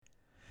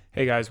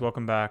Hey guys,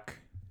 welcome back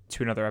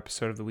to another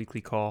episode of the Weekly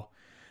Call.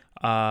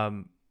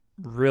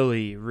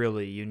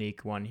 Really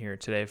unique one here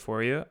today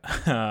for you.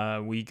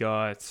 We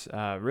got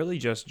really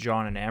just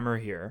John and Amber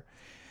here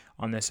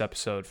on this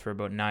episode for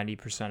about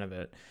 90% of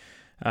it.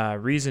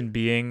 Reason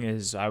being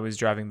is I was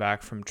driving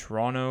back from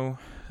Toronto,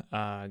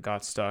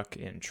 got stuck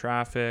in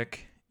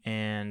traffic,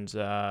 and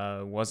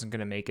wasn't going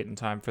to make it in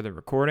time for the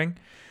recording.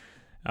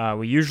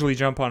 We usually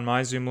jump on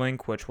my Zoom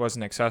link, which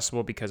wasn't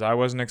accessible because I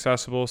wasn't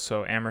accessible.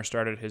 So Amber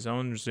started his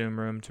own Zoom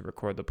room to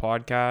record the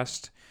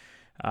podcast,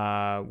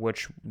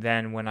 which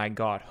then when I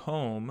got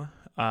home,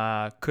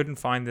 couldn't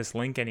find this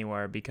link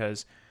anywhere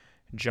because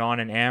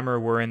John and Amber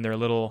were in their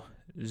little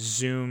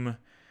Zoom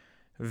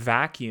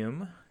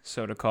vacuum,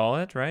 so to call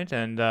it, right?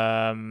 And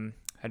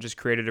I just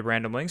created a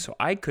random link, so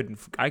I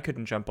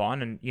couldn't jump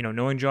on. And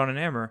knowing John and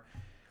Amber,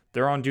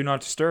 they're on Do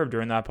Not Disturb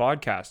during that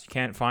podcast. You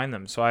can't find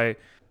them, so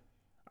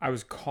I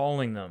was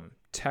calling them,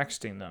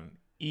 texting them,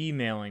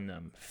 emailing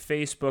them,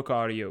 Facebook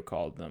audio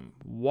called them,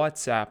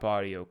 WhatsApp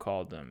audio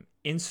called them,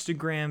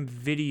 Instagram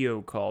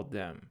video called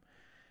them.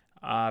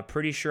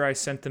 Pretty sure I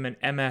sent them an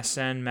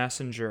MSN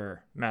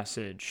Messenger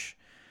message.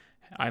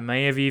 I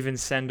may have even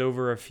sent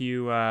over a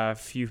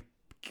few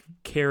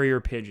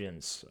carrier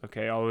pigeons,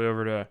 okay, all the way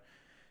over to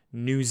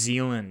New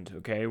Zealand,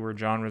 okay, where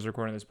John was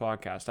recording this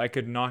podcast. I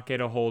could not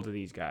get a hold of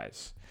these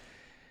guys.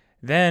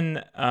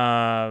 Then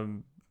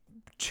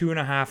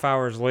 2.5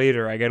 hours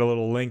later, I get a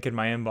little link in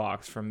my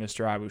inbox from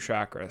Mr. Abu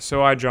Shakra.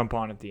 So I jump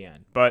on at the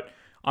end. But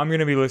I'm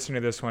going to be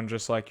listening to this one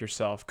just like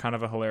yourself. Kind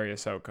of a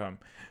hilarious outcome.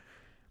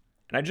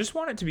 And I just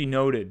want it to be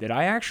noted that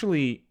I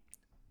actually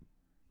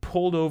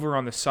pulled over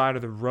on the side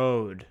of the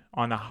road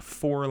on the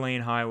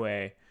 4-lane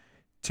highway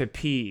to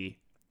pee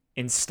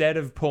instead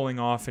of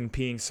pulling off and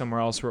peeing somewhere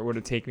else where it would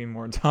have taken me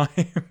more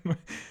time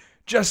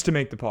just to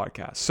make the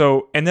podcast.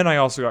 So, and then I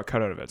also got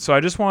cut out of it. So I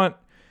just want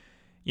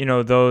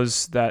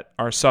those that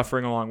are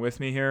suffering along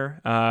with me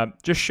here,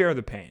 just share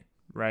the pain,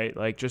 right?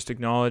 Like, just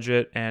acknowledge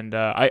it. And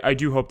I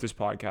do hope this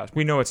podcast,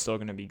 we know it's still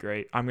going to be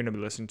great. I'm going to be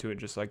listening to it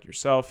just like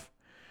yourself.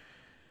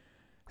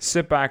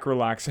 Sit back,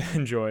 relax, and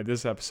enjoy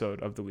this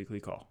episode of The Weekly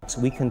Call. So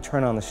we can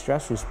turn on the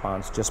stress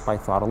response just by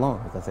thought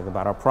alone. We can think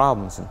about our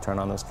problems and turn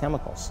on those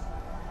chemicals.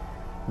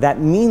 That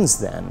means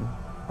then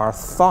our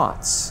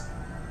thoughts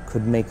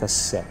could make us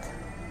sick.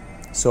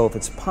 So if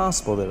it's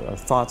possible that our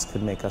thoughts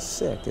could make us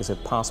sick, is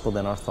it possible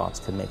then our thoughts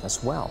could make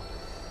us well?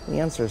 The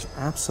answer is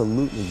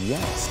absolutely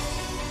yes.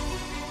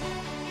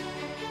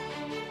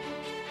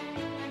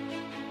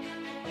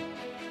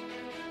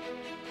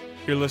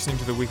 You're listening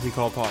to the Weekly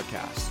Call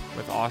podcast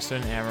with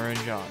Austin, Amber, and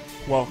John.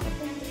 Welcome.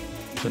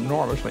 It's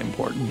enormously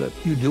important that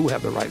you do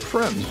have the right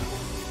friends.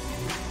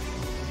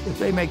 If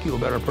they make you a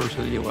better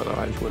person than you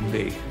otherwise would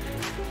be,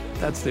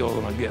 that's the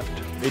ultimate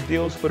gift. It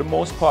deals, for the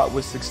most part,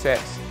 with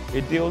success.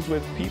 It deals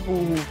with people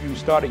who you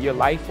started your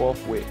life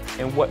off with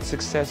and what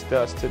success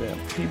does to them.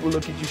 People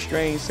look at you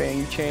strange saying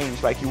you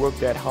changed, like you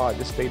worked that hard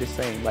to stay the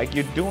same. Like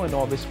you're doing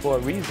all this for a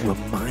reason.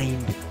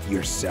 Remind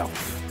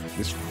yourself,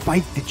 this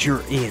fight that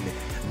you're in,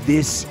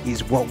 this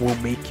is what will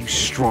make you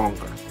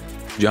stronger.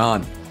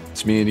 John,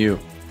 it's me and you.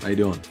 How you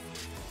doing?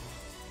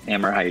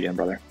 Amber, how you doing,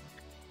 brother?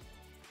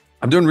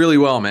 I'm doing really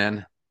well,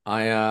 man.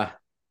 I'm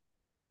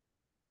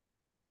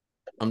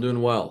doing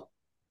well.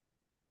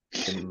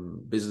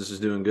 And business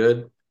is doing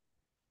good.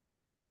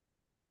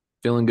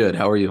 Feeling good.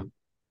 How are you?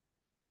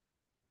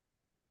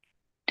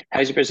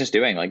 How's your business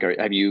doing? Like,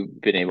 have you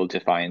been able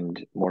to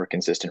find more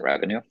consistent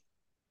revenue?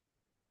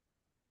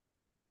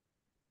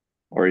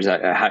 Or is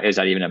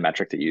that even a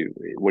metric that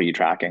what are you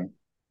tracking?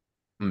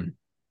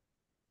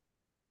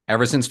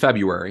 Ever since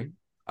February,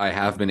 I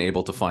have been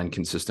able to find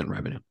consistent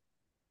revenue.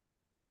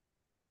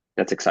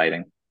 That's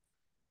exciting.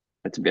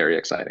 That's very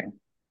exciting.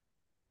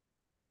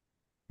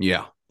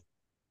 Yeah.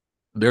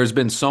 There's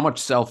been so much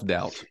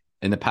self-doubt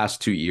in the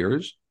past 2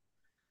 years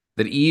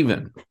that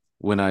even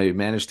when I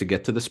managed to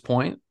get to this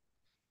point,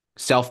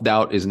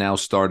 self-doubt is now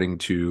starting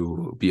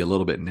to be a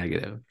little bit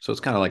negative. So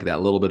it's kind of like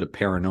that little bit of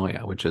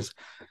paranoia, which is,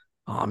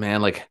 oh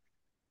man, like,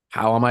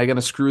 how am I going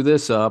to screw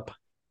this up?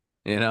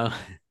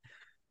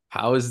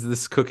 How is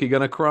this cookie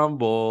going to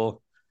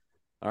crumble?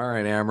 All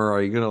right, Amber,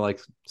 are you going to like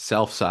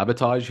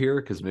self-sabotage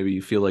here? Because maybe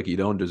you feel like you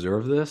don't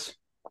deserve this.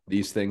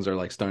 These things are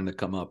like starting to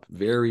come up.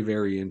 Very,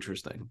 very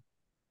interesting.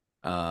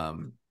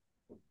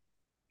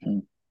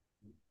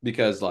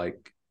 Because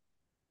like,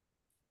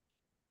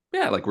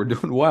 yeah, like we're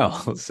doing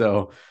well.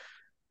 So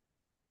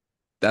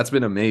that's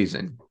been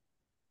amazing.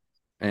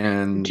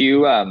 And do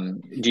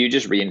you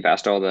just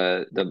reinvest all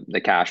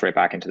the cash right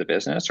back into the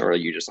business, or are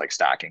you just like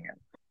stacking it?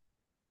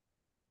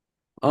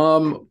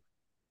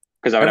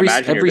 Because I would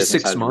imagine your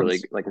business has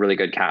really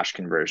good cash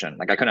conversion.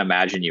 Like I couldn't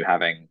imagine you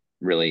having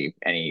really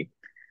any,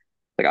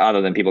 like,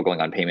 other than people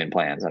going on payment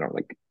plans. I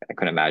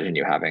couldn't imagine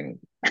you having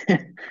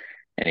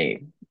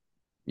any.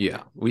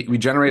 Yeah, we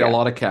generate a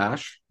lot of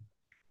cash.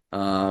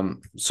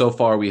 So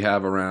far we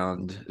have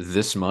around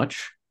this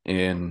much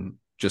in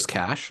just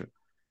cash,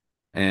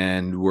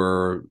 and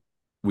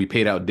we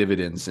paid out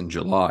dividends in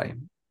July.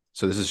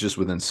 So this is just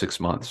within 6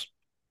 months.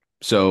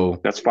 So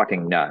that's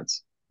fucking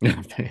nuts.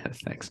 Yeah,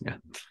 thanks.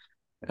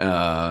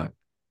 Yeah.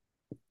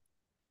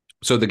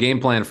 So the game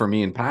plan for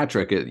me and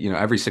Patrick,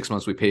 every 6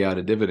 months we pay out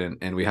a dividend,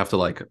 and we have to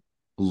like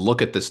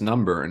look at this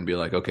number and be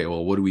like, okay,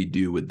 well, what do we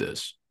do with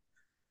this?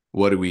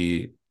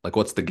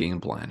 What's the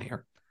game plan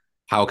here?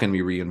 How can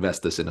we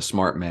reinvest this in a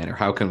smart manner?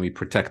 How can we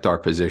protect our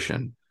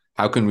position?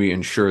 How can we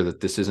ensure that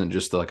this isn't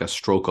just like a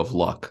stroke of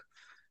luck?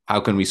 How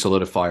can we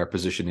solidify our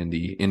position in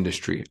the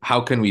industry?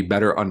 How can we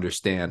better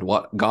understand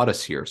what got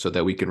us here so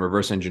that we can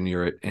reverse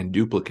engineer it and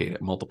duplicate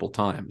it multiple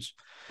times?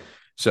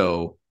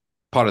 So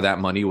part of that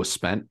money was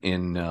spent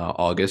in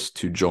August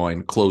to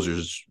join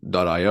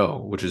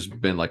Closers.io, which has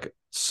been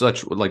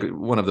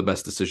one of the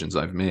best decisions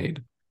I've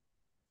made.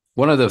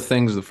 One of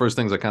the first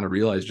things I kind of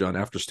realized, John,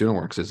 after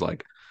StudentWorks is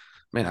like,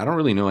 man, I don't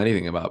really know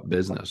anything about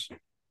business.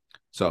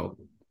 So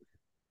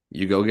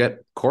you go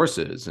get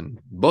courses and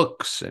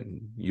books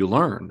and you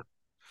learn.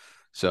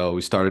 So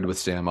we started with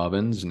Sam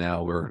Ovens.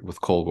 Now we're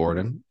with Cole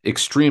Gordon.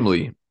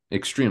 Extremely,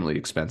 extremely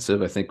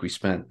expensive. I think we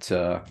spent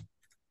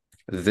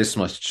this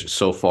much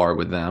so far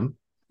with them.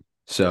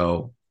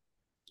 So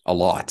a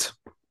lot.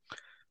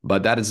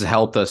 But that has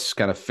helped us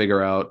kind of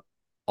figure out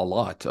a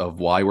lot of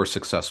why we're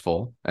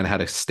successful and how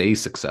to stay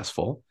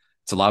successful.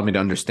 It's allowed me to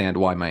understand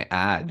why my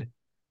ad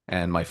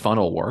and my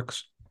funnel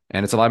works.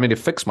 And it's allowed me to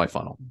fix my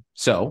funnel.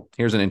 So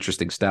here's an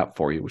interesting stat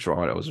for you, which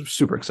I was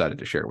super excited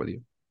to share with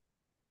you.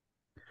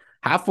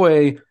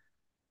 Halfway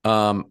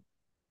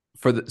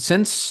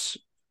since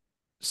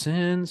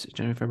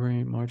January,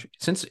 February, March,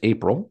 since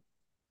April,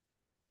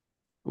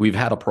 we've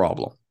had a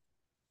problem,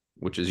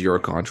 which is you're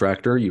a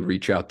contractor, you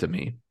reach out to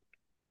me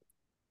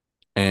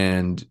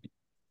and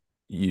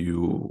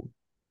you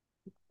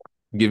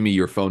give me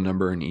your phone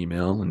number and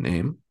email and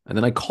name, and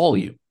then I call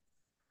you.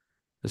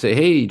 I say,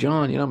 hey,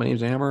 John, my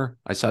name's Amer.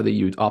 I saw that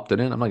you opted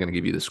in. I'm not going to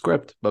give you the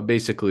script, but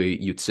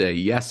basically you'd say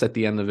yes at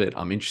the end of it.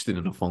 I'm interested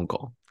in a phone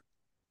call.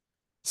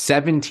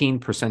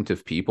 17%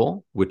 of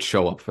people would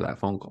show up for that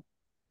phone call.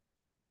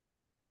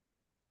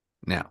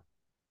 Now,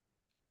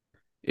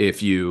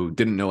 if you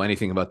didn't know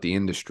anything about the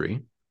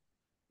industry,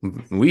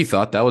 we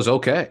thought that was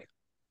okay.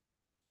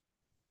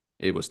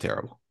 It was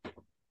terrible.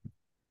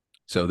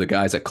 So the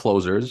guys at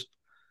Closers,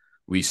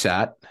 we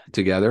sat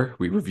together,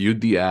 we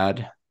reviewed the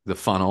ad, the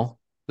funnel,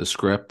 the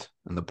script,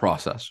 and the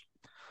process.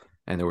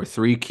 And there were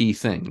 3 key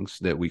things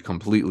that we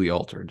completely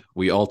altered.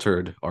 We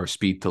altered our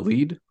speed to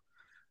lead.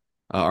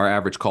 Our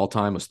average call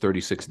time was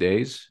 36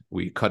 days.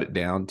 We cut it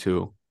down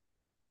to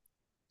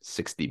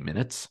 60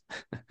 minutes.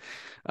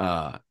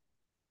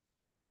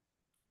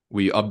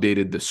 We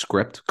updated the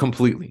script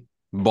completely,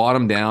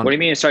 bottom down. What do you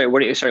mean? Sorry.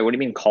 What do you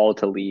mean call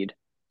to lead?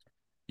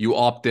 You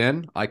opt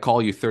in. I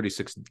call you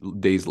 36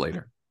 days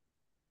later.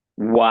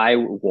 Why?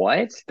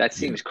 What? That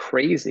seems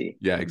crazy.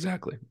 Yeah,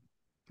 exactly.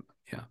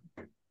 Yeah,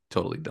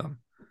 totally dumb.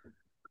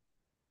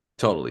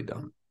 Totally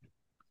dumb.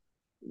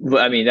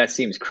 I mean, that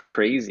seems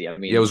crazy. I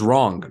mean, it was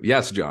wrong.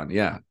 Yes, John.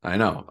 Yeah, I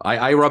know.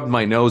 I rubbed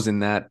my nose in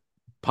that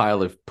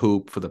pile of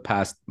poop for the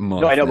past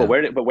month. No, I know, but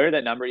where did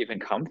that number even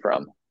come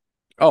from?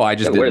 Oh, I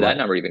just where did that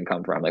number even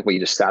come from? Like, what,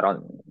 you just sat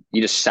on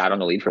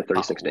the lead for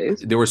 36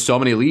 days? There were so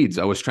many leads.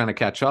 I was trying to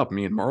catch up.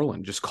 Me and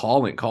Merlin just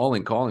calling.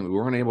 We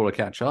weren't able to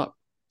catch up.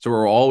 So we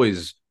were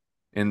always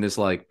in this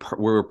we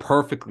were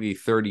perfectly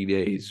 30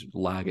 days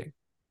lagging.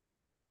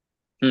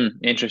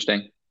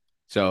 Interesting.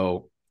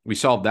 So we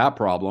solved that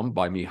problem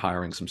by me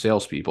hiring some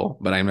salespeople,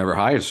 but I never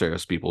hired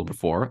salespeople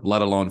before,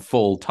 let alone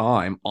full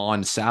time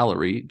on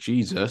salary.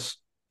 Jesus.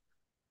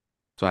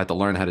 So I had to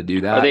learn how to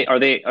do that. Are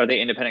they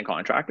independent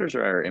contractors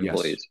or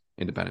employees? Yes,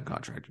 independent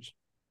contractors.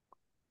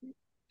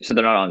 So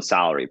they're not on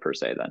salary per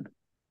se then?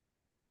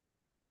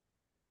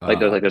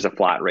 There's a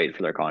flat rate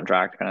for their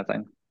contract kind of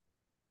thing?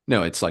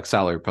 No, it's like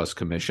salary plus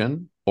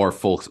commission or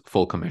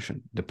full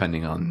commission,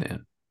 depending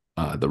on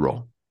the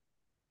role.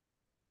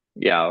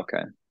 Yeah,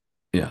 okay.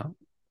 Yeah.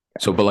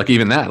 So, but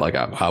even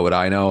that, how would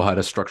I know how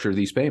to structure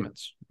these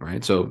payments,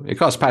 right? So it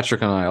cost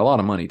Patrick and I a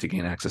lot of money to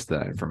gain access to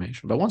that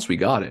information. But once we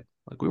got it,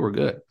 we were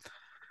good.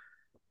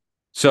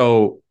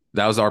 So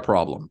that was our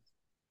problem.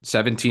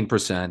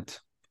 17%.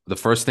 The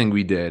first thing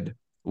we did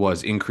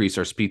was increase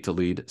our speed to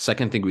lead.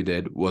 Second thing we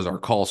did was our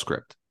call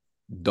script.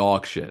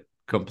 Dog shit.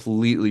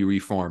 Completely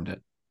reformed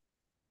it.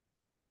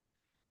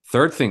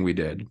 Third thing we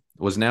did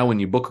was now when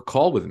you book a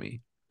call with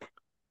me,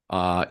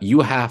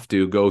 you have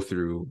to go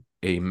through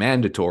a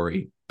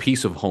mandatory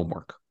piece of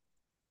homework.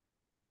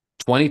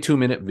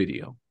 22-minute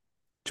video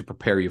to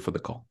prepare you for the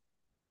call.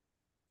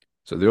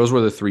 So those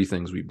were the 3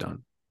 things we've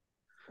done.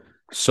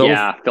 So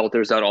yeah,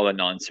 filters out all the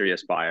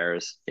non-serious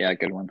buyers. Yeah,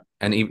 good one.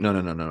 And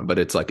no. But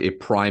it's it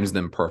primes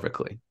them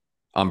perfectly.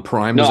 I'm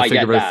primed as a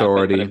figure of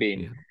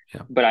authority.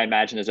 But I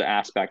imagine there's an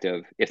aspect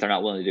of if they're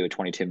not willing to do a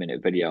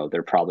 22-minute video,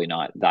 they're probably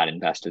not that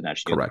invested in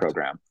that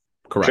program.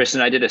 Correct.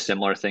 Tristan and I did a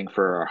similar thing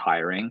for our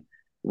hiring.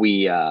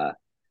 We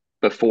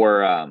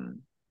before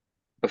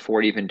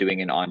even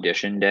doing an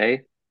audition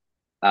day,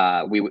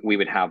 we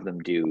would have them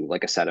do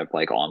a set of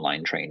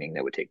online training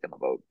that would take them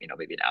about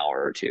maybe an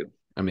hour or 2.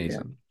 Amazing.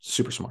 Yeah.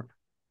 Super smart.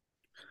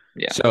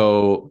 Yeah.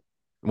 So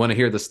Want to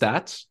hear the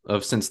stats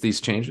of since these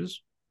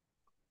changes?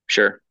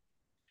 Sure.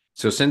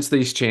 So since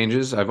these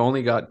changes, I've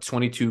only got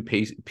 22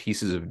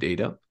 pieces of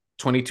data.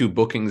 22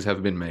 bookings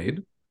have been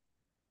made.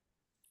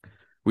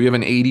 We have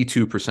an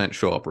 82%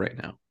 show up right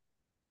now.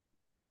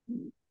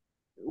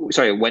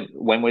 Sorry,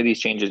 when were these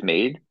changes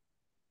made?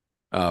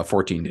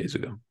 14 days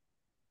ago.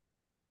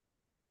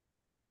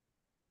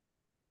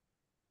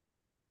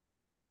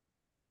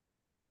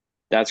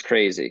 That's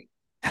crazy.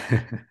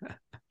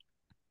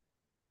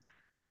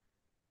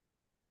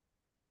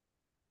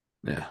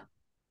 Yeah.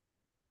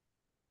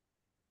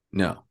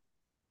 No.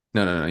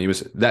 You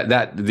was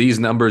that these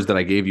numbers that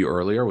I gave you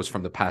earlier was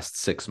from the past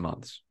 6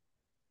 months.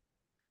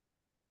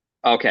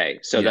 Okay,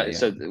 so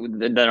so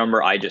the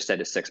number I just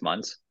said is 6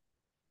 months.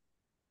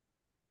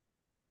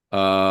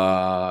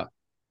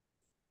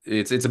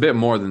 It's a bit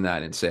more than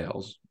that in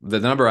sales. The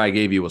number I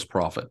gave you was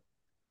profit.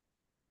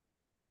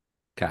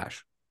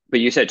 Cash. But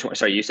you said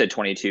you said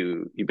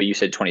 22, but you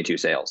said 22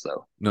 sales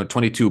though. No,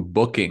 22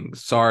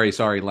 bookings. Sorry,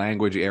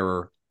 language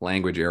error.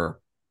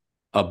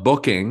 A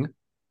booking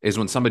is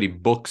when somebody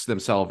books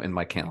themselves in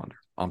my calendar.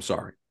 I'm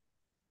sorry.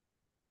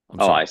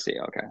 I see.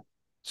 Okay.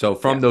 So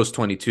from those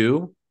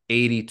 22,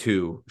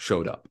 82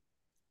 showed up.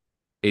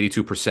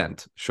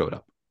 82% showed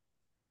up.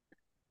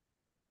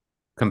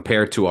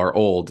 Compared to our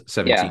old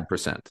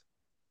 17%.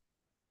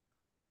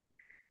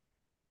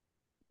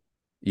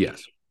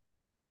 Yes.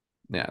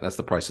 Yeah, that's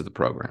the price of the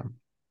program.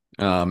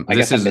 I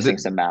guess I'm missing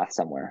some math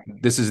somewhere.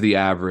 This is the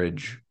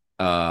average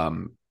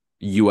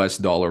US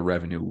dollar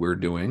revenue we're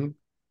doing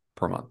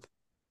per month.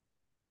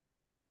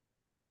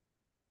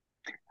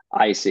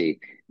 I see.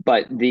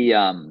 But the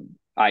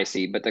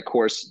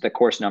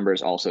course number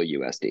is also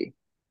USD.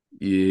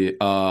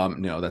 Yeah,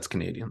 no, that's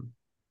Canadian.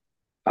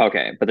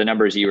 Okay, but the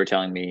numbers you were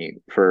telling me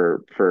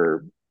for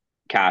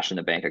cash in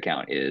the bank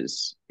account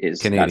is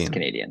Canadian. That's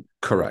Canadian.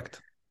 Correct.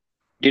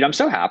 Dude, I'm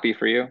so happy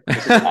for you.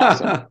 This is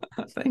awesome.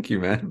 Thank you,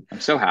 man. I'm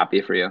so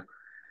happy for you.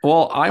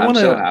 Well, I'm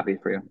so happy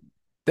for you.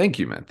 Thank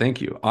you, man. Thank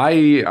you.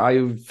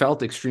 I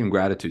felt extreme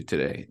gratitude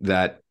today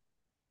that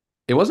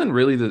it wasn't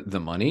really the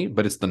money,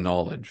 but it's the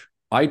knowledge.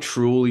 I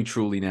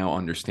truly now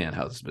understand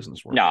how this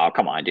business works. No,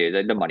 come on,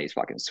 dude. The money's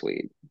fucking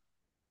sweet.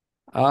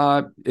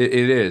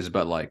 It is,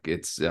 but like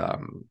it's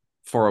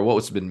for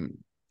what's been.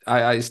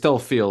 I still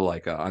feel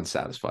like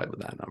unsatisfied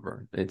with that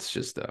number. It's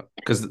just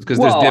because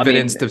there's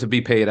dividends to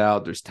be paid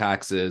out, there's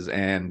taxes,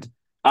 and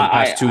for the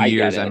past 2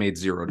 years I made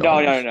 $0.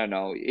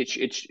 No. It's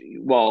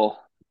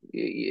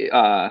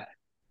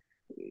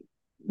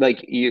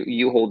like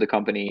you hold the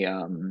company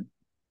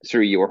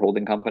through your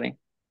holding company.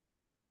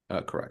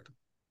 Correct.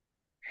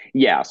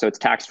 Yeah, so it's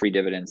tax-free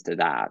dividends to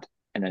that,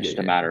 and then just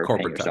a matter of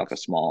paying yourself a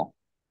small.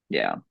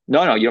 Yeah,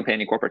 no, you don't pay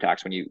any corporate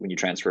tax when you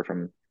transfer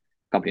from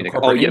company to.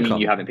 Oh, you mean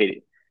you haven't paid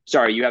it.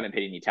 Sorry, you haven't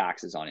paid any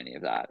taxes on any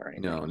of that or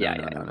anything. No.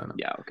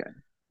 Yeah, okay.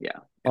 Yeah.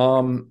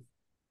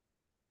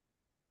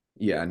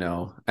 Yeah,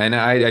 no. And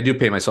I do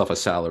pay myself a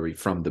salary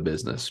from the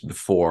business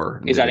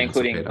before. Is that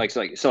including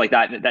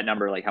that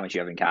number, like how much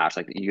you have in cash,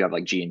 like you have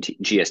like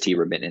GST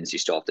remittance you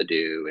still have to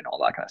do and all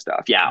that kind of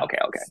stuff. Yeah, okay.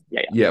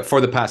 Yeah,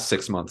 for the past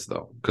 6 months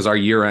though, because our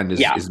year end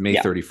is May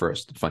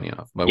 31st, funny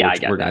enough. But I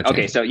get that.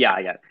 Okay, so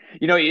I get it.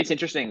 You know, it's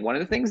interesting. One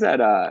of the things that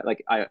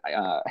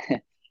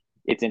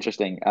it's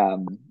interesting.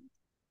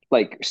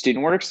 Like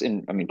StudentWorks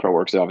and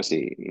ProWorks,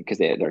 obviously, because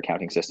their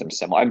accounting system's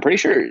similar. I'm pretty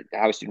sure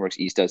how StudentWorks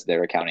East does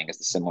their accounting is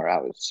similar to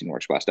how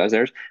StudentWorks West does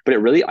theirs, but it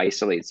really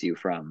isolates you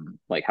from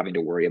like having to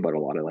worry about a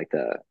lot of like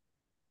the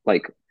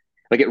like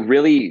it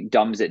really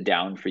dumbs it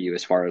down for you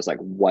as far as like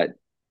what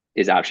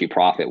is actually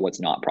profit,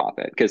 what's not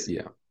profit. Because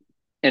in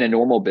a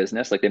normal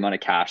business, like the amount of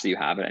cash that you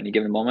have at any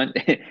given moment,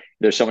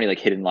 there's so many like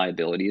hidden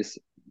liabilities,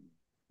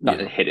 not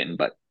hidden,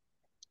 but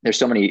there's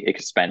so many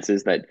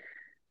expenses that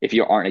if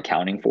you aren't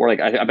accounting for, like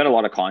I bet a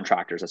lot of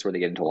contractors, that's where they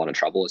get into a lot of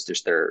trouble. Is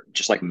just they're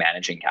just like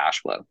managing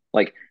cash flow.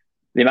 Like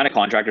the amount of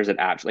contractors that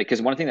actually,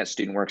 because one thing that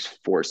StudentWorks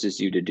forces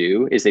you to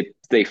do is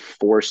they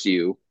force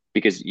you,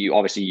 because you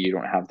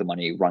don't have the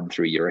money run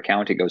through your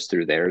account, it goes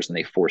through theirs, and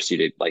they force you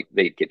to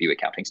they give you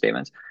accounting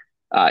statements.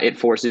 It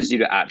forces you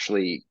to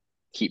actually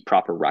keep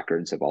proper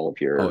records of all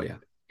of your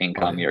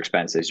income, your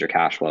expenses, your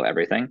cash flow,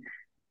 everything.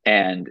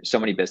 And so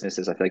many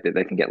businesses, I feel like that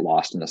they can get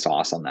lost in the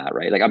sauce on that,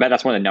 right? Like I bet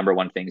that's one of the number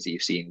one things that you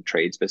see in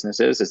trades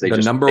businesses is the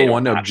number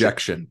one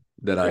objection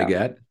that I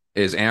get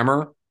is,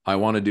 Amer, I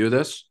want to do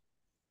this.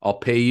 I'll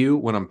pay you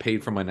when I'm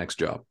paid for my next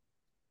job.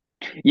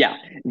 Yeah,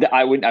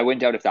 I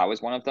wouldn't doubt if that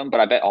was one of them, but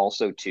I bet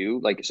also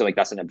too, like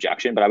that's an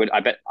objection. But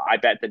I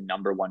bet the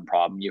number one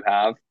problem you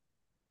have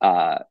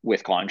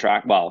with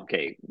contract. Well,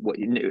 okay,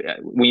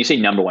 when you say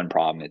number one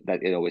problem,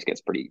 it always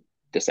gets pretty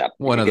deceptive.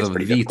 One of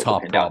the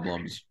top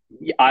problems.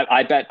 Yeah,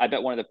 I bet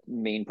one of the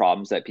main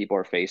problems that people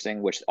are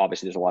facing, which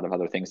obviously there's a lot of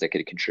other things that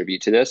could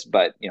contribute to this,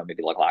 but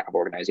maybe like lack of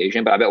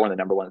organization. But I bet one of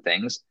the number one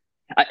things,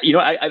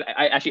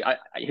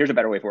 here's a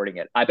better way of wording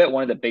it. I bet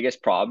one of the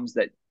biggest problems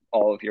that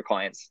all of your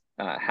clients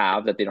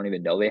have that they don't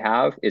even know they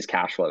have is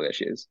cash flow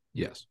issues.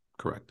 Yes,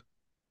 correct.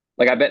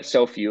 Like I bet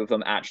so few of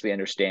them actually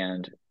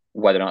understand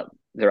whether or not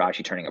they're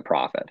actually turning a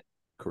profit.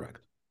 Correct.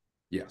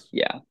 Yes.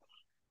 Yeah.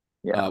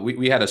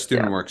 We had a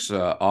StudentWorks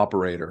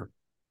operator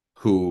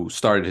who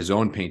started his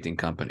own painting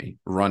company,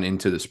 run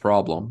into this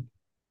problem.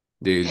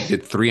 They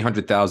did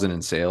 300,000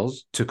 in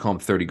sales, took home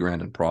 30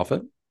 grand in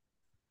profit.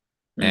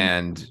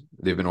 And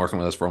they've been working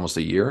with us for almost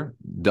a year,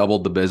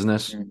 doubled the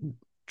business,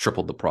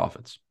 tripled the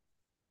profits.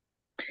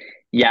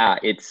 Yeah,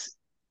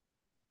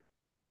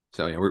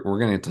 so we're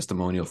getting a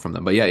testimonial from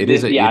them, but it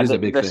is a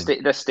big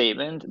thing. The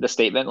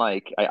statement,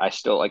 like I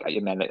still like,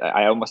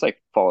 I almost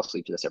like fall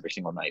asleep to this every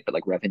single night, but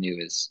like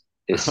revenue is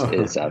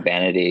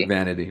vanity.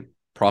 Vanity.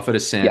 Profit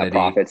is sanity. Yeah,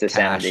 profits is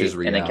cash sanity, is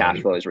reality. and then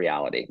cash flow is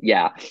reality.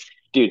 Yeah,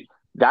 dude,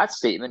 that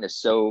statement is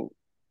so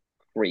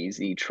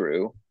crazy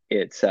true.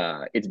 It's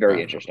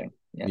very interesting.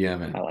 Yeah,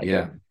 man. I like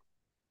it.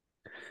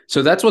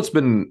 So that's what's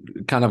been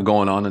kind of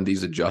going on in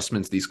these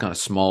adjustments, these kind of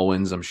small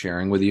wins I'm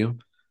sharing with you.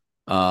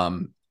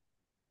 One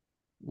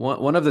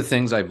of the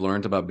things I've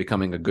learned about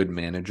becoming a good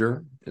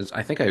manager is,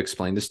 I think I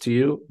explained this to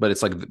you, but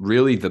it's like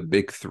really the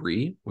big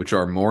three, which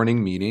are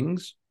morning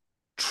meetings,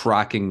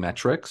 tracking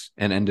metrics,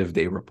 and end of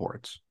day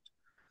reports.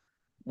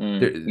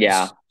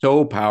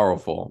 So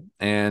powerful.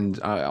 And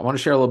I want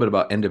to share a little bit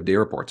about end of day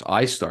reports.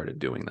 I started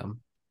doing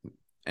them,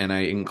 and I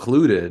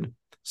included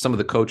some of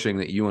the coaching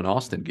that you and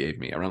Austin gave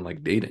me around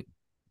like dating.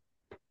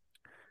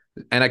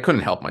 And I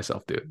couldn't help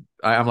myself, dude.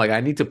 I'm like,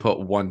 I need to put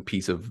one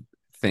piece of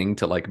thing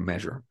to like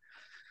measure.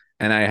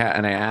 And I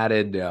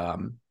added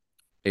so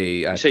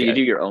you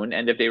do your own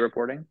end of day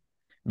reporting?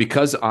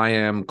 Because I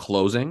am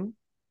closing.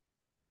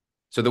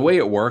 So the way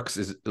it works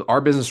is,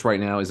 our business right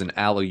now is an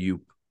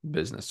alley-oop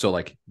business. So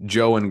like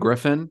Joe and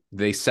Griffin,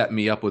 they set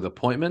me up with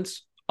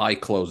appointments. I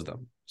close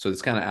them. So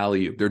it's kind of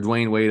alley-oop. They're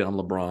Dwayne Wade, I'm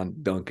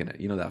LeBron dunking it.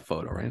 You know that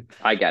photo, right?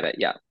 I get it.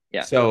 Yeah.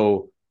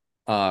 So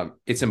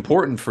it's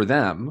important for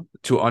them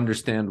to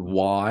understand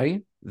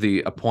why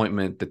the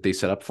appointment that they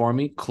set up for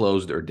me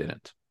closed or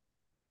didn't.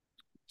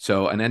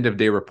 So an end of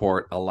day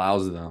report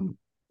allows them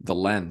the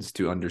lens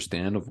to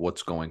understand of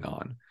what's going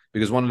on.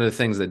 Because one of the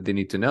things that they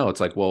need to know,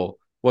 it's like, well,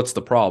 what's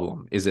the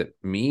problem? Is it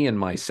me and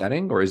my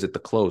setting, or is it the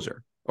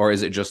closer? Or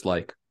is it just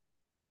like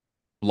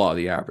law of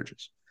the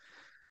averages?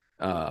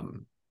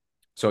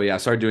 So I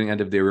started doing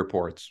end of day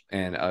reports,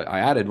 and I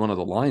added one of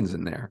the lines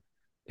in there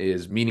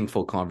is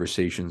meaningful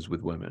conversations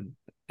with women.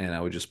 And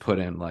I would just put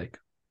in like,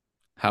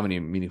 how many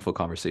meaningful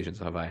conversations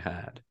have I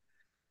had?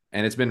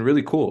 And it's been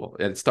really cool.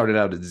 It started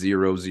out at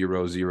 0,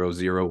 0, 0,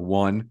 0,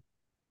 1,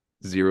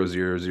 0,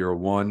 0, 0,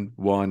 1,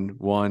 1,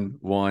 1,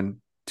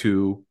 1,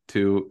 2,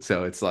 2.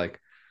 So it's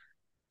like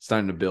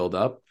starting to build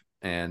up.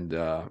 And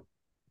the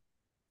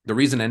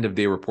reason end of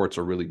day reports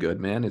are really good,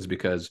 man, is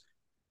because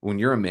when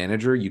you're a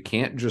manager, you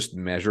can't just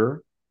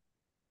measure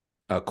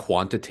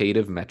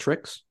quantitative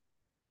metrics.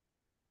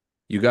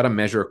 You got to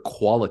measure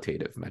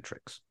qualitative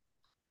metrics.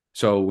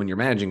 So when you're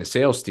managing a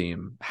sales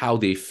team, how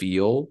they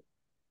feel,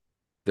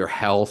 their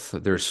health,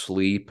 their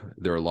sleep,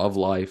 their love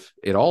life,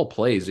 it all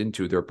plays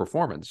into their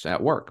performance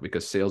at work,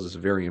 because sales is a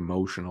very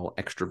emotional,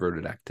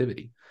 extroverted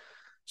activity.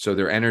 So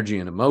their energy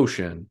and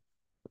emotion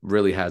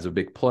really has a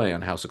big play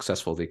on how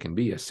successful they can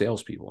be as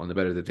salespeople. And the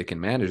better that they can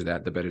manage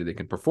that, the better they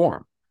can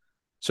perform.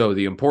 So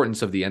the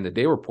importance of the end of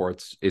day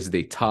reports is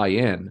they tie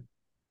in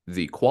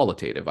the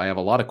qualitative. I have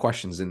a lot of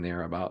questions in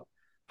there about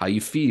how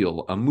you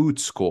feel, a mood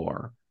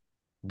score,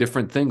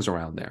 different things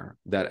around there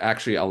that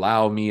actually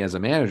allow me as a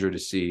manager to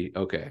see,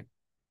 okay,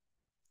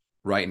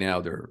 right now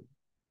they're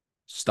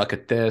stuck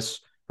at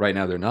this. Right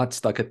now they're not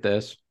stuck at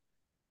this.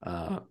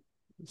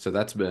 So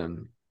that's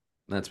been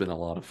a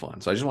lot of fun.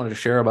 So I just wanted to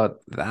share about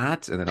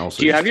that, and then also,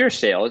 do you have your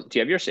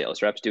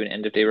sales reps do an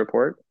end of day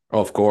report?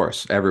 Oh, of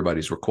course,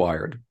 everybody's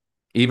required,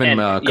 even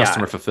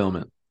customer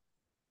fulfillment.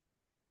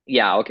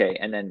 Yeah. Okay.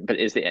 And then, but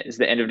is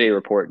the end of day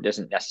report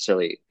doesn't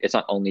necessarily, it's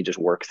not only just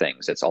work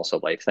things, it's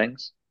also life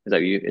things.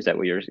 Is that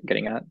what you're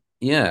getting at?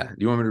 Yeah. Do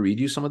you want me to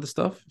read you some of the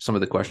stuff, some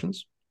of the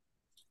questions?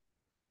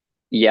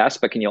 Yes,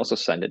 but can you also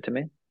send it to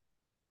me?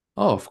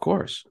 Oh, of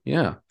course.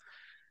 Yeah.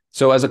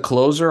 So as a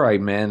closer,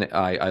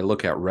 I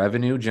look at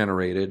revenue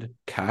generated,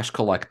 cash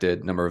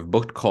collected, number of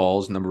booked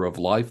calls, number of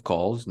live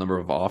calls, number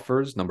of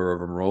offers, number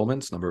of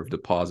enrollments, number of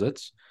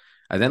deposits.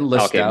 I then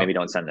list out. Okay, maybe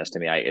don't send this to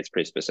me. It's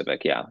pretty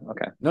specific. Yeah.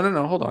 Okay.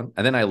 No, hold on.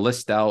 And then I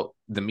list out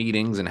the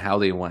meetings and how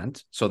they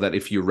went, so that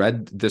if you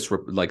read this,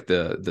 like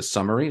the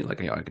summary,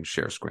 like, I can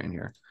share screen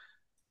here.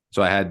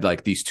 So I had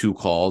like these 2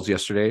 calls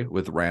yesterday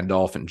with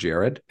Randolph and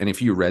Jared. And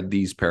if you read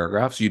these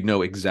paragraphs, you'd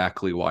know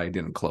exactly why I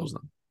didn't close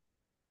them.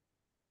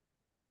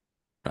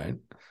 Right.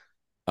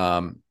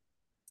 And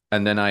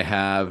then I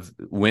have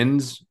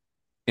wins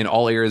in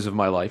all areas of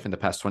my life in the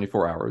past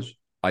 24 hours.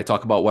 I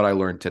talk about what I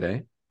learned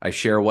today. I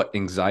share what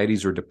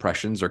anxieties or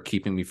depressions are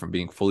keeping me from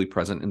being fully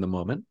present in the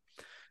moment.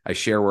 I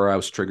share where I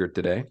was triggered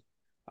today.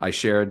 I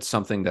shared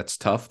something that's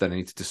tough that I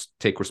need to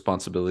take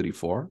responsibility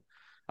for.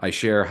 I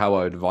share how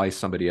I advise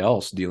somebody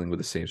else dealing with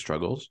the same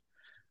struggles.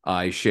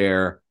 I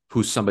share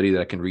who's somebody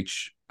that I can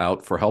reach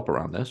out for help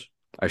around this.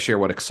 I share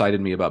what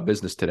excited me about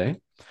business today.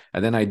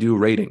 And then I do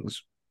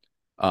ratings.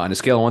 On a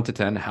scale of 1 to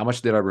 10, how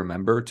much did I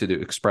remember to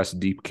express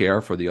deep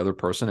care for the other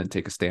person and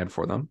take a stand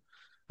for them?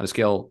 On a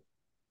scale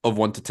of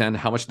 1 to 10,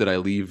 how much did I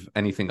leave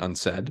anything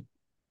unsaid?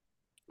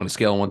 On a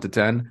scale of 1 to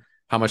 10,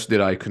 how much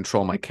did I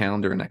control my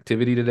calendar and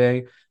activity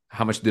today?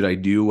 How much did I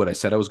do what I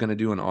said I was going to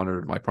do and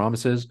honor my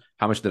promises?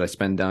 How much did I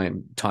spend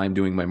time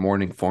doing my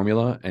morning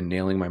formula and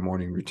nailing my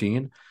morning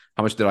routine?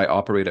 How much did I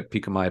operate at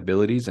peak of my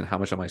abilities, and how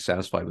much am I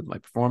satisfied with my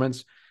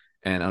performance?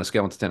 And on a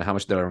scale of 1 to 10, how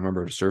much did I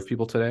remember to serve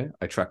people today?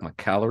 I track my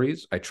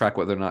calories. I track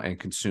whether or not I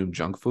consume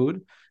junk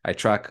food. I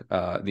track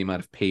the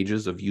amount of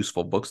pages of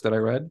useful books that I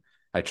read.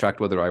 I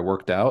tracked whether I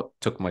worked out,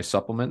 took my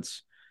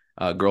supplements,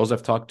 girls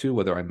I've talked to,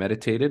 whether I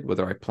meditated,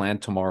 whether I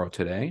planned tomorrow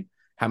today,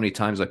 how many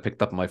times I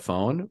picked up my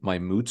phone, my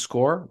mood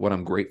score, what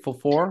I'm grateful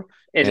for.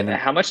 And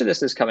how much of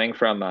this is coming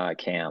from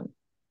Cam?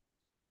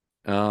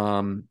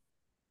 Like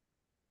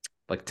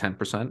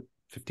 10%,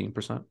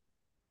 15%.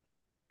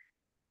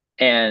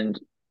 And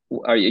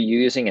are you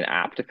using an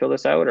app to fill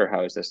this out, or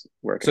how is this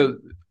working?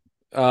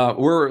 So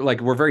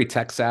we're very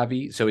tech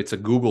savvy. So it's a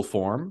Google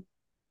form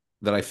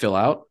that I fill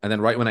out. And then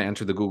right when I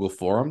enter the Google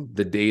form,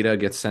 the data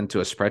gets sent to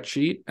a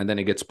spreadsheet, and then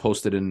it gets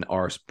posted in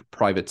our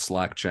private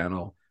Slack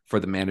channel for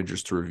the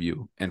managers to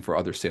review and for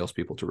other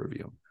salespeople to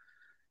review.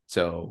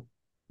 So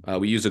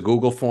we use a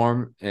Google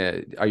form.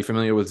 Are you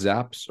familiar with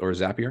Zaps or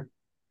Zapier?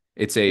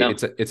 It's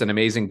an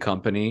amazing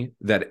company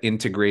that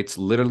integrates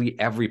literally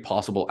every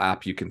possible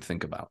app you can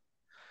think about.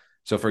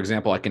 So for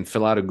example, I can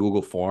fill out a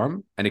Google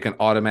form and it can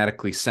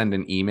automatically send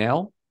an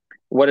email.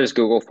 What is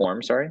Google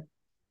Form? Sorry.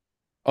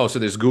 Oh, so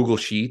there's Google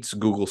Sheets,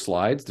 Google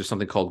Slides. There's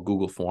something called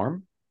Google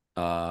Form.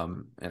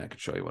 And I can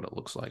show you what it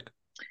looks like.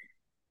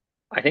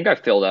 I think I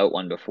filled out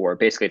one before.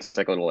 Basically, it's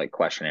like a little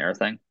questionnaire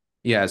thing.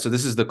 Yeah. So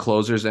this is the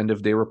closer's end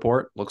of day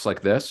report. Looks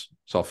like this.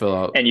 So I'll fill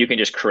out. And you can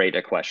just create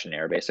a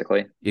questionnaire,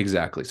 basically.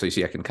 Exactly. So you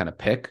see, I can kind of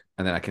pick,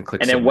 and then I can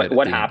click. And then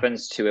what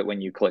happens to it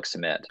when you click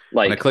submit?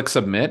 Like when I click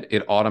submit,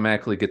 it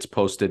automatically gets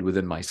posted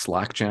within my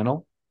Slack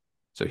channel.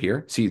 So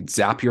here, see,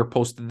 Zapier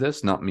posted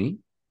this, not me.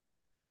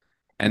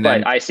 And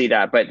then I see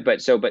that. But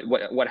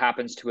what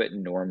happens to it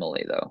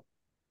normally though?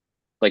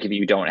 Like if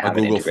you don't have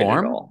a Google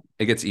form, at all,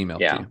 it gets emailed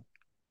to you.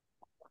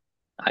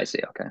 I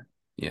see. Okay.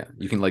 Yeah,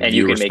 you can like and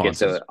you can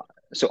responses. Make it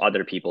so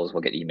other people's will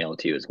get emailed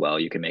to you as well.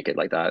 You can make it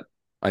like that.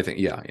 I think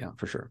yeah,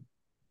 for sure.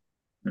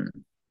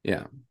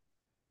 Yeah.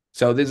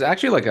 So there's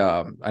actually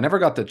I never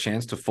got the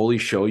chance to fully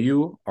show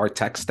you our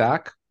tech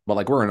stack, but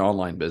like we're an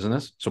online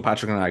business, so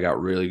Patrick and I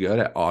got really good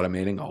at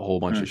automating a whole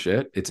bunch of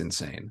shit. It's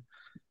insane.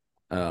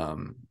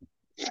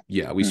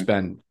 Yeah, we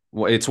spend.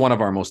 Well, it's one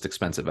of our most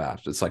expensive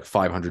apps. It's like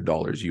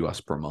 $500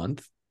 US per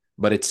month,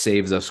 but it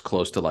saves us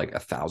close to like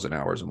 1,000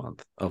 hours a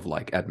month of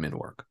like admin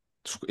work.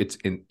 It's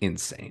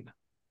insane.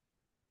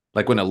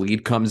 Like when a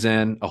lead comes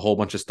in, a whole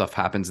bunch of stuff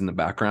happens in the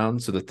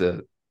background so that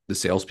the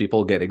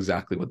salespeople get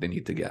exactly what they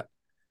need to get.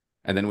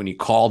 And then when you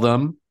call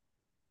them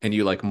and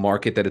you like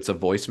mark it that it's a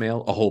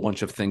voicemail, a whole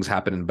bunch of things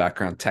happen in the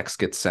background. Text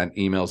gets sent,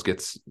 emails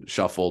gets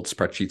shuffled,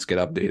 spreadsheets get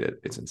updated.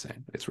 It's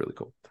insane. It's really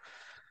cool.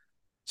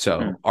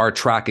 So our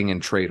tracking in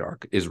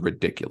TradeArc is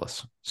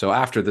ridiculous. So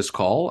after this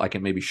call, I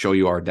can maybe show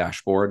you our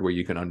dashboard where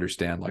you can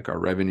understand like our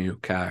revenue,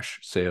 cash,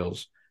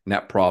 sales,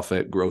 net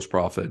profit, gross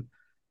profit.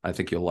 I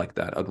think you'll like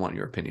that. I'd want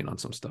your opinion on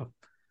some stuff.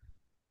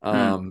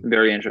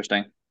 Very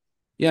interesting.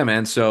 Yeah,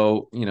 man.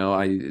 So,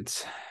 long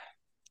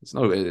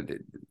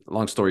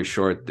story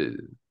short,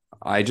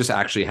 I just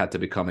actually had to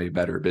become a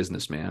better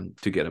businessman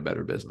to get a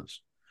better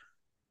business.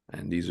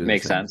 And these are the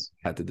things sense.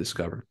 I had to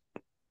discover.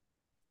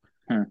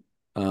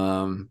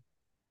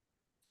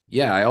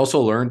 Yeah, I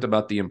also learned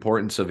about the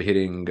importance of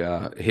hitting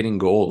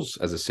goals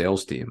as a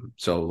sales team.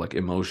 So like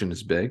emotion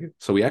is big.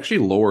 So we actually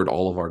lowered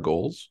all of our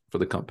goals for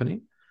the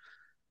company.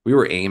 We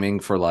were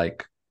aiming for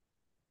like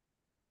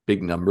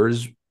big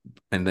numbers,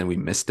 and then we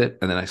missed it.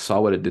 And then I saw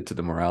what it did to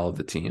the morale of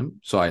the team.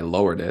 So I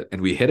lowered it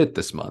and we hit it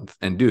this month.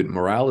 And dude,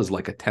 morale is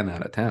like a 10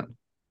 out of 10.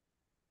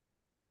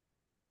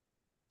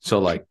 So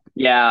like,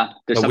 yeah,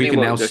 we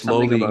can now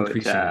slowly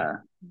increase.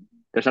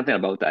 There's something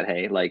about that.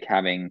 Hey, like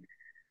having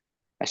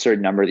a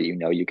certain number that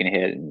you can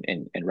hit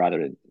and rather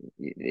than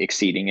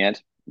exceeding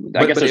it.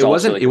 But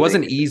it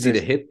wasn't easy to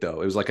hit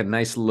though. It was like a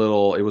nice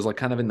little, it was like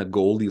kind of in the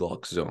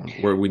Goldilocks zone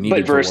where we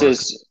needed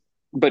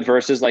But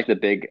versus like the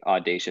big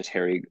audacious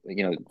hairy, you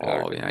can't do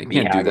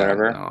that.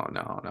 Whatever.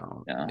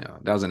 No. Yeah,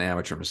 that was an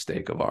amateur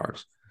mistake of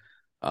ours.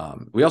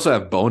 We also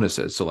have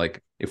bonuses. So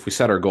like if we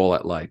set our goal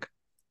at like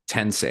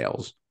 10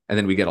 sales and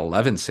then we get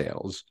 11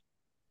 sales,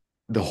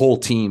 the whole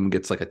team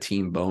gets like a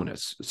team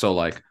bonus. So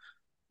like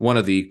one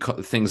of the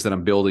things that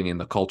I'm building in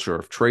the culture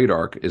of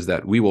TradeArc is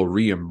that we will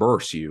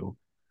reimburse you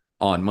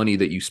on money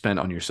that you spend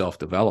on your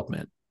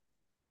self-development.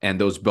 And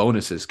those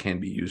bonuses can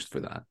be used for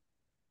that.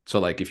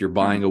 So like if you're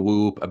buying a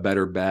Whoop, a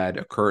better bed,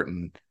 a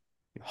curtain,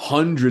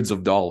 hundreds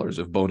of dollars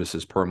of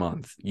bonuses per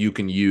month you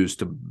can use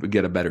to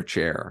get a better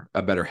chair,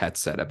 a better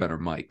headset, a better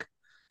mic.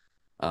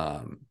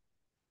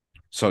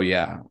 So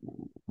yeah,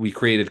 we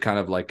created kind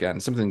of like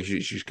something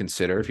you should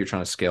consider if you're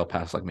trying to scale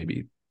past like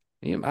maybe,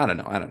 I don't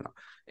know.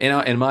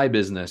 In my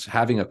business,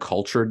 having a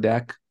culture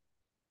deck,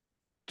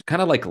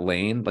 kind of like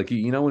Lane, like,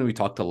 when we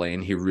talk to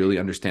Lane, he really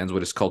understands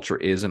what his culture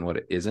is and what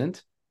it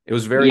isn't. It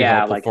was very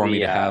helpful for me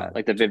to have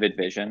like the vivid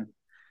vision.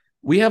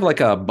 We have like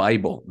a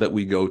Bible that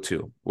we go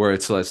to where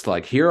it's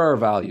like, here are our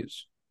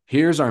values.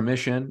 Here's our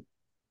mission,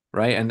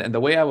 right? And the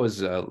way I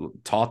was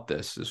taught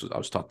I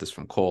was taught this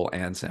from Cole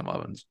and Sam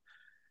Ovens,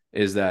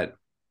 is that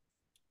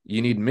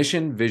you need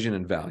mission, vision,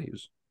 and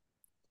values.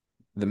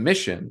 The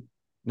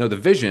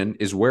vision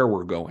is where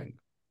we're going.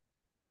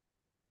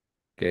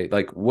 Okay,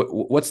 like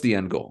what's the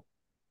end goal?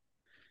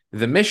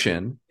 The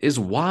mission is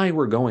why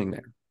we're going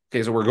there.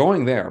 Okay, so we're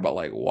going there, but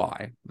like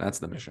why? That's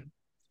the mission.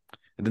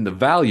 And then the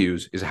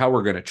values is how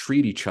we're going to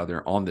treat each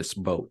other on this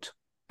boat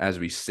as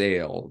we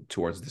sail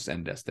towards this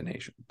end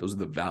destination. Those are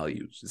the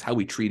values. It's how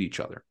we treat each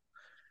other.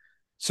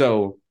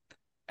 So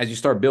as you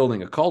start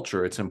building a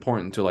culture, it's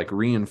important to like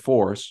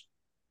reinforce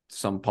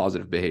some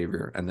positive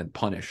behavior and then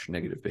punish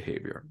negative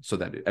behavior so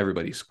that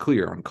everybody's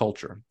clear on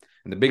culture.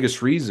 And the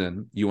biggest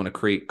reason you want to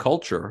create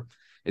culture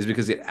is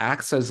because it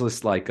acts as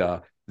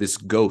this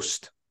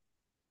ghost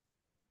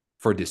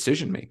for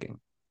decision making.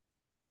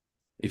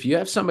 If you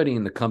have somebody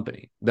in the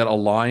company that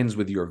aligns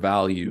with your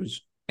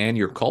values and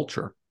your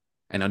culture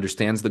and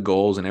understands the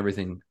goals and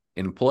everything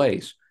in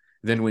place,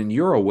 then when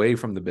you're away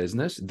from the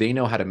business, they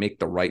know how to make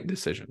the right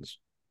decisions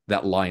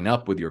that line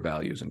up with your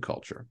values and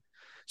culture.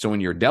 So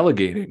when you're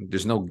delegating,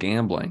 there's no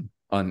gambling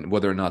on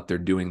whether or not they're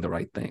doing the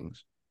right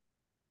things.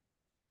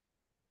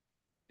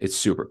 It's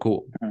super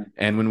cool. Mm-hmm.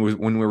 And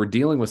when we were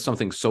dealing with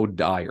something so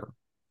dire,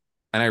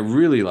 and I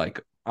really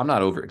I'm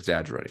not over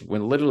exaggerating,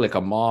 when literally like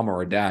a mom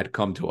or a dad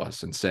come to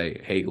us and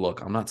say, hey,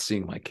 look, I'm not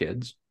seeing my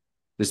kids.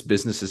 This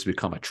business has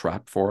become a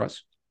trap for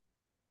us.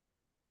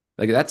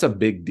 Like, that's a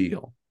big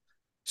deal.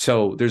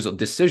 So there's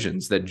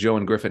decisions that Joe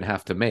and Griffin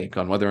have to make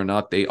on whether or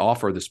not they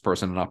offer this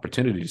person an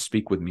opportunity to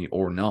speak with me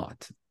or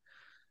not.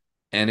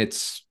 And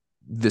it's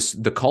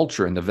the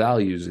culture and the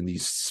values and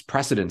these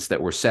precedents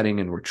that we're setting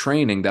and we're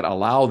training that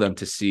allow them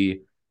to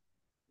see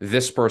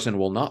this person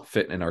will not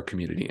fit in our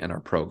community and our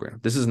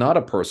program. This is not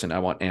a person I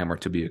want Amber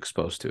to be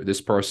exposed to.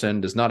 This person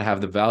does not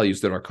have the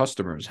values that our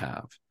customers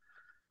have,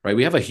 right?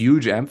 We have a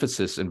huge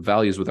emphasis and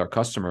values with our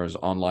customers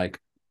on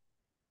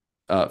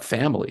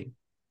family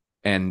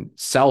and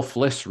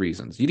selfless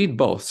reasons. You need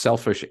both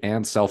selfish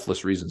and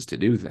selfless reasons to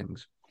do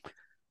things.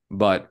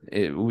 But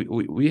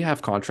we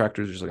have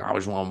contractors just like, I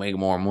just want to make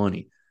more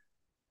money.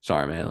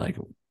 Sorry, man.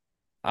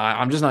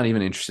 I'm just not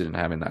even interested in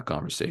having that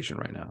conversation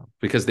right now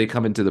because they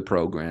come into the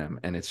program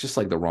and it's just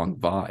like the wrong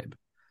vibe.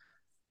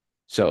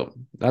 So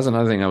that's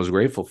another thing I was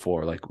grateful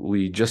for. Like,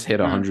 we just hit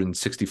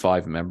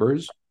 165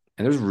 members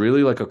and there's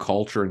really like a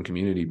culture and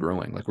community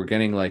brewing. Like, we're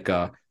getting like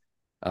a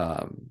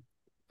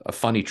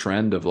funny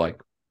trend of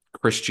like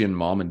Christian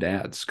mom and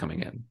dads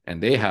coming in,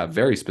 and they have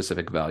very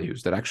specific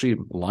values that actually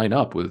line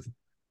up with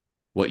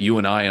what you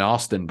and I and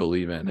Austin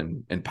believe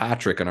in, and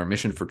Patrick and our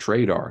mission for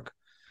Trade Arc.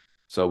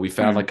 So we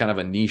found like kind of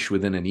a niche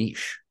within a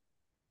niche.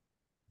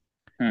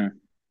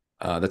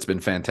 That's been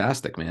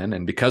fantastic, man.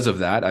 And because of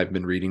that, I've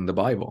been reading the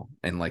Bible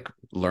and like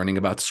learning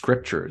about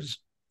scriptures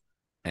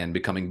and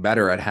becoming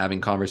better at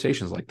having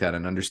conversations like that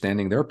and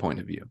understanding their point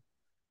of view.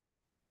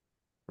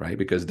 Right?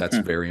 Because that's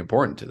very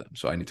important to them.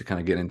 So I need to kind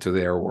of get into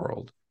their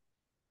world.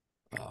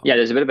 Yeah,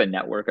 there's a bit of a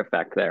network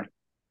effect there.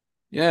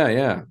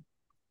 Yeah.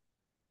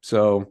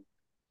 So,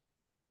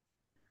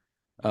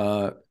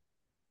 yeah.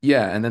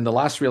 And then the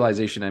last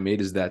realization I made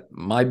is that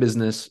my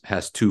business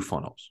has two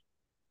funnels: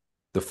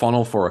 the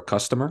funnel for a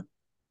customer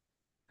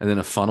and then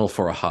a funnel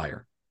for a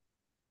hire.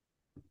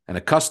 And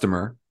a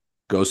customer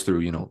goes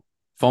through,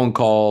 phone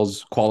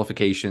calls,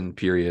 qualification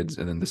periods,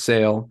 and then the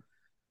sale.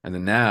 And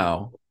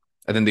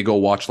then they go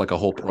watch like a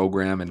whole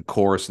program and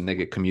course and they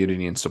get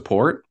community and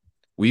support.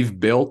 We've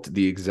built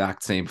the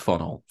exact same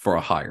funnel for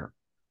a hire.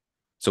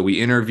 So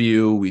we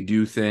interview, we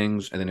do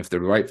things, and then if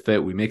they're the right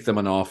fit, we make them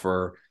an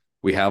offer.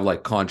 We have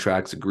like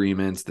contracts,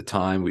 agreements, the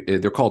time.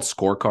 They're called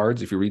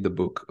scorecards. If you read the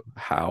book,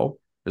 How,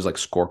 there's like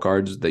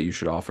scorecards that you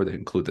should offer that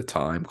include the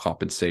time,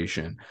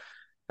 compensation.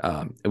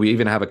 We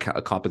even have a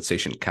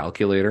compensation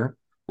calculator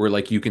where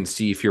like you can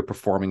see if you're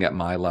performing at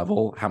my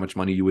level, how much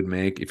money you would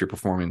make. If you're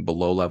performing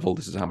below level,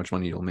 this is how much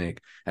money you'll make.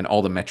 And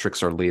all the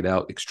metrics are laid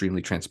out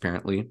extremely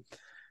transparently.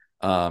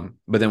 But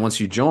then once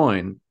you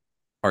join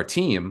our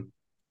team,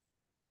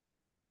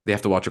 they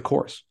have to watch a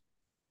course.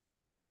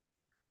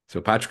 So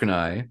Patrick and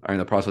I are in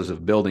the process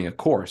of building a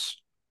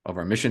course of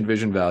our mission,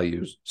 vision,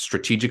 values,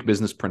 strategic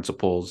business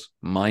principles,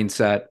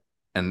 mindset,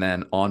 and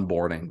then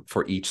onboarding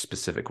for each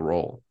specific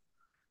role.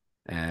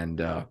 And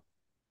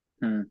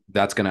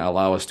that's going to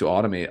allow us to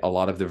automate a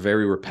lot of the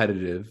very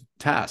repetitive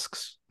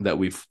tasks that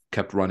we've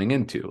kept running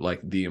into,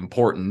 like the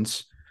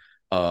importance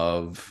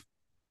of,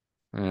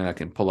 and I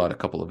can pull out a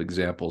couple of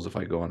examples if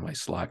I go on my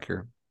Slack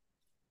here.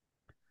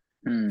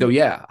 So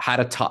yeah, how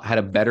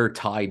to better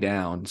tie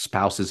down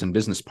spouses and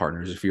business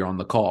partners if you're on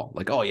the call.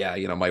 Like, oh yeah,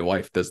 my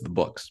wife does the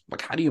books.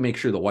 Like, how do you make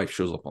sure the wife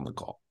shows up on the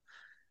call?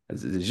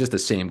 It's just the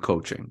same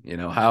coaching.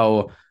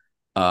 How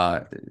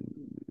a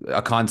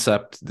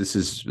concept. This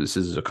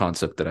is a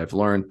concept that I've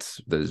learned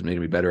that has made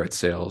me better at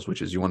sales,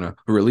 which is you want to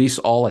release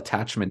all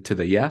attachment to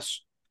the yes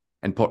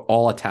and put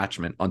all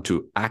attachment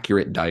onto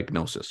accurate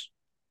diagnosis.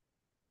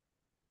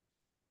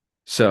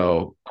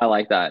 So I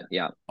like that.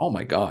 Yeah. Oh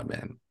my God,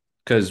 man.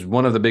 Because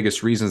one of the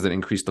biggest reasons that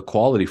increased the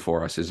quality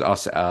for us is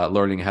us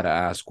learning how to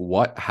ask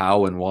what,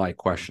 how, and why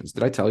questions.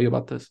 Did I tell you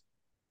about this?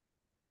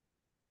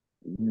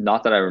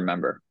 Not that I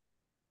remember.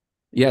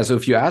 Yeah. So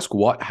if you ask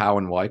what, how,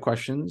 and why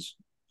questions,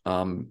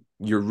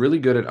 you're really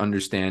good at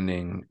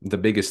understanding the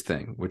biggest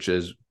thing, which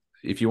is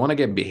if you want to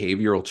get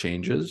behavioral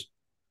changes.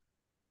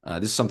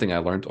 This is something I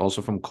learned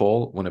also from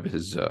Cole, one of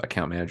his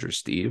account managers,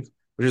 Steve,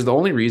 which is the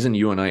only reason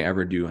you and I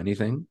ever do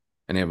anything,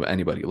 and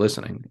anybody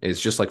listening, is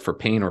just like for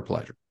pain or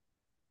pleasure.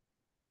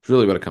 It's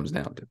really what it comes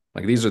down to.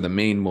 Like, these are the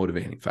main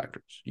motivating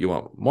factors. You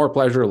want more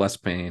pleasure, less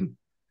pain,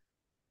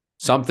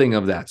 something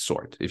of that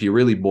sort, if you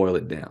really boil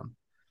it down.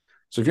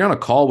 So if you're on a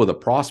call with a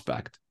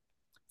prospect,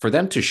 for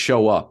them to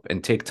show up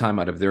and take time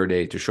out of their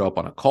day to show up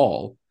on a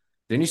call,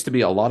 there needs to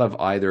be a lot of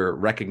either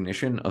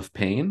recognition of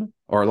pain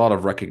or a lot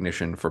of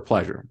recognition for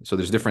pleasure. So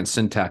there's different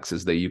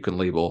syntaxes that you can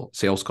label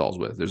sales calls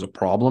with. There's a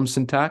problem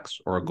syntax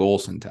or a goal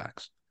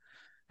syntax.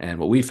 And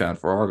what we found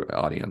for our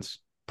audience,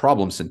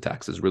 problem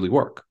syntaxes really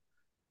work.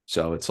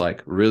 So it's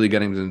like really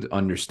getting them to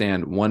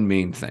understand one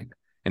main thing.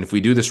 And if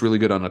we do this really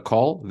good on a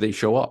call, they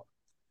show up,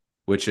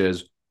 which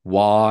is,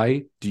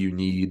 why do you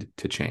need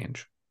to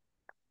change?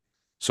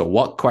 So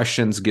what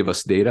questions give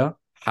us data?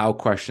 How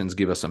questions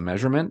give us a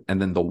measurement, and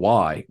then the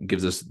why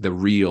gives us the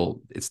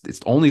real, it's the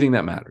only thing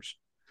that matters.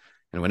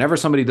 And whenever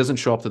somebody doesn't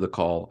show up to the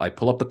call, I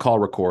pull up the call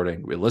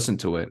recording, we listen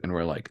to it, and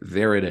we're like,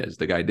 there it is.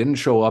 The guy didn't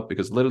show up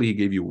because literally he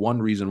gave you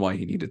one reason why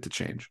he needed to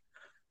change.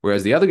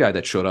 Whereas the other guy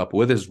that showed up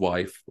with his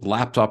wife,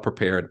 laptop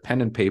prepared,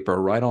 pen and paper,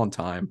 right on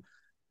time,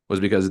 was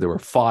because there were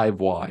 5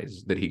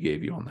 whys that he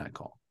gave you on that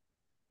call.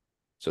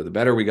 So the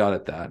better we got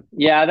at that.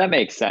 Yeah, that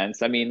makes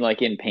sense. I mean,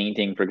 like in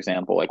painting, for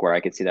example, like where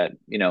I could see that,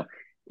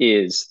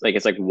 is like,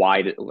 it's like,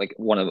 why like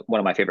one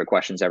of my favorite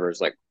questions ever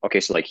is like, okay,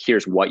 so like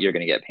here's what you're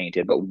going to get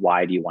painted, but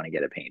why do you want to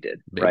get it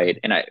painted? Big. Right.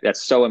 And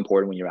that's so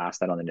important when you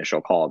ask that on the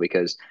initial call,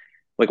 because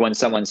like when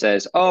someone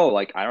says, oh,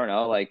 like, I don't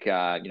know, like,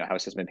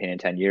 house has been painted in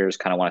 10 years,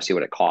 kind of want to see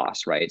what it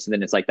costs. Right. So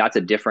then it's like, that's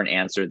a different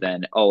answer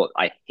than, oh,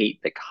 I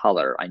hate the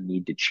color, I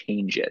need to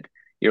change it.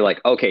 You're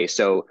like, okay,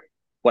 so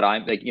what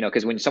I'm like,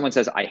 because when someone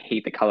says, I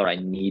hate the color, I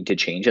need to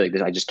change it, like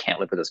this, I just can't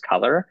live with this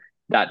color,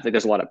 that like,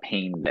 there's a lot of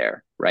pain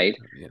there, right?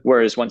 Yeah.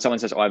 Whereas when someone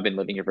says, oh, I've been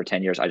living here for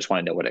 10 years, I just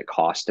want to know what it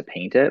costs to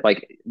paint it,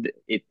 like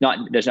you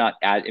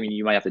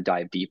might have to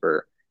dive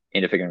deeper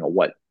into figuring out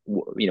what,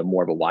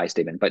 more of a why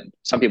statement. But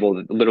some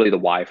people, literally the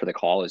why for the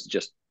call is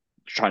just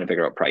trying to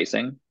figure out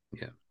pricing.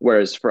 Yeah.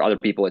 Whereas for other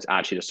people, it's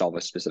actually to solve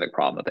a specific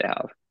problem that they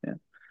have. Yeah.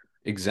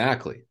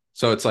 Exactly.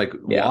 So it's like,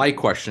 why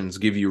questions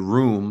give you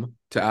room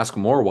to ask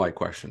more why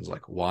questions,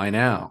 like, why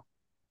now?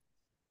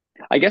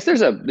 I guess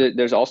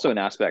there's also an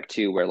aspect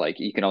too where like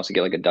you can also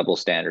get like a double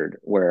standard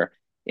where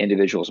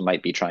individuals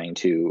might be trying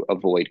to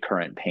avoid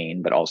current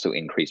pain but also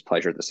increase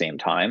pleasure at the same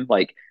time.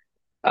 Like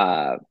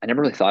I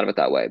never really thought of it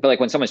that way, but like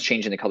when someone's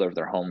changing the color of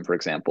their home, for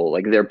example,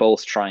 like they're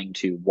both trying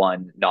to,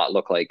 one, not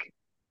look like,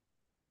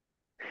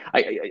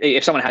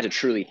 if someone has a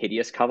truly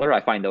hideous color,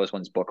 I find those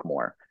ones book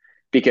more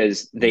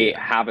because they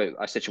have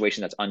a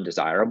situation that's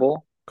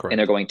undesirable. Correct. And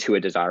they're going to a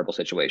desirable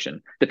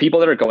situation. The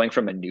people that are going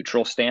from a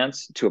neutral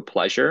stance to a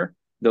pleasure,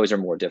 those are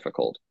more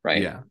difficult,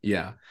 right? Yeah.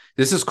 Yeah.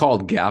 This is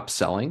called gap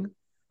selling,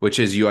 which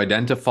is you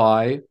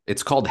identify,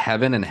 it's called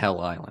Heaven and Hell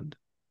Island.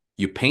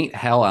 You paint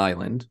Hell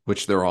Island,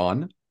 which they're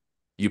on.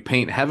 You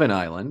paint Heaven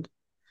Island.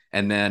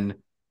 And then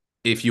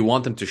if you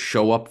want them to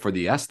show up for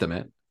the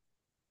estimate,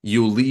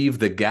 you leave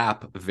the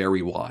gap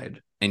very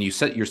wide and you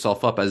set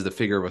yourself up as the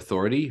figure of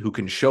authority who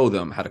can show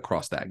them how to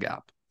cross that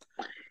gap.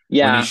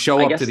 Yeah. When you show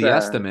up to the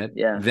estimate,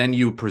 then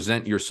you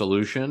present your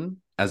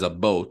solution as a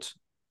boat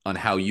on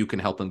how you can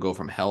help them go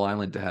from Hell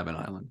Island to Heaven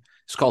Island.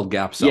 It's called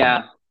gap selling.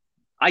 Yeah,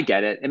 I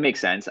get it. It makes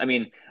sense. I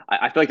mean,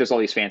 I feel like there's all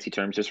these fancy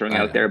terms just throwing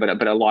out there,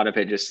 but a lot of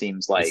it just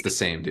seems like it's the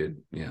same,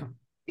 dude. Yeah.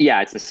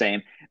 Yeah, it's the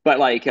same. But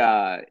like,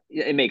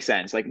 it makes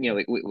sense. Like,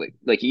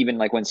 like even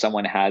like when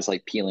someone has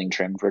like peeling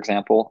trim, for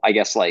example, I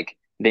guess like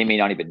they may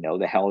not even know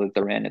the hell that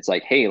they're in. It's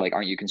like, hey, like,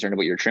 aren't you concerned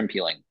about your trim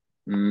peeling?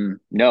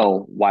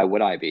 No, why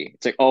would I be?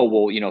 It's like, oh,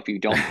 well, if you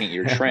don't paint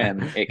your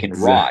trim, it can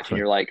rot. And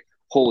you're like,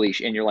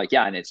 and you're like,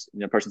 yeah. And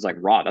the person's like,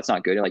 rot, that's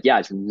not good. You're like, yeah,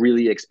 it's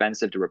really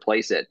expensive to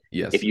replace it.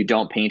 Yes. If you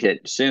don't paint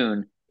it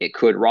soon, it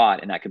could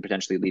rot. And that could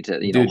potentially lead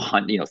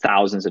to,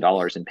 thousands of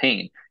dollars in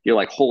pain. You're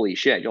like, holy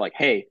shit. You're like,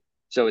 hey,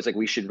 so it's like,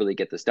 we should really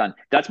get this done.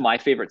 That's my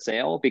favorite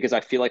sale because I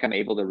feel like I'm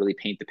able to really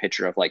paint the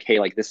picture of like, hey,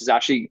 like this is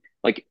actually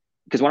like,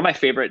 because one of my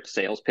favorite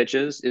sales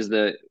pitches is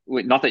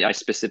not that I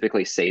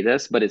specifically say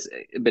this, but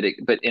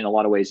but in a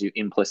lot of ways you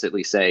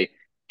implicitly say,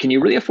 can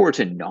you really afford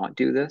to not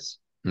do this?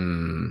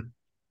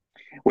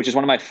 Which is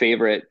one of my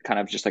favorite kind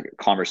of just like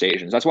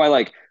conversations. That's why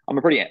like I'm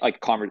a pretty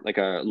like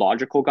a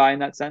logical guy in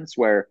that sense,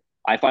 where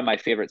I find my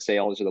favorite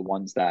sales are the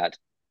ones that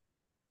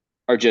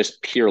are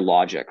just pure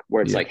logic,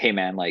 where it's like, hey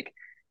man, like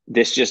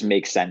this just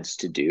makes sense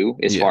to do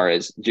as far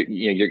as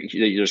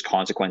there's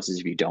consequences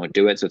if you don't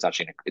do it. So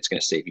it's going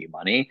to save you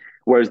money.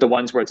 Whereas the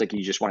ones where it's like,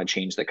 you just want to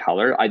change the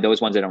color,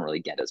 those ones I don't really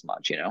get as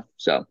much,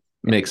 so.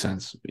 Makes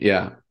sense.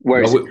 Yeah.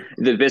 Whereas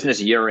the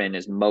business you're in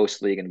is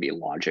mostly going to be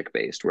logic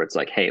based, where it's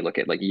like, hey, look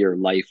at like your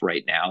life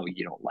right now,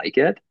 you don't like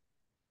it.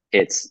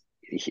 It's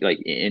like,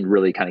 and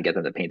really kind of get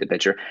them to paint the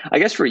picture. I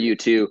guess for you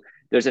too,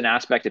 there's an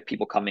aspect of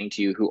people coming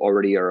to you who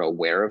already are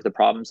aware of the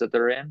problems that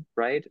they're in,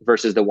 right?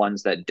 Versus the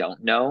ones that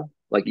don't know.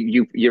 Like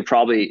you're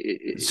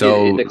probably,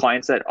 so the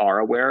clients that are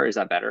aware, is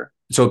that better?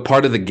 So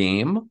part of the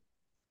game,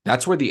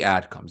 that's where the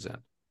ad comes in.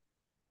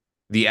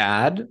 The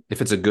ad,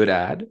 if it's a good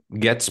ad,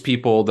 gets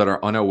people that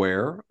are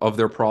unaware of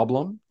their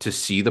problem to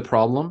see the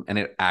problem, and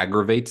it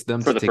aggravates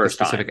them to take a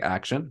specific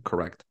action.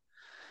 Correct.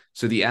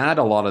 So the ad,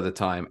 a lot of the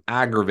time,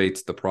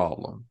 aggravates the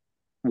problem.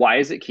 Why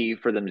is it key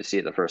for them to see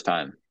it the first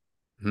time?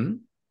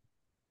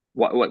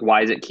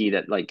 Why is it key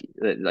that why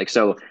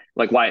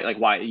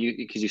you,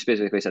 because you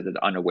specifically said that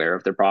they're unaware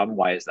of their problem?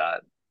 Why is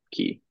that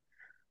key?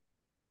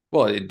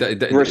 Well,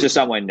 versus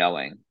someone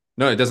knowing.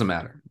 No, it doesn't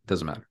matter. It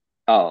doesn't matter.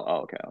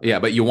 Okay. Yeah,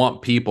 but you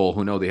want people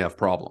who know they have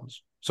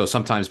problems. So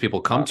sometimes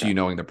people come to you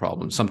knowing the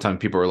problem. Sometimes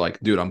people are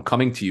like, dude, I'm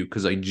coming to you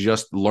because I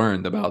just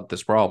learned about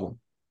this problem.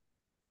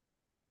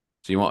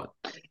 So you want...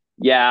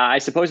 Yeah, I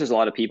suppose there's a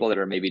lot of people that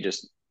are maybe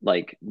just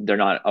like, they're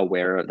not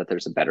aware that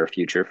there's a better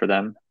future for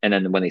them. And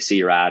then when they see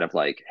your ad of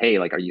like, hey,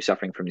 like, are you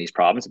suffering from these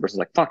problems? The person's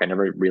like, fuck, I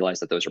never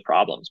realized that those are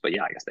problems. But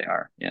yeah, I guess they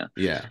are. Yeah.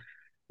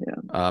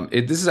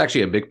 This is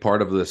actually a big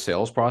part of the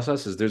sales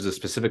process. Is there's a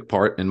specific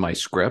part in my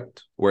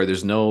script where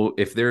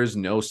if there's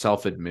no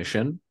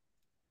self-admission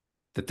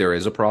that there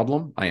is a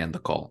problem, I end the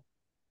call.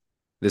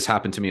 This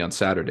happened to me on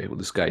Saturday with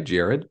this guy,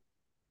 Jared.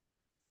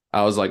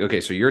 I was like,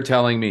 okay, so you're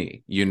telling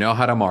me you know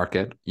how to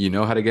market, you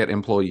know how to get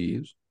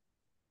employees,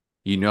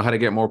 you know how to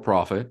get more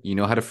profit, you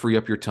know how to free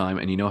up your time,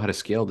 and you know how to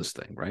scale this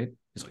thing, right?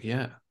 He's like,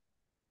 yeah. I'm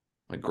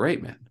like,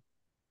 great, man.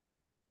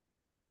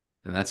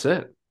 And that's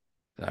it.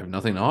 I have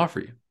nothing to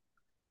offer you.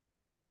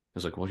 I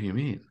was like, what do you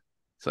mean?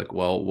 It's like,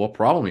 well, what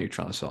problem are you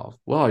trying to solve?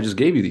 Well, I just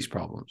gave you these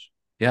problems.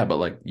 Yeah, but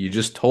like, you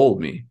just told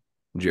me,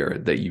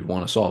 Jared, that you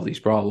want to solve these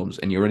problems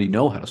and you already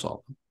know how to solve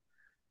them.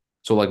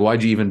 So like,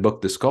 why'd you even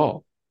book this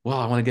call? Well,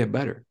 I want to get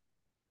better.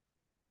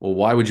 Well,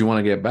 why would you want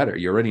to get better?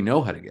 You already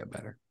know how to get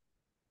better.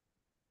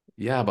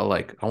 Yeah, but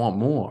like, I want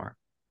more.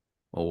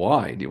 Well,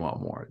 why do you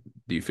want more?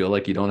 Do you feel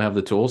like you don't have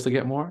the tools to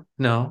get more?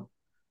 No.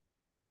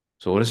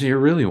 So what does he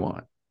really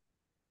want?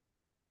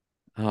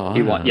 He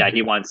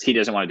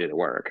doesn't want to do the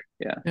work.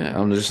 Yeah.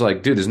 I'm just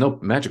like, dude, there's no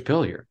magic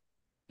pill here,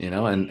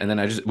 and then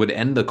I just would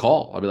end the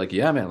call. I'll be like,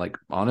 yeah, man, like,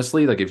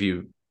 honestly, like, if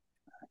you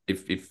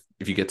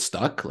get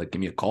stuck, like,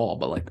 give me a call,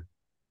 but like,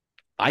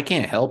 I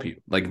can't help you.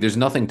 Like, there's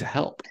nothing to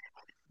help.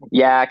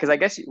 Yeah, because I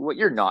guess what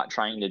you're not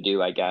trying to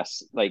do, I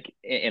guess, like,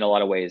 in a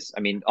lot of ways,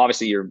 I mean,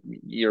 obviously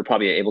you're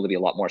probably able to be a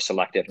lot more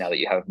selective now that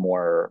you have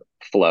more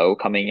flow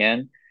coming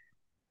in.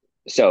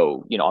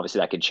 So, obviously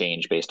that could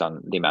change based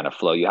on the amount of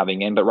flow you're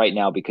having in. But right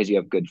now, because you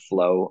have good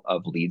flow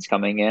of leads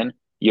coming in,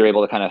 you're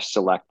able to kind of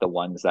select the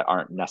ones that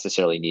aren't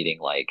necessarily needing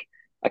like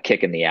a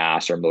kick in the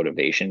ass or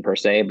motivation per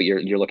se, but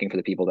you're looking for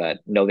the people that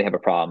know they have a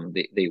problem.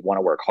 They want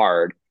to work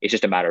hard. It's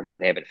just a matter of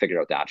they haven't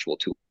figured out the actual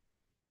tool.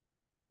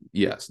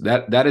 Yes,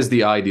 that is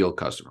the ideal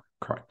customer.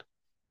 Correct.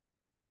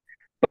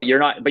 But you're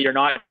not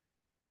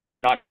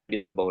a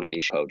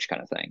motivation coach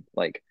kind of thing.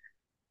 Like,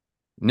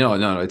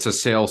 no, it's a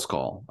sales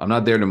call. I'm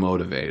not there to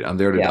motivate. I'm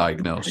there to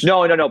diagnose.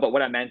 No. But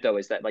what I meant though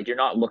is that like, you're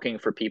not looking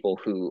for people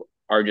who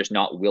are just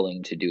not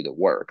willing to do the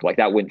work. Like,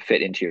 that wouldn't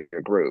fit into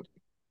your group.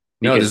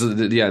 Because...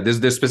 No,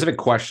 there's specific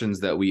questions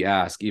that we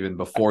ask even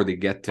before they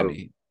get to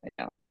me.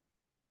 Yeah.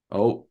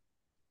 Oh,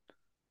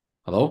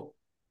 hello?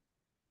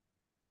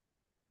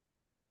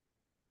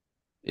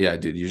 Yeah,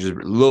 dude, you're just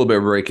a little bit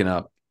breaking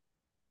up.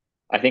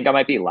 I think I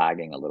might be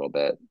lagging a little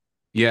bit.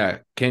 Yeah.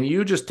 Can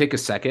you just take a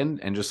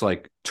second and just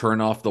like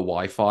turn off the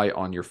Wi-Fi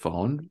on your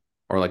phone?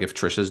 Or like if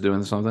Trisha's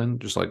doing something,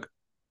 just like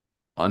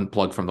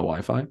unplug from the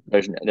Wi-Fi?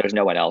 There's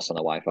no one else on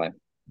the Wi-Fi.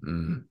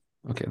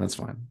 Okay, that's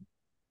fine.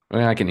 I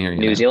mean, I can hear you.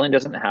 New Zealand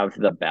doesn't have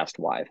the best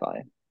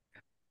Wi-Fi.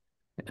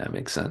 Yeah, that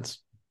makes sense.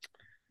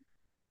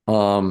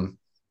 But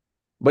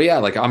yeah,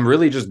 like, I'm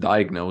really just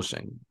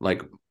diagnosing.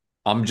 Like,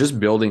 I'm just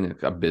building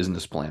a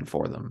business plan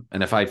for them.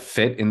 And if I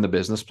fit in the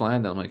business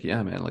plan, then I'm like,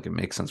 yeah, man, like, it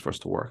makes sense for us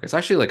to work. It's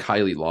actually like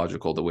highly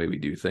logical the way we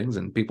do things,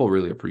 and people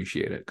really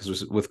appreciate it,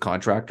 because with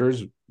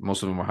contractors,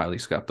 most of them are highly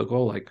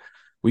skeptical. Like,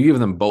 we give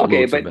them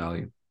boatloads of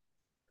value.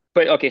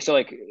 But okay,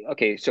 so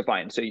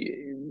fine. So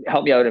you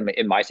help me out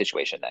in my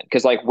situation then,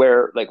 because like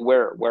where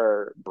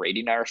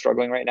Brady and I are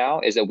struggling right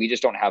now is that we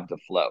just don't have the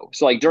flow.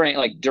 So like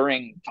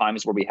during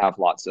times where we have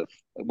lots of,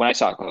 when I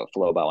talk about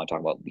flow, but I want to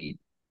talk about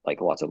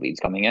lots of leads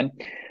coming in.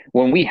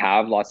 When we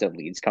have lots of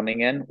leads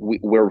coming in,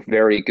 we're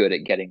very good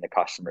at getting the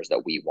customers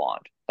that we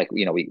want. Like,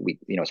 we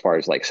as far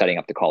as like setting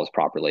up the calls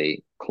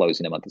properly,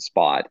 closing them at the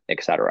spot,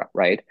 etc.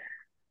 Right?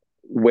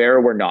 Where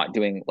we're not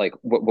doing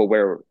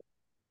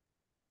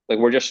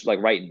we're just like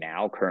right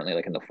now, currently,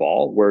 like in the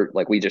fall,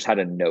 we just had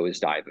a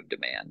nosedive of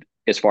demand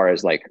as far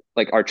as like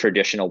our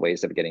traditional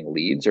ways of getting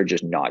leads are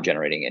just not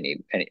generating any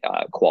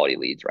quality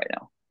leads right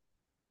now.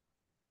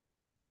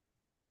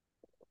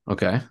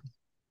 Okay.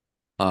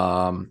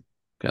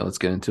 Okay, let's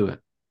get into it.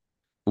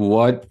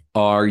 What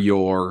are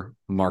your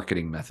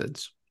marketing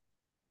methods?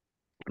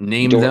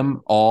 Name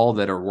them all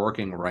that are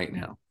working right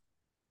now.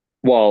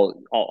 Well,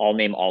 I'll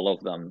name all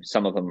of them.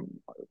 Some of them,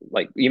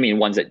 like, you mean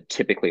ones that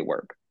typically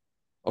work?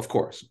 Of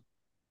course.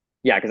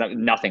 Yeah, because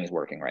nothing's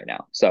working right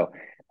now. So,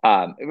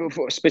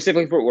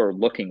 specifically for what we're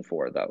looking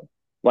for, though,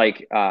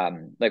 like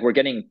we're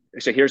getting.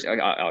 So here's,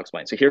 I'll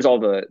explain. So here's all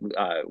the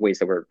ways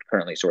that we're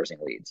currently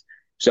sourcing leads.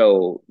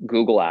 So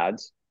Google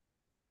Ads,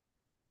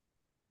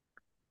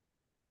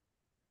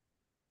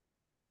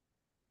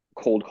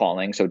 cold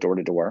calling, so door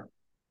to door,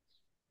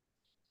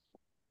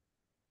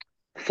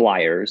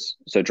 flyers,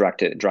 so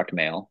direct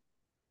mail,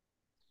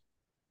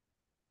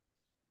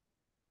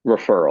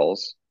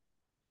 referrals,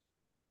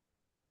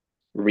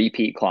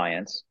 repeat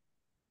clients,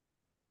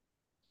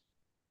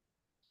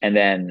 and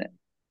then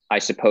I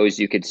suppose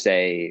you could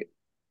say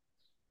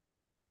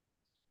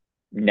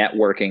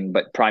networking,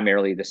 but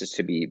primarily this is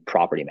to be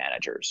property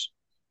managers.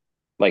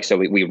 Like, so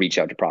we reach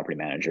out to property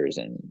managers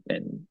and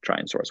try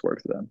and source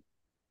work for them.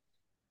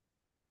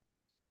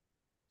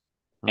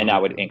 And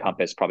that would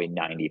encompass probably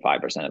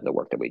 95% of the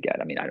work that we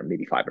get. I mean, I don't,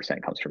 maybe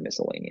 5% comes from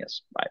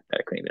miscellaneous. I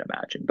couldn't even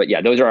imagine. But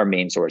yeah, those are our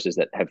main sources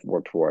that have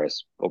worked for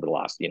us over the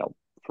last,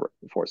 for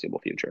foreseeable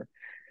future.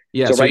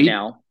 Yeah. So right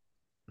now,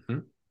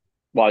 well,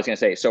 I was going to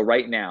say, so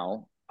right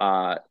now,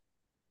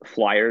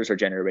 flyers are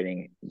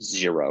generating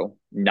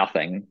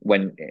nothing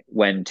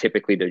when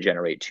typically they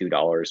generate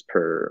 $2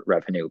 per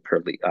revenue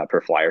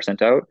per flyer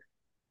sent out.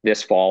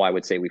 This fall, I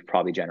would say we've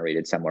probably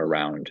generated somewhere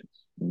around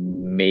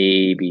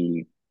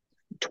maybe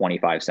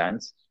 25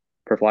 cents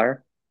per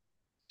flyer.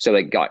 So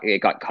it got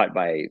cut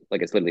by,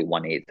 like, it's literally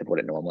 1/8 of what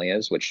it normally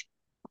is, which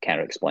can't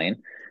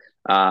explain.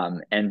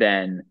 And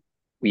then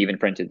we even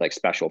printed like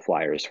special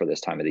flyers for this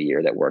time of the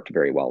year that worked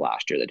very well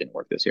last year that didn't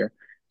work this year.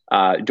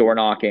 Door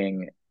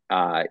knocking,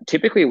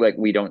 typically, like,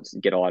 we don't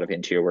get a lot of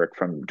interior work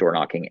from door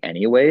knocking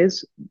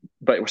anyways,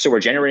 but so we're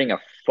generating a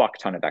fuck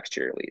ton of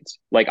exterior leads.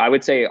 Like, I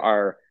would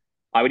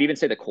even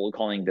say the cold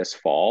calling this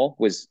fall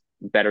was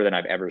better than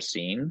I've ever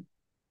seen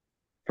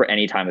for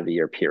any time of the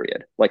year,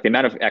 period. Like, the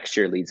amount of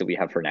exterior leads that we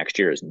have for next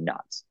year is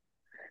nuts.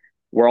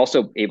 We're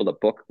also able to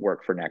book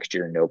work for next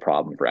year, no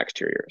problem, for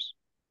exteriors.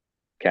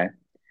 Okay.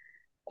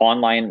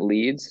 Online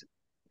leads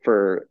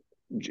for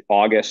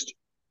August,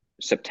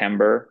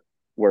 September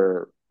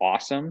were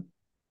awesome.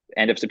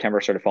 End of September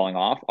started falling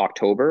off.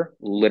 October,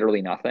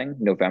 literally nothing.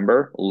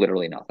 November,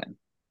 literally nothing.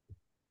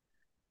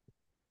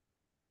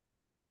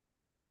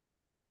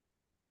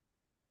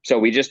 So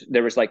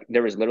there was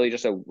literally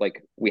just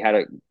we had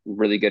a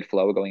really good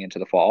flow going into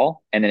the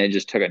fall, and then it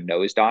just took a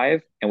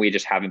nosedive, and we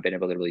just haven't been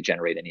able to really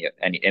generate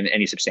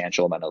any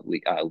substantial amount of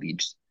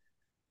leads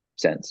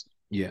since.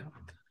 Yeah.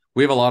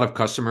 We have a lot of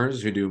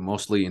customers who do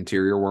mostly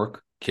interior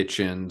work,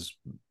 kitchens,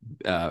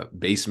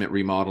 basement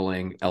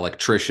remodeling,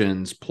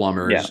 electricians,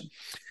 plumbers. Yeah.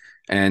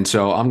 And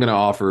so I'm going to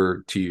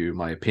offer to you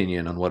my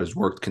opinion on what has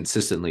worked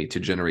consistently to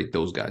generate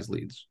those guys'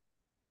 leads.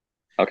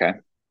 Okay.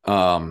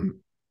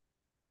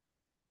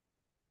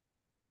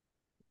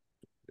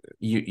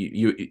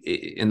 You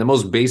in the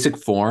most basic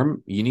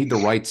form, you need the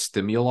right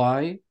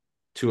stimuli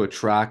to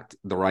attract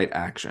the right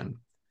action.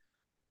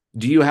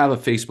 Do you have a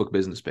Facebook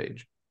business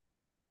page?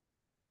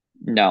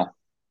 No.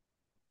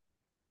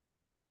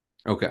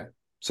 Okay.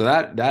 So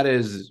that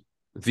is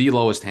the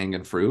lowest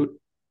hanging fruit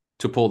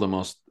to pull the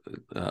most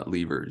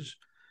levers.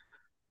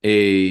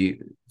 A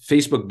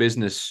Facebook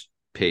business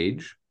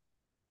page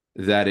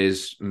that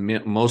is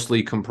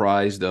mostly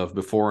comprised of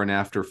before and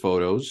after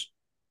photos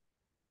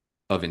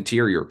of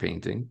interior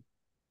painting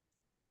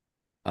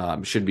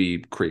should be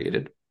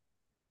created.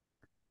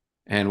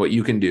 And what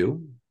you can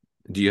do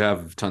you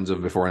have tons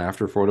of before and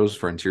after photos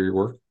for interior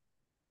work?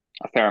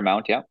 A fair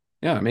amount, yeah.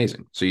 Yeah,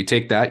 amazing. So you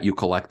take that, you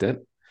collect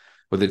it,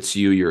 whether it's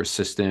you, your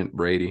assistant,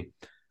 Brady.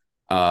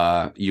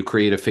 You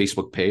create a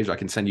Facebook page. I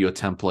can send you a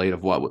template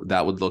of what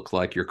that would look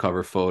like, your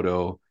cover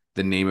photo,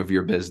 the name of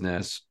your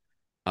business.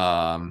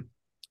 And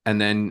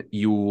then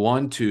you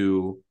want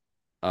to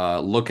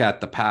look at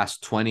the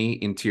past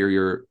 20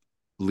 interior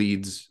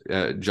leads,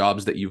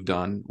 jobs that you've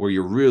done where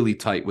you're really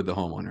tight with the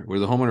homeowner, where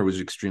the homeowner was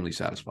extremely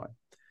satisfied.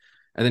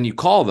 And then you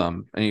call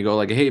them and you go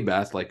like, hey,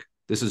 Beth, like,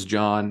 this is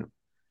John.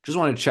 Just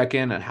want to check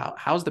in on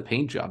how's the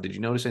paint job? Did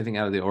you notice anything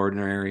out of the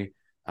ordinary?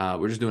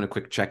 We're just doing a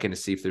quick check-in to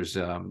see if there's,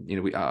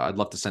 I'd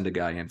love to send a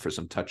guy in for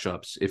some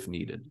touch-ups if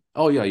needed.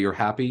 Oh yeah, you're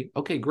happy?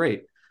 Okay,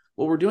 great.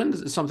 Well, we're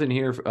doing something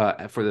here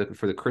for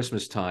the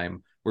Christmas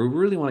time where we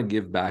really want to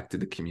give back to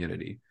the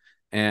community,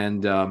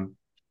 and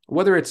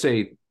whether it's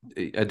a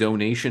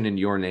donation in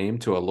your name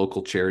to a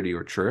local charity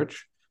or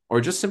church,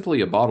 or just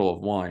simply a bottle of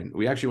wine,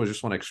 we actually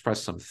just want to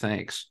express some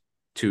thanks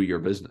to your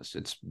business.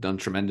 It's done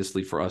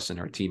tremendously for us and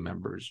our team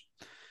members.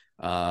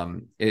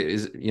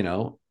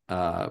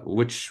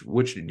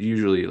 Which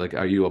usually, like,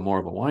 are you more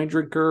of a wine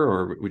drinker,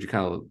 or would you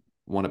kind of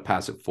want to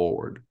pass it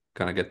forward,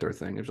 kind of get their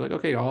thing? It's like,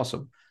 okay,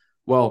 awesome.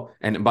 Well,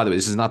 and by the way,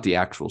 this is not the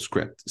actual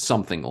script,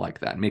 something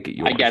like that. Make it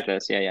yours. I get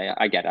this. Yeah.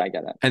 I get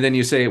it. And then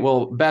you say,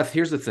 well, Beth,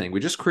 here's the thing. We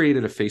just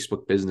created a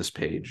Facebook business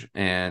page,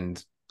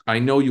 and I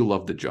know you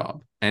love the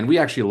job, and we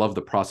actually love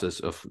the process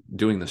of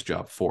doing this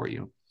job for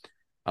you.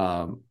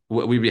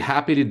 We'd be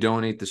happy to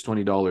donate this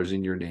 $20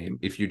 in your name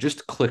if you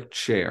just click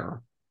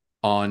share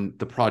on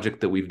the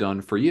project that we've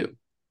done for you.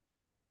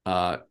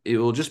 It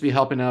will just be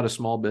helping out a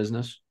small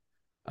business,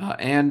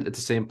 and at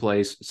the same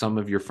place, some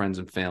of your friends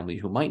and family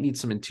who might need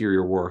some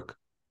interior work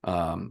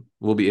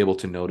will be able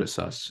to notice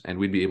us, and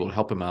we'd be able to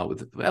help them out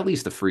with at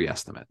least a free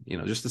estimate.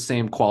 Just the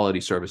same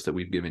quality service that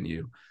we've given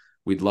you.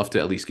 We'd love to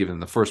at least give them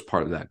the first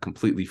part of that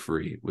completely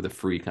free with a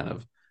free kind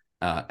of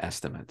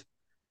estimate.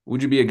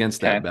 Would you be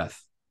against that,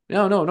 Beth?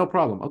 No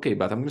problem. Okay,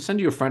 Beth, I'm going to send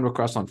you a friend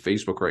request on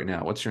Facebook right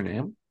now. What's your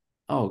name?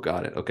 Oh,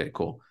 got it. Okay,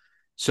 cool.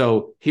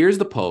 So here's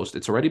the post.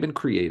 It's already been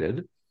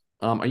created.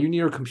 Are you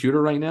near a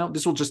computer right now?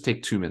 This will just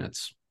take 2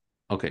 minutes.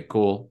 Okay,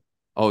 cool.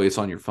 Oh, it's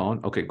on your phone?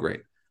 Okay,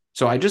 great.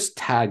 So I just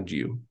tagged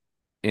you.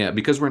 And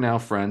because we're now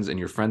friends and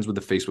you're friends with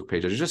the Facebook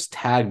page, I just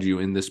tagged you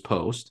in this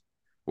post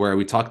where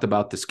we talked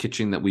about this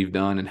kitchen that we've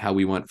done and how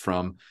we went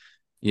from,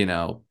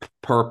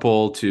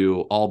 purple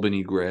to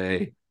Albany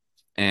gray.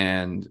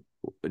 And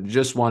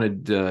just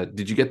wanted,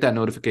 did you get that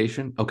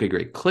notification? Okay,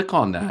 great. Click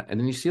on that. And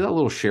then you see that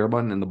little share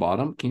button in the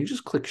bottom. Can you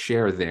just click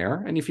share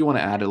there? And if you want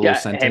to add a little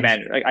sentence. Hey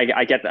man,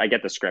 I get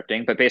the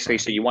scripting, but basically,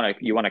 so you want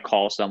to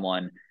call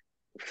someone,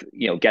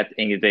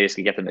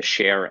 basically get them to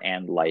share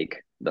and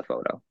like the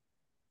photo.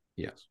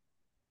 Yes.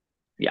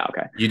 Yeah.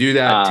 Okay. You do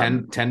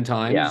that 10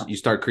 times. Yeah. You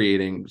start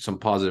creating some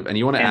positive, and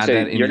you want to add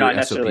that in your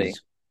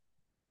SOPs.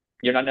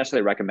 You're not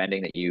necessarily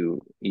recommending that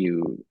you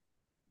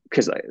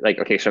because so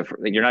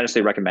you're not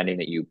necessarily recommending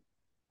that you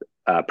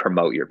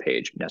promote your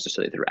page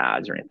necessarily through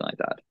ads or anything like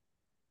that.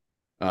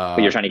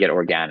 But you're trying to get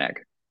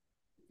organic.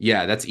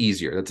 Yeah, that's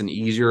easier. That's an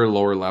easier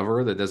lower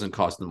lever that doesn't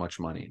cost them much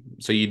money.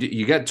 So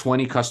you get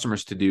 20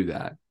 customers to do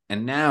that,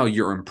 and now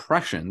your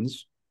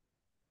impressions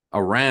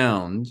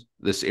around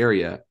this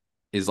area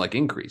is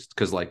increased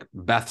because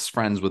Beth's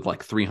friends with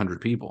 300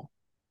 people.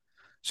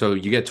 So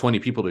you get 20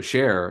 people to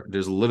share.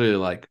 There's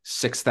literally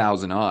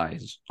 6,000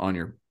 eyes on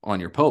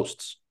your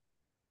posts.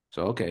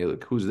 So, okay,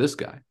 who's this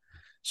guy?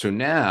 So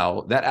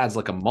now that adds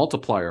a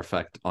multiplier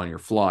effect on your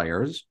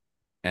flyers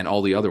and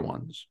all the other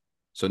ones.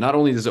 So not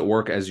only does it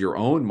work as your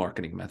own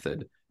marketing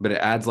method, but it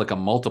adds a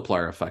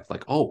multiplier effect.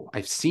 Oh,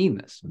 I've seen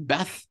this.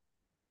 Beth,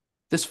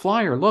 this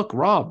flyer, look,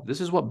 Rob,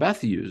 this is what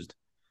Beth used.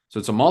 So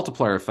it's a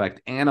multiplier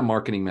effect and a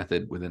marketing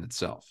method within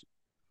itself.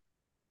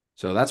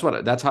 So that's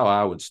how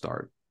I would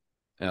start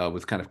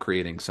with kind of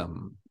creating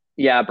some.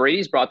 Yeah,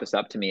 Brady's brought this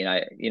up to me, and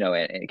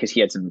I, because he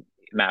had some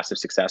massive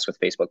success with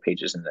Facebook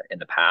pages in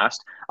the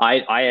past. I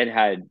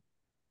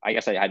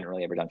guess I hadn't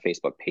really ever done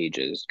Facebook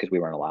pages because we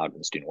weren't allowed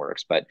in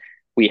StudentWorks, but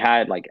we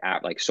had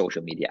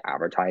social media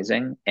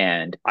advertising,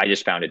 and I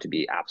just found it to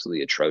be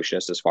absolutely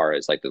atrocious as far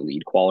as the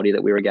lead quality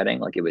that we were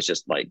getting. It was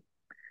just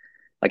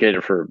I did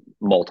it for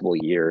multiple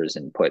years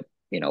and put,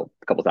 a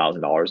couple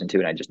 $1,000s into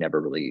it. And I just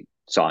never really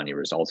saw any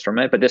results from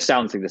it. But this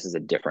sounds like this is a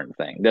different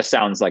thing. This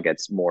sounds like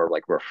it's more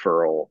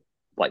referral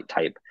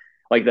type,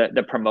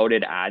 the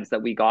promoted ads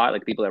that we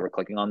got, people that were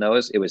clicking on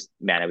those. It was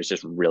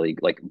just really,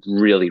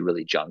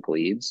 really junk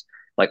leads,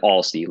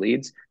 all C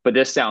leads. But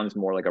this sounds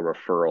more like a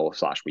referral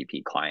 /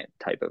 repeat client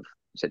type of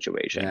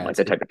situation,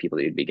 the type of people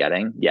that you'd be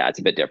getting. Yeah, it's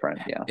a bit different.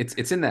 Yeah,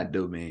 it's in that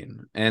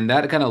domain, and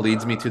that kind of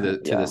leads me to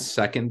the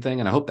second thing,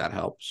 and I hope that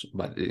helps.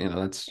 But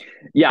that's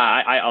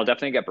I'll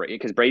definitely get Brady,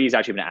 because Brady's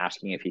actually been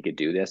asking if he could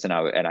do this, and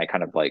I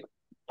kind of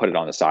put it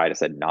on the side. I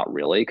said not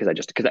really, because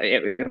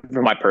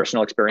from my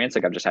personal experience,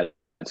 I've just had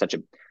such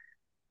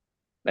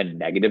a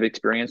negative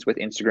experience with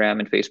Instagram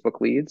and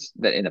Facebook leads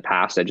that in the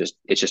past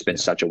it's just been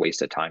such a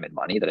waste of time and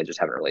money that I just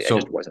haven't really. It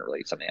just wasn't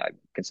really something I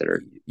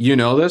considered.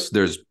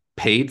 There's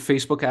paid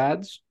Facebook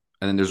ads,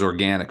 and then there's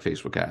organic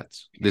Facebook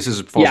ads. This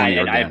is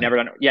I've never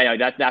done.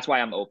 That's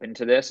why I'm open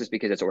to this, is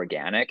because it's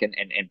organic, and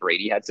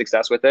Brady had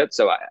success with it.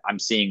 So I'm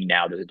seeing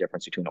now there's a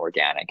difference between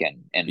organic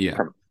and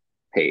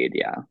paid.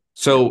 Yeah.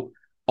 So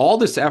all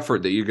this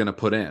effort that you're going to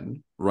put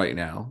in right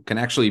now can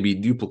actually be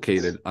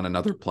duplicated on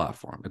another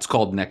platform. It's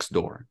called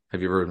Nextdoor.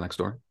 Have you ever heard of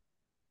Nextdoor?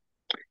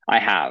 I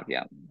have,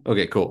 yeah.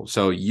 Okay, cool.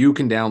 So you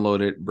can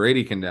download it,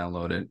 Brady can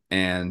download it,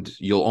 and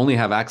you'll only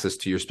have access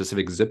to your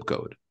specific zip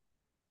code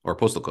or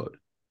postal code.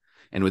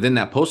 And within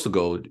that postal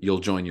code, you'll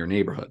join your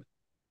neighborhood.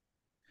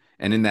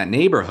 And in that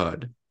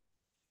neighborhood,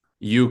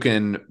 you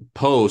can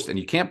post, and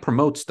you can't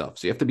promote stuff.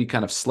 So you have to be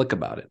kind of slick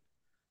about it.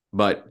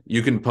 But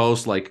you can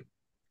post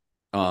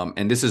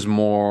and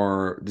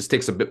this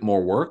takes a bit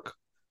more work,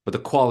 but the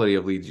quality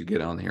of leads you get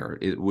on here,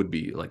 it would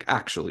be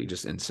actually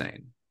just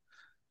insane.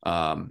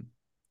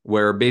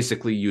 Where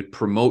basically you'd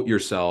promote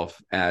yourself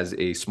as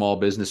a small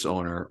business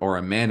owner or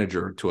a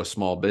manager to a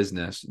small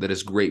business that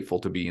is grateful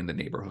to be in the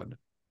neighborhood.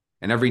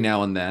 And every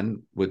now and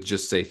then would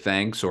just say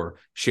thanks or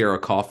share a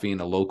coffee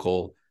in a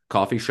local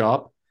coffee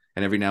shop.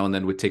 And every now and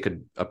then would take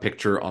a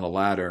picture on a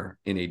ladder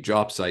in a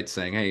job site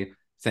saying, hey,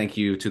 thank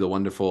you to the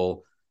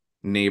wonderful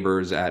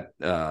neighbors at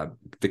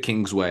the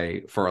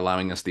Kingsway for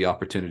allowing us the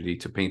opportunity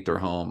to paint their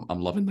home.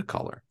 I'm loving the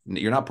color.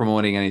 You're not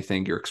promoting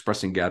anything. You're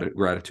expressing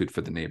gratitude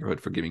for the neighborhood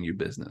for giving you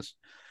business.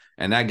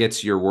 And that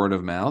gets your word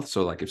of mouth.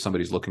 So like if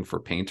somebody's looking for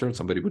a painter,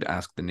 somebody would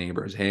ask the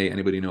neighbors, hey,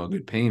 anybody know a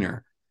good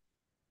painter?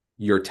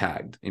 You're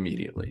tagged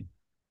immediately.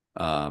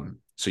 So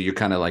you're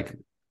kind of like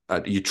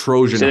you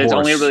Trojan so it's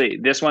horse. Only really,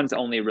 this one's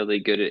only really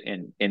good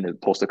in the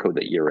postal code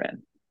that you're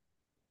in.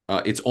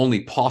 It's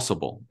only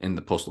possible in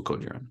the postal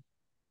code you're in.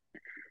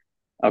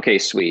 Okay,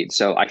 sweet.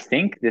 So I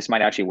think this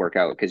might actually work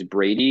out because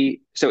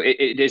Brady. So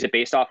is it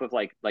based off of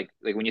like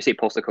when you say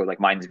postal code, like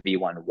mine's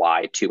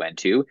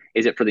V1Y2N2?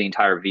 Is it for the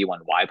entire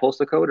V1Y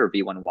postal code or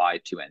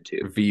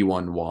V1Y2N2?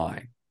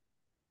 V1Y.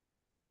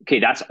 Okay,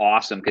 that's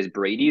awesome because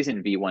Brady's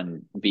in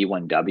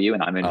V1W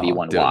and I'm in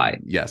V1Y.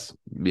 Dude. Yes.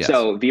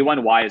 So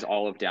V1Y is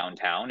all of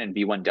downtown and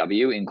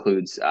V1W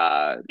includes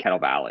Kettle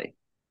Valley.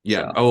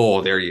 Yeah. So.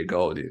 Oh, there you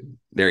go, dude.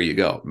 There you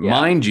go. Yeah.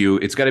 Mind you,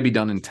 it's got to be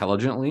done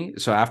intelligently.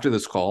 So after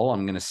this call,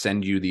 I'm going to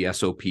send you the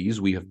SOPs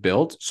we have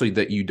built so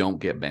that you don't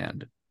get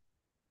banned.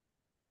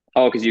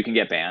 Oh, because you can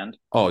get banned?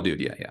 Oh,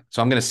 dude. Yeah.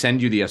 So I'm going to send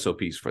you the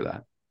SOPs for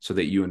that so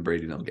that you and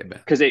Brady don't get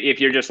banned. Because if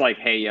you're just like,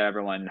 hey,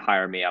 everyone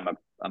hire me, I'm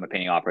a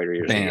painting operator,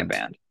 you're just going to get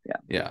banned. Yeah.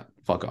 Yeah.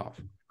 Fuck off.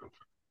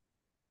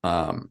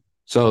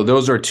 So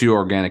those are 2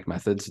 organic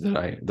methods that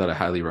I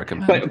highly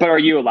recommend. But are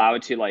you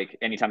allowed to, like,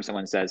 anytime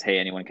someone says, hey,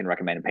 anyone can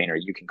recommend a painter,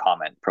 you can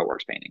comment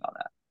ProWorks Painting on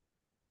that?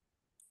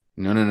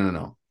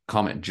 No.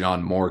 Comment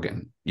John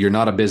Morgan. You're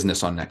not a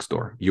business on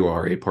Nextdoor. You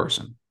are a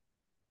person.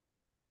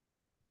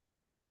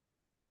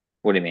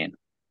 What do you mean?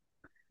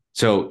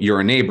 So you're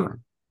a neighbor.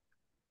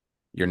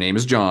 Your name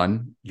is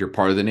John. You're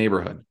part of the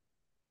neighborhood.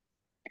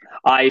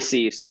 I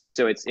see.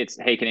 So it's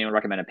hey, can anyone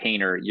recommend a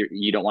painter?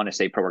 You don't want to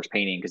say ProWorks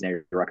Painting because now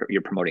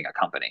you're promoting a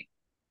company.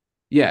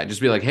 Yeah,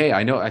 just be like, hey,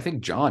 I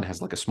think John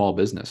has like a small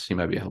business. He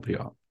might be able to help you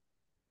out.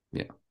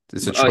 Yeah,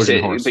 it's a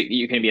Trojan horse. But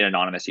you can be an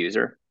anonymous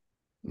user.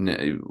 No,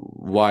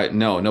 why?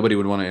 No, nobody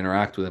would want to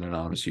interact with an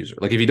anonymous user.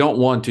 Like if you don't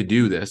want to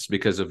do this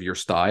because of your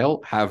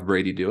style, have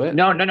Brady do it.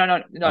 No.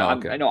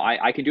 Okay.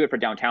 I can do it for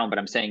downtown, but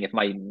I'm saying if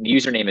my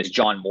username is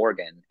John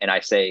Morgan and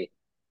I say,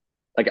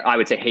 like, I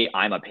would say, hey,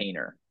 I'm a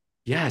painter.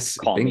 Yes.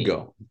 Call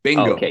bingo. Me.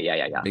 Bingo. Oh, okay.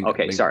 Yeah. Bingo,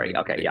 okay. Bingo, sorry.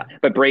 Bingo, okay. Bingo. Yeah.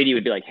 But Brady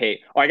would be like, hey,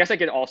 or I guess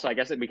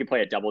we could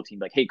play a double team.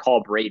 Like, hey,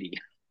 call Brady.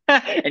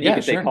 And you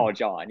could say, call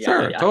John. Yeah,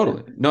 sure. Yeah.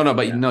 Totally. No,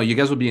 but no, you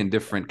guys would be in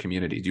different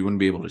communities. You wouldn't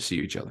be able to see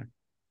each other.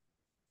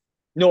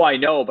 No, I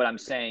know, but I'm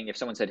saying if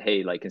someone said,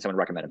 hey, like, can someone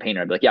recommend a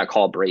painter? I'd be like, yeah,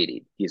 call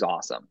Brady. He's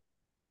awesome.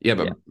 Yeah,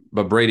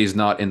 but Brady's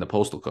not in the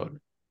postal code.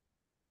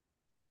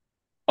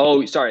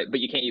 Oh, sorry,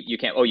 but you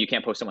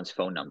can't post someone's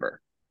phone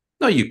number.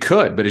 No, you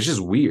could, but it's just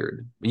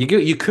weird.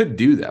 You could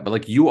do that, but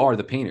like you are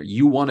the painter.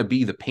 You want to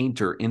be the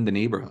painter in the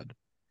neighborhood.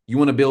 You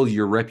want to build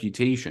your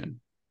reputation.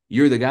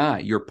 You're the guy.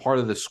 You're part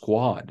of the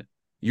squad.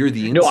 You're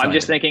the insider. No, I'm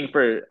just thinking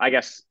I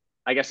guess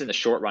in the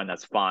short run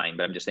that's fine,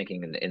 but I'm just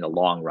thinking in the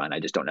long run, I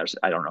don't know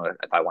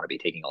if I want to be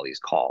taking all these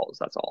calls.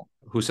 That's all.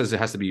 Who says it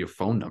has to be your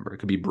phone number? It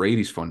could be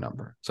Brady's phone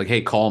number. It's like,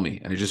 hey, call me,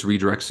 and it just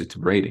redirects it to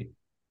Brady.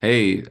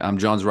 Hey, I'm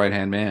John's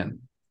right-hand man.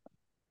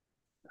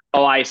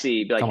 Oh, I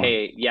see. Be like,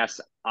 hey, yes.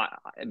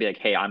 I'd be like,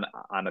 hey, I'm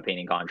a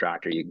painting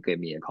contractor. You can give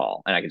me a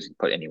call, and I can just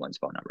put anyone's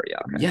phone number. Yeah.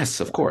 Okay.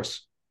 Yes, of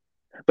course.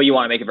 But you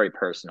want to make it very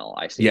personal.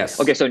 I see. Yes.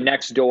 Okay, so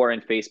Nextdoor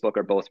and Facebook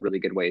are both really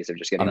good ways of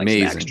just getting like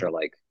some extra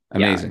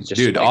amazing. Yeah,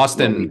 dude, like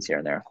Austin here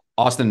and there.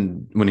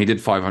 Austin, when he did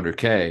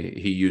 500K,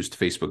 he used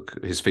his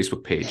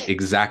Facebook page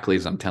exactly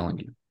as I'm telling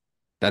you.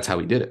 That's how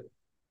he did it.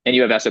 And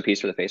you have SOPs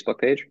for the Facebook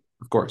page?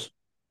 Of course.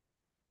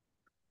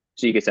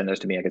 So you could send those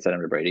to me. I could send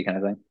them to Brady, kind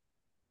of thing.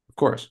 Of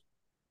course.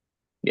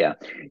 Yeah.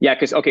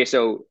 Because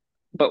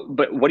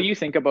but what do you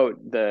think about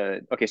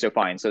so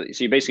fine. So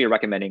you're basically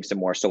recommending some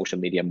more social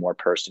media, more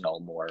personal,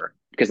 more,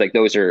 because like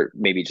those are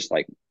maybe just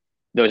like,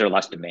 those are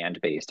less demand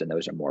based and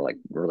those are more like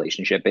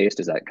relationship based.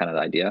 Is that kind of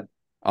the idea?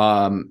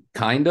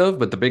 Kind of,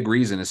 but the big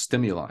reason is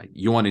stimuli.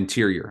 You want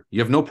interior.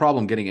 You have no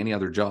problem getting any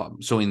other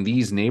job. So in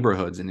these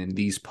neighborhoods and in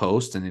these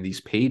posts and in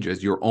these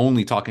pages, you're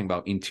only talking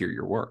about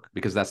interior work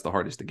because that's the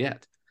hardest to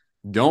get.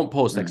 Don't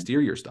post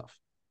exterior stuff.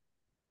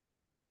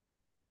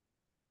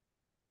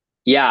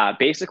 Yeah,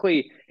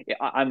 basically,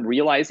 I'm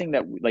realizing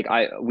that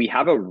we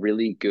have a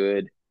really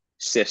good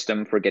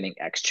system for getting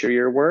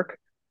exterior work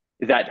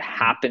that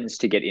happens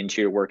to get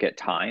interior work at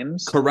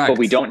times. Correct. But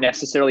we don't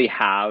necessarily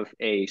have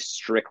a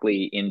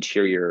strictly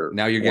interior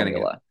Now you're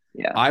formula.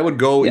 Getting it. Yeah. I would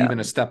go even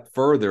a step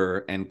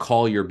further and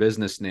call your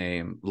business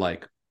name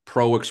like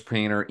ProWorks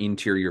Painter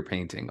Interior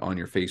Painting on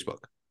your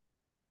Facebook.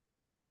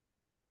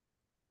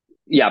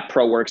 Yeah,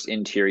 ProWorks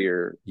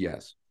Interior.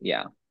 Yes.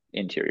 Yeah,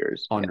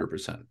 interiors.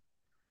 100%.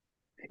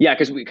 Yeah,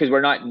 because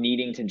we're not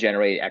needing to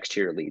generate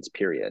exterior leads,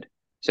 period.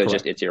 So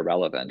it's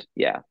irrelevant.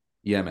 Yeah.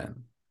 Yeah,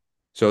 man.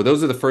 So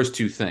those are the first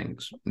two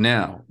things.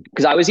 Now,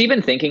 because I was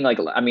even thinking I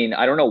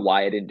don't know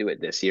why I didn't do it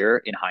this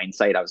year. In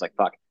hindsight, I was like,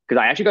 fuck,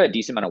 because I actually got a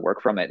decent amount of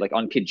work from it, like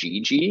on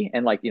Kijiji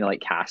and like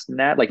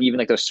Castanet, like even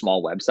like those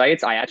small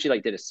websites. I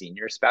actually did a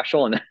senior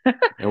special and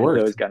it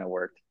worked. Those kind of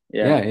worked.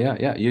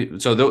 Yeah.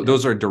 So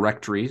those are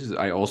directories.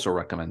 I also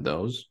recommend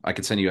those. I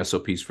could send you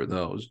SOPs for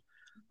those.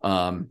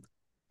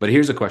 But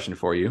here's a question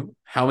for you.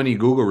 How many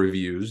Google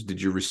reviews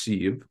did you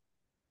receive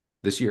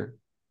this year?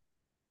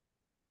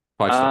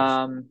 5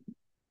 stars.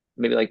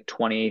 Maybe like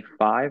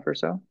 25 or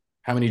so.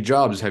 How many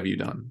jobs have you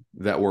done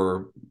that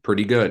were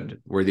pretty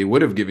good, where they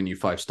would have given you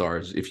 5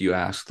 stars if you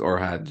asked or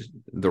had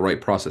the right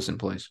process in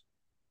place?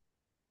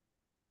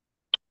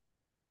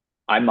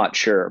 I'm not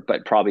sure,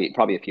 but probably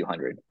a few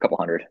hundred, a couple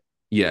hundred.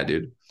 Yeah,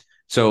 dude.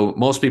 So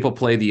most people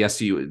play the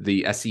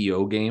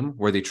SEO game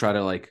where they try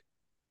to like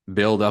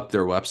build up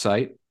their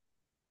website.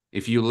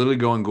 If you literally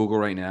go on Google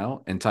right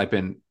now and type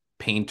in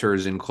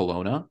painters in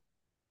Kelowna,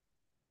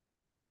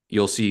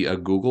 you'll see a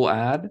Google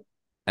ad,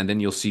 and then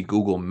you'll see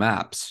Google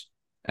Maps,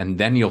 and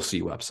then you'll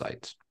see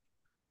websites.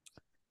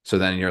 So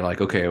then you're like,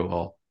 okay,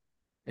 well,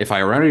 if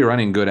I'm already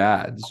running good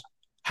ads,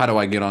 how do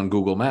I get on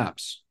Google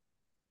Maps?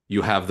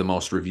 You have the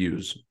most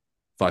reviews,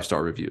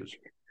 5-star reviews.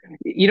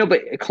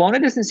 But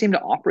Kelowna doesn't seem to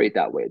operate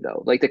that way,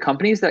 though. Like the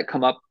companies that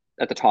come up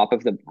at the top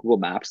of the Google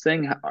Maps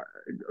thing are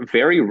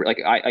very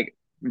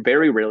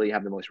rarely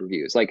have the most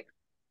reviews. Like,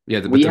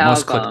 yeah, but they're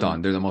most clicked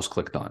on. They're the most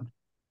clicked on.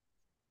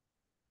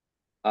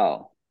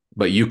 Oh.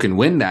 But you can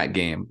win that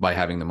game by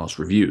having the most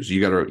reviews. You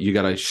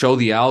gotta show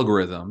the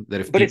algorithm that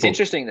if. But it's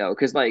interesting though,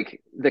 because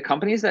like the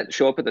companies that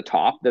show up at the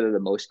top that are the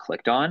most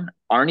clicked on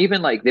aren't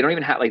even like they don't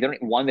even have like they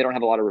don't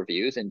have a lot of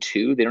reviews, and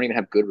 2, they don't even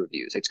have good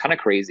reviews. It's kind of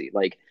crazy.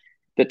 Like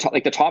the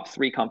top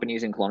 3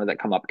 companies in Kelowna that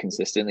come up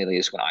consistently, at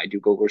least when I do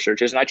Google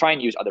searches, and I try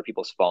and use other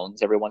people's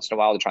phones every once in a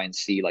while to try and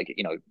see like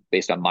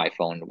based on my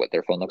phone what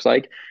their phone looks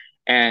like.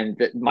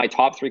 And my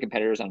top 3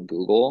 competitors on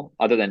Google,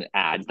 other than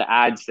ads, the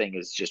ads thing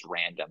is just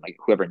random. Like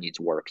whoever needs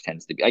work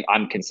tends to be like,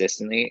 I'm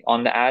consistently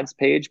on the ads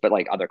page, but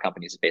like other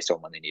companies, it's based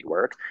on when they need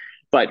work.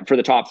 But for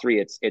the top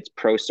 3, it's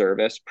Pro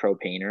Service, Pro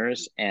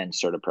Painters, and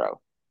CertaPro.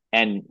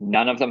 And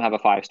none of them have a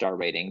 5-star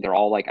rating. They're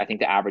all like, I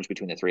think the average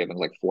between the 3 of them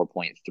is like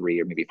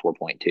 4.3 or maybe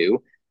 4.2.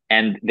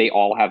 And they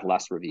all have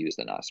less reviews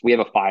than us. We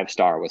have a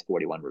 5-star with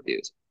 41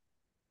 reviews.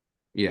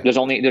 Yeah. There's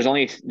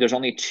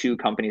only 2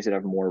 companies that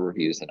have more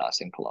reviews than us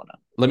in Kelowna.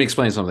 Let me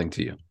explain something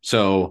to you.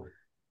 So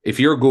if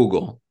you're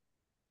Google,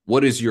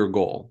 what is your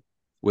goal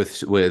with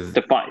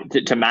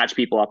to match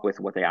people up with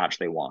what they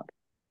actually want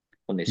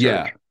when they search?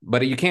 Yeah,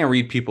 but you can't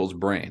read people's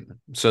brain.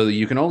 So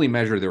you can only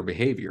measure their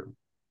behavior.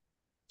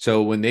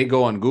 So when they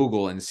go on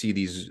Google and see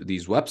these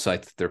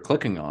websites that they're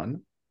clicking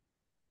on,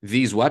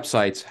 these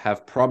websites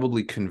have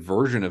probably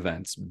conversion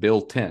events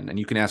built in. And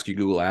you can ask your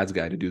Google Ads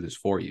guy to do this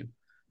for you.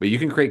 But you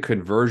can create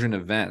conversion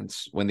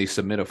events when they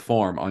submit a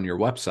form on your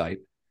website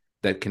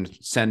that can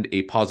send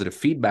a positive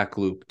feedback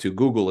loop to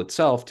Google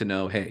itself to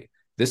know, hey,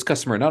 this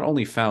customer not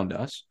only found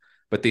us,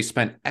 but they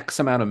spent X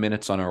amount of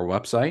minutes on our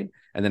website.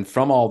 And then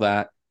from all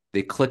that,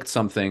 they clicked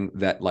something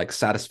that like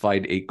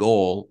satisfied a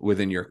goal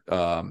within your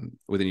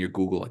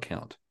Google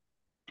account.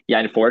 Yeah,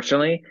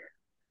 unfortunately,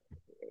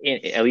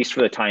 at least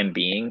for the time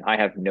being, I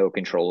have no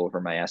control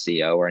over my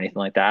SEO or anything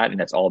like that. And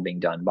it's all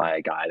being done by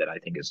a guy that I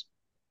think is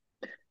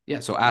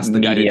so ask the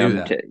guy to do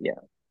that.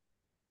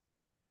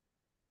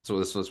 So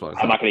this was what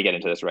I'm not going to get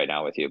into this right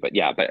now with you, but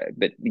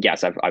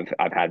yes,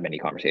 I've had many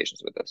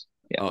conversations with this.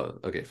 Yeah. Oh,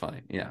 okay,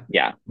 fine. Yeah.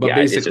 Yeah. But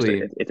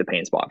basically, it's a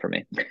pain spot for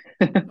me.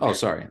 Oh,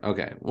 sorry.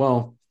 Okay.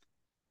 Well,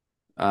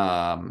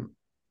 that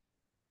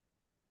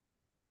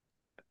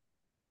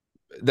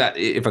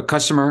if a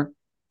customer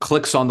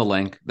clicks on the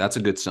link, that's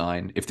a good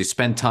sign. If they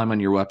spend time on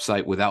your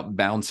website without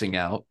bouncing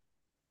out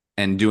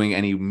and doing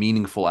any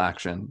meaningful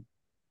action,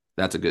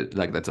 that's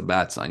a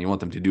bad sign. You want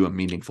them to do a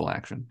meaningful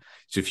action.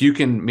 So if you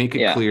can make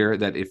it clear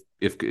that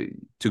if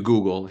to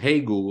Google, hey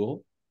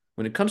Google,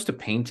 when it comes to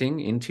painting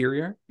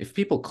interior, if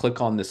people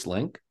click on this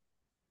link,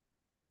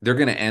 they're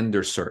going to end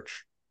their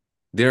search.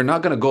 They're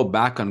not going to go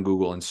back on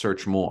Google and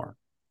search more.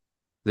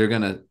 They're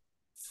going to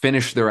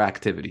finish their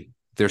activity.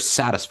 They're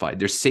satisfied.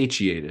 They're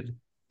satiated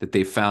that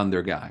they found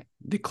their guy.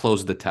 They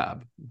closed the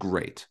tab.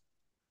 Great.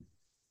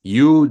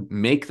 You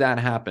make that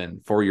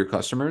happen for your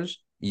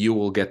customers, you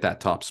will get that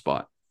top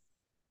spot.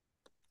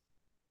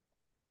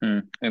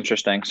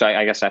 Interesting. So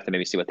I guess I have to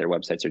maybe see what their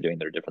websites are doing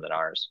that are different than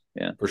ours.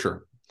 Yeah, for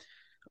sure.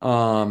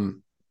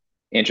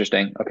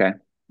 Interesting. Okay.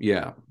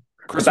 Yeah.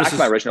 Back to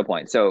my original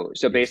point. So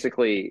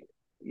basically,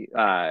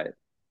 those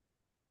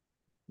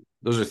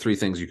are 3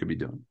 things you could be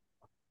doing.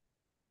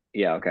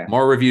 Yeah. Okay.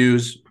 More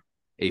reviews,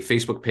 a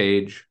Facebook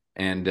page,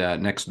 and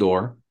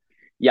Nextdoor.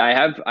 Yeah,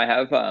 I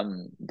have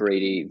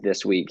Brady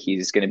this week.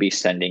 He's going to be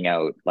sending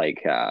out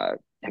like have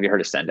you heard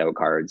of send out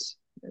cards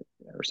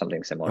or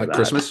something similar like to that?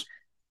 Christmas?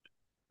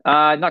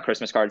 Not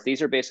Christmas cards.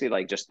 These are basically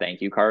like just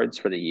thank you cards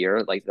for the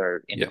year. Like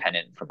they're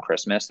independent from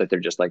Christmas, that they're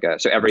just like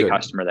so every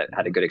customer that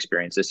had a good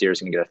experience this year is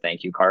going to get a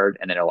thank you card.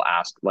 And then it'll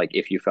ask like,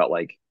 if you felt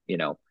like,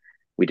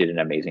 we did an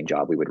amazing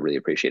job, we would really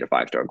appreciate a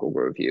 5-star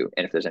Google review.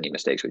 And if there's any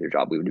mistakes with your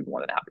job, we would be more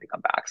than happy to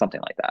come back.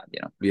 Something like that,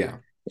 Yeah.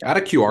 Add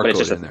a QR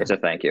code in there. It's a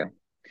thank you.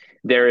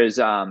 There is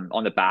on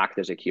the back,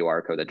 there's a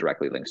QR code that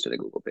directly links to the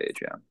Google page.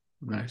 Yeah.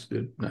 Nice,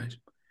 dude. Nice.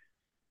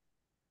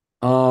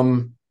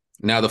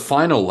 Now the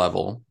final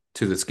level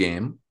to this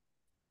game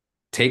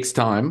takes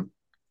time,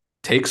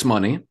 takes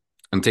money,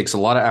 and takes a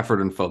lot of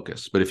effort and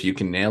focus. But if you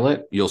can nail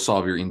it, you'll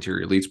solve your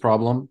interior leads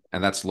problem,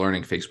 and that's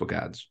learning Facebook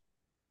ads.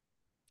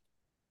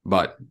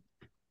 But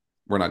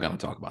we're not going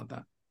to talk about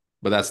that.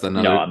 But that's the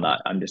No, I'm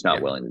not. I'm just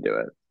not willing to do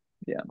it.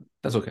 Yeah,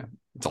 that's okay.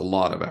 It's a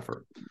lot of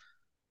effort.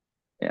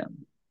 Yeah.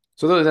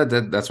 So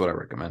that's what I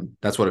recommend.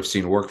 That's what I've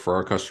seen work for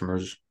our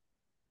customers,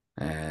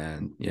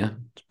 and yeah,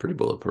 it's pretty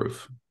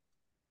bulletproof.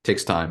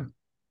 Takes time,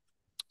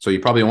 so you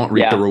probably won't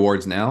reap the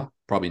rewards now.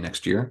 Probably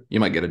next year, you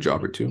might get a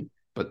job or two,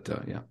 but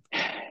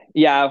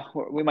yeah,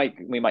 we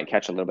might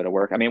catch a little bit of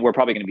work. I mean, we're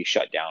probably going to be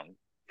shut down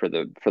for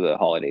the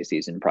holiday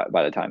season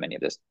by the time any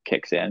of this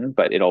kicks in,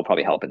 but it'll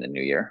probably help in the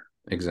new year.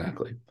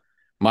 Exactly.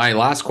 My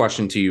last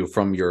question to you,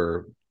 from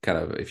your kind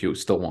of, if you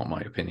still want my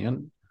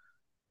opinion,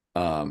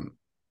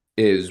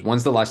 is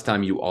when's the last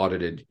time you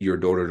audited your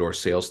door-to-door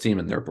sales team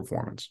and their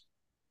performance?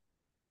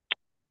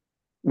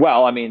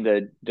 Well, I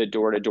mean, the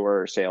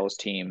door-to-door sales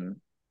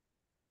team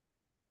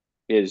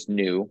is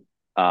new,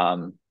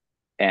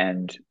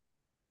 and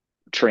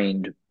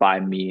trained by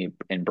me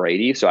and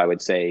Brady. So I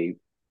would say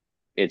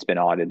it's been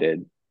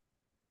audited.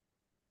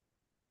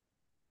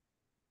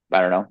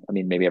 I don't know. I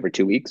mean, maybe every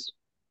 2 weeks.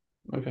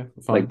 Okay.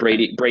 Fine. Like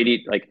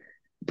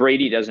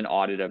Brady does an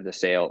audit of the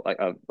sale,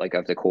 of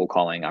the cold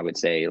calling. I would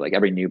say like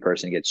every new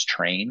person gets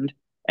trained,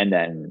 and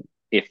then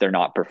if they're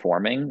not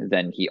performing,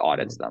 then he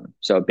audits them.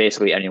 So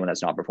basically anyone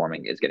that's not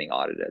performing is getting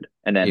audited.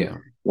 And then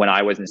when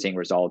I wasn't seeing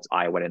results,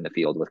 I went in the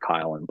field with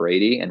Kyle and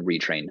Brady and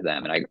retrained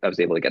them, and I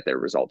was able to get their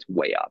results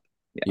way up.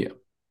 Yeah.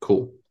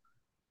 Cool.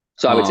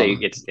 So I would say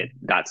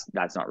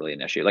that's not really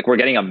an issue. Like, we're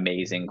getting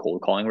amazing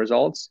cold calling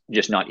results,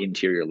 just not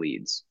interior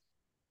leads.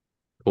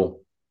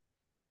 Cool.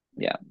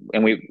 Yeah,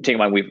 and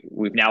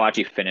we've now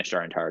actually finished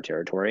our entire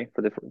territory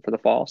for the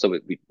fall. So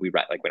we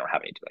don't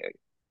have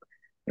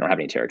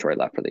any territory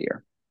left for the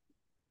year.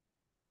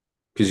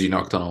 Because you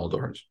knocked on all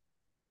doors.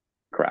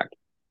 Correct.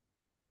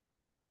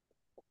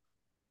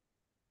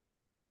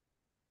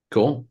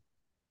 Cool.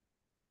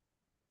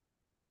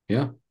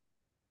 Yeah,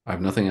 I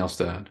have nothing else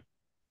to add.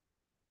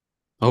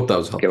 I hope that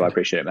was helpful. Okay, well, I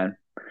appreciate it, man.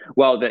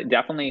 Well,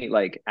 definitely,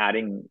 like,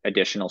 adding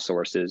additional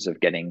sources of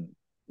getting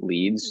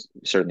leads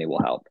certainly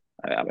will help,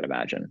 I would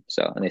imagine.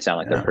 So, and they sound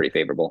like they're pretty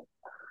favorable.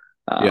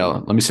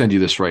 Let me send you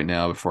this right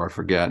now before I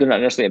forget. They're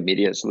not necessarily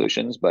immediate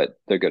solutions, but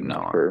they're good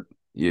enough for.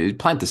 You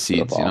plant the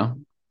seeds,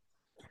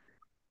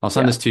 I'll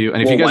send this to you.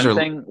 And if you guys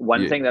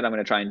one thing that I'm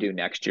going to try and do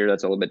next year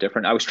that's a little bit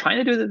different. I was trying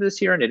to do that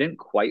this year and it didn't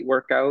quite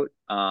work out.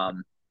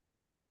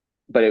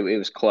 But it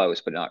was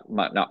close, but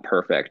not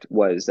perfect.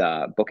 Was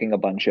booking a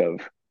bunch of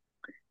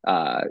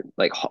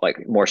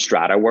like more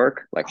strata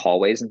work, like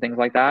hallways and things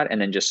like that, and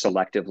then just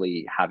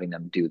selectively having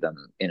them do them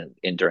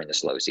in during the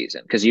slow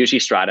season, because usually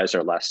stratas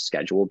are less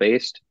schedule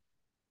based.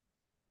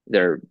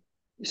 So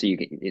you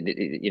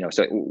can,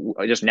 so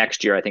just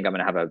next year I think I'm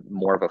going to have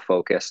more of a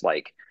focus,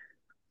 like,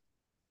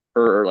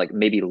 or like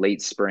maybe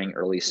late spring,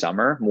 early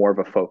summer, more of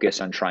a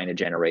focus on trying to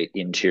generate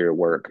interior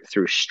work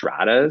through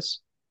stratas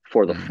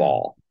for the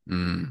fall.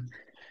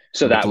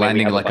 So that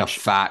landing like a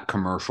fat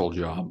commercial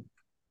job.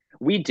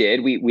 We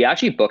did. We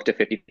actually booked a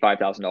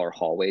 $55,000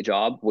 hallway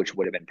job, which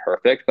would have been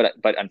perfect,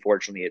 but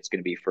unfortunately it's going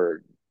to be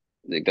for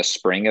the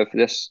spring of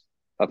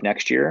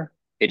next year.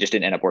 It just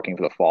didn't end up working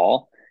for the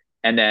fall.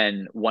 And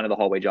then one of the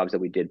hallway jobs that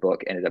we did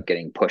book ended up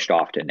getting pushed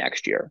off to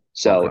next year.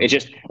 So It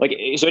just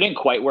it didn't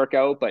quite work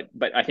out, but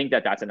I think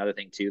that's another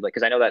thing too. Like,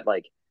 cause I know that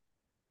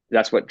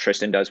that's what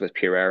Tristan does with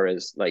Pure Air,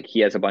 is like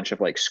he has a bunch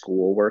of like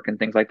school work and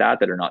things like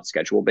that are not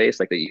schedule based,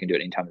 like that you can do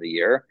at any time of the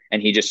year.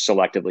 And he just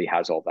selectively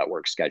has all that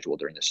work scheduled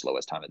during the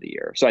slowest time of the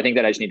year. So I think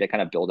that I just need to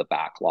kind of build a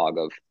backlog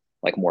of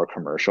like more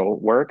commercial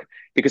work,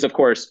 because of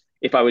course,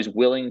 if I was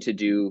willing to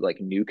do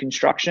like new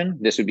construction,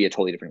 this would be a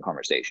totally different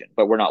conversation,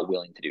 but we're not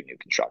willing to do new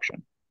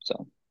construction.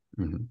 So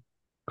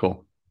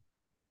Cool.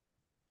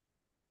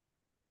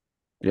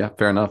 Yeah,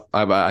 fair enough.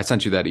 I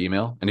sent you that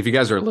email. And if you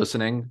guys are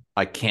listening,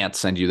 I can't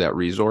send you that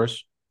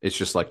resource. It's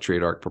just like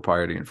trademark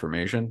proprietary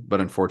information. But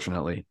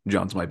unfortunately,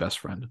 John's my best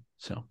friend.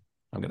 So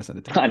I'm going to send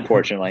it to him.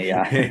 Unfortunately,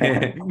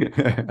 yeah.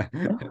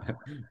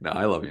 No,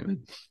 I love you,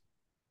 man.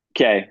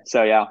 Okay.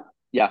 So yeah.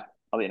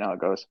 I'll let you know how it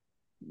goes.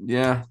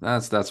 Yeah,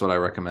 that's what I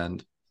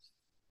recommend.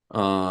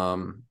 Yeah,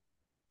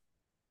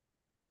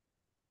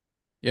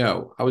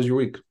 how was your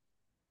week?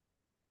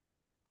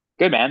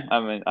 Good, man.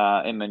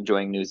 I'm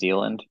enjoying New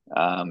Zealand.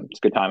 It's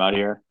a good time out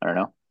here. I don't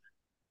know.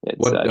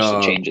 It's just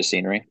a change of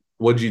scenery.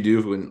 What did you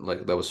do when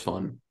that was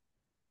fun?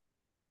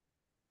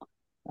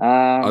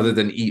 Other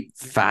than eat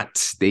fat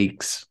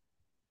steaks.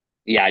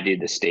 Yeah,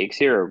 dude, the steaks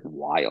here are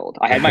wild.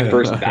 I had my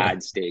first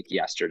bad steak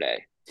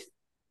yesterday.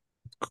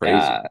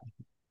 Crazy.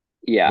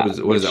 Yeah.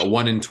 What is that?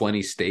 1 in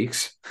 20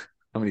 steaks?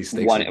 How many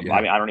steaks?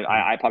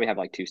 I probably have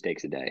like 2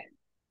 steaks a day.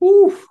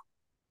 Woo.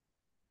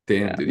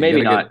 Damn, yeah, dude,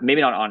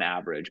 maybe not on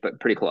average, but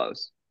pretty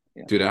close.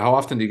 Yeah. Dude, how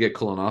often do you get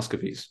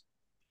colonoscopies?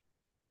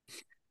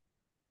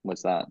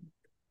 What's that?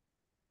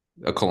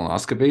 A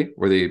colonoscopy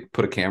where they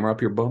put a camera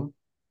up your bum?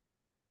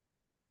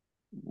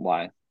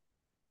 Why?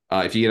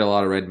 If you eat a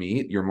lot of red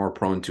meat, you're more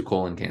prone to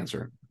colon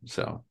cancer.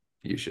 So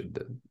you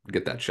should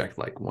get that checked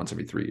like once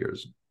every 3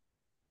 years.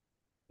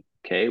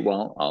 Okay,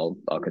 well,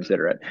 I'll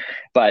consider it.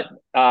 But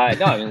no,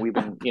 I mean, we've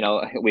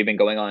been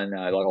going on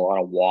like a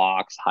lot of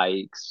walks,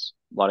 hikes,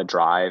 a lot of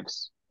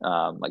drives.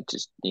 like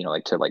just,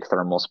 like to like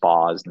thermal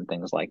spas and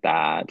things like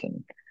that.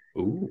 And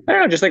Ooh. I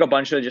don't know, just like a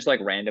bunch of just like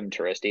random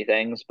touristy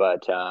things.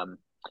 But yeah,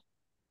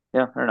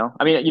 I don't know.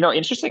 I mean,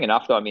 interesting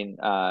enough though, I mean,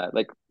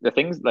 like the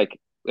things like,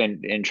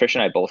 and Trish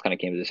and I both kind of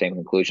came to the same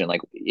conclusion.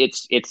 Like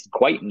it's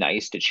quite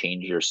nice to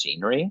change your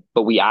scenery,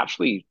 but we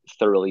actually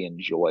thoroughly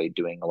enjoy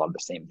doing a lot of the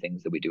same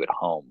things that we do at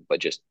home, but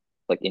just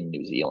like in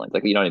New Zealand.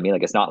 Like, you know what I mean?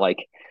 Like it's not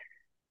like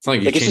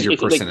you change your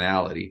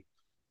personality. Like,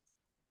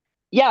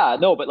 yeah,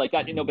 no, but like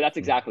that, but that's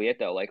exactly it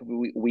though. Like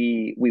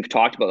we've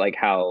talked about like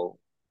how,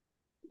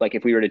 like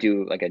if we were to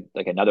do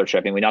like another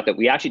trip, and not that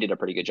we actually did a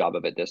pretty good job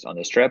of it on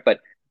this trip, but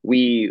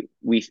we've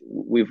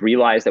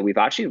realized that we've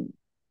actually,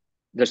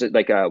 there's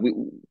like we're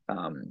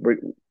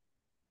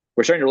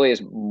starting to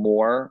realize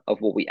more of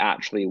what we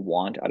actually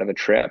want out of a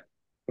trip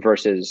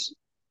versus,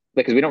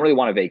 because we don't really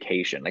want a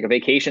vacation. Like a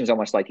vacation is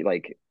almost like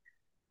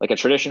a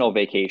traditional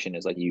vacation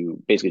is like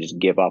you basically just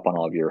give up on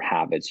all of your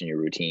habits and your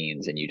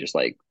routines, and you just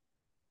like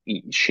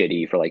eat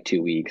shitty for like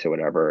 2 weeks or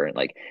whatever. And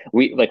like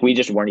we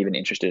just weren't even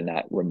interested in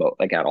that remote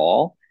like at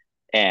all.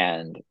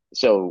 And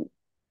so,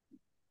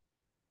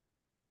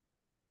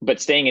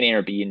 but staying in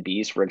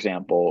Airbnbs, for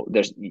example,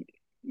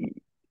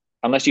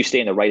 unless you stay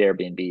in the right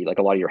Airbnb, like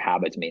a lot of your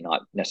habits may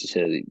not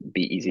necessarily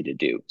be easy to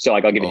do. So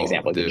like I'll give you an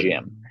example, like the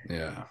gym.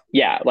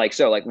 Yeah. Like,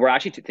 so like we're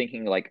actually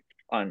thinking like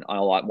on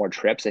a lot more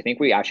trips. I think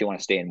we actually want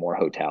to stay in more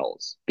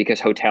hotels, because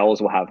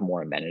hotels will have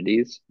more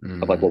amenities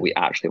of like what we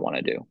actually want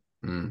to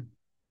do.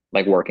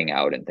 Like working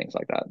out and things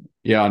like that.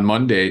 Yeah, on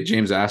Monday,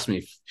 James asked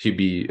me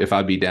if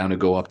I'd be down to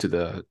go up to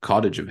the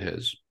cottage of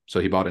his. So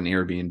he bought an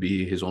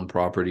Airbnb, his own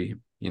property,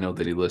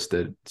 that he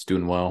listed. It's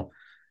doing well.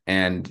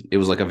 And it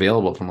was like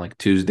available from like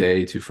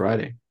Tuesday to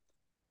Friday.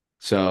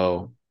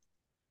 So,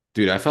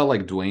 dude, I felt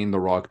like Dwayne "The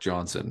Rock"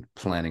 Johnson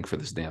planning for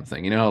this damn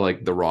thing.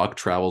 Like The Rock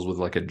travels with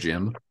like a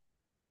gym.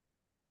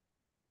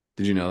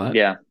 Did you know that?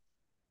 Yeah.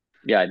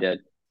 Yeah, I did.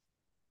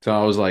 So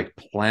I was like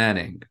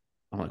planning.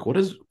 I'm like, what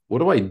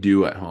do I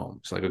do at home?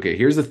 It's like, okay,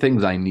 here's the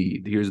things I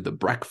need. Here's the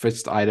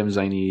breakfast items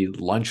I need,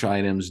 lunch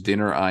items,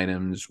 dinner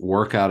items,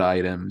 workout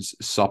items,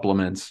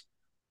 supplements.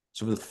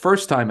 So for the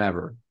first time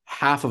ever,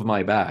 half of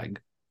my bag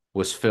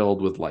was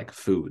filled with like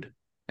food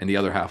and the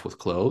other half with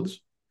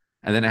clothes.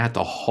 And then I had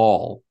to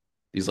haul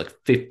these like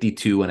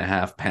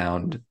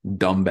 52.5-pound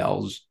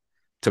dumbbells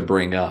to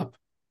bring up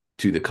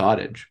to the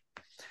cottage.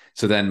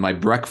 So then my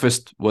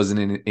breakfast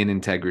wasn't in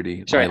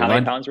integrity. Sorry, how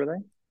many pounds were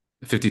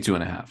they?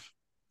 52.5.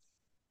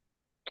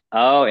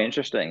 Oh,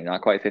 interesting.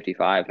 Not quite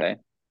 55, hey?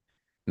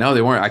 No,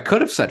 they weren't. I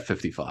could have said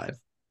 55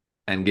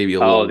 and gave you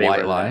a little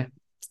white lie.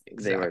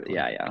 They were,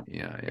 yeah,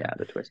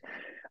 the twist.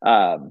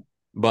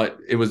 But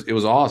it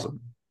was awesome.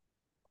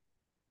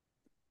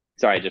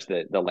 Sorry, just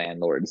the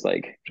landlord's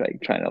like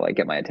trying to like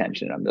get my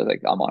attention. I'm just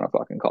like, I'm on a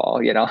fucking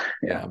call, Yeah,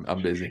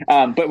 I'm busy.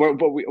 But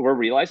we're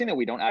realizing that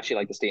we don't actually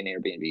like to stay in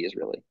Airbnbs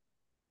really.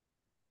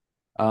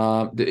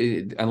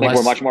 Unless like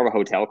we're much more of a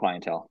hotel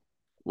clientele.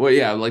 Well,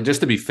 yeah, like just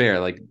to be fair,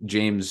 like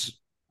James,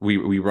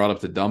 we brought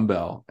up the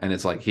dumbbell, and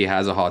it's like he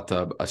has a hot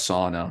tub, a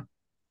sauna,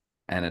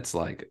 and it's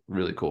like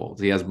really cool.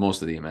 He has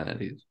most of the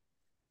amenities.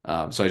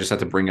 So I just had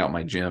to bring out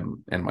my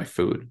gym and my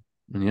food.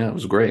 And yeah, it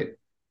was great.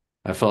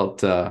 I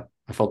felt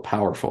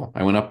powerful.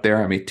 I went up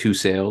there, I made 2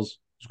 sales.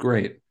 It was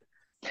great.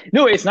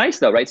 No, it's nice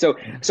though, right? So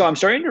I'm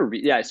starting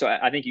to so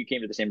I think you came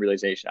to the same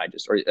realization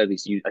or at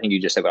least I think you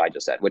just said what I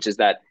just said, which is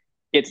that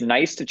it's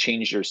nice to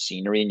change your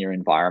scenery and your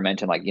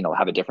environment and like,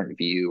 have a different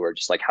view, or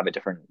just like have a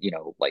different,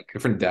 like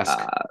different desk.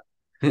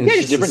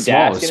 Just different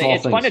desks. And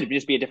it's fun to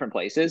just be at different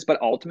places.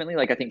 But ultimately,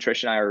 like I think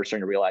Trish and I are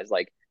starting to realize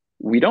like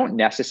we don't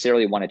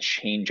necessarily want to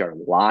change our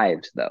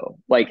lives though.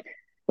 Like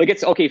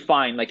it's okay,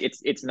 fine. Like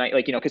it's nice,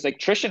 like, because like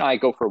Trish and I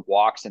go for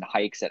walks and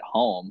hikes at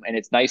home. And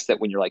it's nice that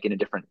when you're like in a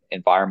different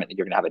environment, that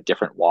you're gonna have a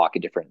different walk, a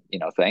different,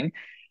 thing.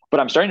 But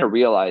I'm starting to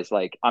realize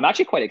like I'm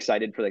actually quite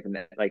excited for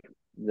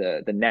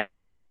the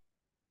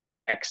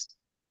next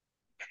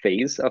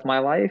phase of my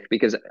life,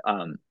 because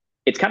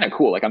it's kind of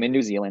cool. Like I'm in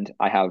New Zealand.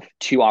 I have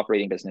 2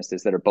 operating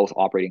businesses that are both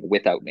operating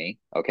without me.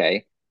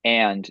 Okay.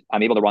 And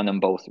I'm able to run them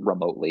both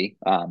remotely.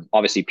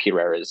 Obviously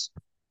Peter is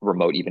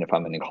remote, even if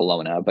I'm in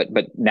Kelowna, but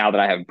now that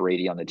I have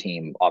Brady on the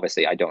team,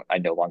 obviously I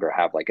no longer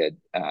have like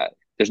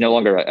there's no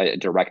longer a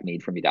direct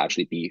need for me to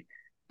actually be,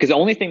 because the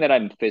only thing that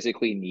I'm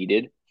physically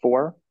needed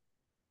for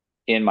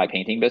in my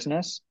painting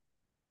business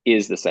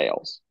is the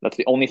sales. That's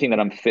the only thing that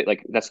I'm fit.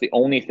 Like that's the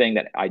only thing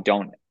that I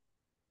don't,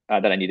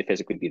 that I need to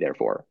physically be there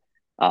for.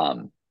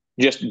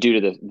 Just due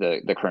to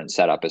the current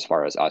setup as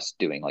far as us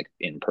doing like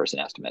in-person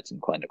estimates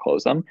and planning to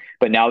close them.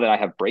 But now that I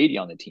have Brady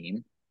on the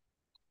team,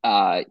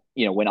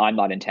 when I'm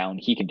not in town,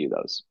 he can do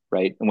those,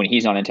 right? And when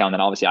he's not in town,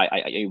 then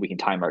obviously we can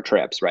time our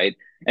trips, right?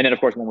 And then of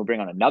course, when we bring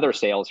on another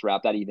sales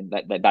rep,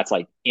 that's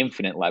like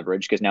infinite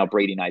leverage, because now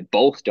Brady and I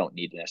both don't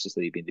need to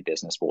necessarily be in the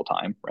business full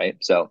time, right?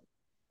 So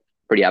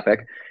pretty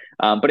epic.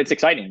 But it's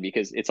exciting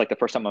because it's like the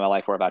first time in my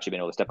life where I've actually been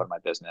able to step out of my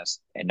business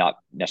and not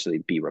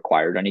necessarily be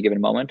required at any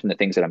given moment. And the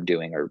things that I'm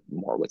doing are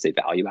more, let's say,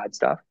 value add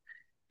stuff.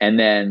 And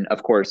then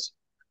of course,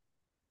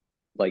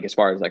 like as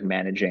far as like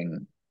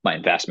managing my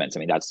investments. I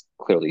mean, that's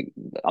clearly,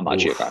 I'm not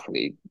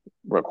geographically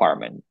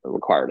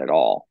required at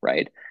all,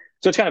 right?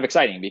 So it's kind of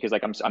exciting because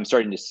like I'm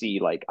starting to see,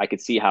 like I could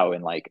see how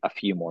in like a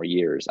few more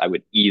years I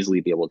would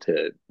easily be able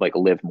to like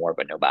live more of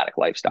a nomadic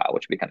lifestyle,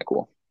 which would be kind of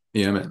cool.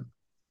 Yeah, man.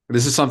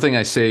 This is something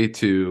I say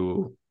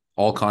to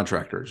all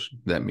contractors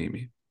that meet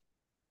me,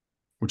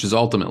 which is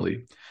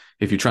ultimately,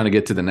 if you're trying to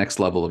get to the next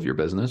level of your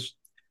business,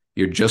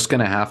 you're just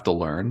going to have to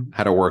learn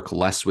how to work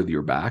less with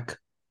your back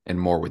and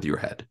more with your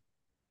head.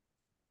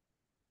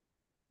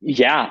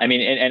 Yeah. I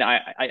mean, and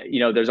I you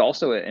know, there's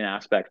also an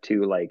aspect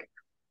to like,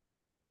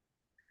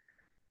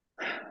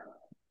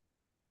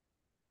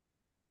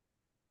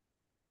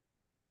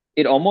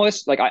 it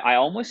almost like, I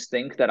almost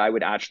think that I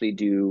would actually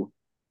do,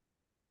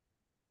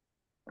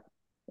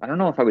 I don't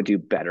know if I would do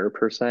better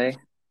per se.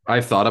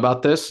 I've thought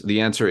about this.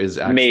 The answer is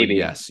actually Maybe.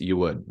 Yes, you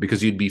would,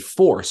 because you'd be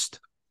forced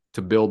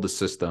to build the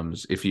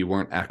systems if you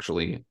weren't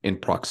actually in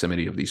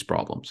proximity of these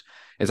problems.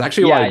 It's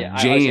actually why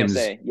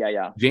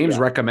James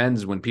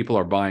recommends when people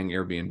are buying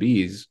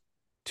Airbnbs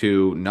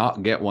to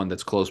not get one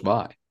that's close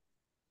by,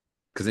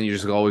 because then you're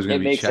just always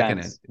going to be checking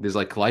it. There's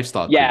like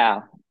lifestyle.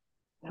 Yeah.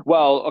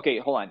 Well, okay,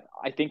 hold on.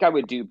 I think I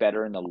would do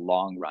better in the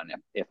long run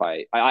if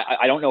I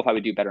don't know if I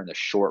would do better in the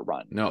short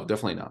run. No,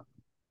 definitely not.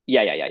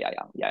 Yeah.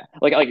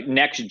 Like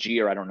next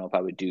year, I don't know if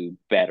I would do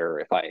better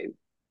if I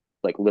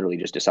like literally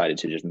just decided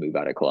to just move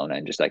out of Kelowna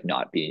and just like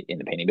not be in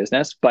the painting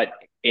business. But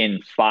in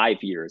 5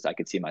 years, I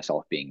could see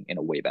myself being in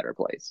a way better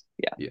place.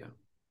 Yeah.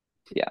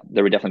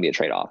 There would definitely be a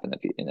trade off in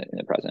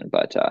the present,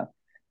 but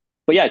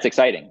yeah, it's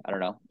exciting. I don't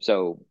know.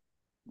 So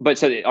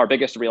our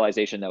biggest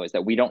realization though is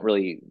that we don't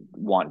really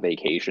want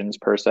vacations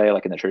per se,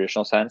 like in the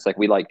traditional sense. Like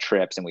we like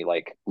trips and we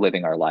like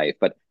living our life,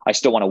 but I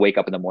still want to wake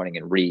up in the morning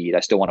and read. I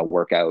still want to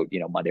work out, you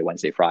know, Monday,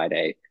 Wednesday,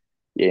 Friday.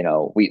 You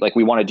know, we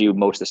want to do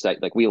most of the stuff.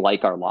 Like we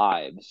like our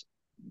lives,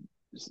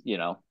 you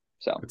know.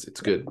 So it's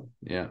good.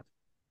 Yeah.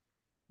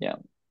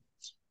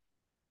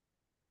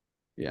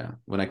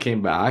 When I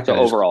came back, so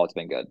overall it's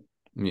been good.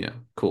 Yeah.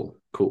 Cool.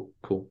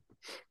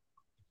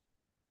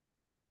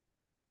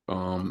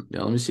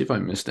 Let me see if I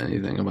missed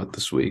anything about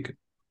this week.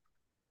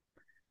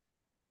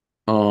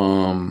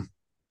 Oh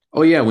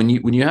yeah, when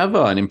you have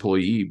an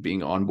employee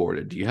being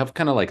onboarded, do you have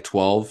kind of like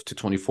 12 to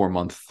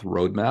 24-month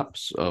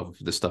roadmaps of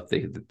the stuff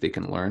they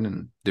can learn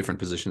and different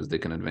positions they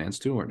can advance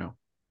to, or no?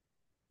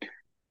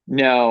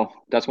 No,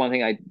 that's one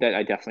thing that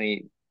I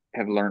definitely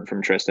have learned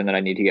from Tristan that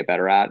I need to get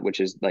better at, which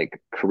is like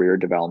career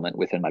development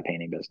within my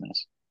painting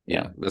business.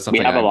 Yeah, that's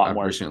something we have a lot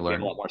more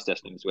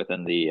systems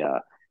within the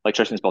like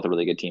Tristan's built a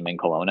really good team in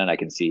Kelowna, and I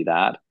can see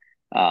that.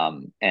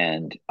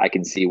 And I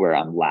can see where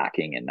I'm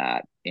lacking in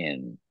that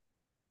in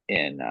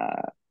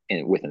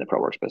within the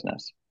ProWorks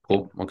business.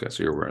 Cool. Okay,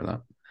 so you're aware of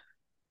that.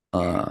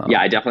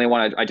 I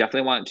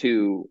definitely want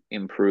to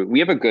improve. We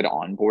have a good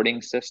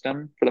onboarding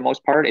system for the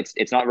most part.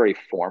 It's not very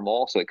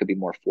formal, so it could be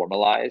more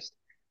formalized.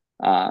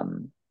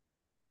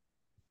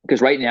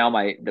 Because right now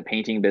the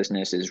painting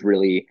business is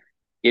really,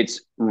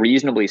 it's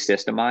reasonably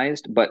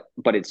systemized, but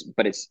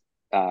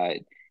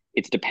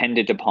it's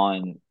dependent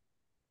upon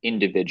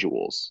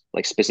individuals,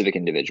 like specific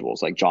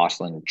individuals, like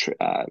Jocelyn,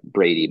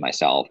 Brady,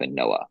 myself, and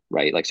Noah,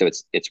 right? Like, so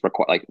it's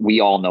required. Like we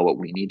all know what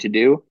we need to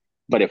do,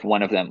 but if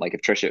one of them, like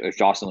if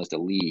Jocelyn was to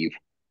leave,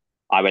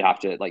 I would have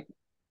to like,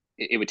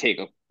 it would take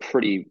a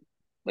pretty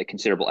like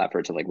considerable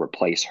effort to like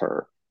replace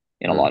her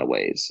in a lot of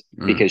ways,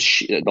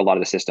 because a lot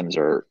of the systems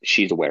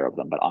she's aware of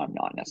them, but I'm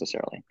not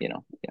necessarily, you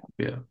know?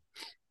 Yeah.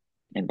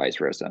 And vice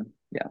versa.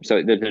 Yeah.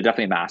 So there's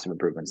definitely massive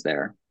improvements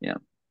there. Yeah.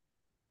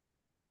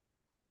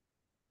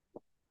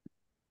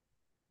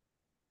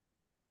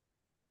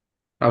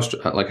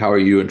 How are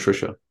you and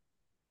Trisha?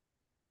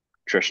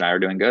 Trish and I are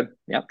doing good.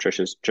 Yeah.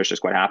 Trisha's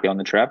quite happy on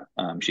the trip.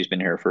 She's been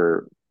here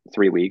for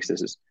 3 weeks. We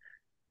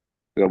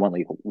got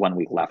 1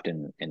 week left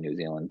in New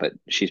Zealand, but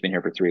she's been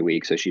here for 3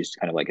 weeks. So she's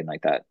kind of like in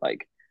like that,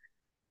 like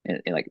in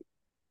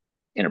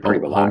a pretty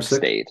relaxed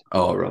state.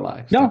 Oh,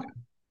 relaxed. No, okay.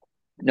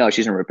 No,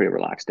 she's in a pretty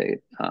relaxed state.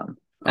 And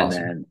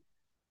then,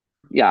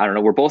 I don't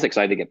know. We're both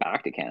excited to get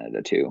back to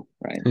Canada too,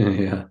 right?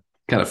 Yeah,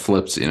 kind of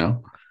flips, you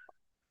know.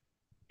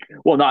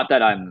 Well, not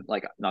that I'm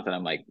like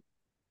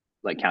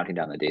counting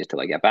down the days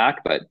till I get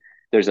back, but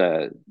there's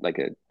I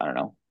don't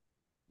know.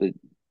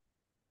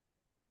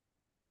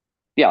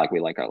 Like we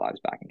like our lives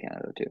back in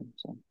Canada too.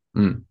 So,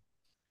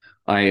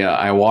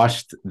 I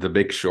watched The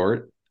Big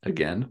Short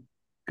again.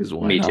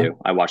 Me too.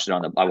 I watched it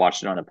on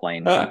the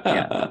plane.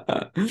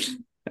 Yeah.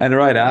 And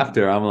right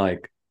after, I'm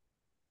like,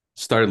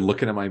 started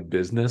looking at my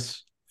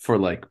business for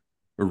like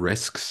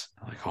risks.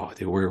 I'm like, oh,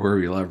 dude, where are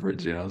we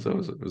leveraged? You know, so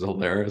it was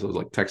hilarious. I was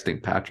like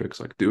texting Patrick, it's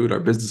like, dude, our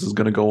business is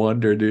gonna go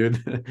under,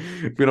 dude.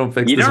 If we don't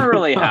fix this. You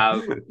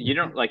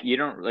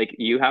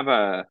have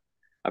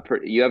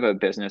a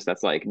business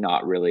that's like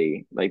not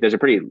really like, there's a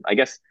pretty, I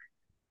guess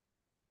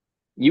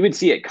you would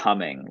see it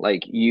coming.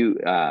 Like you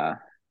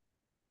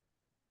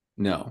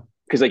no.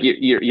 Because like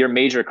your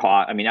major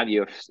cost, I mean, now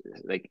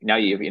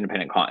you have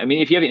independent I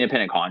mean, if you have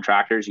independent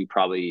contractors, you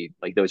probably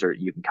like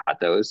you can cut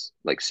those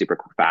like super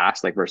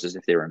fast, like versus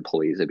if they were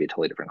employees, it'd be a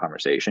totally different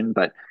conversation.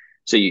 But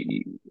so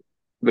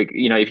like,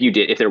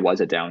 if there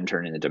was a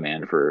downturn in the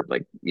demand for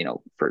like,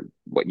 for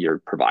what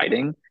you're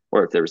providing,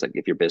 or if there was like,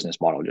 if your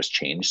business model just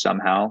changed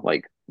somehow,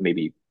 like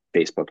maybe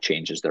Facebook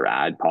changes their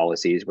ad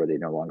policies where they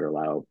no longer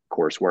allow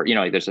coursework,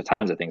 like there's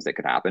tons of things that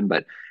could happen,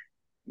 but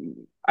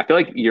I feel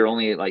like the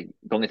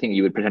only thing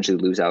you would potentially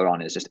lose out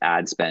on is just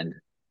ad spend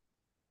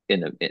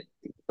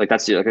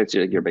that's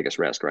your biggest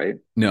risk, right?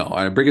 No,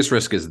 our biggest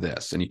risk is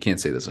this, and you can't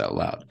say this out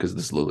loud because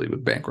this literally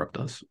would bankrupt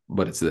us,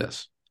 but it's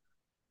this.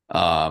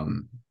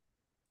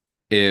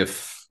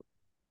 If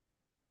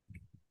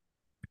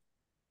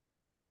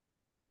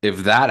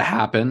that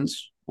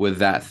happens with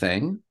that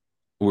thing,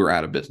 we're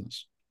out of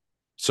business.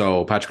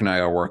 So Patrick and I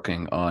are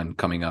working on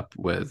coming up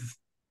with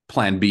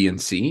plan B and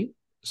C.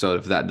 So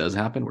if that does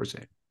happen, we're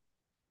safe.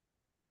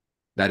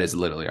 That is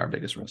literally our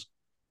biggest risk.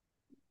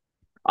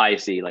 I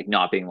see, like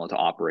not being able to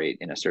operate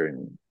in a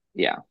certain,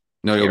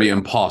 No, it'll be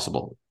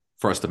impossible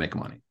for us to make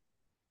money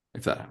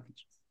if that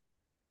happens.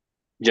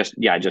 Just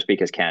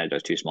because Canada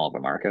is too small of a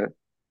market.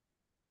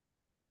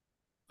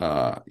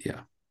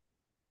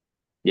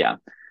 Yeah,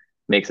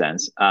 makes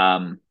sense.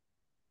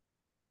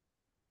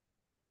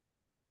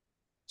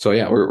 So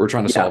yeah, we're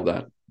trying to solve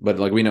that, but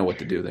like we know what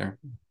to do there.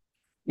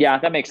 Yeah,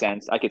 that makes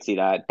sense. I could see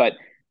that, but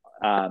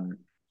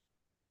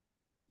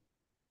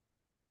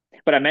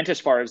I meant as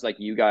far as like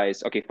you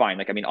guys, okay, fine.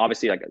 Like, I mean,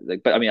 obviously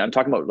but I mean, I'm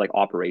talking about like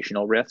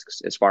operational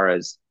risks as far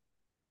as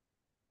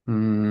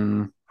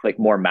like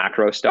more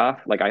macro stuff.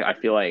 Like I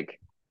feel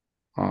like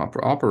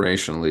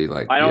operationally,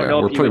 like I don't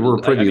know we're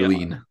pretty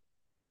lean.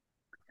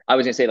 I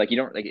was gonna say like you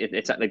don't like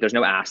it's like there's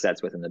no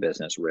assets within the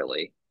business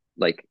really.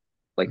 Like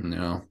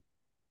no.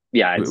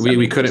 Yeah,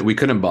 we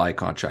couldn't buy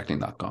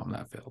contracting.com.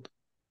 That failed.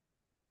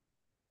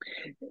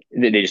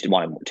 They just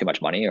wanted too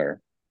much money, or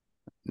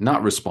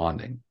not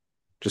responding,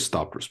 just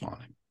stopped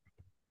responding.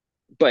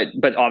 But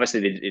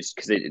obviously it's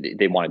because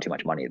they wanted too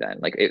much money then.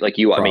 Like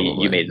you, probably. I mean,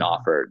 you made an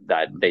offer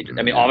that they.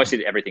 I mean,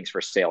 obviously everything's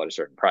for sale at a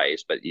certain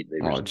price, but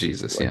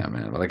Jesus, yeah,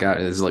 man. Like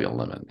it's like a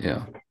limit,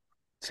 yeah.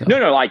 So.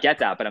 No, I get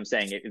that, but I'm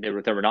saying they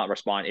were not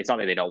responding. It's not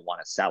that they don't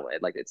want to sell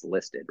it. Like it's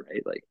listed,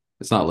 right? Like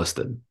it's not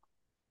listed.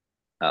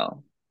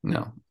 Oh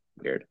no.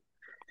 Weird.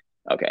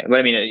 Okay, but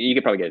I mean, you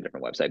could probably get a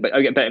different website. But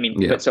I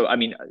mean, so I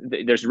mean,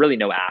 there's really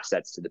no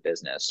assets to the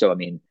business. So I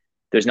mean,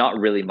 there's not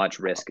really much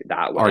risk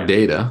that way. Our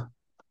data.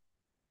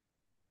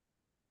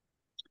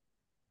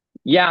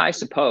 Yeah, I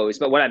suppose.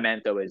 But what I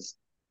meant though is,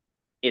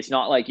 it's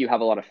not like you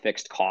have a lot of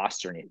fixed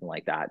costs or anything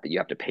like that you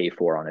have to pay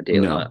for on a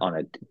daily on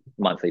a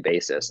monthly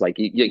basis. Like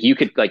you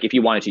could, like if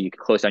you wanted to, you could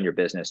close down your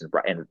business and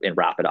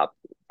wrap it up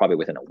probably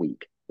within a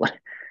week.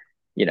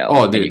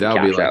 Oh, dude, that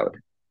would be like. Out.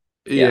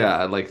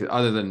 Yeah, like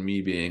other than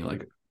me being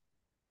like,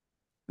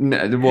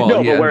 but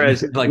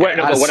whereas like what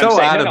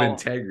so out of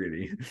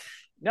integrity.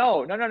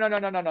 No.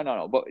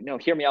 But no,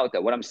 hear me out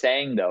though. What I'm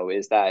saying though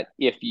is that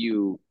if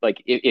you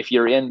like, if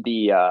you're in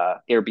the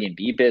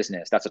Airbnb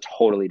business, that's a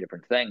totally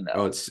different thing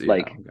though.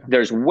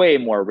 There's way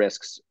more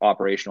risks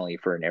operationally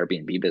for an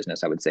Airbnb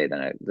business, I would say,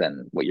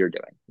 than what you're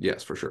doing.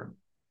 Yes, for sure.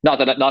 Not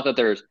that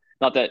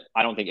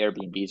I don't think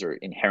Airbnbs are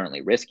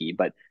inherently risky,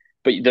 but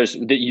there's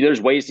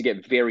ways to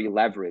get very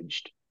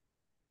leveraged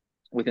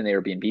within the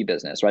Airbnb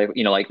business, right?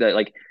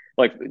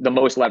 Like the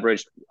most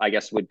leveraged, I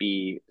guess, would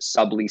be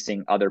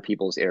subleasing other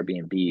people's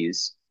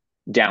Airbnbs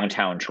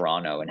downtown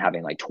Toronto and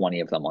having like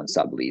 20 of them on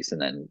sublease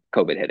and then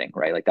COVID hitting,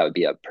 right? Like that would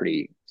be a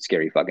pretty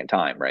scary fucking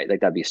time, right?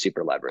 Like that'd be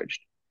super leveraged.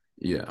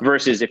 Yeah.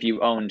 Versus if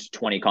you owned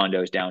 20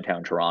 condos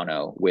downtown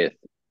Toronto with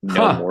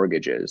no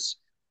mortgages.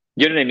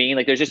 You know what I mean?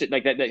 Like there's just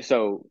like that.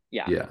 So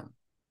yeah.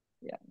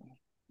 Yeah.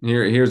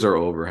 Here's our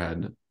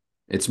overhead.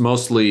 It's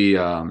mostly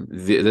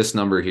this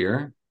number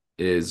here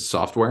is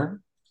software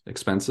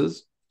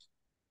expenses.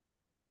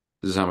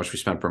 This is how much we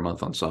spend per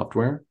month on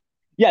software.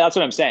 Yeah, that's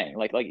what I'm saying.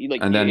 Like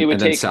and then, it would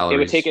take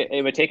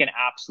an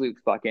absolute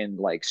fucking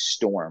like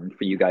storm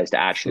for you guys to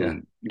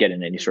actually get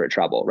in any sort of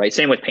trouble, right?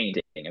 Same with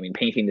painting. I mean,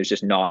 painting, there's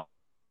just not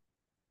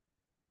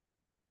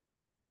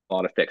a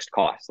lot of fixed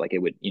costs. Like it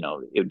would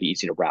be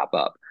easy to wrap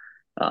up.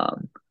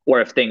 Or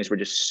if things were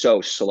just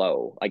so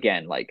slow,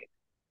 again, like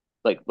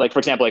for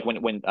example, like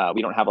when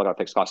we don't have a lot of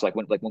fixed costs, like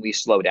when we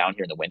slow down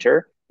here in the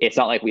winter, it's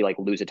not like we like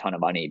lose a ton of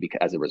money because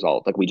as a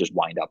result, like we just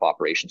wind up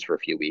operations for a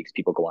few weeks,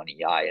 people go on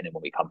EI, and then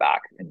when we come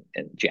back in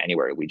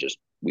January, we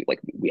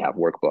have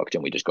work booked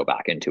and we just go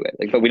back into it.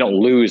 Like, but we don't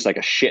lose like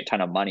a shit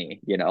ton of money,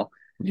 Yeah.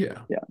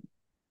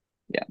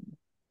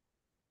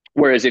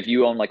 Whereas if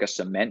you own like a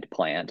cement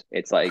plant,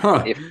 it's like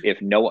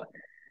if no one,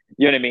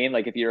 you know what I mean?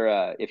 Like if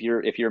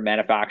you're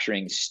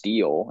manufacturing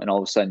steel and all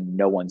of a sudden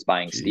no one's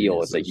buying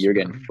steel, it's like you're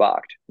getting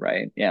fucked,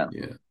 right? Yeah.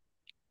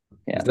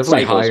 It's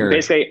definitely higher.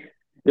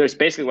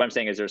 Basically what I'm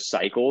saying is there's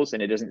cycles,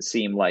 and it doesn't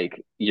seem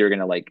like you're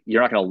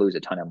not gonna lose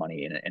a ton of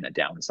money in a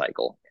down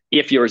cycle.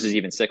 If yours is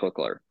even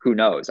cyclical, who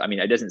knows? I mean,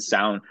 it doesn't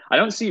sound. I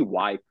don't see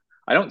why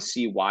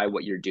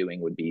what you're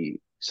doing would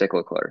be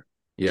cyclical.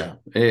 Yeah,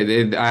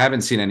 I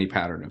haven't seen any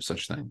pattern of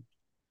such thing.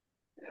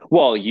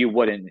 Well, you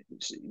wouldn't,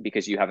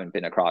 because you haven't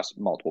been across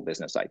multiple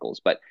business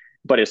cycles. But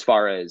as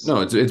far as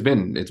no, it's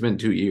been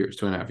 2 years,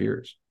 2.5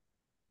 years.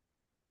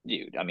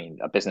 Dude, I mean,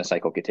 a business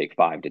cycle could take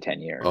 5 to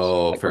 10 years.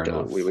 Oh, like, fair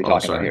enough. What are we talking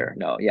about sorry. here?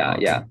 No, yeah,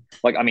 yeah.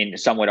 Like, I mean,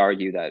 some would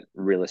argue that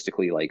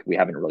realistically, like, we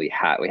haven't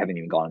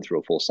even gone through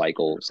a full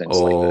cycle since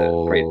like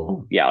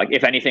like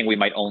if anything, we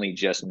might only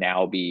just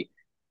now be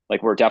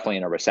like, we're definitely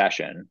in a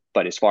recession.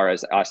 But as far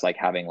as us like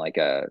having like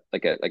a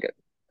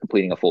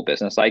completing a full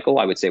business cycle,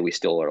 I would say we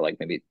still are like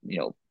maybe,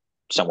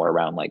 somewhere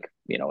around like,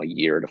 a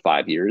year to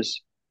 5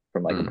 years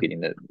from like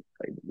completing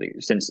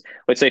since,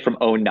 let's say, from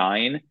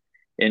 2009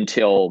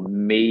 until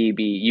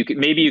maybe you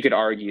could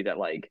argue that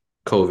like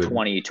COVID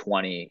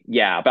 2020.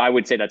 Yeah, but I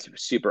would say that's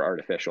super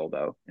artificial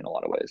though in a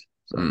lot of ways.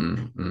 So,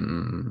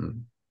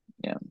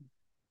 yeah.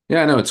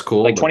 Yeah, I know it's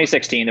cool. Like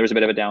 2016, there was a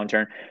bit of a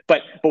downturn,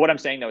 but what I'm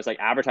saying though is like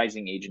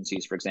advertising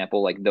agencies, for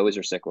example, like those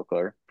are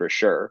cyclical for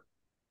sure.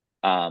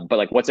 But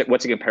like, what do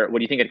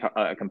you think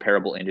a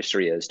comparable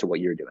industry is to what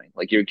you're doing?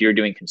 Like you're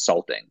doing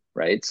consulting,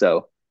 right?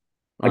 So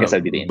I guess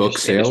that'd be the book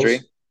sales.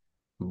 Industry.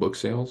 Book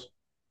sales?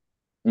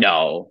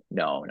 No.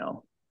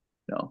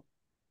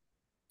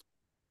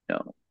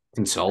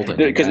 Consulting.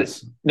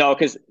 Because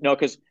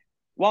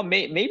well,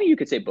 maybe you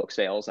could say book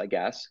sales, I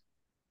guess.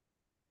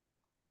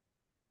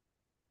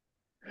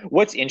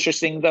 What's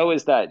interesting though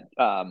is that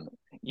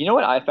you know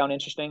what I found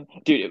interesting,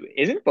 dude?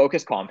 Isn't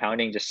Focus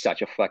Compounding just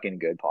such a fucking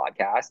good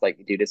podcast?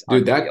 Like, dude, it's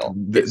unreal.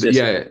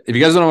 Yeah. If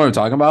you guys don't know what I'm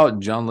talking about,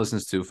 John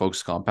listens to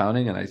Focus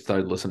Compounding, and I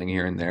started listening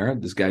here and there.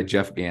 This guy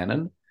Jeff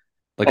Gannon,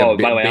 like by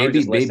the way, I would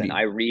just listen.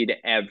 I read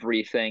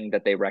everything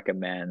that they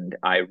recommend.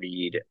 I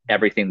read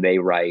everything they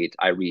write.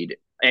 I read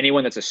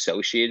anyone that's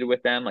associated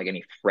with them, like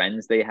any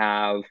friends they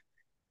have,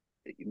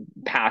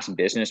 past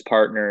business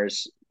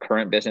partners,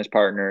 current business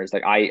partners.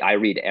 Like I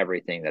read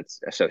everything that's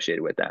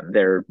associated with them.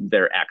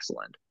 They're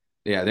excellent.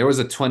 Yeah, there was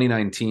a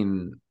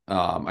 2019.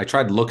 I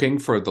tried looking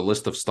for the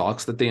list of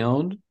stocks that they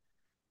owned,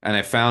 and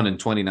I found in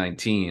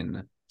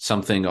 2019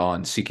 something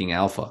on Seeking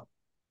Alpha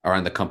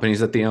around the companies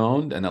that they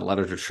owned and that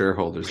letter to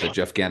shareholders that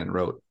Jeff Gannon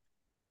wrote.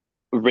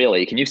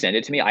 Really? Can you send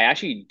it to me? I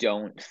actually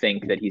don't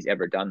think that he's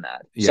ever done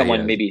that. Yeah,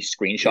 someone maybe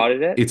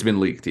screenshotted it. It's been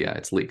leaked. Yeah,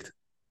 it's leaked.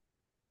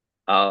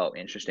 Oh,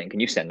 interesting. Can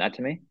you send that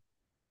to me?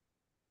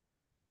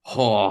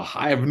 Oh,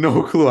 I have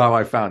no clue how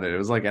I found it. It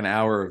was like an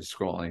hour of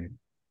scrolling.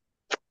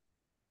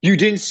 You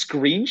didn't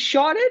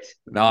screenshot it?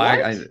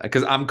 No,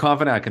 because I'm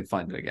confident I can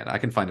find it again. I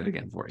can find it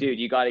again for you. Dude,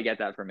 you got to get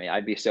that for me.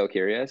 I'd be so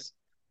curious.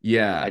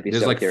 Yeah,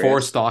 there's like curious.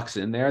 4 stocks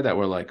in there that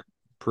were like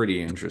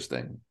pretty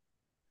interesting.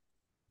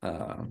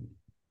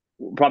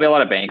 Probably a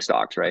lot of bank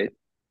stocks, right?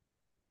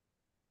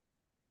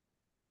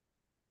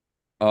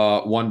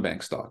 1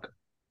 bank stock.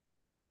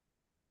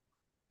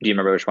 Do you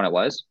remember which one it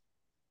was?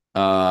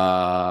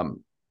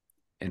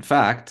 In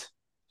fact,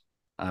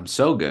 I'm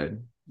so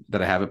good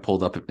that I have it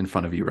pulled up in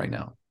front of you right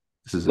now.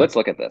 Let's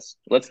look at this.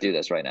 Let's do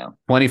this right now.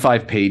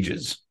 25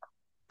 pages.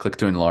 Click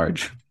to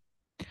enlarge.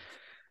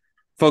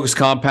 Focus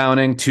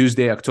Compounding,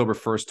 Tuesday, October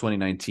 1st,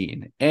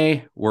 2019.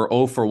 We're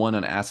 0 for 1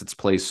 on assets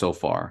placed so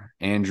far.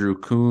 Andrew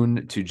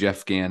Kuhn to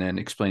Jeff Gannon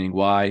explaining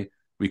why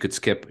we could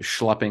skip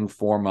schlepping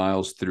 4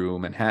 miles through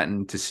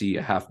Manhattan to see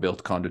a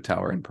half-built condo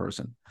tower in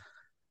person.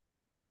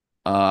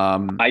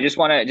 I just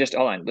want to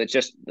hold on. Let's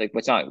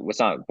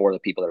not bore the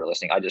people that are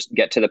listening. I just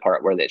get to the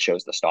part where it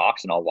shows the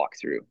stocks, and I'll walk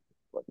through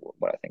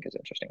what I think is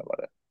interesting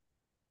about it.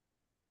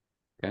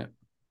 Okay.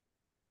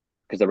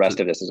 Because the rest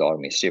of this is all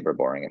going to be super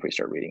boring if we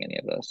start reading any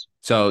of this.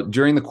 So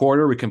during the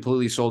quarter, we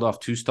completely sold off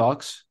 2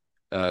 stocks,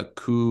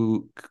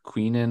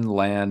 Queenan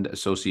Land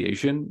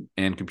Association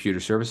and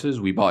Computer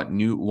Services. We bought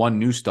one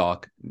new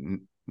stock,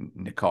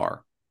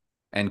 NKR.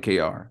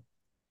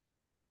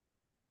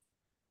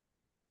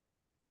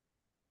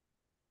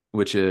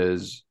 Which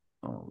is,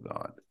 oh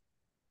God.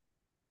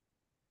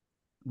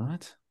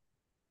 What?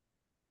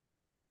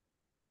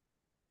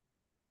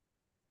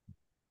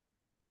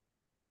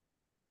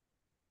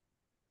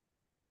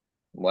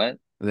 What?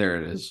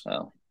 There it is.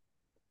 Oh.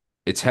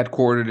 It's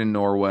headquartered in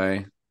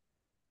Norway.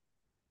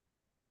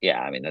 Yeah,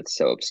 I mean, that's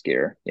so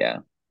obscure. Yeah.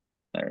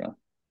 I don't know.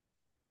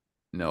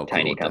 No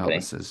tiny clue what company. The hell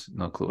this is.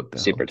 No clue what the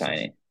super hell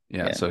tiny. Is.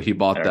 Yeah, so he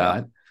bought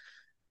that.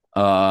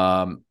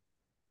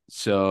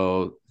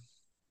 So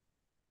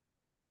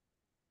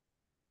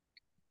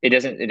it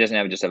doesn't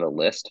just have a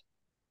list.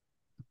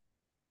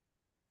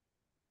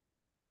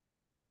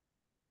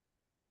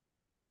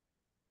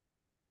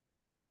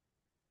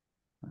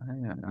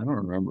 I don't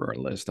remember our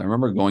list. I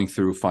remember going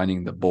through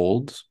finding the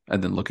bolds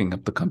and then looking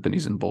up the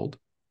companies in bold.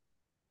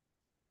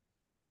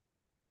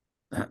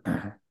 So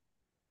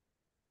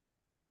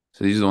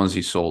these are the ones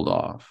he sold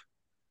off.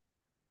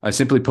 I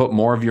simply put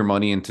more of your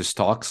money into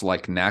stocks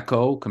like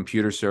NACO,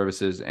 computer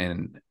services,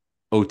 and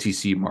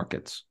OTC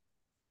markets.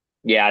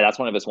 Yeah, that's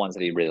one of his ones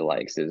that he really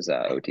likes is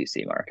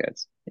OTC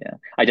markets. Yeah,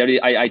 I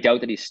doubt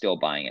that he's still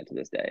buying it to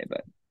this day,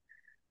 but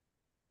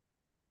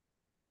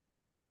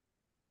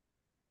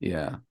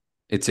yeah,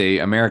 it's a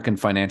American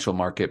financial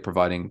market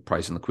providing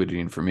price and liquidity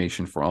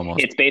information for almost.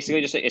 It's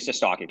basically it's a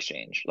stock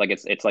exchange. Like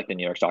it's like the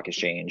New York Stock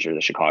Exchange or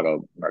the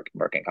Chicago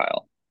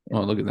Mercantile. Yeah.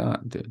 Oh, look at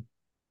that, dude!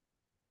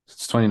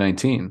 It's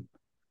 2019.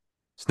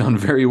 It's done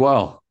very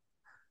well.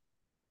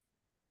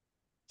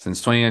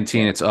 Since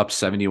 2019, it's up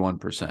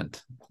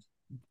 71%.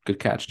 Good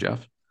catch,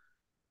 Jeff.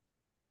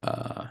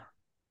 By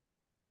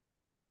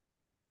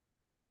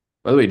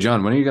the way,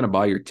 John, when are you going to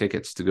buy your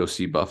tickets to go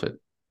see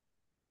Buffett?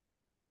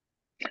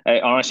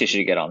 I honestly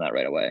should get on that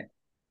right away.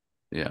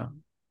 Yeah.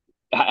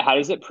 How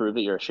does it prove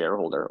that you're a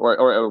shareholder,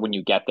 or when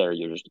you get there,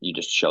 you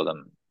just show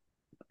them?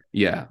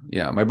 Yeah.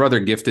 My brother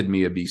gifted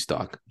me a B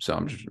stock, so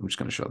I'm just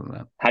going to show them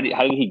that. How did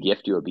he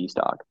gift you a B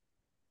stock?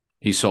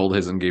 He sold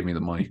his and gave me the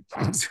money.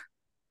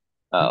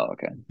 Oh,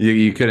 okay.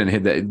 You couldn't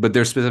hit that, but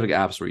there's specific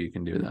apps where you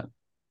can do that.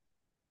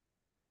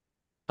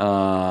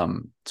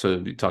 So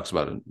he talks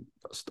about a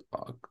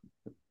stock.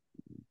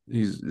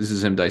 This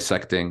is him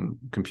dissecting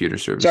computer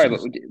services. Sorry,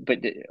 but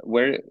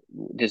where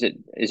does it?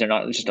 Is there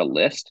not just a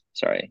list?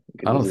 Sorry,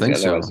 I don't think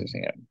so.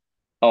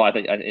 Oh, I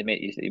think you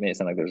made it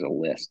sound like there's a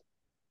list.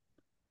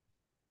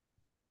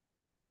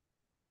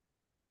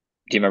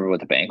 Do you remember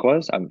what the bank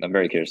was? I'm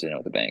very curious to know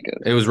what the bank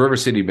is. It was River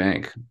City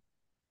Bank.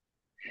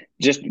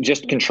 Just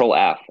Control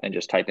F and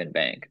just type in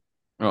bank.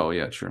 Oh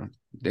yeah, true.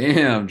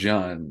 Damn,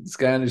 John, this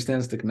guy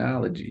understands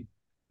technology.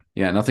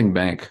 Yeah, nothing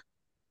bank.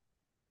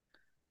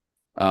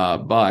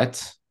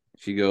 But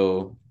if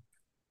you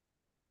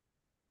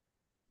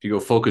go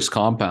focus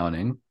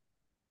compounding,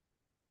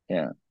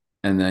 yeah,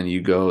 and then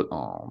you go,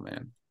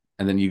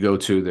 and then you go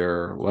to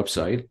their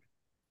website,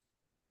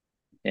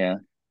 yeah.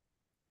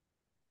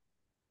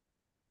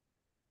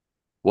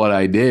 What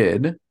I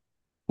did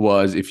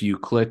was if you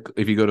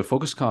go to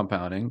focus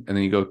compounding and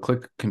then you go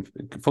click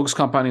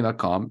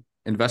focuscompounding.com,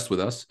 invest with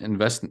us,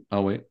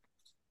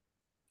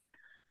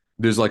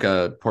 there's like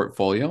a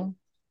portfolio,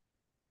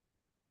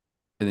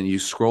 and then you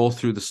scroll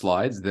through the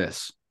slides,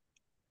 this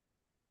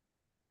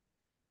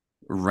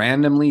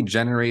randomly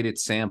generated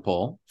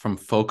sample from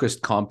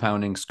Focused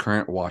Compounding's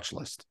current watch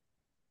list.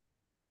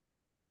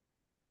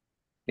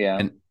 Yeah.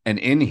 And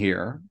in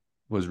here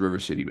was River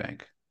City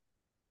Bank.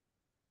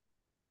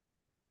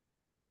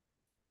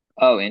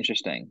 Oh,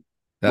 interesting.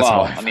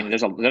 I mean,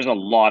 there's a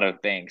lot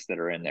of banks that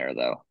are in there,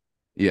 though.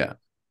 Yeah.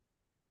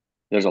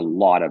 There's a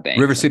lot of banks.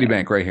 River City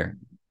Bank right here.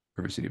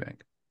 River City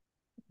Bank.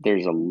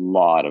 There's a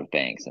lot of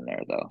banks in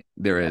there, though.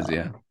 There is,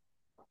 yeah.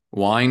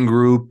 Wine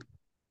Group,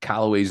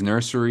 Callaway's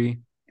Nursery,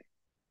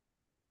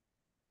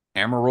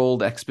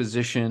 Emerald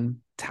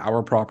Exposition,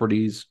 Tower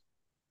Properties,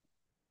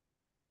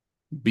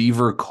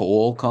 Beaver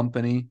Coal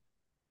Company,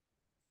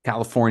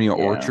 California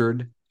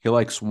Orchard. He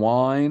likes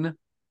wine,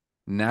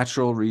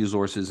 natural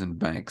resources, and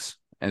banks,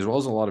 as well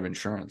as a lot of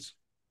insurance.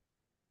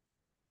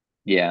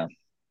 Yeah.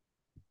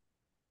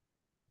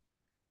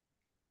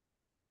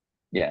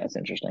 Yeah, it's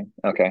interesting.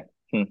 Okay.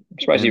 I'm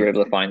surprised you were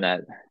able to find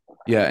that.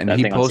 Yeah, and that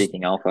thing on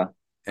Seeking Alpha.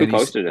 Who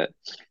posted it?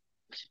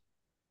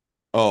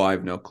 Oh, I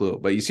have no clue.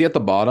 But you see at the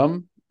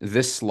bottom,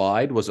 this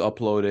slide was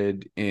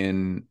uploaded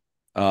in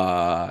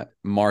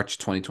March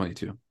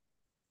 2022. So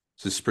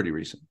this is pretty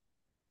recent.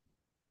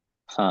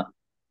 Huh.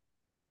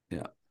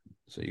 Yeah.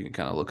 So you can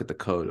kind of look at the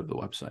code of the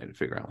website and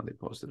figure out when they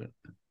posted it.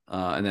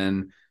 And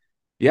then,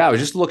 I was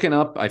just looking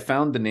up. I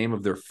found the name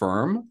of their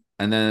firm,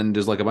 and then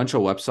there's like a bunch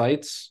of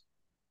websites.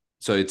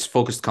 So it's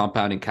Focused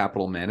Compounding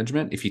Capital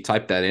Management. If you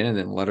type that in and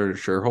then letter to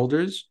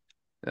shareholders,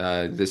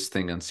 this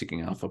thing on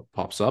Seeking Alpha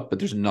pops up, but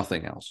there's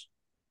nothing else.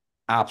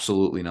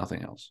 Absolutely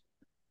nothing else.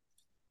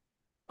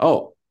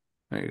 Oh,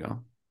 there you go.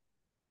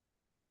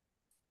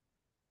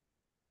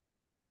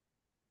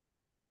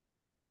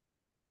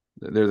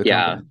 They're the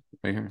company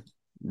right here.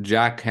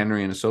 Jack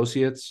Henry and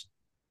Associates,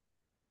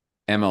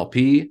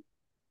 MLP.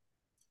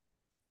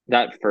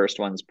 That first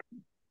one's.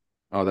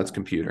 Oh, that's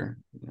computer.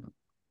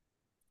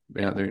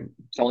 Yeah,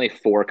 it's only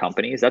 4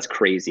 companies. That's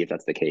crazy if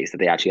that's the case, that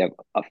they actually have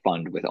a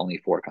fund with only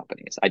 4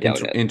 companies. I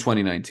doubt it. In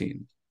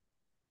 2019.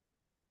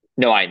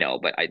 No, I know,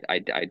 but I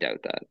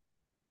doubt that.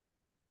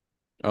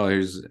 Oh,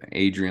 here's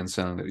Adrian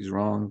saying that he's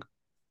wrong.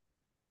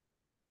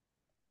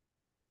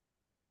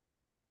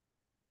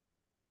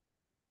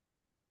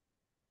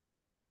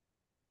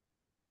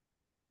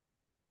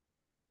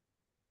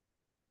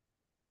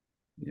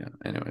 Yeah,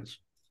 anyways.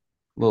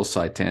 A little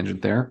side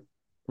tangent there.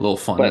 A little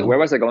fun. But where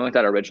was I going with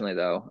that originally,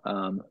 though?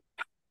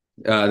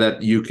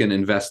 That you can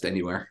invest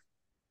anywhere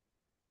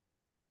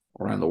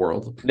around the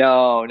world.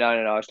 No.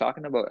 I was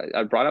talking about.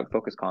 I brought up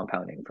focused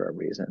compounding for a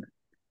reason.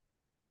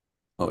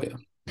 Oh yeah.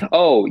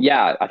 Oh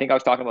yeah. I think I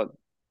was talking about.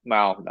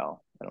 Well,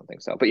 no, I don't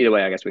think so. But either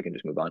way, I guess we can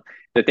just move on.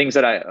 The things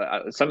that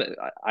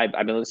I've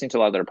been listening to a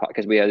lot of their podcasts,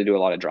 because we had to do a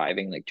lot of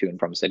driving, like to and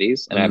from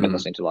cities, and I've been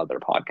listening to a lot of their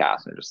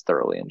podcasts and just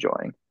thoroughly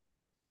enjoying.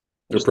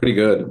 They're pretty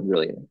good.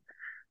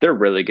 They're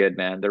really good,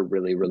 man. They're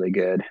really, really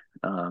good.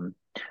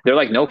 They're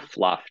like no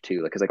fluff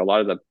too, because like a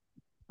lot of the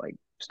like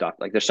stuff,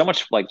 like there's so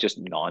much like just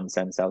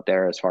nonsense out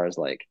there as far as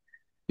like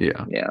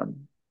yeah.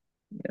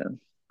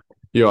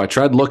 Yo, I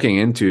tried looking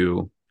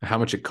into how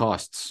much it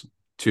costs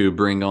to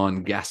bring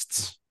on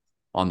guests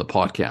on the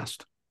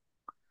podcast.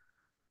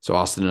 So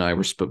Austin and I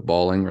were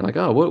spitballing. We're like,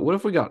 oh, what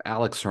if we got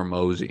Alex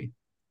Hormozi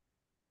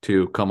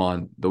to come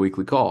on the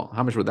weekly call?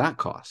 How much would that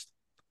cost?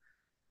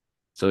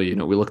 So, we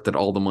looked at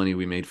all the money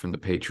we made from the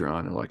Patreon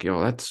and like,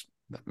 that's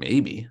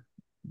maybe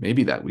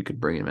that we could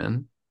bring him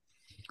in.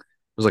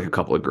 was like a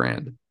couple of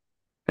grand.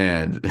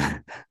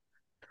 And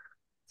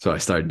so I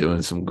started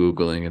doing some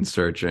Googling and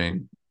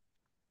searching.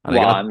 And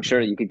I'm sure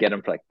you could get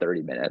them for like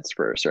 30 minutes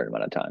for a certain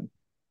amount of time.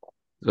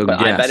 So but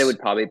I bet it would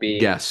probably be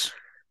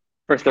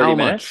for 30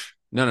 minutes.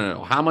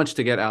 No. How mumuch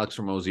to get Alex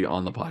Hormozi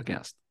on the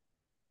podcast?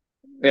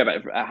 Yeah,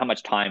 but how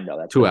much time though?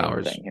 That's 2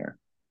 hours thing here.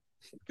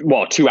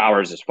 Well, 2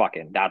 hours is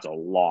that's a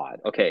lot.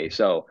 Okay,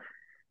 so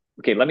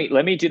let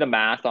me do the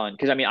math on,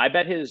 because I mean I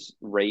bet his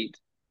rate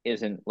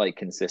isn't like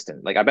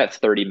consistent. Like I bet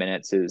 30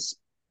 minutes is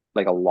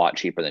like a lot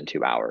cheaper than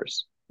 2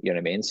 hours. You know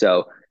what I mean?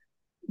 So,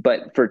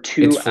 but for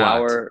 2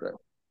 hours,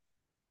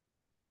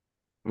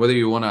 whether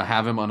you want to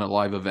have him on a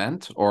live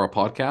event or a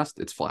podcast,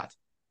 it's flat.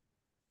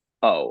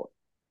 Oh.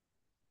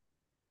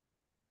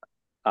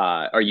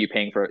 Are you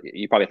paying for?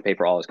 You probably have to pay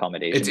for all his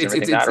accommodations.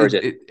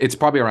 It's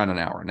probably around an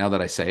hour. Now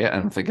that I say it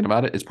and I'm thinking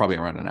about it, it's probably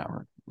around an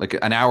hour. Like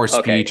an hour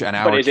speech, an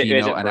hour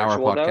keynote, an hour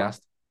podcast.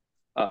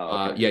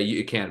 Okay. Yeah,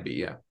 it can be.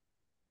 Yeah.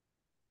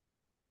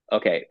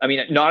 Okay. I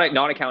mean,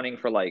 not accounting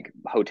for like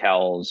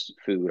hotels,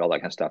 food, all that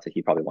kind of stuff that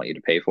he probably want you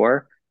to pay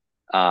for.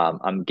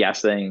 I'm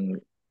guessing.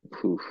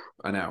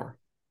 An hour.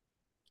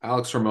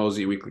 Alex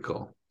Hormozi weekly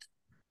call.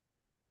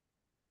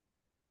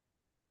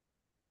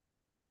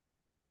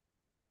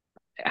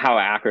 How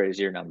accurate is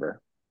your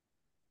number?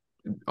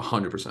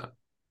 100%.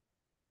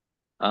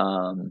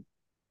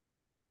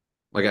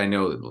 Like I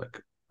know that,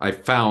 like I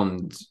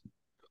found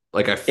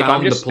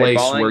the place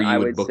where you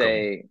would book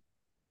them.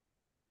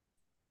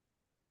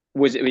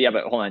 Was it? Yeah,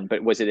 but hold on.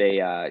 But was it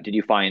did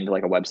you find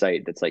like a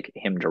website that's like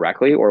him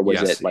directly, or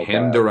was it like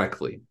him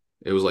directly?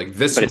 It was like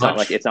this. But it's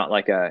not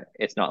like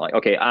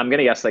okay. I'm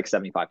gonna guess like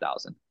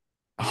 $75,000.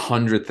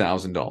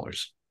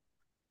 $100,000.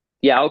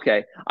 Yeah,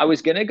 okay. I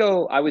was gonna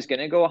go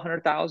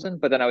 100,000,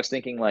 but then I was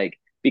thinking like,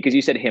 because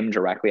you said him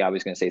directly, I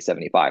was gonna say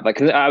 75. Like,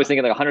 cause I was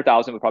thinking like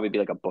 100,000 would probably be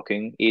like a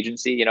booking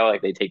agency, you know,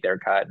 like they take their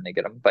cut and they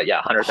get them. But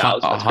yeah,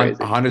 100,000.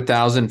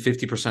 100,000,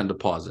 50%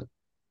 deposit.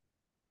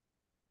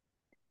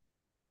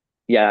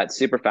 Yeah, it's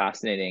super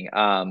fascinating.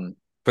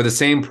 For the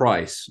same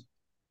price,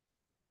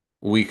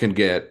 we can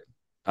get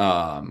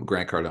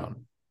Grant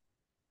Cardone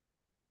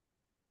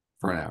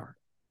for an hour.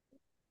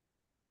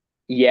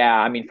 Yeah,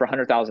 I mean, for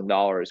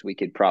 $100,000, we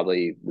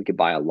could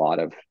buy a lot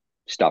of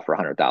stuff for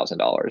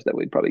 $100,000 that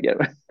we'd probably get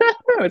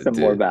with some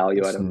more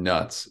value. It's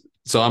nuts.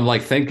 So I'm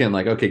like thinking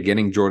like, okay,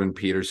 getting Jordan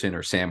Peterson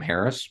or Sam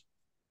Harris,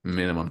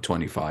 minimum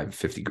 25,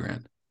 50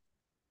 grand.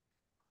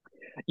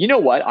 You know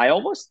what? I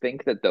almost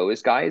think that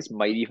those guys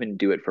might even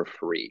do it for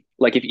free.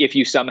 Like if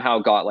you somehow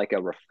got like a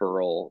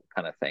referral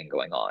kind of thing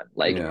going on,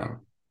 like. Yeah.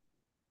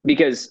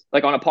 Because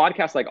like on a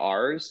podcast like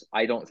ours,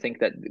 I don't think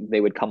that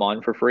they would come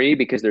on for free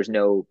because there's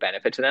no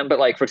benefit to them. But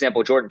like, for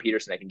example, Jordan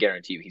Peterson, I can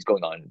guarantee you he's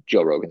going on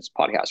Joe Rogan's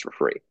podcast for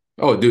free.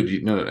 Oh,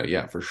 dude. No.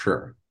 Yeah, for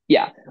sure.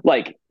 Yeah.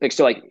 Like,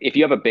 so like if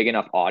you have a big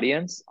enough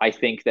audience, I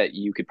think that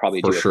you could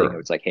probably do a thing where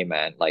it's like, hey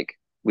man, like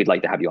we'd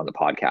like to have you on the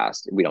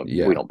podcast. We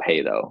don't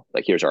pay though.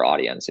 Like here's our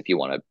audience if you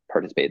want to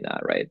participate in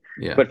that. Right.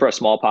 Yeah. But for a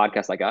small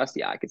podcast like us,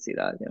 yeah, I could see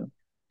that. Yeah.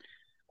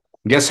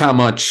 Guess how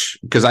much,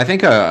 because I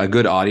think a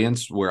good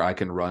audience where I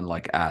can run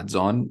like ads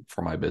on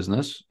for my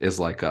business is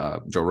like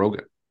Joe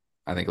Rogan.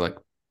 I think like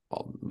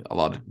a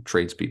lot of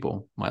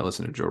tradespeople might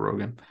listen to Joe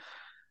Rogan.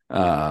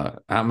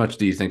 How much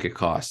do you think it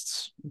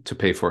costs to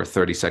pay for a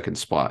 30-second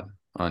spot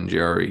on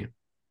Jerry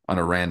on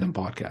a random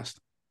podcast?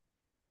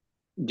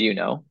 Do you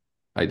know?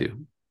 I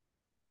do.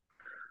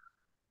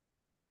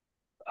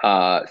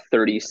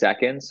 30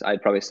 seconds.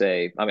 I'd probably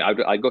say, I mean,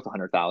 I'd go with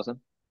 100,000.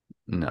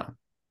 No,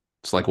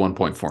 it's like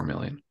 1.4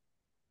 million.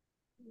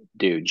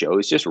 Dude,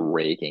 Joe's just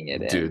raking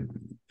it in. Dude,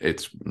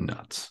 it's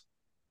nuts.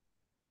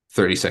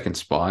 30-second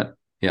spot.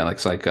 Yeah,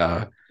 it's like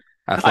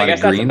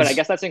Athletic Greens. But I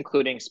guess that's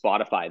including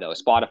Spotify though.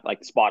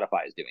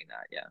 Spotify is doing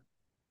that.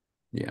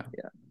 Yeah.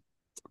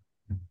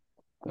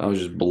 I was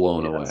just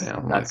blown away.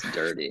 That's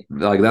dirty.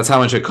 Like that's how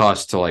much it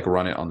costs to like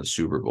run it on the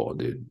Super Bowl,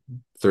 dude.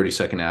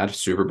 30-second ad.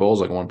 Super Bowl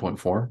is like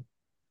 1.4.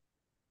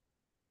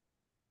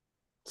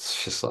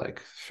 It's just like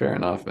fair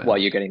enough, man. Well,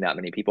 you're getting that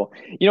many people.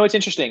 You know, it's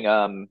interesting.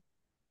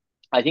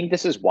 I think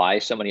this is why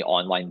so many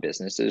online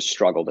businesses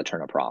struggle to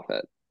turn a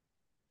profit,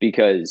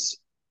 because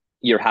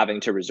you're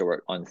having to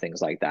resort on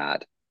things like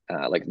that.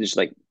 Like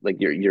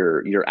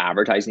your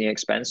advertising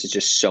expense is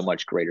just so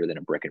much greater than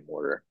a brick and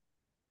mortar.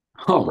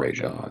 Oh my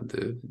God,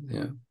 dude.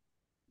 Yeah.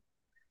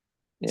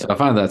 So I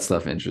find that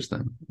stuff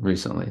interesting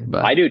recently,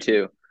 but I do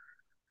too.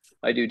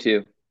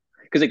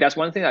 Because like that's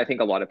one thing I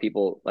think a lot of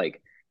people like.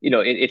 You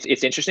know,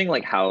 it's interesting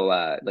like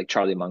how like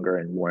Charlie Munger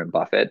and Warren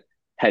Buffett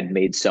had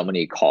made so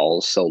many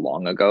calls so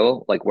long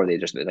ago, like where they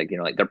just like, you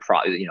know, like they're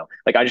probably, you know,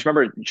 like I just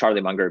remember Charlie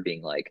Munger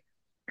being like,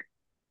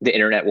 the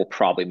internet will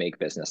probably make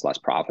business less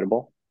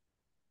profitable.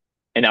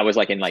 And that was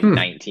like in like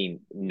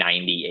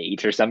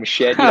 1998 or some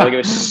shit. You know, like it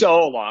was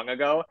so long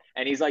ago.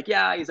 And he's like,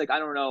 I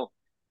don't know.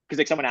 Cause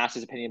like someone asked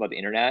his opinion about the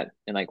internet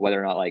and like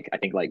whether or not like, I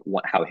think like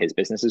how his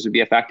businesses would be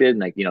affected. And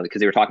like, you know,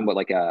 because they were talking about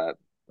like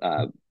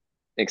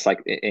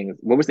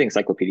what was the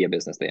encyclopedia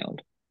business they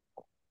owned?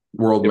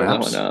 World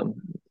Maps.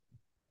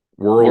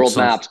 World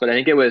Maps, but I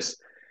think it was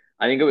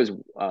I think it was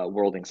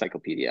World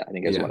Encyclopedia. I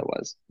think is what it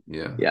was.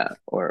 Yeah.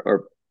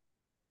 Or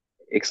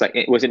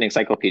was it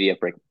Encyclopedia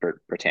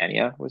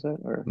Britannia? Was it?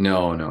 Or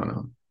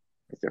no.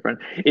 It's different.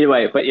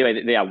 Anyway, but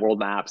anyway, yeah, World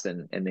Maps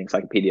and the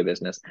encyclopedia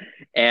business.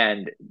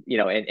 And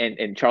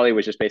and Charlie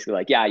was just basically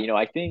like, yeah,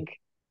 I think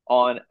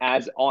on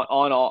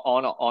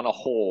a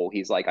whole,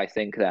 he's like, I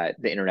think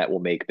that the internet will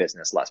make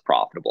business less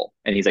profitable.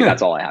 And he's like,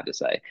 that's all I have to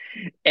say.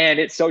 And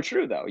it's so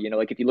true though.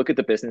 Like if you look at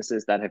the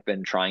businesses that have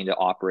been trying to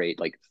operate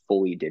like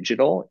fully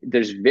digital,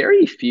 there's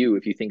very few,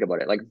 if you think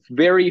about it, like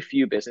very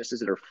few businesses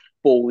that are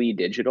fully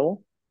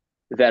digital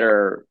that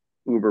are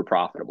uber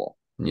profitable.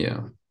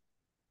 Yeah.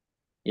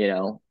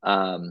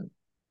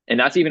 And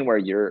that's even where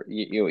you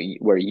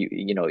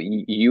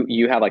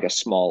have like a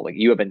small, like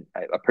you have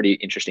a pretty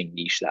interesting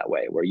niche that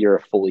way, where you're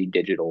a fully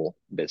digital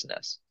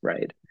business,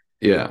 right?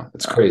 Yeah,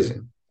 it's crazy.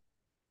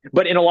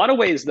 But in a lot of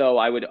ways, though,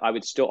 I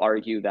would still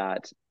argue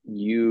that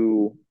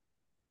the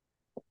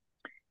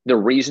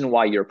reason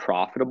why you're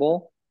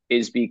profitable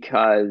is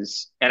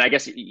because, and I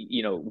guess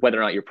whether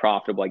or not you're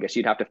profitable, I guess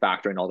you'd have to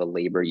factor in all the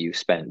labor you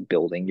spent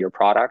building your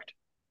product.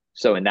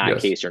 So in that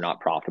case, you're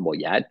not profitable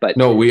yet. But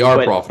no, we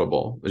are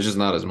profitable. It's just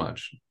not as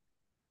much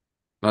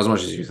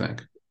as you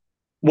think.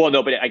 Well,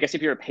 no, but I guess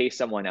if you're to pay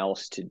someone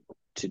else to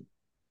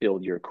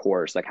build your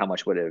course, like how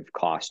much would it have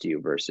cost you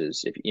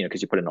versus if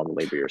because you put in all the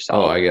labor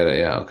yourself. Oh, I get it.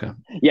 Yeah. Okay.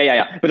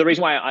 Yeah. But the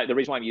reason why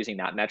I'm using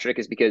that metric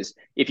is because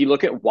if you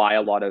look at why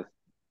a lot of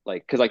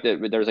there's like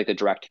the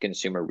direct to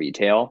consumer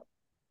retail.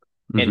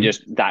 And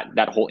just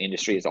that whole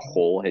industry as a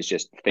whole has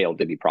just failed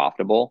to be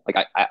profitable. Like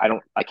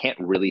I can't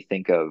really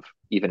think of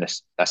even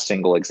a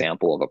single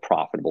example of a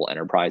profitable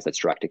enterprise that's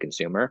direct to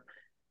consumer.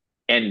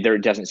 And there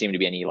doesn't seem to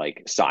be any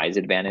like size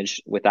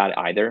advantage with that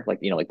either.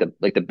 Like,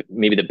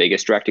 maybe the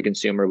biggest direct to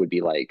consumer would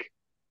be like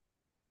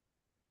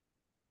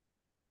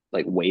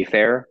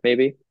Wayfair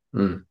maybe.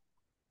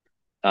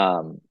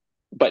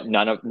 But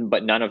none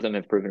of them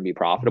have proven to be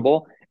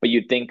profitable. But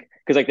you'd think,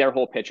 because like their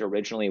whole pitch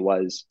originally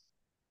was,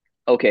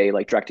 okay,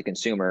 like direct to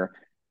consumer,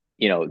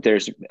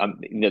 there's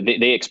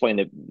they explain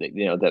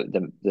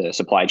the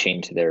supply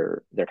chain to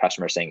their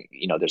customers, saying,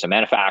 there's a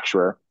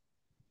manufacturer,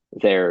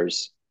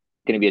 there's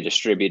going to be a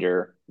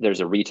distributor, there's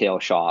a retail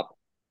shop,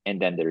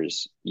 and then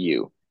there's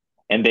you.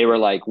 And they were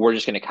like, we're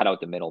just going to cut out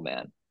the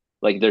middleman.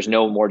 Like there's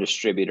no more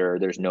distributor,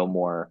 there's no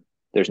more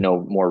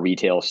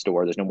retail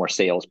store, there's no more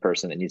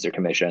salesperson that needs their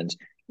commissions.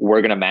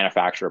 We're going to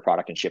manufacture a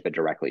product and ship it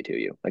directly to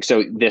you. Like,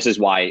 so this is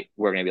why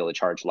we're going to be able to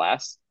charge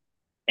less.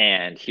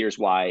 And here's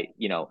why,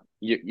 so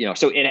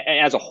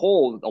as a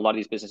whole, a lot of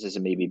these businesses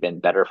have maybe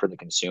been better for the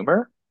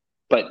consumer,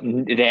 but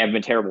they have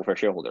been terrible for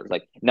shareholders.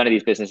 Like none of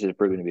these businesses have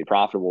proven to be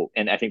profitable.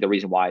 And I think the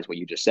reason why is what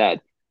you just said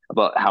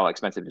about how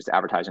expensive it is to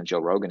advertise on Joe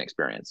Rogan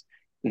Experience.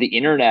 The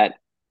internet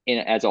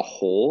as a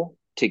whole,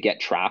 to get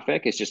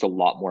traffic, is just a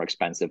lot more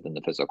expensive than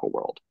the physical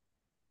world.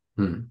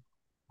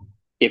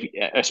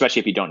 Especially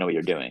if you don't know what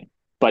you're doing.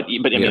 But I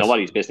mean, a lot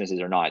of these businesses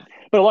are not.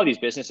 But a lot of these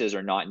businesses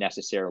are not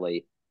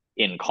necessarily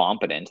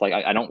incompetent. Like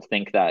I don't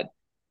think that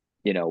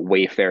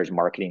Wayfair's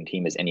marketing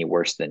team is any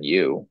worse than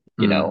you.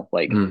 But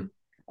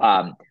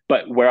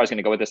where I was going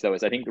to go with this though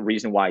is I think the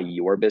reason why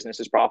your business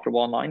is profitable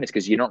online is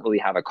because you don't really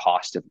have a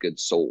cost of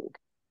goods sold.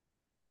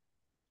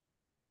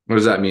 What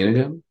does that mean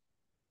again?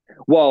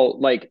 Well,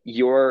 my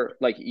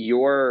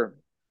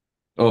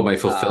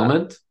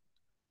fulfillment.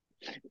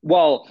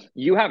 Well,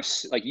 you have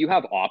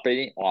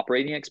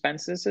operating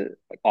expenses,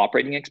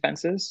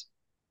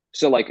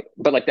 So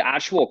but the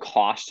actual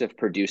cost of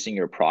producing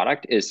your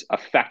product is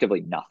effectively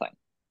nothing.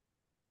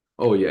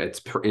 Oh yeah,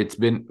 it's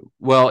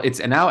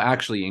now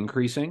actually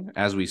increasing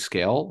as we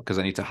scale, because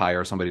I need to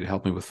hire somebody to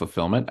help me with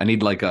fulfillment. I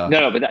need like a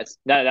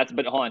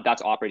but hold on,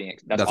 that's operating.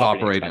 That's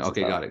operating.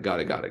 Okay, got it.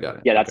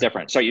 Yeah, that's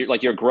different. So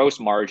your gross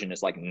margin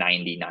is like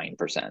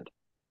 99%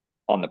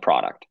 on the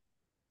product.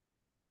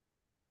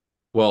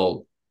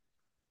 Well,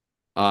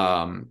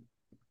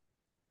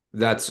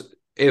 that's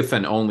if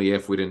and only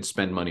if we didn't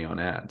spend money on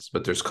ads,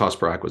 but there's cost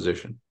per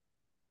acquisition.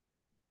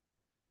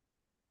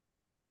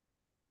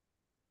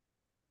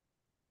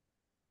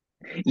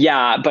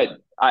 Yeah, but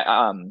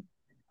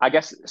I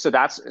guess so.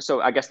 But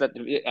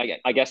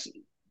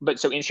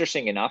so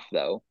interesting enough,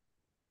 though.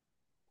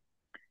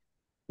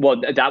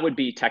 Well, that would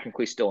be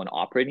technically still an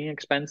operating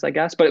expense, I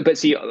guess. But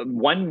see,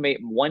 one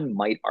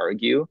might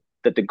argue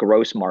that the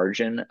gross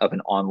margin of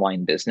an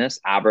online business,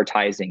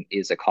 advertising,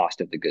 is a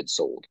cost of the goods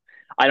sold.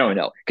 I don't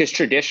know, because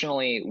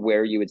traditionally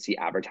where you would see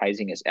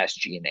advertising is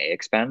SG&A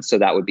expense. So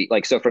that would be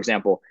like, so for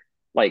example,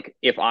 like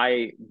if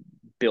I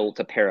built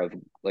a pair of,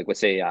 like,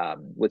 let's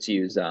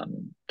use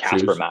Casper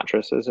Shoes?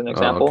 Mattress as an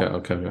example. Oh,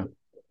 okay.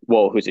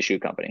 Well, who's a shoe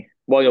company?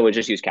 Well, we'll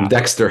just use Casper.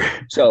 Dexter.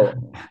 So,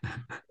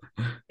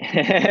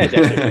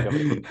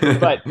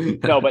 but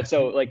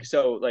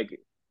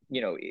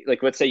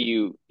let's say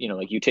you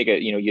take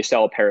you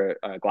sell a pair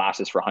of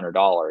glasses for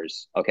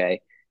 $100,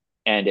 okay,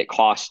 and it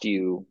cost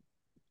you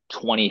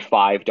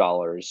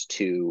 $25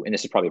 to, and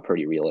this is probably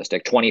pretty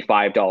realistic,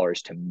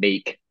 $25 to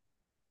make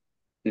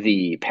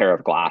the pair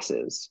of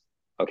glasses,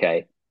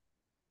 okay,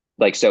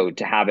 like, so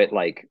to have it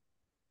like,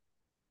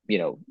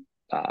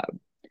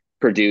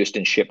 produced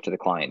and shipped to the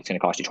client, it's going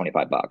to cost you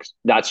 $25.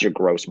 That's your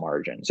gross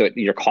margin. So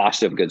your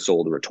cost of goods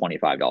sold were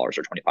 $25 or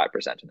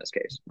 25% in this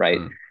case, right?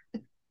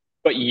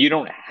 But you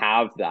don't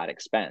have that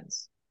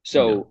expense.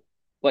 So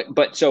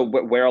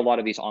where a lot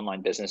of these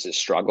online businesses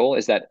struggle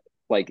is that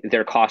like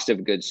their cost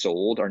of goods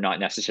sold are not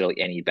necessarily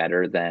any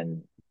better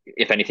than,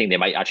 if anything, they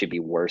might actually be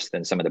worse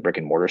than some of the brick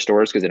and mortar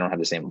stores because they don't have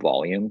the same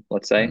volume,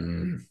 let's say.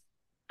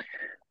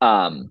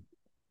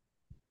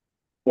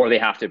 Or they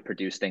have to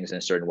produce things in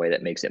a certain way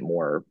that makes it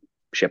more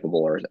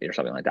shippable or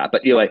something like that.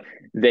 But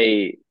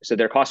so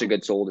their cost of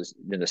goods sold is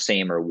the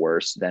same or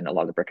worse than a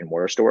lot of the brick and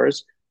mortar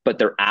stores, but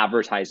their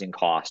advertising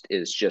cost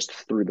is just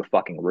through the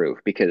fucking roof.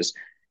 Because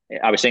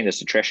I was saying this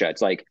to Trisha,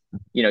 it's like,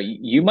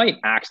 you might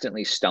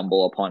accidentally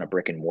stumble upon a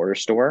brick and mortar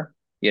store,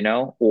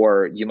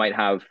 or you might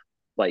have,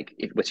 like,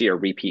 let's say you're a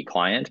repeat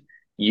client,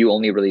 you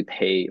only really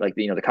pay, like,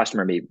 the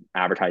customer maybe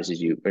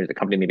advertises you, or the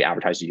company maybe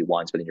advertises you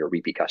once, but then you're a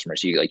repeat customer.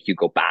 So you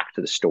go back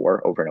to the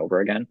store over and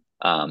over again.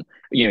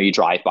 You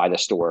drive by the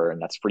store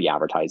and that's free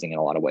advertising in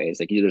a lot of ways.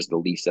 Like, there's the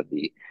lease of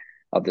the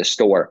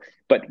store.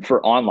 But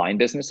for online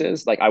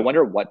businesses, like, I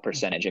wonder what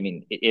percentage, I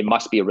mean, it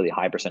must be a really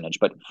high percentage,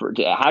 but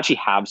to actually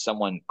have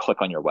someone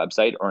click on your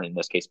website, or in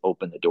this case,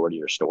 open the door to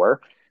your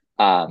store,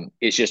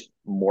 it's just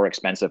more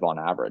expensive on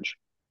average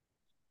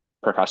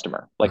per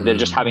customer. Like, they're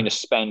just having to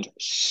spend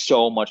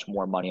so much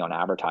more money on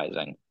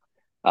advertising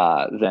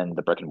than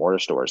the brick and mortar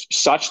stores,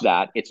 such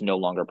that it's no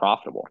longer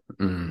profitable.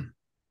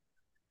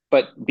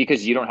 But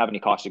because you don't have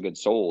any cost of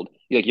goods sold,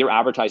 like, your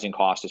advertising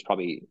cost is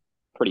probably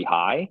pretty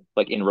high,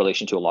 like, in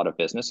relation to a lot of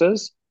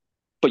businesses,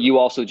 but you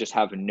also just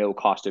have no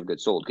cost of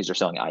goods sold because you're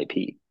selling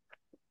IP.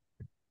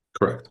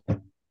 Correct.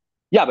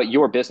 Yeah, but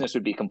your business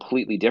would be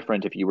completely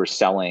different if you were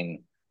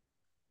selling,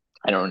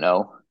 I don't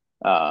know,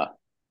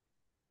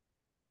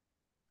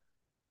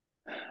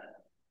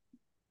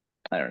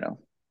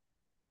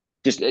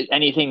 just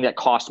anything that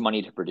costs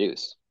money to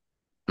produce.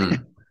 Yeah.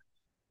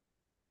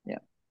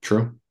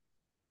 True.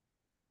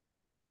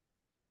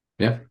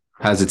 Yeah.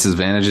 Has its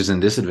advantages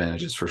and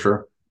disadvantages for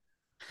sure.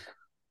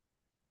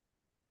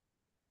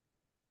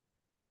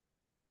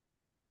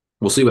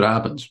 We'll see what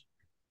happens.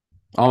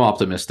 I'm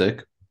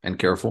optimistic and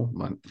careful,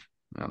 but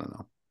I don't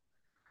know.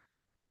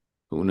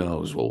 Who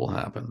knows what will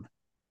happen?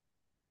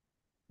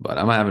 But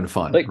I'm having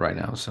fun right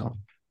now, so.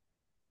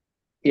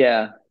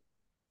 Yeah.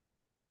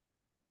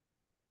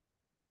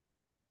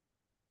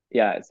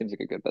 Yeah, it seems like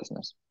a good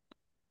business.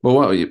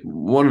 Well,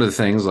 one of the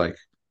things, like,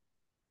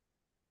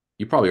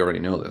 you probably already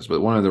know this,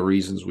 but one of the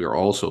reasons we are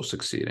also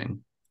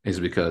succeeding is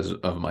because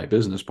of my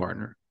business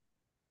partner.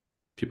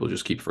 People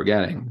just keep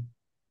forgetting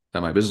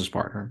that my business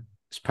partner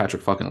is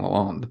Patrick fucking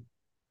Lalonde.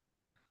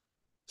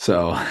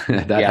 So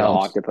that helps.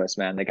 The octopus,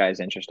 man. The guy's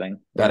interesting.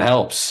 That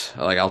helps.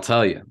 Like, I'll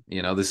tell you,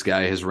 this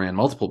guy has ran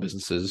multiple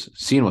businesses,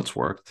 seen what's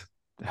worked,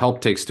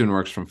 helped take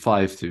StudentWorks from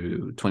 5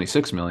 to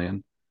 26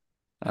 million.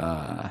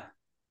 And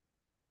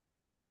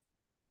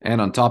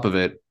on top of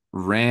it,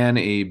 ran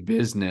a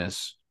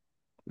business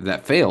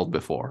that failed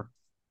before.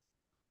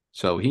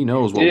 So he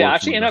knows what Did it works.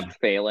 Actually end up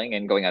failing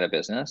and going out of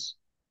business?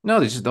 No,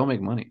 they just don't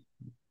make money.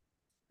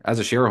 As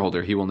a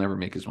shareholder, he will never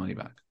make his money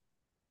back.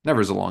 Never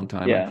is a long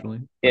time, actually.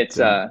 But, it's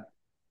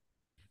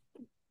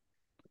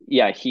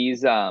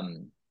he's what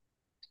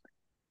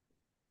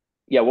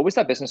was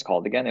that business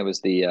called again? It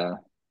was the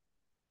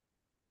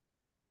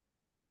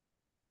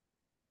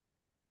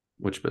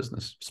which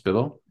business?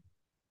 Spivo?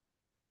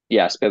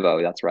 Yeah,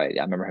 Spivo, that's right.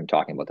 I remember him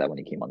talking about that when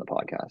he came on the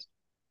podcast.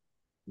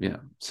 Yeah.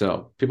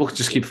 So people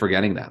just keep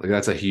forgetting that. Like,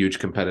 that's a huge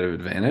competitive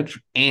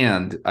advantage.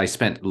 And I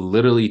spent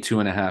literally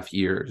 2.5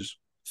 years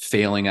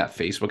failing at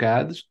Facebook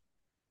ads.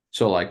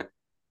 So, like,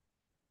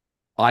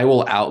 I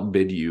will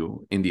outbid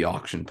you in the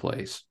auction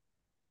place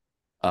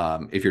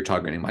if you're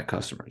targeting my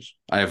customers.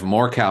 I have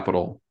more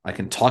capital. I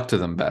can talk to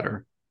them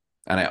better.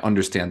 And I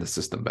understand the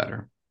system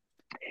better.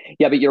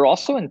 Yeah, but you're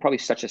also in probably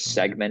such a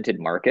segmented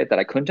market that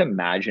I couldn't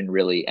imagine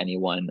really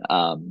anyone.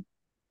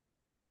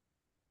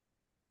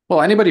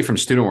 Well, anybody from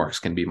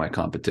StudentWorks can be my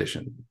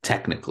competition,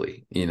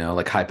 technically,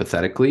 like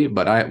hypothetically,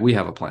 but we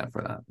have a plan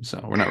for that,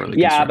 so we're not really.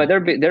 Yeah, but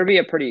there'd be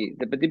a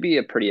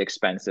pretty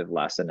expensive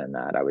lesson in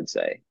that, I would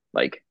say.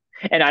 Like,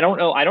 and I don't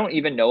know, I don't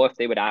even know if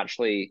they would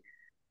actually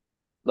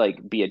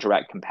like be a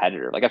direct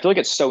competitor. Like, I feel like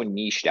it's so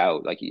niched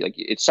out. Like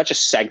it's such a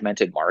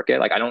segmented market.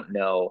 Like, I don't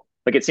know.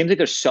 Like, it seems like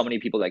there's so many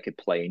people that could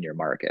play in your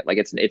market. Like,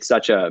 it's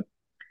a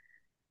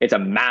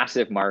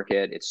massive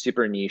market. It's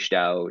super niched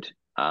out.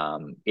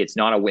 It's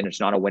not a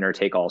winner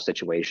take all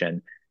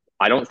situation.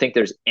 I don't think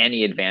there's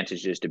any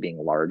advantages to being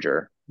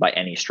larger by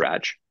any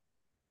stretch.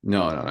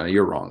 No,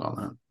 you're wrong on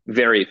that.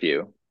 Very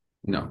few.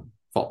 No,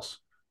 false.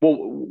 Well,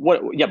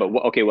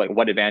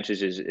 what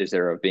advantages is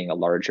there of being a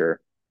larger?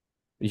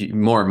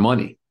 More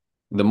money.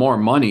 The more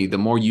money, the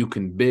more you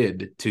can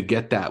bid to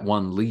get that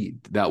one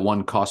lead, that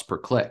one cost per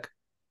click.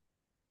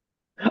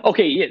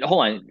 Okay, yeah,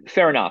 hold on.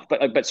 Fair enough. But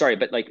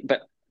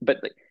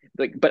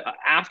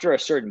after a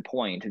certain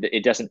point,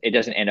 it doesn't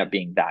end up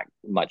being that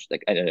much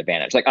like an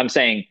advantage. Like, I'm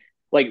saying,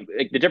 like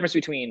the difference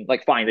between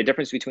the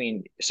difference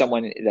between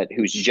someone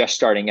who's just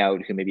starting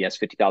out, who maybe has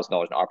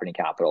 $50,000 in operating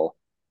capital,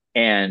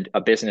 and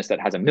a business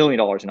that has $1 million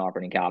in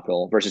operating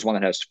capital versus one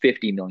that has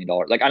 $50 million.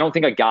 Like, I don't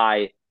think a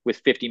guy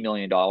with $50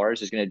 million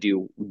is going to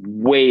do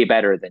way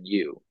better than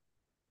you.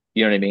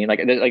 You know what I mean? Like,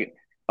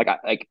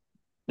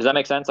 does that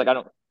make sense? Like, I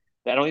don't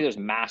think there's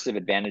massive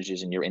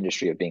advantages in your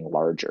industry of being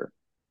larger.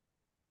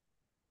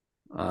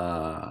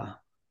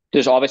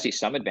 There's obviously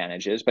some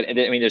advantages, but I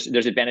mean,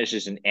 there's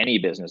advantages in any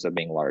business of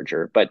being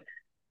larger, but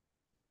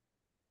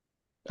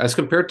as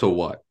compared to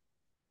what,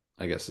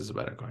 I guess, is a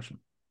better question.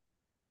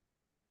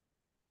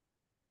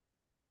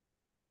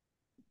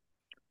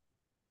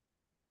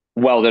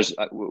 Well, there's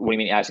what do you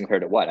mean as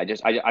compared to what?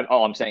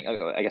 All I'm saying,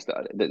 I guess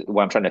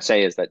what I'm trying to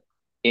say is that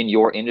in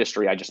your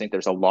industry, I just think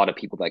there's a lot of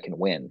people that can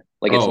win.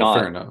 Like, it's not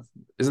fair enough.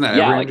 Isn't that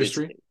every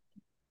industry?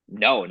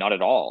 No, not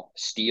at all.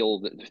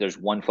 Steel, there's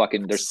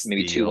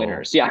maybe two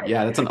winners. Yeah.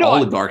 Yeah, that's an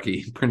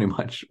oligarchy, pretty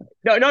much.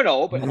 No,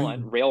 but hold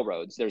on.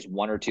 Railroads, there's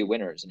one or two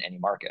winners in any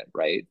market,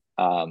 right?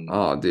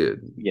 Oh,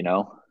 dude. You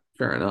know?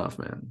 Fair enough,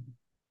 man.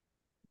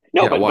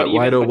 No, yeah, but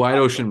Red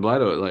Ocean,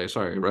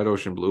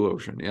 Blue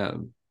Ocean. Yeah.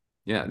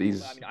 Yeah,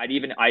 these. I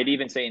mean, I'd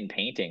even say in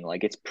painting,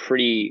 like, it's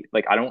pretty,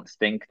 like, I don't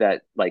think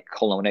that, like,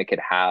 Kelowna could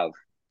have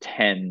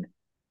 10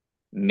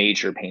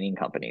 major painting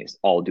companies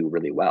all do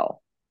really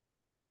well.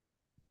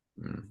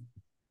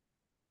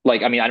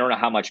 Like, I mean, I don't know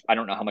how much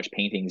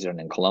paintings are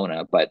in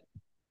Kelowna, but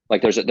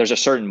like, there's a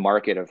certain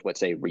market of, let's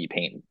say,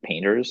 repaint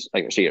painters.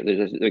 Like, so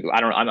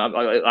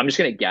I'm just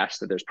gonna guess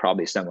that there's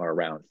probably somewhere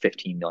around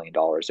 $15 million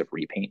of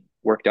repaint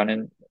work done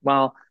in,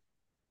 well,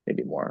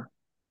 maybe more,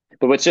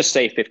 but let's just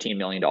say $15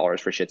 million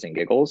for shits and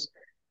giggles.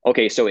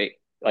 Okay, so is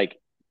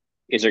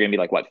there gonna be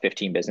like, what,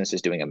 15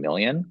 businesses doing $1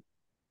 million?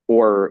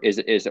 Or is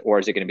it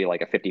going to be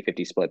like a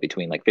 50-50 split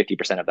between, like,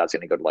 50% of that's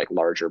going to go to, like,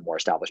 larger, more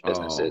established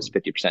businesses,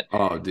 50%?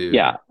 Oh, dude.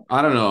 Yeah.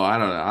 I don't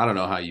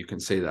know how you can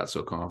say that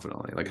so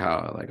confidently. Like,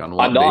 how, like, on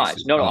what I'm not.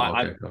 basis? No,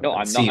 I'm not. No.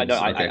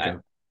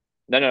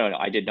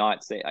 I did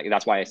not say.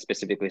 That's why I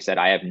specifically said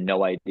I have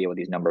no idea what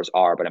these numbers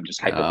are, but I'm just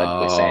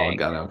hypothetically saying.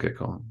 Got it. Okay,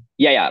 cool.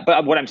 Yeah.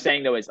 But what I'm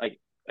saying, though, is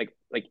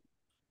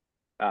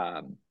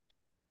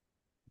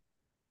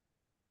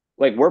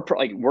we're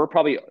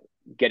probably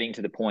getting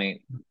to the point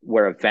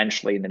where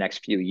eventually in the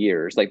next few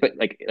years, like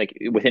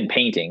within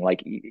painting, like,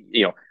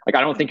 you know, like,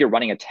 I don't think you're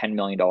running a $10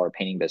 million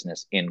painting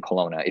business in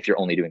Kelowna if you're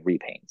only doing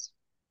repaints.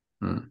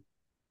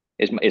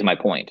 Is my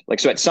point. Like,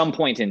 so at some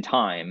point in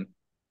time,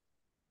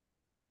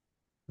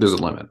 there's a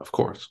limit, of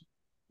course.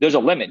 There's a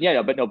limit.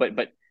 Yeah,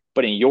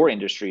 but in your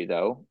industry,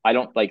 though, I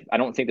don't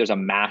think there's a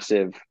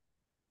massive,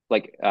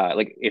 like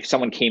if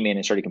someone came in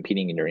and started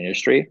competing in your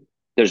industry,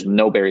 there's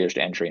no barriers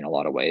to entry in a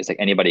lot of ways. Like,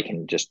 anybody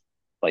can just,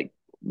 like,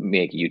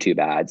 make YouTube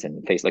ads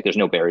and face, like, there's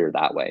no barrier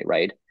that way,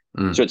 right?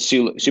 So it's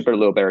super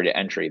low barrier to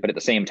entry, but at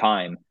the same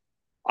time,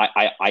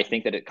 I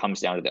think that it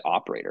comes down to the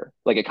operator.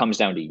 Like, it comes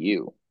down to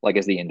you, like,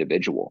 as the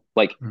individual.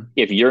 Like,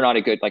 if you're not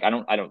a good, like,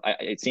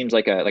 it seems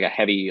like a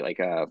heavy, like,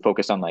 a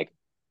focus on, like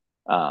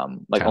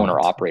owner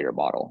operator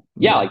model.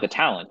 Yeah, like the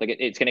talent. Like,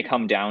 it's going to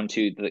come down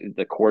to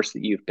the course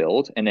that you've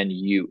built, and then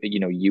you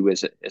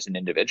as an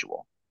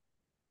individual.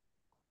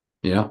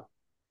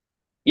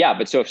 Yeah,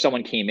 but so if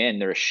someone came in,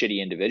 they're a shitty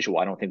individual,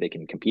 I don't think they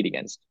can compete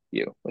against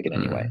you, like, in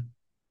any way.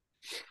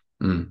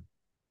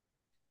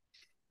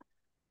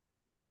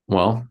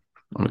 Well,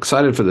 I'm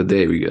excited for the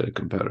day we get a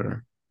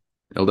competitor.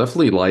 It'll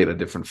definitely light a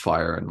different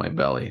fire in my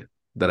belly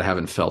that I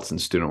haven't felt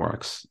since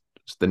StudentWorks.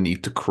 It's the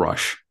need to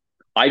crush.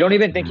 I don't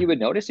even think you would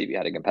notice if you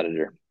had a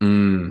competitor.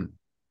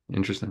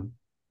 Interesting.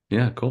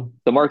 Yeah, cool.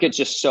 The market's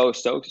just so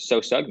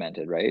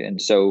segmented, right?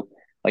 And so,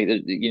 like,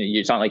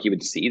 it's not like you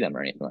would see them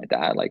or anything like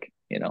that. Like,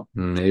 you know,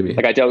 maybe,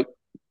 like, I doubt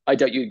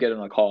you'd get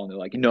on a call and they're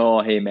like, no,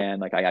 hey man,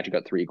 like, I actually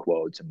got 3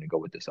 quotes. I'm gonna go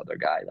with this other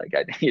guy. Like,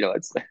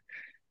 it's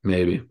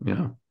maybe,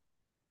 yeah.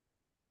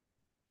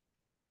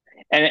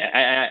 And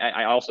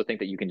I also think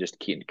that you can just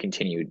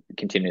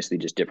continuously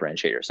just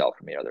differentiate yourself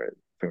from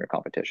your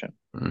competition.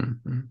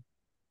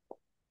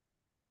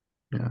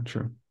 Yeah,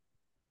 true.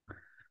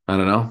 I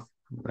don't know.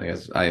 I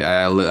guess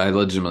I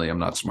legitimately am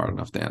not smart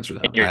enough to answer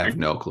that. I have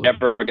no clue. You're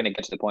never going to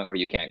get to the point where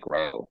you can't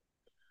grow.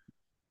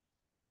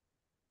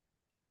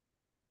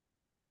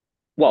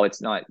 Well,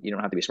 it's not. You don't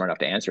have to be smart enough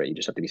to answer it. You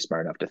just have to be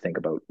smart enough to think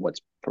about what's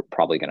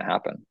probably going to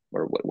happen,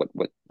 or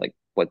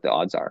what the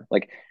odds are.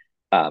 Like,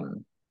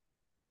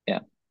 yeah.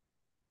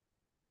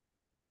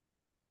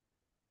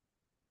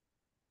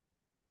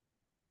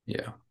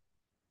 Yeah.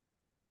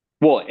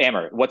 Well,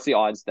 Amer, what's the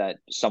odds that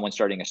someone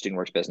starting a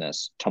StudentWorks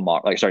business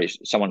tomorrow,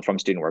 someone from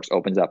StudentWorks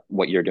opens up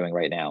what you're doing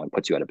right now and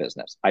puts you out of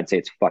business? I'd say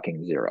it's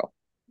fucking 0.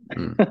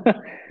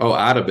 Oh,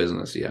 out of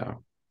business, yeah.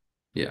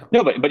 Yeah.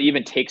 No, but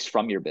even takes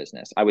from your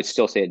business, I would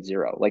still say it's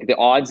 0. Like, the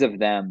odds of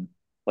them,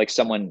 like,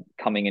 someone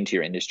coming into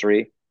your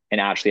industry and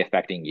actually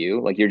affecting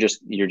you, like, you're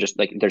just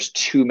like, there's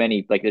too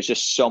many, like, there's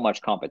just so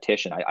much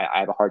competition. I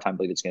have a hard time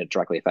believing it's going to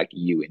directly affect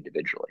you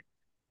individually.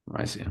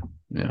 I see.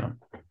 Yeah.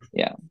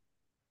 Yeah.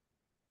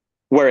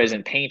 Whereas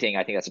in painting,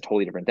 I think that's a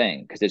totally different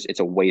thing because it's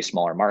a way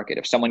smaller market.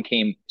 If someone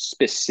came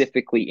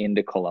specifically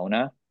into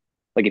Kelowna,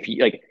 like if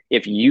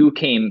you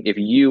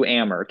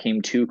Amer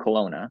came to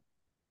Kelowna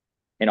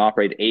and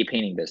operated a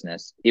painting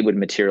business, it would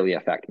materially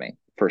affect me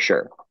for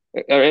sure.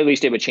 Or at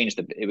least it would change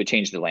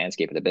the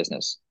landscape of the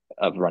business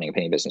of running a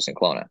painting business in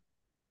Kelowna.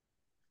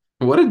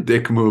 What a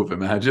dick move!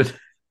 Imagine.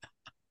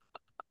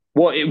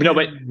 Well, no,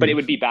 but it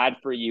would be bad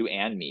for you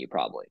and me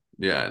probably.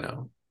 Yeah, I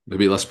know. There'd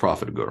be less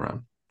profit to go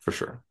around for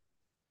sure.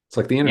 It's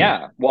like the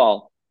internet. Yeah,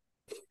 well,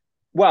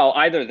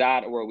 either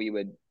that or we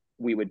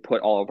would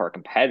put all of our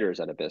competitors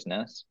out of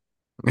business.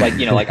 Like,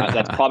 like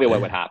that's probably what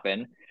would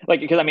happen.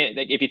 Like, because I mean,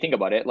 like, if you think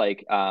about it,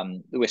 like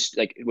with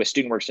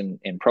StudentWorks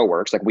and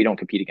ProWorks, like we don't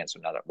compete against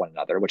one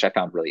another, which I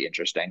found really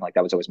interesting. Like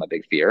that was always my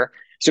big fear.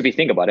 So if you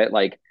think about it,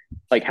 like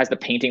has the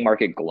painting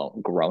market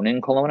grown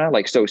in Kelowna?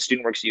 Like, so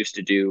StudentWorks used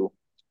to do,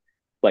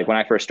 like when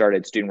I first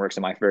started StudentWorks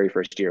in my very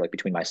first year, like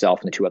between myself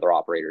and the two other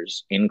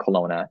operators in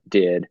Kelowna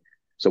did,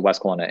 so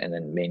West Kelowna and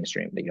then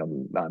mainstream,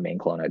 main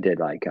Kelowna did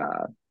like,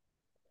 I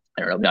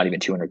don't know, not even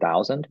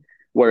 200,000.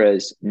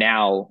 Whereas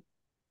now,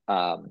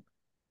 8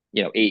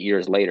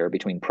 years later,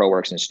 between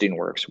ProWorks and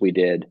StudentWorks,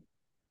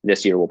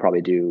 this year we'll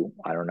probably do,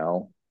 I don't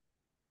know,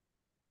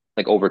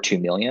 like over 2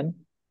 million.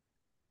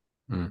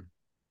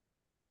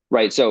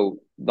 Right. So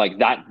like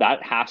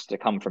that has to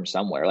come from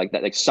somewhere, like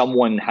that, like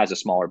someone has a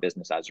smaller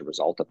business as a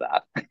result of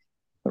that.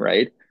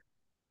 Right.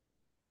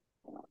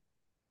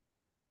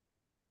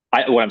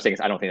 What I'm saying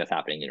is I don't think that's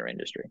happening in your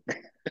industry.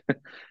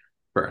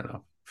 Fair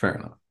enough.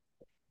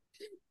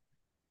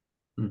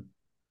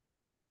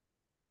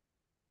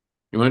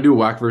 You want to do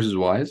Whack versus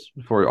Wise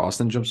before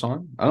Austin jumps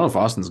on? I don't know if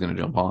Austin's going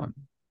to jump on.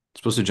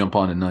 It's supposed to jump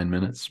on in 9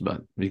 minutes,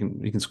 but we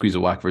can squeeze a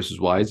Whack versus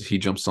Wise. He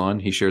jumps on,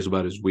 he shares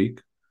about his week,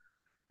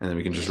 and then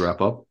we can just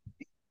wrap up.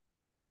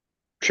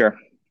 Sure.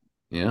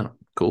 Yeah,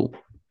 cool.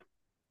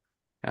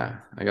 Yeah,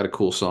 I got a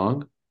cool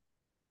song.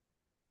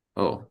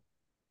 Oh.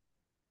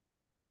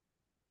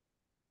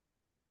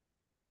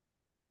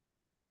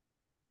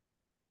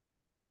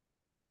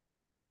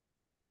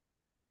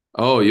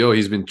 Oh, yo,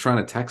 he's been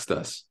trying to text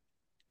us.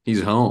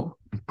 He's home.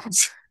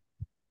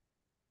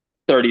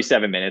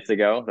 37 minutes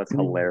ago. That's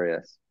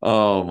hilarious.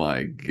 Oh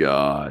my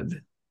God.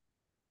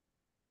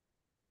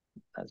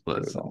 That's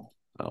brutal.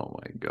 Oh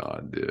my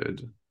God,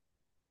 dude.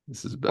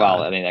 This is bad.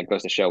 Well, I mean, that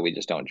goes to show we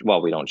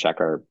don't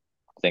check our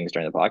things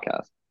during the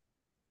podcast.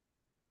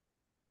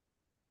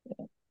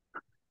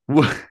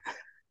 Yeah.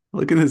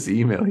 Look at this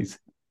email.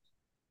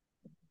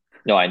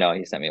 No, I know.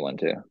 He sent me one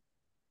too.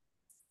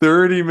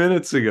 30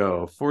 minutes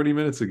ago, 40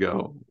 minutes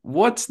ago.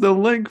 What's the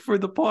link for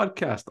the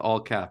podcast?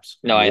 All caps.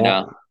 No, I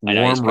know.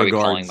 He's probably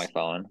regards. calling my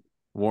phone.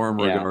 Warm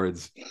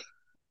regards.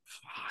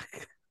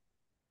 Fuck.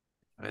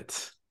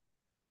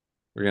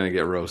 We're going to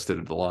get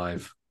roasted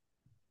live.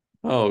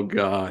 Oh,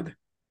 God.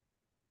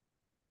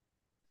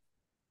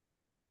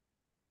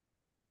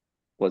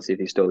 Let's see if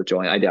he's still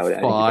joining. I doubt it.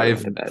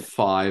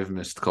 Five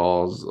missed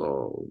calls.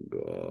 Oh,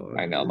 God.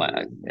 I know. My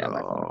phone's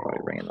probably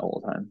ringing the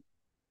whole time.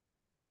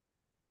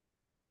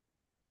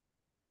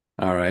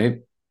 All right.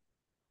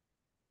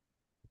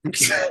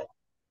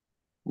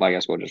 Well, I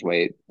guess we'll just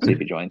wait, see if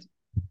he joins.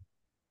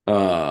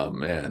 Oh,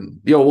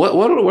 man. Yo,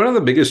 what are the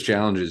biggest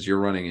challenges you're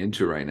running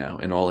into right now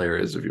in all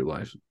areas of your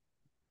life?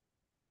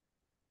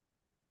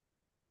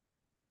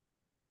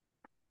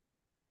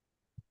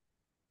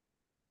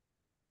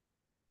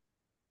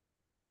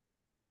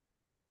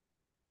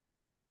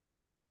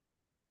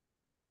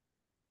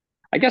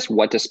 I guess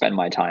what to spend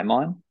my time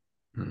on.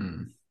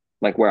 Mm-hmm.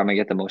 Like where I'm going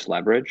to get the most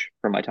leverage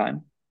for my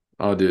time.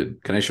 Oh,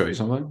 dude, can I show you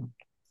something?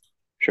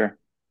 Sure.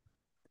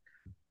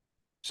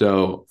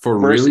 So but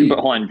hold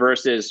on,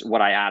 versus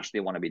what I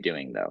actually want to be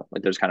doing though.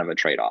 Like there's kind of a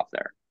trade-off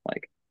there.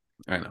 Like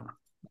I know.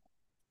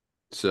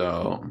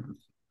 So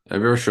have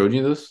I ever showed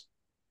you this?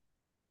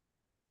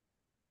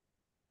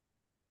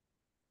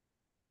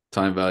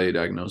 Time value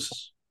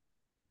diagnosis.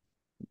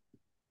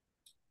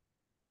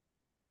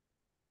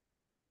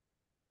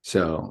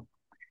 So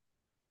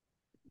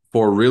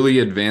for really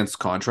advanced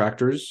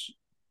contractors,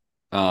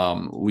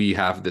 we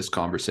have this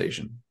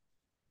conversation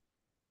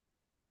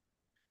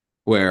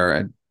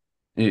where,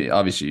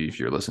 obviously, if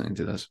you're listening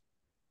to this,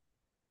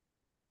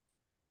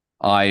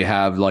 I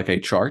have like a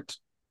chart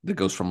that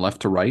goes from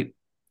left to right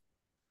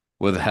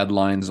with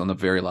headlines on the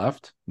very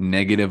left,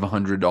 negative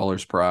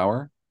 $100 per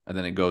hour. And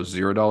then it goes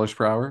 $0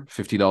 per hour,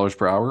 $50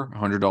 per hour,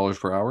 $100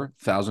 per hour,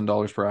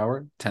 $1,000 per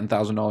hour,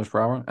 $10,000 per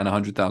hour, and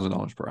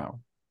 $100,000 per hour.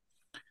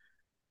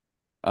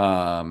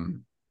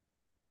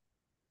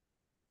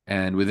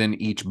 And within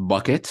each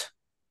bucket,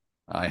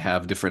 I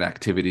have different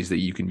activities that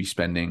you can be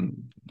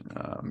spending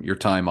your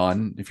time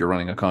on if you're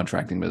running a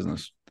contracting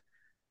business.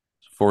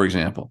 For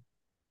example,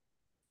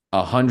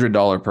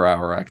 $100 per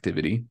hour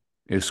activity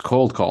is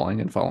cold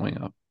calling and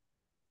following up.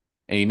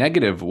 A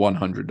negative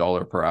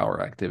 $100 per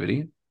hour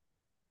activity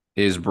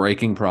is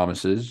breaking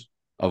promises,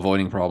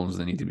 avoiding problems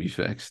that need to be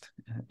fixed,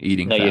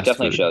 eating. No, you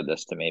definitely showed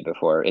this to me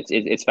before.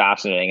 It's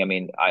fascinating. I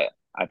mean, I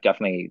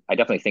definitely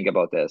think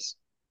about this.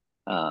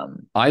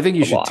 I think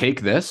you should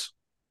take this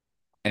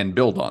and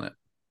build on it.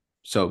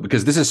 So,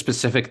 because this is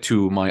specific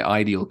to my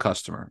ideal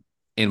customer.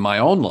 In my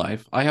own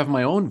life, I have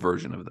my own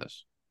version of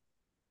this.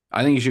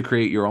 I think you should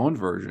create your own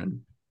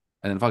version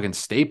and then fucking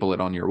staple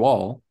it on your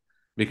wall,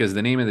 because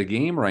the name of the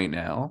game right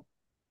now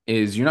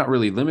is you're not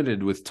really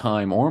limited with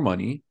time or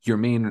money. Your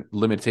main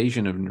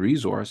limitation of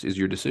resource is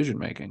your decision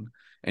making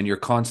and your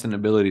constant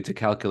ability to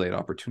calculate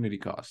opportunity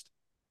cost.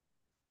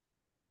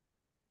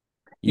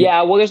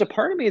 Yeah, well, there's a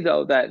part of me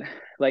though that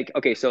like,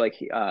 okay, so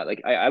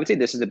I would say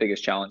this is the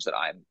biggest challenge that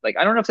I'm like,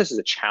 I don't know if this is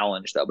a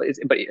challenge though,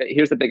 but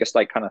here's the biggest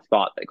like kind of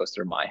thought that goes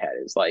through my head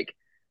is like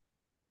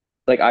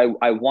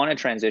I want to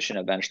transition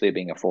eventually to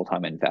being a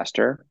full-time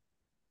investor,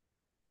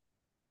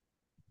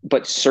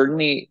 but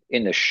certainly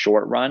in the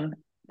short run,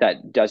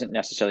 that doesn't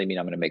necessarily mean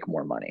I'm going to make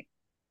more money.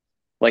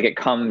 Like it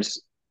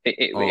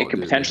could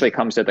potentially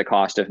comes at the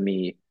cost of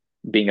me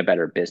being a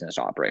better business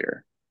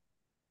operator.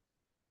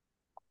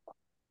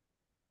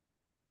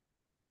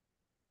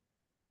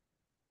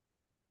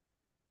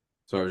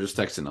 So I was just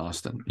texting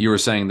Austin. You were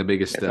saying the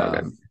biggest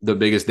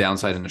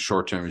downside in the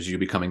short term is you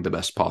becoming the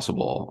best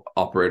possible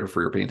operator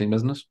for your painting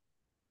business.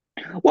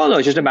 Well, no,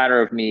 it's just a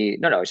matter of me.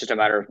 No, it's just a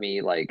matter of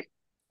me like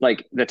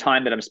the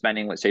time that I'm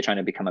spending, let's say, trying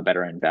to become a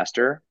better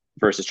investor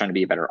versus trying to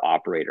be a better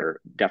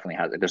operator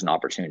definitely there's an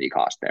opportunity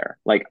cost there.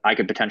 Like I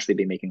could potentially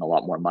be making a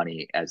lot more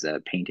money as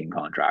a painting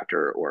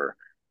contractor or,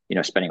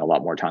 spending a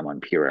lot more time on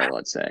Pure Air,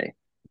 let's say.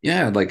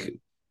 Yeah. Like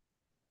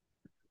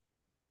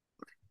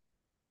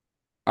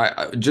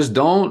I just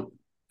don't.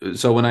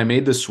 So when I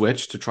made the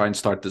switch to try and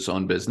start this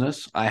own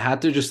business, I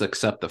had to just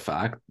accept the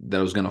fact that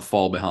I was going to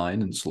fall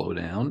behind and slow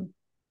down.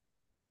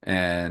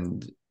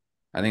 And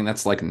I think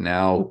that's like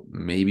now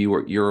maybe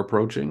what you're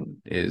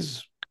approaching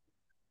is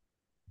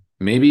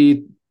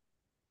maybe,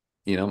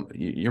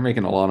 you're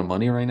making a lot of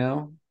money right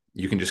now.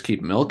 You can just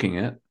keep milking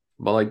it,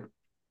 but like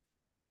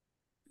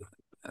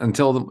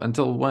until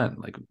when?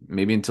 Like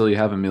maybe until you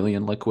have $1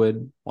 million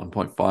liquid,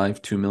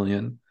 1.5, 2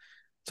 million.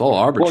 It's all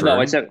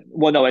arbitrary.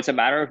 It's a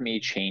matter of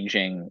me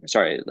changing.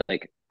 Sorry,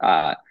 like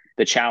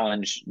the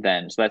challenge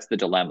then. So that's the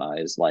dilemma.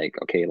 Is like,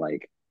 okay,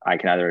 like I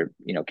can either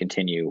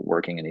continue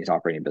working in these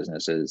operating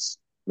businesses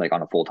like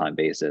on a full-time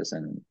basis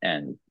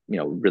and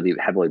really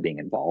heavily being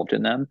involved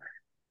in them,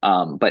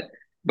 but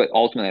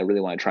ultimately I really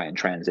want to try and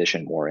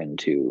transition more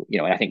into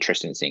and I think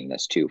Tristan's seeing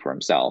this too for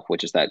himself,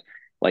 which is that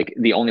like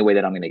the only way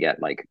that I'm going to get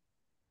like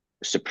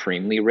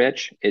supremely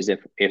rich is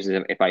if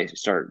I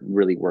start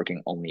really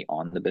working only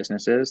on the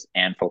businesses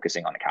and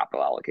focusing on the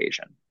capital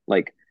allocation.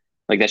 Like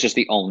that's just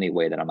the only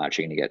way that I'm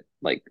actually going to get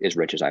like as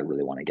rich as I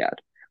really want to get.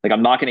 Like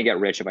I'm not going to get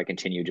rich if I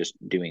continue just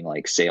doing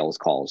like sales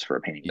calls for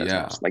a painting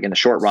business. Like in the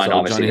short run, so,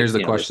 obviously. Johnny, here's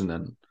the question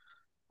then.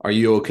 Are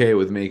you okay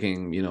with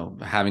making,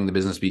 having the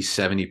business be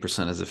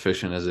 70% as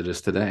efficient as it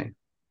is today?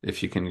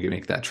 If you can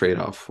make that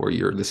trade-off where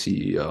you're the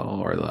CEO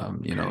or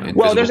the,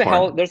 well, there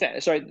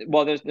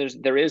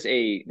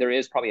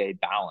is probably a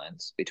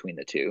balance between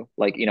the two.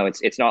 Like,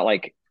 it's not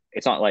like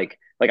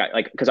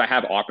because I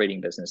have operating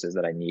businesses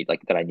that I need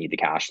the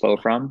cash flow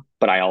from,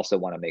 but I also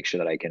want to make sure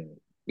that I can,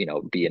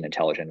 be an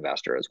intelligent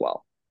investor as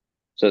well.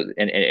 So,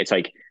 and it's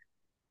like,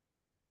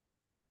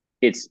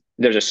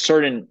 there's a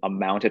certain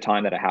amount of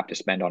time that I have to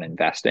spend on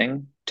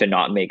investing to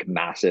not make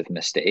massive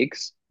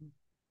mistakes.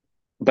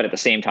 But at the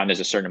same time, there's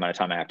a certain amount of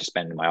time I have to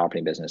spend in my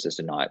operating businesses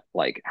to not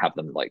like have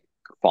them like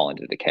fall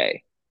into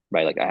decay,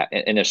 right? Like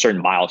and there's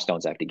certain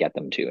milestones I have to get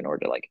them to in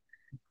order to like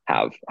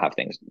have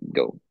things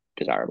go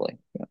desirably.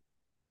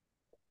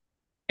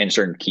 And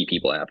certain key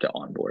people I have to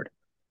onboard.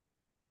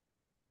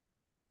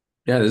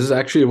 Yeah, this is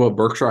actually what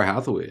Berkshire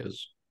Hathaway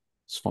is.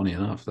 It's funny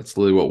enough. That's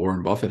literally what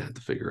Warren Buffett had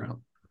to figure out.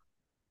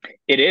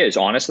 It is,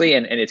 honestly,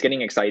 and it's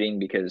getting exciting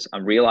because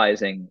I'm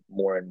realizing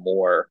more and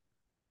more.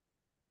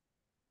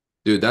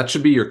 Dude, that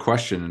should be your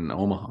question in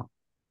Omaha.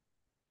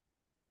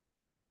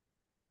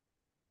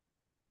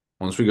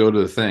 Once we go to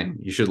the thing,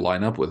 you should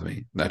line up with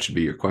me. That should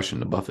be your question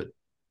to Buffett.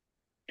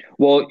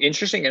 Well,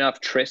 interesting enough,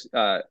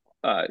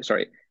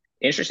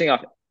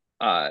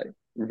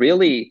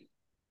 really,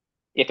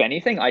 if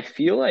anything, I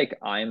feel like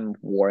I'm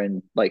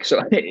Warren, like,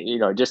 so,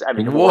 just, I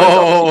mean,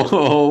 whoa.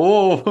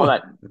 Hold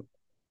on.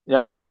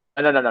 No.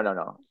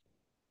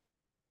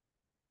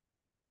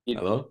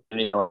 Hello?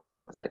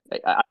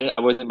 I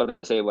wasn't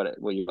about to say what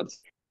you were about to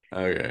say.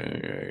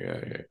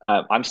 Okay.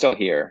 I'm still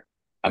here.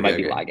 I might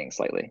be lagging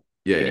slightly.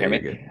 Yeah, Can you hear me?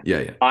 Good.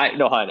 Yeah.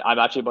 I'm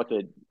actually about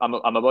to. I'm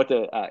about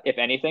to. If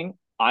anything,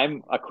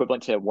 I'm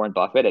equivalent to Warren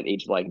Buffett at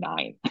age like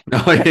 9.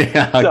 Oh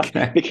yeah.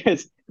 Okay.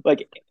 So,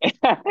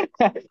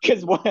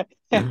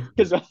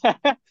 because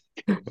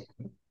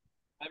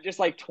I'm just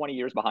like 20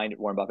 years behind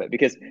Warren Buffett.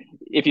 Because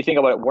if you think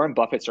about it, Warren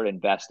Buffett started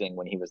investing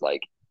when he was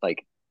like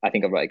I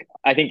think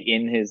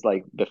in his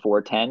like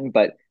before 10,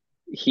 but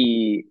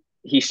he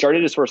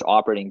started his first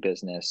operating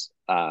business.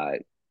 I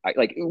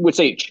would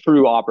say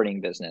true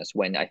operating business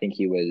when I think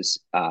he was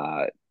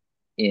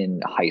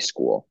in high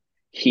school.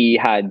 He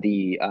had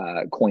the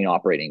coin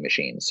operating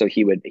machines. So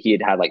he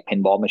had like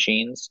pinball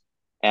machines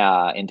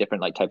and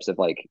different like types of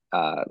like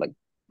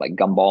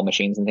gumball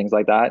machines and things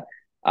like that.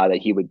 That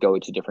he would go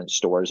to different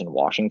stores in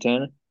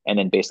Washington and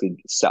then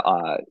basically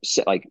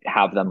like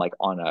have them like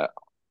on a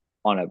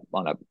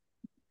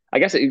I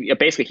guess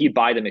basically he'd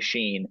buy the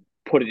machine,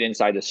 put it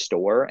inside the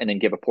store, and then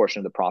give a portion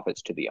of the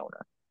profits to the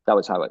owner. That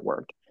was how it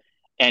worked.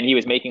 And he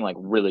was making like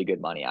really good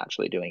money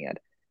actually doing it.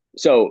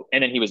 So,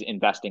 and then he was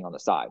investing on the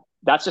side.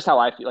 That's just how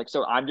I feel. Like,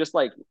 so I'm just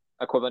like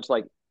equivalent to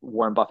like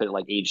Warren Buffett at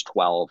like age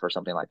 12 or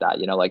something like that,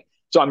 you know, like,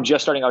 so I'm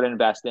just starting out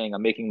investing,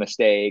 I'm making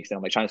mistakes, and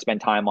I'm like trying to spend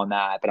time on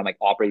that, but I'm like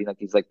operating like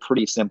these like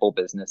pretty simple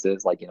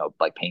businesses, like, you know,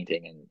 like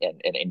painting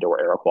and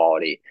indoor air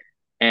quality.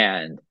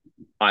 And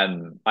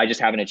I just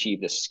haven't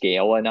achieved the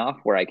scale enough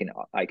where I can,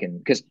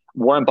 because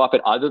Warren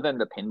Buffett, other than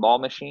the pinball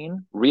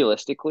machine,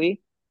 realistically,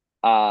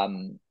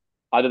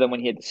 other than when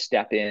he had to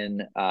step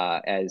in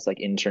as like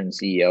intern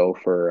CEO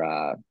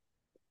for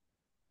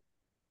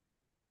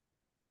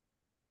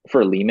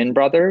Lehman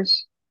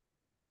Brothers.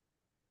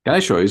 Can I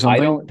show you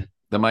something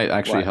that might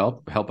actually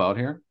help out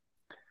here?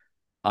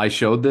 I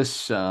showed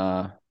this.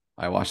 I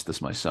watched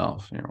this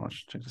myself. Here,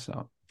 check this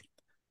out.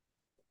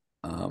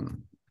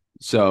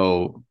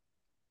 So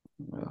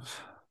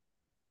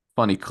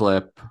funny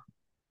clip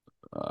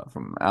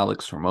from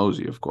Alex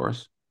Hormozi, of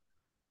course.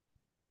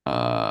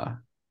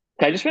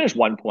 Can I just finish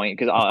one point?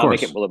 Because I'll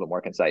make it a little bit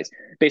more concise.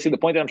 Basically, the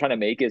point that I'm trying to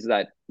make is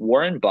that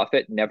Warren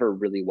Buffett never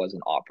really was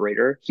an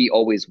operator. He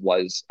always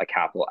was a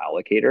capital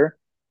allocator.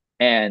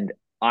 And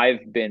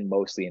I've been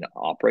mostly an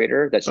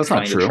operator that's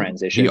trying to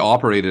transition. He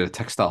operated a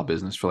textile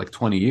business for like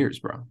 20 years,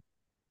 bro.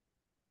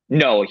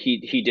 No,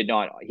 he did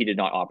not. He did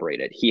not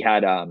operate it. He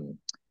had the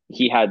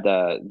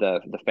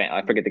fan,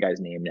 I forget the guy's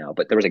name now,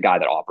 but there was a guy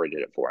that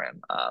operated it for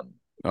him.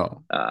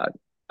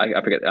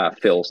 I forget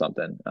Phil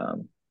something.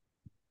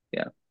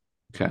 Yeah.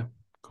 Okay,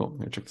 cool.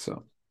 Here, check this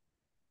out.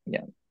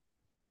 Yeah.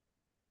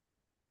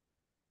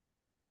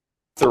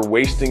 They're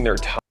wasting their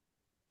time.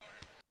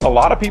 A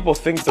lot of people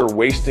think they're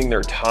wasting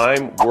their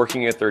time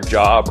working at their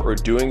job or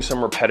doing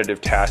some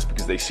repetitive task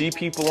because they see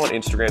people on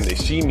Instagram, they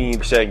see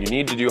me saying you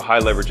need to do high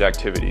leverage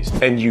activities,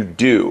 and you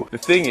do. The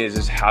thing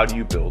is how do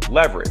you build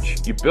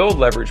leverage? You build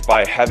leverage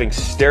by having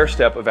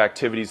stair-step of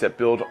activities that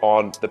build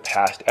on the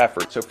past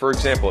effort. So for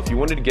example, if you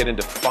wanted to get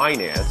into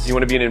finance, you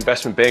want to be an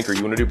investment banker,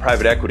 you want to do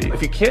private equity.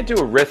 If you can't do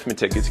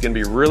arithmetic, it's going to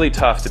be really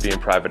tough to be in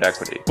private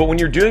equity. But when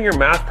you're doing your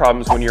math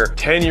problems when you're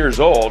 10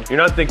 years old, you're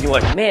not thinking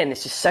like, man,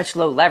 this is such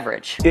low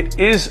leverage. It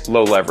is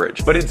low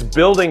leverage, but it's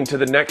building to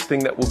the next thing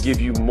that will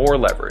give you more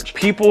leverage.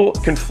 People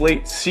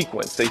conflate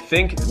sequence. They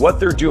think what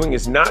they're doing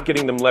is not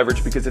getting them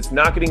leverage because it's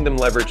not getting them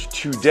leverage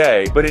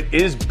today, but it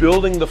is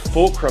building the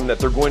fulcrum that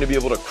they're going to be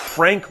able to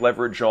crank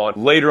leverage on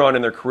later on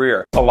in their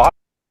career.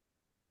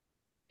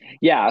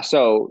 Yeah,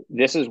 so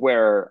this is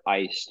where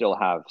I still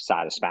have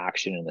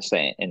satisfaction in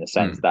the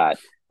sense that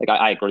like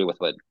I agree with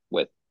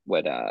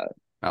what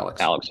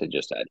Alex had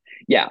just said.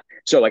 Yeah.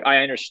 So like I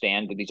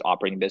understand that these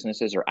operating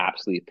businesses are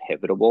absolutely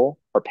pivotal.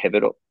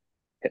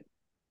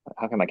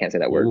 How come I can't say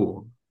that word?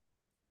 Ooh.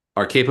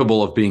 Are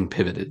capable of being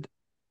pivoted.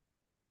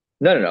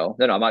 No,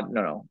 I'm not.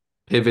 No.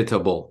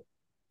 Pivotable.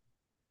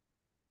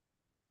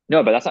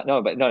 No, but that's not.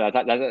 No, but no.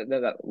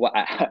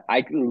 That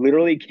I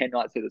literally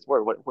cannot say this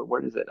word. What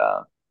word is it?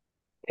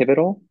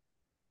 Pivotal.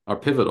 Are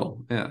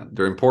pivotal. Yeah,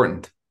 they're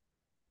important.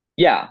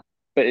 Yeah.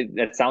 But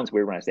that sounds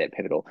weird when I say it,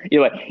 pivotal. You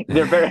know, like,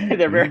 they're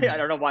very. I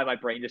don't know why my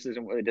brain just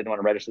didn't want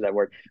to register that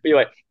word. But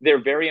anyway,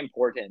 they're very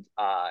important.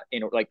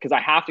 Because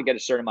I have to get a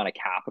certain amount of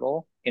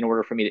capital in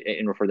order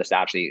for this to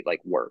actually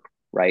like work,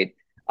 right?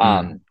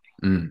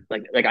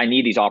 Like I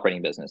need these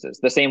operating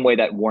businesses the same way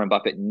that Warren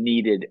Buffett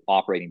needed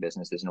operating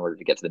businesses in order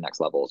to get to the next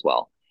level as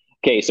well.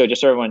 Okay, so just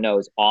so everyone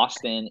knows,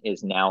 Austin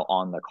is now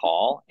on the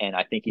call, and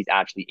I think he's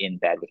actually in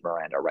bed with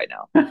Miranda right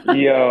now.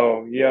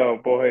 Yo,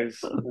 boys.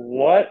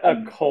 What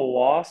a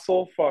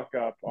colossal fuck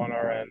up on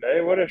our end,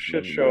 eh? What a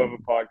shit show of a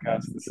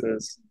podcast this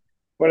is.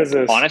 What is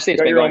this? Honestly,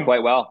 it's been going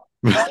quite well.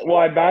 Well,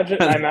 I imagine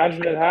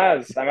it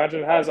has. I imagine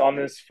it has on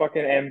this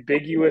fucking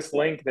ambiguous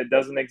link that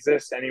doesn't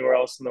exist anywhere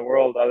else in the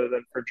world other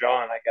than for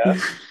John, I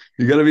guess.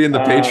 You got to be in the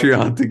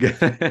Patreon to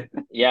get it.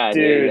 Yeah,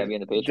 dude, you got to be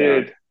in the Patreon.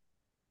 Dude.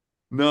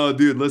 No,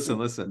 dude, listen.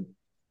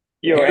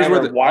 Yo,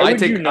 Amber, why would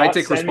you not I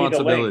take send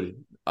responsibility.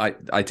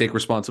 I take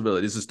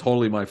responsibility. This is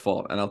totally my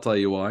fault, and I'll tell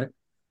you why.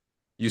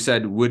 You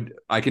said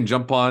I can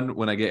jump on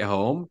when I get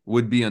home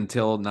would be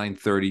until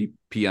 9:30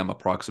 p.m.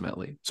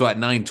 approximately. So at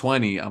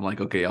 9:20, I'm like,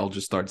 okay, I'll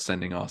just start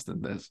sending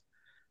Austin this.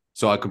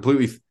 So I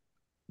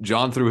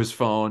John threw his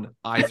phone,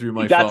 I threw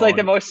my phone. That's like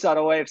the most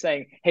subtle way of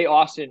saying, hey,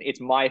 Austin, it's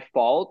my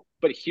fault,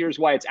 but here's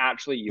why it's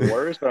actually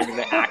yours, but I'm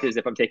going to act as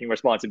if I'm taking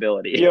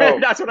responsibility. Yo,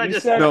 that's what I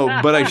just said. No,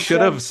 but I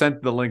should have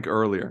sent the link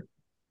earlier.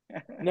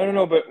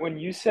 No, but when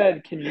you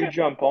said, can you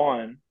jump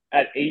on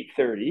at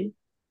 8:30?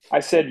 I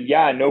said,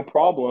 yeah, no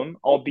problem.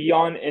 I'll be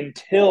on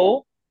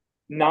until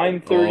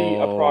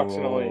 9:30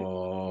 approximately.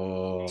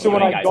 So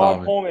when I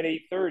got home at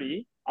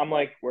 8:30, I'm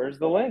like, where's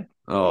the link?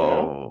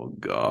 Oh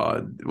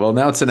God! Well,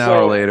 now it's an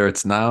hour later.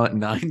 It's now at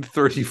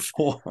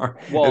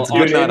 9:34. Well, it's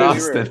good night,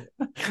 Austin.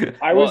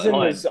 I was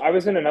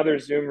in another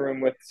Zoom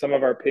room with some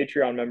of our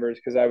Patreon members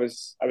because I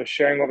was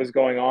sharing what was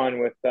going on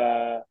with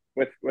our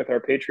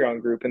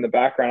Patreon group in the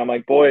background. I'm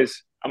like,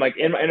 boys, I'm like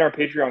in our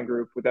Patreon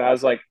group that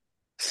has like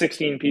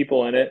 16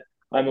 people in it.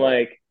 I'm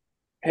like,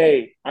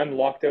 hey, I'm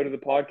locked out of the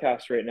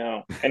podcast right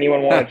now.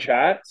 Anyone want to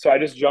chat? So I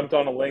just jumped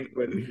on a link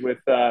with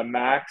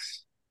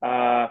Max.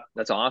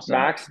 That's awesome.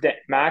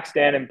 Max,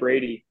 Dan, and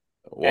Brady.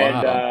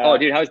 Wow. And,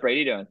 dude, how's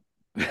Brady doing?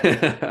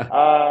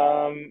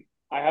 I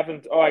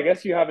haven't. Oh, I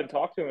guess you haven't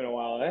talked to him in a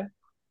while, eh?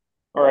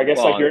 Or I guess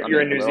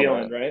you're in New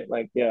Zealand, right?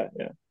 Like, yeah.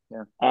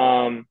 Yeah.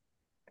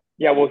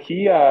 Well,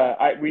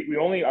 I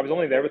was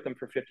only there with them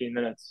for 15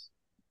 minutes,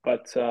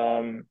 but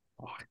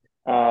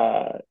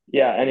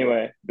yeah.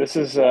 Anyway, this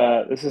is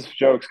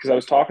jokes because I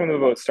was talking to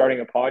them about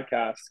starting a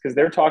podcast because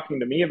they're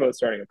talking to me about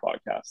starting a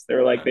podcast.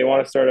 They're like they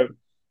want to start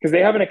because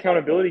they have an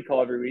accountability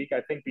call every week. I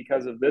think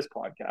because of this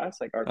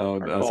podcast, like our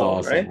that's call,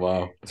 awesome, right?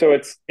 Wow. So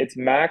it's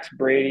Max,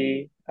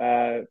 Brady,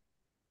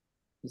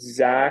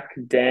 Zach,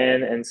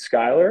 Dan, and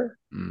Skylar,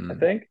 I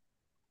think.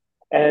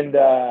 And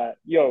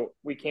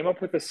we came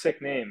up with a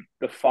sick name,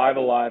 the Five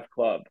Alive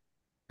Club.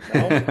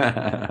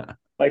 No?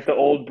 Like the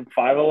old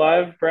Five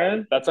Alive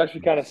brand. That's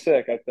actually kind of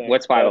sick, I think.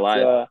 What's Five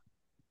Alive?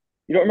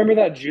 You don't remember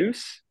that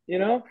juice?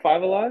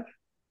 Five Alive?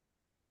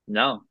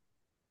 No.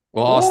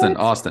 Well, Austin.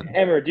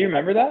 Amber, do you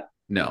remember that?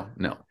 No.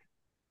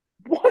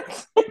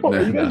 What?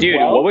 No. Dude,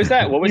 what was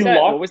that? What was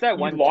that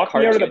one? You locked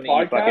me out of the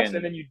podcast,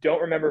 and then you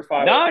don't remember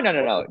Five. No.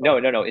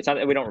 It's not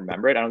that we don't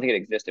remember it. I don't think it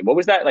existed. What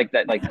was that? Like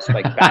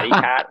Batty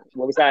Cat.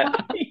 What was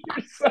that?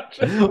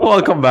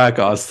 Welcome back,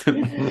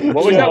 Austin.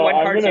 What was that one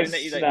cartoon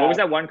that you? What was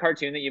that one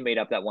cartoon that you made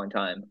up that one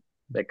time?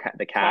 The cat.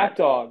 Cat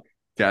dog.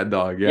 Cat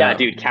dog. Yeah. Yeah,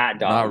 dude. Cat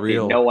dog. Not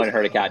real. Dude, no one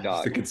heard of cat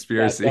dog. It's a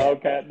conspiracy.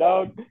 Cat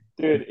dog.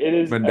 Dude, it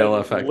is Mandela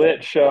a effect.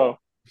 lit show.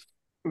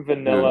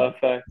 Vanilla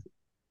effect.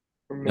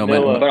 No,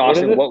 but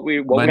Austin, what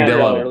we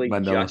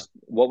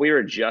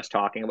were just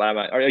talking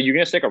about. Are you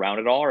going to stick around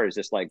at all, or is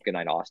this like good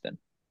night, Austin?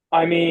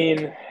 I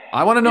mean,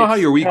 I want to know how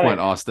your week went,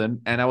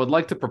 Austin, and I would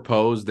like to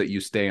propose that you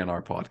stay on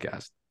our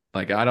podcast.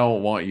 Like, I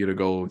don't want you to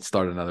go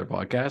start another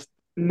podcast.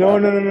 No.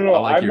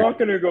 I'm not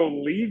going to go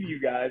leave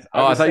you guys.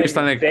 I thought you were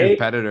starting a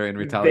competitor in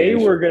retaliation.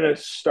 They were going to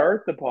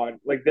start the pod.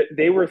 Like,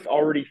 they were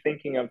already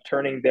thinking of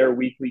turning their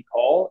weekly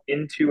call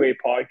into a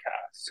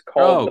podcast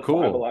called the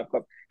Five Alive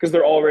Club. Because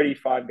they're already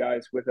five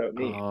guys without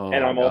me,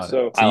 and I'm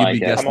also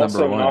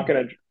not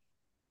going to.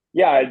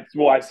 Yeah, I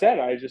said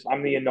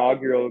I'm the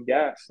inaugural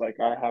guest. Like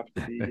I have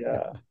to be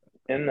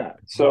in that.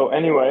 So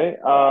anyway,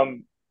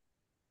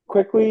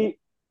 quickly,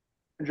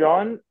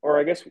 John, or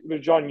I guess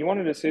John, you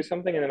wanted to say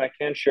something, and then I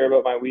can share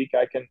about my week.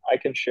 I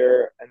can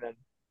share, and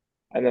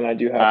then I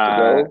do have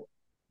to go.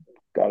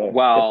 Gotta hit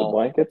the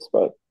blankets,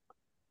 but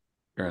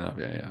fair enough.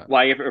 Yeah.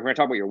 Well, if we're gonna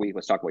talk about your week,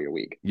 let's talk about your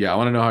week. Yeah, I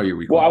want to know how your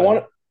week.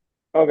 Well,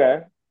 Okay.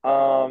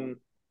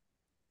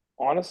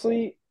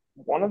 Honestly,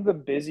 one of the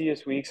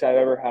busiest weeks I've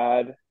ever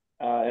had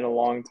in a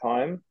long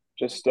time.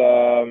 Just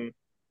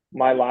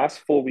my last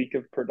full week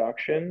of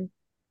production.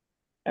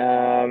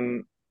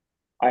 I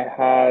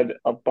had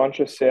a bunch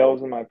of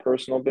sales in my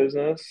personal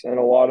business and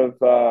a lot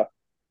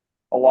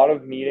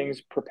of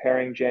meetings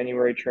preparing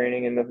January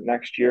training in the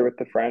next year with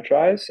the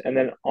franchise. And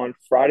then on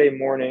Friday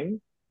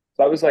morning,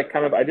 so that was like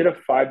I did a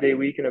 5-day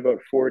week in about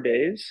 4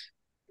 days.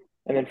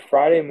 And then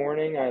Friday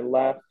morning, I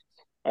left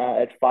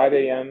at 5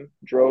 a.m.,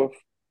 drove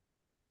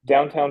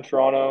downtown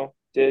Toronto,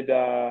 did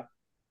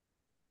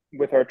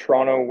with our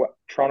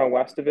Toronto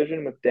West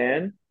division with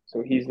Dan.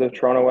 So he's the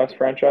Toronto West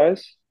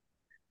franchise.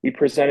 We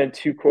presented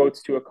 2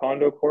 quotes to a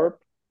condo corp.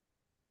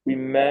 We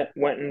went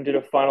and did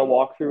a final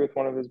walkthrough with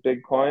one of his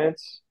big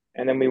clients.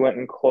 And then we went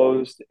and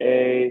closed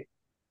a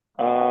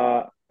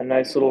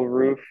nice little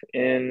roof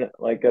in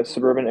like a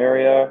suburban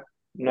area.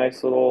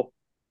 Nice little,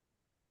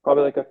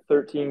 probably like a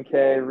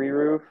 13K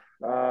re-roof.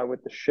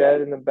 With the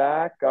shed in the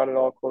back, got it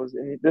all closed.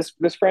 And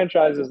this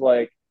franchise is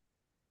like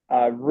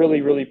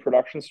really, really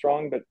production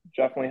strong, but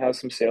definitely has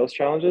some sales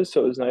challenges.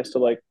 So it was nice to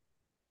like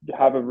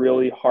have a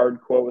really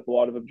hard quote with a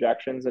lot of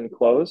objections and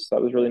close.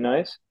 That was really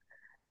nice.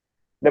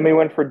 Then we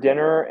went for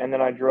dinner, and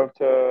then I drove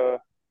to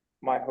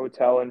my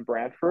hotel in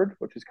Brantford,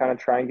 which is kind of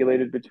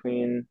triangulated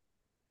between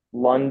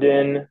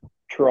London,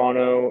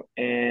 Toronto,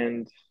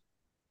 and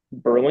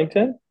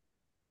Burlington.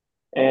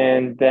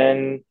 And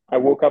then I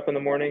woke up in the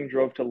morning,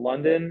 drove to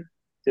London,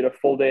 did a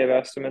full day of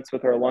estimates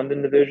with our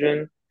London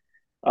division.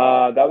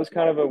 That was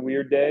kind of a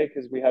weird day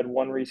because we had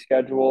one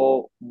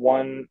reschedule.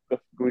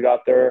 We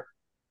got there,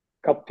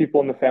 a couple people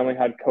in the family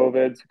had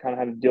COVID, so kind of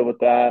had to deal with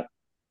that.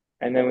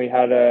 And then we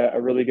had a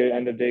really good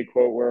end of day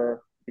quote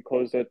where we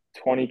closed a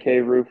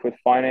 20K roof with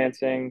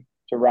financing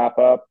to wrap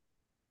up.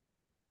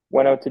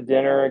 Went out to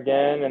dinner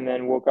again, and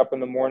then woke up in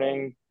the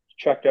morning,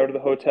 checked out of the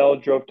hotel,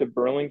 drove to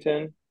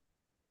Burlington.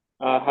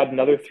 Had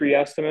another 3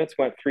 estimates,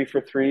 went 3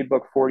 for 3,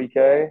 booked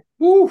 40K.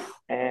 Woof.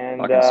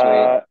 And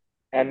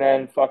and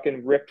then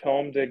fucking ripped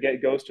home to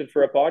get ghosted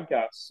for a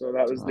podcast. So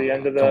that was the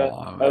end of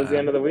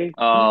the week.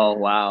 Oh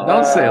wow!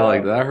 Don't say it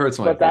like that. That hurts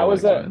my but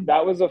feelings.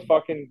 That was a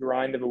fucking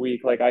grind of a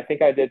week. Like I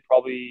think I did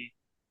probably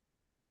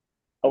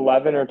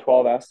 11 or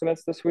 12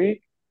 estimates this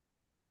week,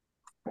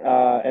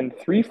 and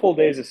 3 full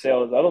days of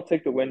sales. That'll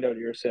take the wind out of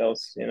your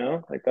sales. You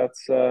know, like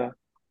that's a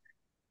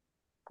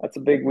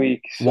big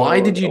week. So why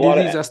did you do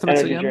these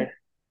estimates again?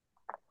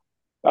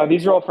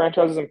 These are all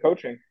franchises I'm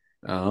coaching.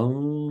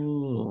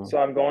 Oh. So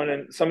I'm going,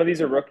 and some of these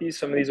are rookies,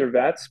 some of these are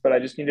vets, but I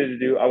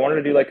wanted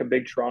to do like a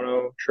big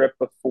Toronto trip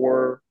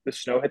before the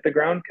snow hit the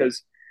ground.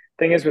 Because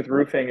thing is with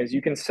roofing is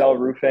you can sell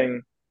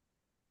roofing,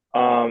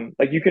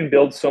 like you can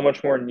build so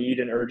much more need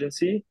and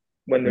urgency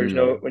when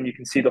when you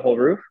can see the whole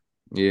roof.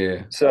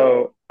 Yeah.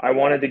 So I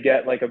wanted to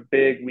get like a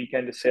big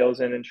weekend of sales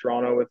in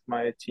Toronto with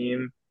my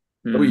team.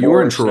 Oh, you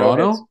were in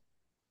Toronto?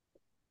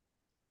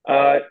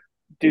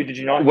 Dude, did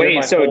you not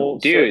wait?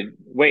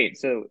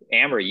 So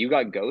Amber, you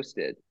got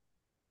ghosted.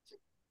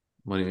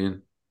 What do you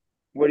mean?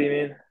 What do you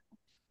mean?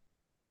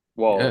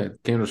 Well, yeah,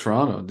 came to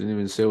Toronto. Didn't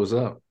even say what's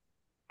up.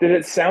 Did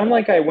it sound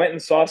like I went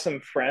and saw some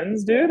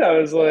friends, dude? I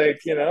was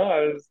like,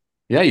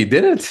 Yeah, you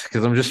did it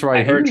because I'm just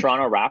right here. I heard here.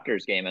 Toronto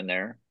Raptors game in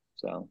there.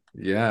 So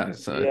yeah,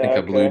 so I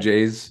think Blue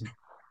Jays.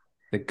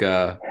 I think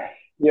I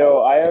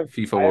have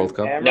FIFA World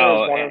Cup.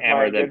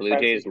 Amber, the Blue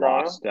Jays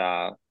lost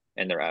and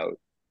they're out.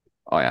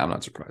 Oh yeah, I'm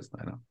not surprised.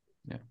 I know.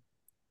 Yeah.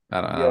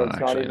 I don't it's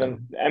actually not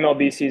even know.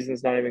 MLB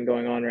season's not even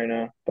going on right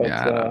now. But,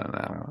 yeah, I don't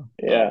know.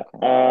 Yeah.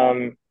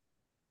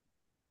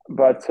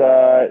 But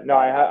no,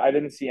 I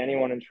didn't see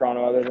anyone in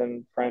Toronto other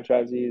than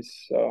franchisees.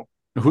 So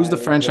who's the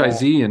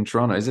franchisee in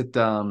Toronto? Is it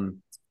Luke's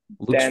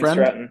Dan friend?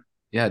 Stratton.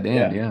 Yeah,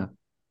 Dan.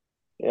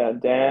 Yeah,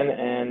 Dan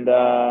and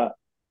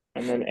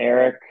then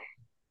Eric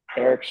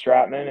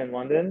Stratman in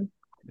London.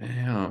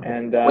 Damn.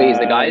 And wait, is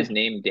the guy's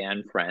name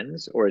Dan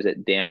Friends or is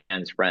it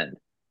Dan's friend?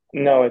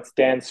 No, it's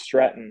Dan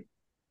Stratton.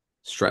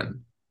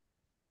 Stratton.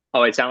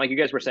 Oh, it sounded like you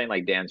guys were saying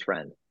like Dan's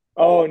friend.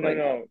 Oh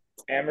no.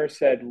 Amber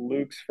said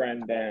Luke's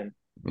friend Dan.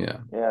 Yeah.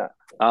 Yeah.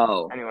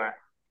 Oh. Anyway.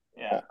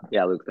 Yeah.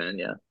 Yeah, Luke fan,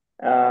 yeah.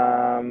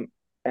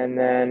 And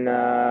then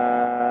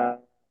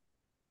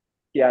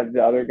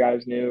the other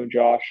guys knew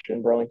Josh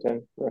in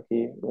Burlington,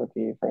 rookie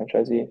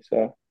franchisee.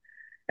 So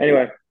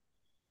anyway,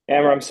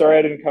 Amber, I'm sorry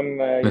I didn't come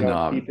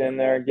peep in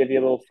there, give you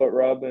a little foot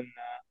rub and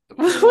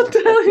what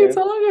the hell are you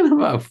talking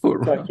about? Foot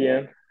rub? Tuck you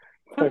in.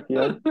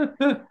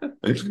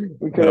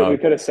 We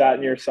could have sat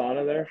in your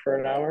sauna there for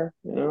an hour,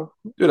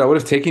 Dude, I would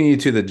have taken you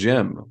to the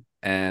gym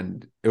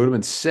and it would have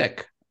been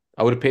sick.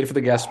 I would have paid for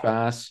the guest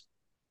pass,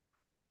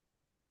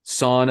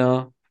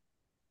 sauna,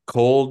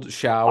 cold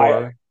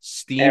shower,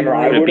 steam. Amber,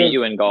 I would have beat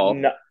you in golf.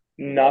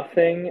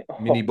 Nothing.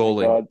 Mini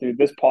bowling. God, dude,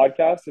 this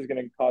podcast is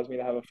going to cause me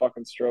to have a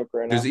fucking stroke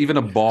right now. There's even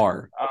a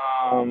bar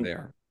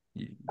there.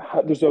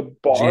 There's a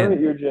bar at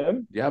your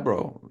gym? Yeah,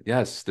 bro.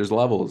 Yes, there's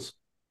levels.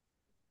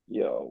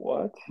 Yo,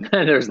 what?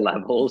 There's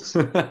levels.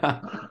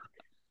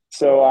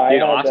 So I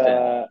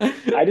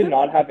did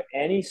not have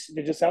any.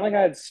 Did it sound like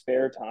I had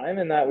spare time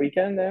in that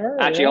weekend there?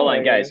 Actually, hold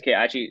on, guys. Okay,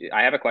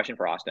 I have a question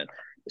for Austin.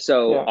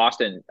 So,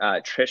 Austin,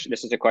 Trish,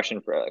 this is a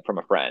question from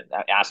a friend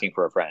asking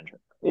for a friend.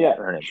 Yeah,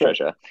 her name's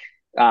Trisha.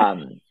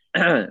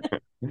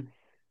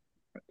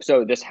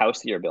 So this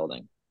house that you're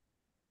building.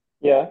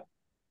 Yeah.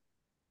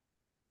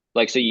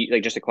 Like, so you,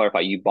 like, just to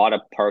clarify, you bought a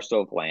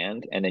parcel of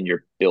land and then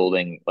you're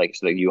building, like,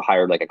 so you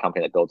hired like a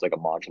company that builds like a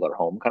modular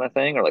home kind of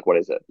thing, or like, what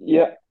is it?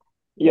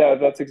 Yeah,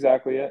 that's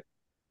exactly it.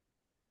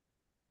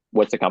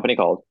 What's the company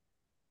called?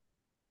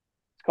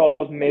 It's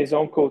called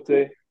Maison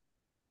Côté.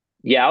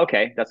 Yeah,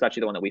 okay, that's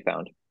actually the one that we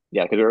found.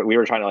 Yeah, because we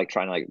were trying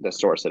to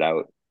source it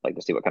out, like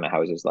to see what kind of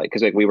houses, like,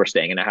 because like we were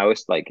staying in a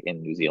house like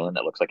in New Zealand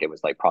that looks like it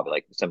was like probably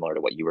like similar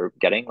to what you were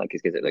getting, like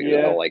because it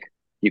was all like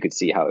you could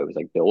see how it was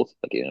like built,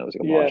 like it was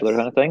like a modular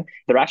kind of thing.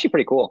 They're actually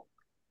pretty cool,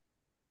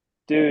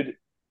 dude.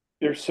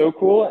 They're so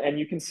cool, and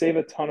you can save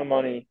a ton of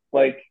money.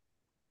 Like,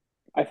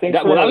 I think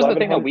that was the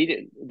thing that we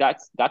did.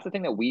 That's the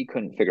thing that we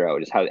couldn't figure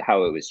out is how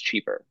it was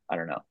cheaper. I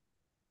don't know.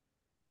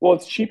 Well,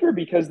 it's cheaper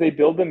because they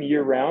build them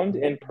year round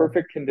in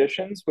perfect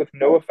conditions with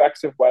no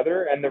effects of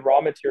weather, and the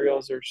raw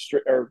materials are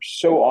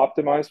so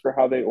optimized for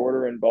how they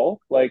order in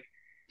bulk. Like,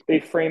 they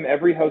frame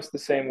every house the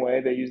same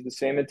way. They use the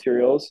same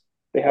materials.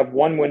 They have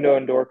one window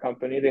and door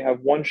company. They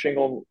have one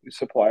shingle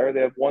supplier.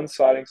 They have one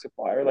siding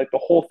supplier. Like, the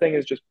whole thing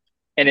is just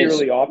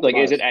purely optimized. Like,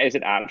 is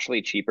it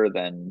actually cheaper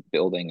than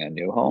building a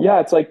new home?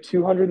 Yeah, it's like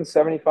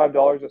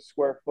 $275 a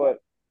square foot.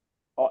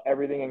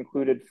 Everything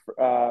included,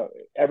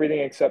 everything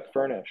except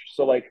furnished.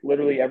 So like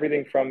literally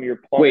everything from your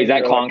plumbing. Wait, is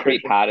that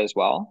concrete pad as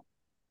well?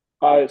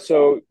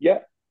 So yeah.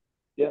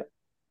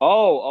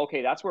 Oh,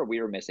 okay, that's where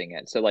we were missing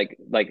it. So like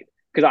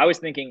because I was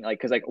thinking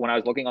because when I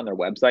was looking on their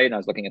website and I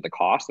was looking at the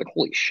cost, like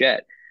holy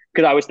shit.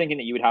 Because I was thinking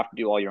that you would have to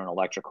do all your own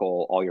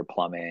electrical, all your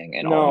plumbing,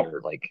 and all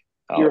your like.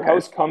 Your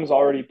house comes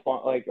already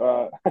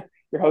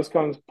your house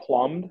comes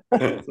plumbed.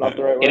 It's not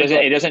the right word.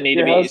 It doesn't need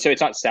to be. So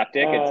it's not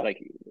septic.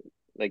 It's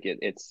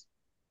it's.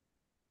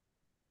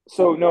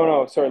 So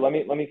no, sorry. Let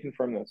me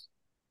confirm this.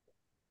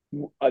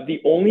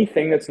 The only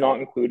thing that's not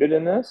included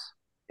in this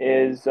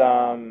is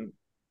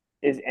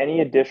any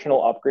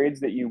additional upgrades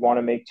that you want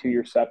to make to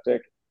your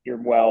septic,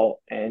 your well,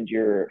 and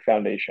your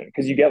foundation,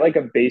 because you get like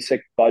a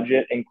basic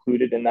budget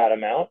included in that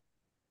amount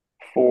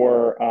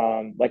for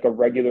like a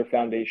regular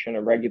foundation,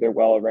 a regular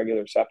well, a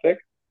regular septic.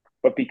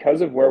 But because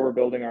of where we're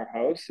building our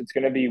house, it's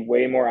going to be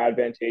way more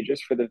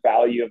advantageous for the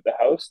value of the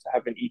house to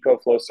have an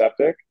EcoFlow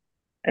septic,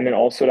 and then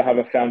also to have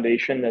a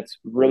foundation that's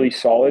really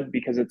solid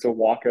because it's a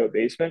walkout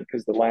basement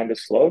because the land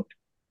is sloped.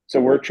 So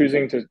we're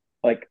choosing to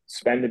like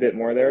spend a bit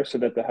more there so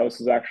that the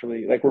house is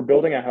actually like, we're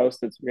building a house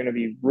that's going to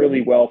be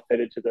really well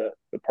fitted to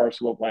the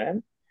parcel of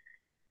land.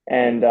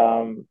 And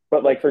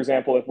but like, for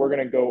example, if we're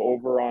going to go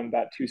over on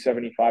that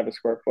 275 a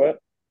square foot,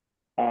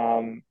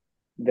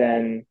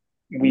 then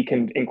we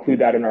can include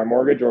that in our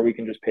mortgage, or we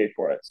can just pay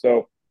for it.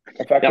 So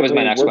effectively, that was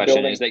my next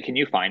question, is that can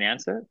you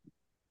finance it?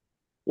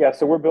 Yeah,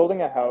 so we're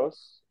building a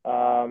house,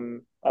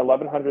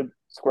 1,100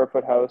 square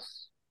foot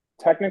house.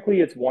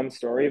 Technically, it's one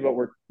story, but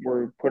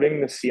we're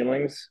putting the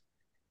ceilings,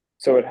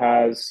 so it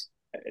has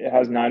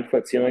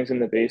 9-foot ceilings in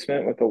the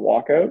basement with a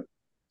walkout.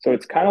 So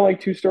it's kind of like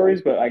 2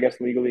 stories, but I guess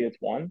legally it's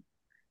one.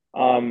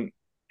 And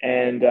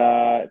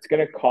it's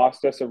going to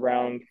cost us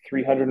around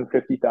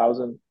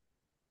 $350,000,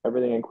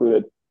 everything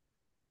included.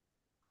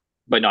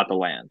 But not the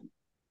land.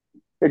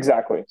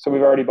 Exactly. So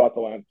we've already bought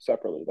the land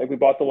separately. Like we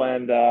bought the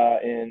land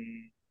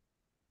in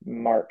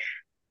March.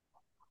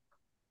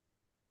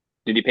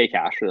 Did you pay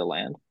cash for the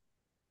land?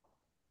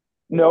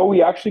 No,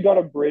 we actually got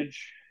a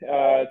bridge.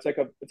 It's a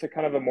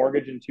kind of a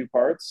mortgage in 2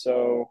 parts.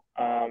 So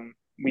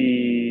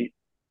we're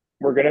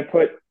gonna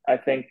put, I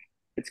think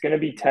it's gonna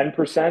be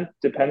 10%,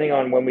 depending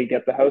on when we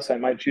get the house. I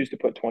might choose to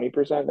put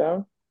 20%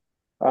 down.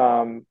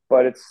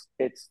 But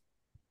it's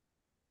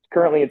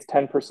currently it's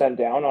 10%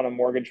 down on a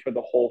mortgage for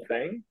the whole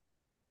thing.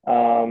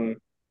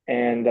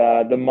 And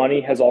the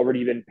money has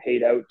already been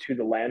paid out to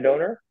the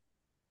landowner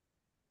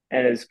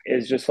and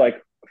is just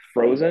like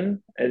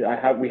frozen.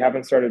 And we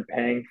haven't started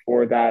paying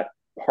for that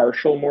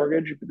partial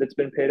mortgage that's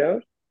been paid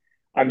out.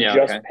 I'm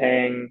not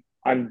paying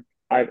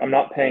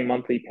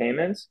monthly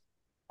payments.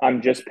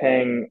 I'm just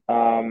paying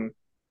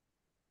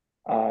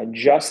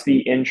just the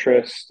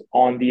interest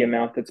on the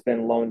amount that's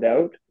been loaned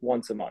out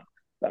once a month.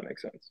 If that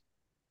makes sense.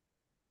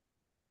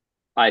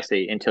 I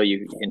see. Until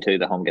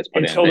the home gets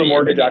put until in. The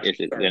mortgage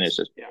actually then it's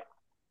just yeah.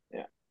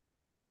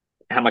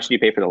 How much do you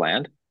pay for the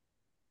land?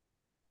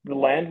 The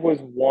land was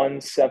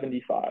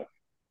 $175.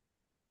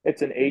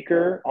 It's an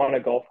acre on a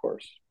golf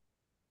course.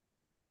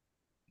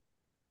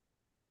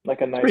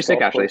 Like a nice. Pretty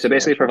sick, actually. So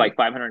basically, for like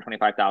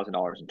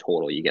 $525,000 in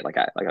total, you get like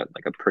a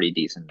pretty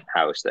decent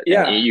house that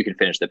you can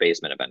finish the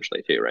basement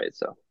eventually too, right?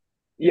 So.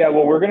 Yeah,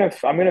 well,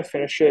 I'm gonna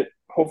finish it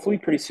hopefully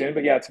pretty soon.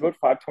 But yeah, it's about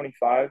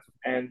 525,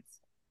 and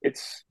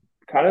it's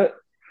kind of,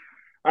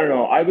 I don't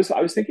know. I was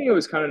thinking it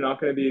was kind of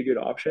not going to be a good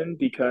option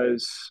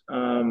because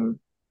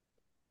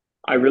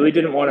I really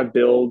didn't want to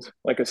build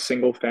like a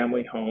single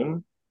family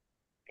home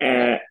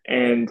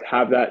and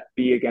have that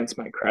be against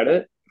my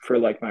credit for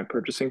like my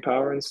purchasing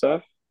power and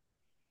stuff.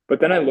 But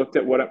then I looked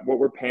at what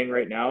we're paying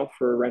right now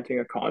for renting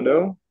a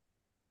condo,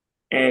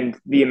 and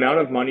the amount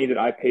of money that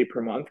I pay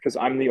per month, because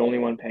I'm the only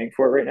one paying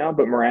for it right now,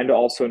 but Miranda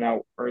also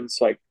now earns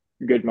like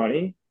good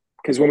money.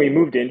 Because when we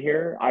moved in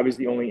here, I was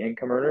the only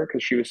income earner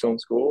because she was still in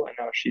school, and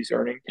now she's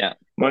earning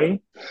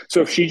money.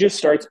 So if she just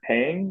starts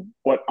paying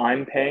what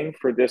I'm paying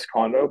for this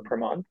condo per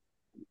month,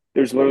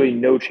 there's literally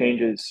no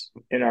changes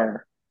in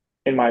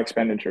my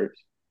expenditures.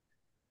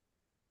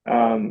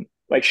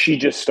 Like she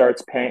just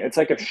starts paying. It's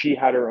like if she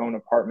had her own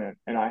apartment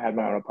and I had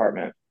my own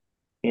apartment.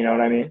 You know what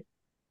I mean?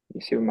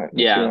 You see what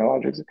my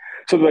logic is?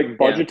 So like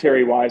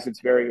budgetary wise, it's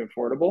very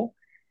affordable.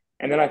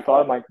 And then I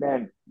thought, like,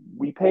 man,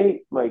 we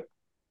pay like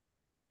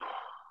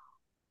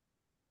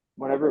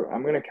whatever.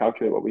 I'm gonna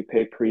calculate what we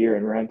pay per year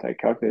in rent. I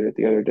calculated it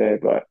the other day,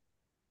 but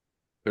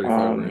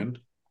 35 grand.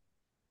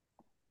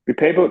 We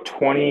pay about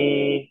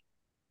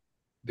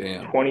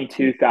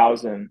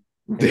 22,000.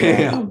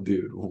 Damn,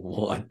 dude,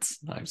 what?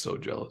 I'm so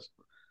jealous.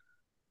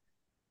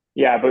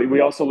 Yeah, but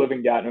we also live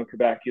in Gatineau,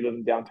 Quebec. You live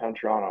in downtown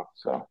Toronto,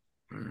 so.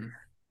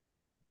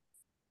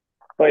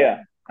 But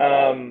yeah,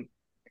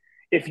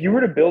 if you were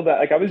to build that,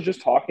 like I was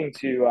just talking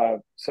to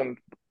some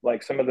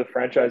of the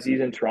franchisees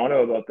in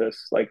Toronto about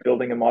this, like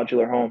building a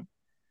modular home,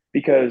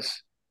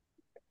 because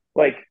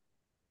like,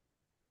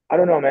 I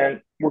don't know,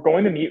 man, we're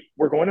going to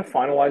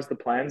finalize the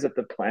plans at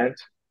the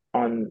plant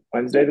on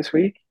Wednesday this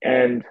week.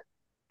 And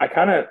I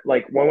kind of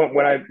like when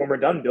we're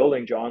done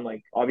building, John,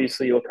 like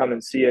obviously you'll come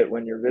and see it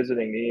when you're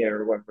visiting me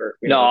or when we're.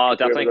 I'll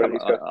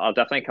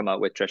definitely come out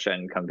with Trisha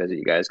and come visit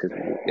you guys because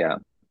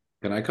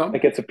Can I come?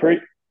 Like it's a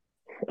pretty,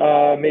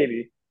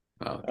 maybe.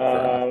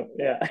 Oh,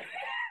 yeah.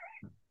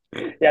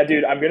 Yeah,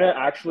 dude,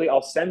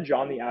 I'll send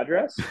John the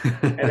address,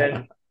 and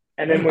then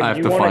when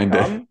you want to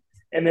come,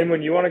 and then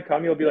when you want to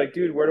come, you'll be like,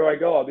 dude, where do I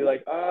go? I'll be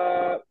like,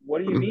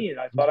 what do you mean?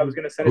 I thought I was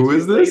gonna send it to you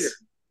later. Who is this?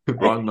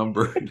 Wrong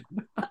number.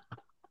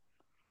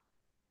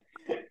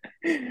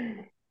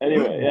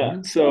 Anyway,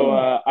 yeah. So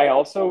I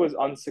also was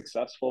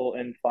unsuccessful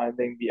in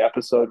finding the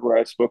episode where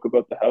I spoke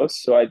about the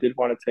house, so I did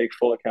want to take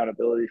full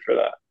accountability for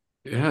that.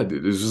 Yeah,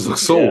 dude, this just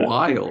looks so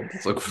wild.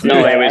 It's like,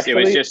 no,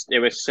 Dude, it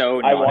was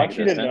so I want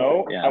you to non-existent.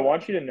 know, Yeah. I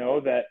want you to know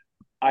that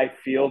I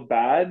feel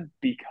bad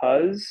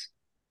because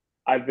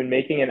I've been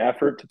making an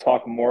effort to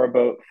talk more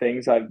about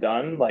things I've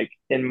done, like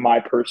in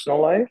my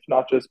personal life,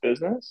 not just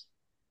business.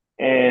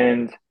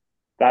 And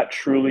that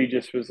truly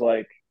just was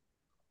like,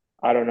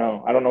 I don't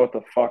know. I don't know what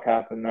the fuck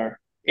happened there.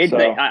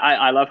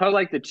 I love how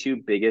like the two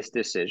biggest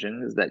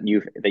decisions that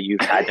you've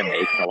had to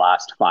make in the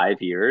last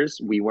 5 years,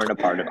 we weren't a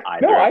part of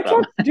either of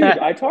them.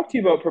 I talked to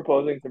you about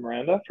proposing to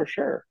Miranda for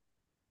sure.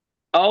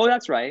 Oh,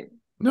 that's right.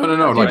 No,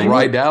 like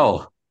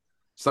Rydell.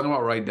 It's talking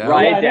about Rydell.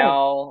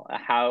 Rydell, a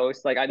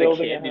house. Like I'm a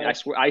kid, dude.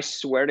 I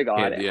swear to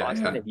God,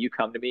 Austin, if you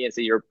come to me and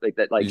say you're like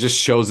that, like it just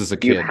shows us a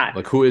kid.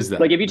 Like who is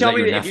that? Like if you tell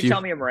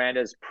me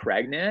Miranda's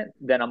pregnant,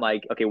 then I'm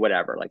like, okay,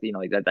 whatever. Like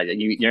like that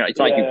you're it's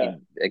not like you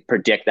can like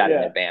predict that in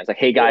advance. Like,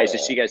 hey guys,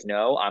 just so you guys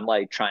know, I'm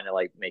like trying to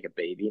like make a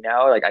baby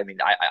now. Like I mean,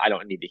 I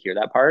don't need to hear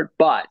that part,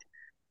 but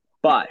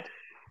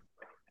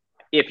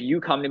if you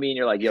come to me and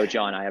you're like, yo,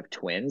 John, I have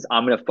twins,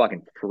 I'm gonna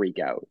fucking freak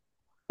out.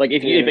 Like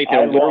if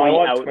they're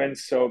literally out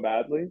twins so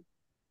badly.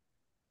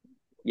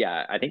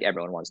 Yeah, I think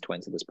everyone wants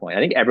twins at this point. I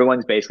think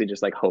everyone's basically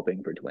just like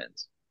hoping for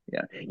twins.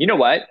 Yeah. You know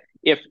what?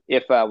 If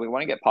we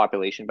want to get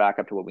population back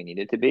up to what we need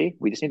it to be,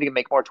 we just need to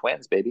make more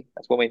twins, baby.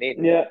 That's what we need.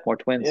 Yeah. More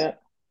twins.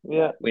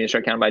 Yeah. We need to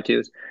start counting by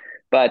twos.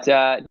 But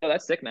no,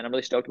 that's sick, man. I'm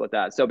really stoked about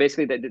that. So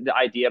basically the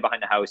idea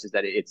behind the house is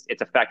that it's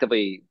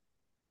effectively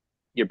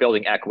you're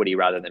building equity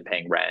rather than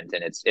paying rent,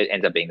 and it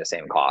ends up being the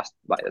same cost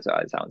by the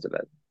sounds of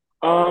it.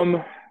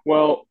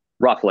 Well,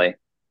 roughly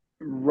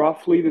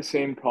the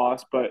same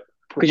cost, but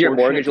because your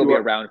mortgage will be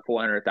around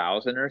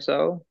 400,000 or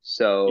so.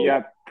 So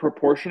yeah,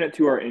 proportionate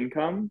to our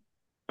income.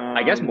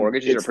 I guess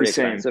mortgages are pretty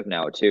expensive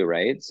now too,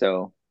 right?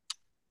 So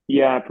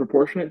yeah,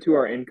 proportionate to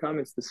our income,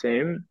 it's the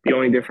same. The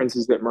only difference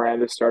is that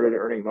Miranda started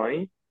earning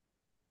money.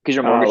 Because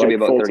your mortgage would be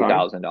about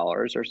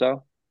 $30,000 or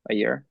so a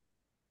year.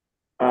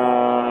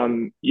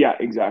 Yeah,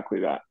 exactly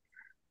that.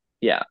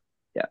 Yeah.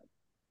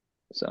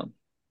 So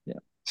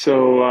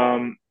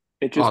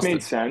it just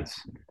made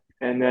sense.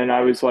 And then I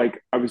was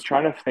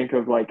trying to think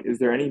of like, is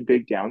there any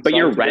big downside? But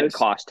your rent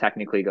cost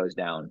technically goes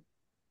down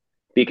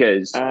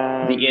because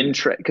the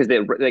interest, because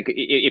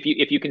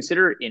if you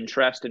consider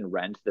interest and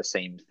rent the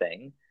same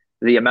thing,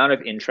 the amount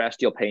of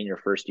interest you'll pay in your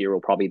first year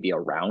will probably be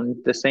around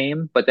the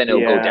same, but then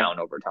it'll go down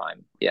over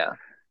time. Yeah.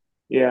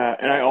 Yeah,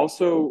 and I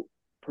also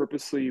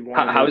purposely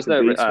want. How's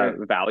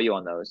the value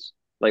on those?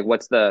 Like,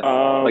 what's the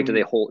like? Do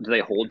they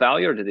hold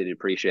value or do they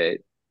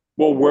depreciate?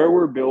 Well, where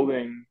we're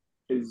building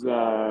is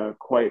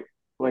quite.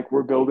 Like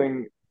we're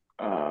building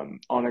on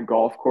a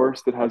golf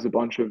course that has a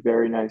bunch of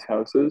very nice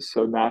houses,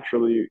 so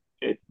naturally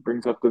it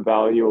brings up the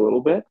value a little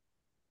bit.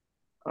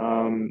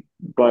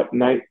 But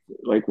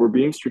like we're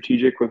being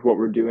strategic with what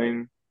we're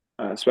doing,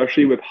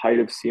 especially with height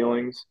of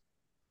ceilings,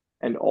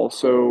 and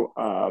also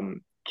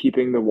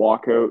keeping the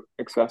walkout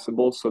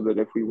accessible so that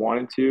if we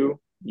wanted to,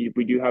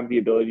 we do have the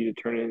ability to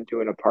turn it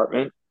into an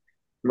apartment.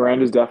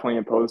 Miranda's definitely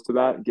opposed to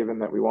that, given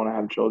that we want to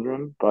have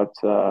children, but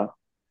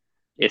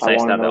it's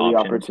nice to have the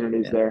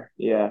opportunities there.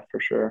 Yeah,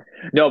 for sure.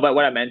 No, but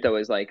what I meant though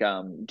is like,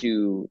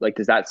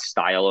 does that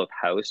style of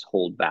house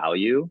hold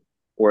value,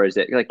 or is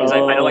it like? Because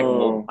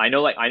I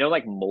know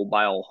like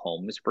mobile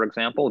homes, for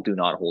example, do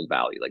not hold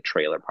value, like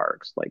trailer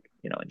parks, like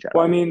in general.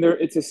 Well, I mean,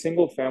 it's a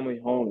single family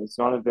home. It's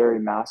not a very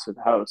massive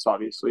house.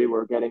 Obviously,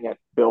 we're getting it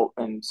built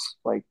and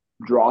like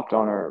dropped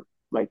on our.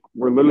 Like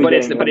we're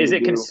literally. But is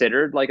it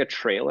considered like a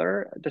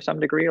trailer to some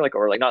degree, like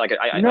or like not like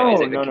no, is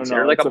it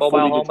considered like a mobile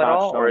home at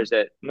all, or is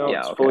it? No,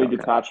 it's fully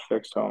detached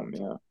fixed home.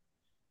 Yeah,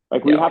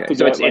 like we have to.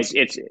 So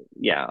it's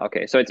yeah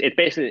okay. So it's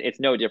basically it's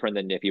no different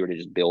than if you were to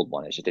just build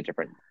one. It's just a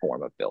different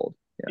form of build.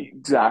 Yeah.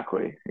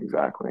 Exactly.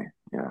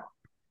 Yeah.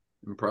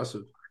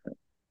 Impressive.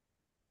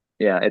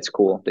 Yeah, it's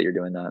cool that you're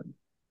doing that.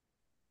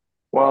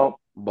 Well,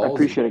 I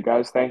appreciate it,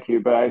 guys. Thank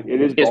you. But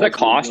it is. Is the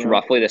cost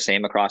roughly the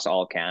same across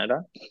all of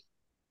Canada?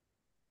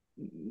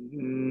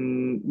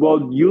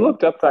 Well, you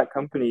looked up that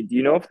company. Do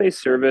you know if they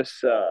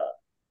service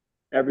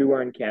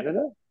everywhere in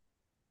Canada?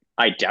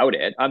 I doubt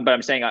it. But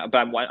I'm saying,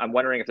 I'm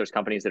wondering if there's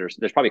companies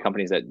there's probably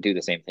companies that do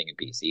the same thing in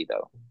BC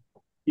though.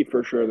 Yeah,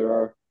 for sure there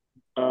are.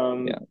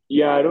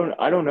 Yeah, I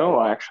don't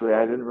know actually.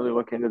 I didn't really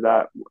look into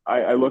that.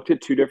 I looked at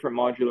two different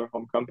modular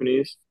home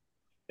companies,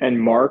 and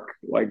Mark,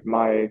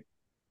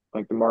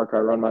 the Mark I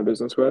run my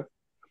business with,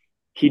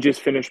 he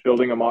just finished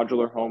building a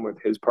modular home with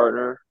his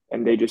partner,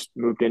 and they just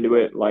moved into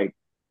it like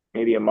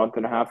maybe a month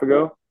and a half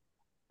ago,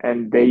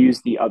 and they use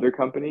the other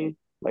company,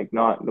 like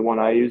not the one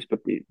I use, but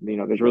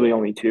there's really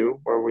only two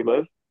where we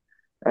live,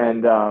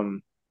 and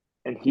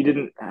he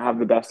didn't have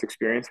the best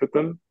experience with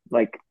them.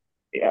 Like,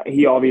 yeah,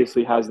 he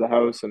obviously has the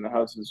house and the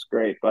house is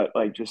great, but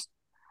like just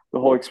the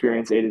whole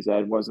experience A to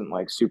Z wasn't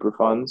like super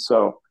fun.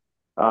 So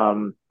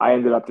I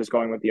ended up just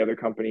going with the other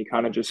company,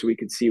 kind of just so we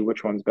could see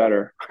which one's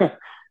better.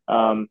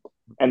 And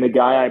the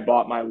guy I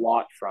bought my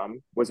lot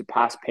from was a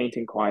past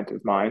painting client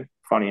of mine,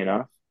 funny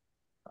enough.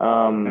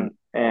 And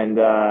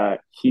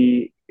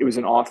it was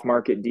an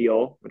off-market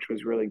deal, which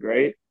was really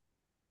great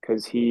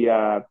because he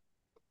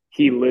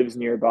he lives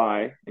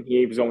nearby, and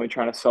he was only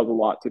trying to sell the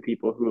lot to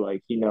people who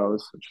like he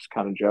knows, which is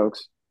kind of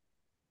jokes.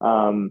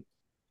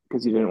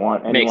 Because he didn't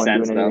want anyone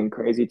doing anything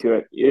crazy to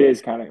it. It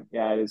is kind of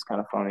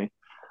funny.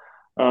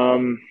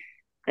 And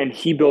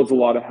he builds a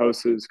lot of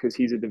houses because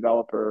he's a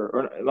developer,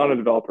 or not a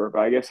developer,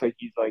 but I guess like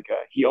he's like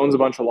he owns a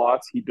bunch of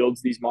lots. He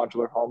builds these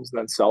modular homes and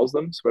then sells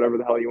them. So whatever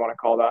the hell you want to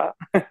call that.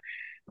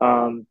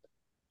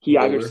 He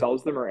either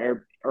sells them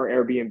or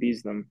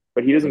Airbnbs them,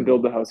 but he doesn't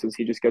build the houses.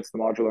 He just gets the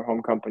modular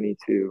home company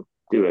to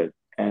do it,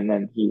 and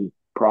then he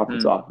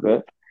profits off of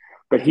it.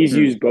 But he's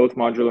used both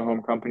modular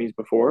home companies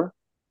before,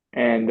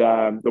 and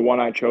the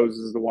one I chose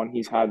is the one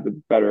he's had the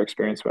better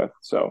experience with.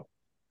 So,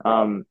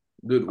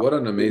 dude, what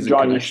an amazing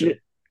John, connection.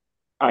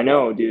 I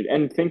know, dude.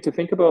 And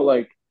think about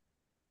like,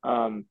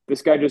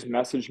 this guy just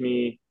messaged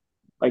me.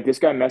 Like this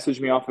guy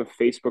messaged me off a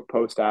Facebook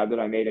post ad that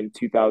I made in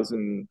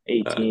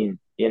 2018.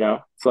 You know,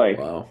 it's like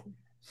wow.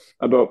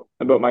 About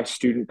my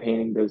student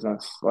painting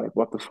business. Like,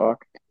 what the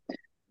fuck?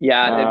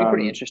 Yeah, that'd be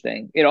pretty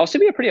interesting. It'd also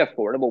be a pretty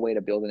affordable way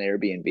to build an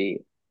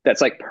Airbnb.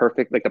 That's like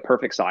perfect, like the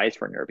perfect size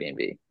for an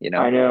Airbnb. You know,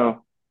 I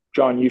know,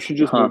 John. You should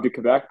just move to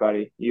Quebec,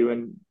 buddy. You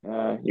and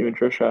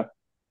Trisha.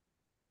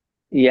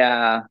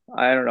 Yeah,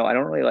 I don't know. I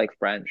don't really like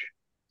French,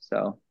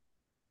 so.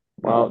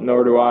 Well,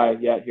 nor do I.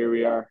 Yet here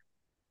we are.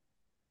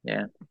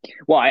 Yeah.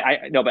 Well,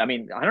 I no, but I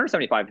mean,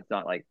 175 is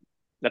not like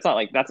that's not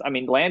like that's. I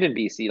mean, land in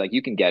BC, like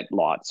you can get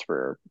lots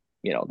for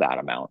that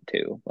amount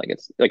too. Like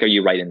it's like, are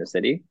you right in the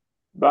city?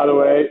 By the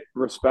way,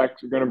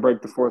 respect. You're gonna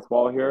break the fourth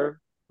wall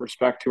here.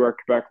 Respect to our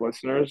Quebec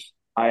listeners.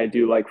 I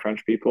do like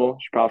French people.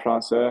 Je parle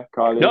français.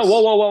 No,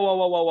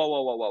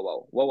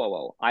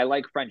 whoa. I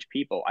like French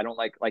people. I don't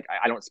like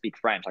I don't speak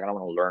French. Like I don't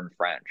want to learn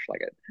French.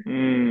 Like it.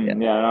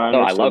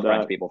 I love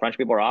French people. French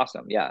people are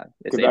awesome. Yeah,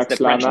 it's the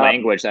French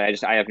language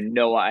that I have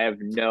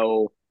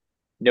no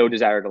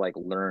desire to like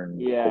learn.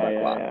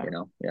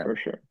 Quebecois, for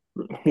sure.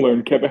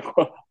 Learn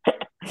Quebecois.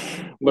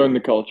 Learn the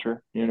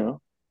culture. Yeah.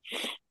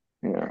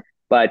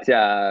 But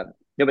no,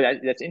 but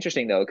that's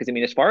interesting though, because I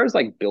mean, as far as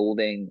like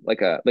building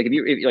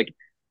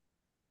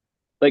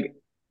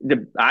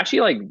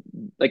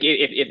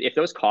if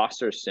those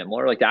costs are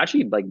similar, like to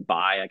actually like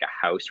buy like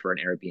a house for an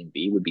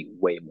Airbnb would be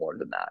way more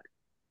than that.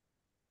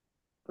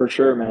 For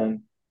sure,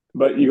 man.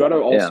 But you got to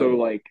also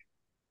like,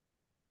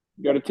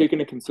 you got to take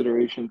into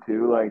consideration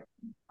too, like,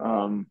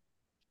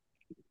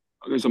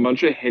 there's a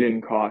bunch of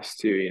hidden costs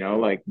too,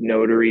 like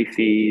notary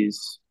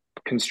fees,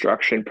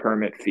 construction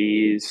permit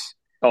fees.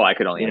 Oh, I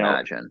could only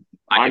imagine.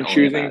 I'm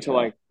choosing to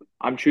like,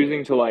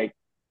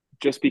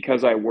 just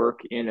because I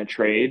work in a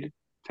trade,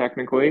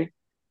 technically,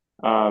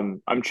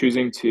 I'm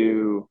choosing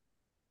to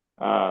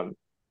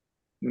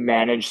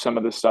manage some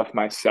of the stuff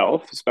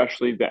myself,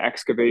 especially the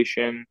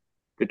excavation,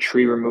 the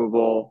tree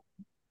removal,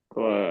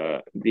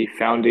 the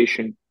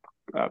foundation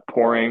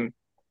pouring,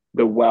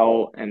 the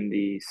well, and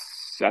the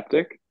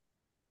septic.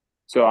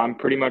 So I'm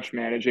pretty much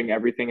managing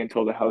everything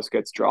until the house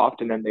gets dropped,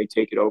 and then they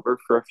take it over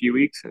for a few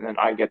weeks, and then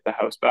I get the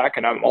house back.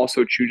 And I'm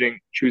also choosing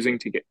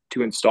to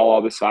install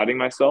all the siding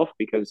myself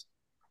because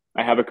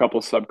I have a couple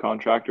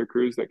subcontractor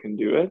crews that can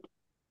do it.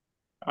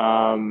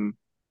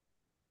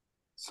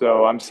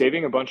 So I'm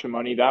saving a bunch of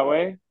money that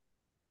way,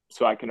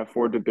 so I can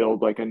afford to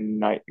build like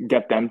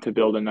get them to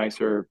build a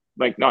nicer,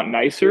 like not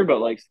nicer, but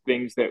like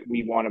things that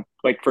we want to,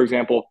 like, for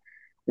example,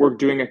 we're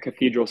doing a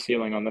cathedral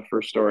ceiling on the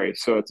first story.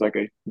 So it's like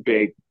a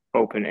big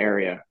open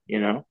area,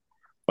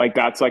 like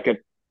I think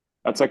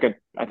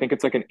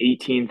it's like an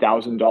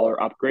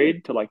 $18,000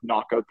 upgrade to like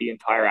knock out the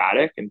entire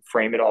attic and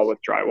frame it all with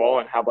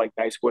drywall and have like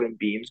nice wooden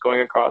beams going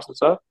across and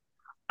stuff.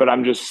 But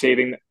I'm just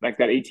saving like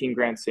that 18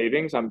 grand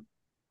savings. I'm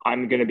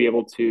going to be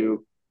able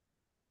to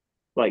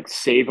like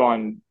save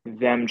on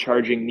them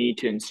charging me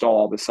to install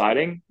all the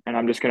siding, and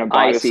I'm just going to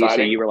buy the siding.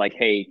 So you were like,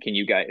 hey, can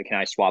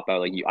I swap out,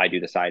 like I do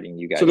the siding,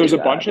 you guys. So there's a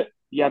bunch of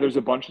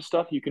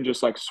stuff you can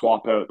just like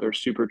swap out. They're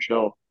super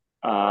chill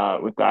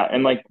with that.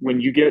 And like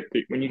when you get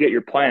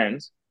your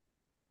plans,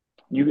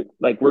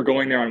 we're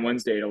going there on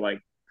Wednesday to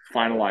like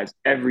finalize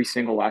every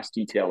single last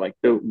detail, like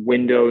the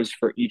windows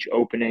for each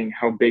opening,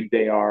 how big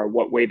they are,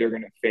 what way they're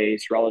going to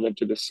face relative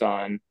to the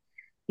sun,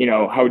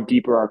 how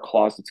deep are our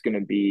closets going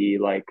to be,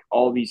 like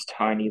all these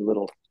tiny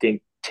little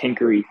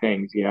tinkery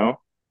things,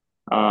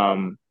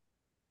 and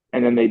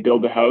then they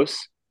build the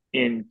house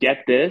in,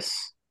 get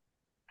this,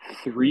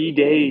 3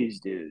 days,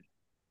 dude.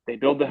 They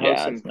build the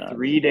house in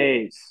 3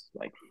 days.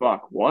 Like,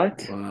 fuck,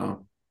 what?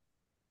 Wow.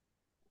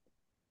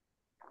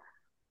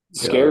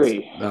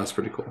 Scary. Yeah, that's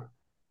pretty cool.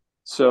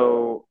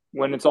 So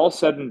when it's all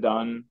said and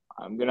done,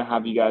 I'm going to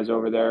have you guys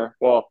over there.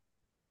 Well,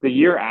 the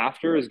year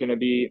after is going to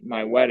be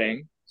my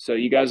wedding. So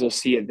you guys will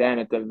see it then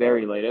at the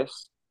very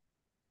latest.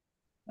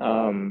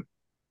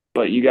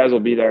 But you guys will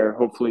be there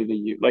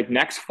hopefully like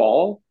next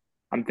fall.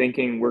 I'm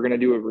thinking we're going to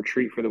do a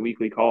retreat for the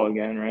weekly call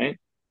again, right?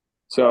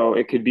 So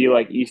it could be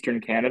like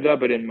Eastern Canada,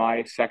 but in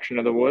my section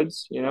of the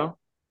woods,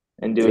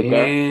 and do it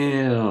there.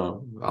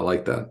 Damn, I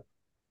like that.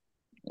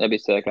 That'd be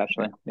sick,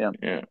 actually. Yeah.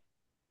 Yeah.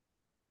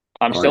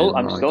 I'm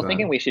still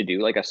thinking we should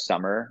do like a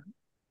summer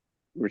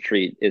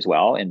retreat as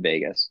well in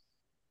Vegas.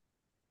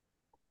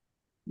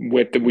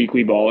 with the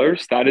weekly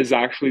ballers. That is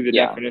actually the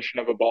definition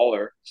of a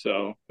baller.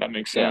 So that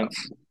makes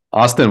sense.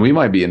 Austin, we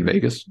might be in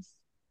Vegas.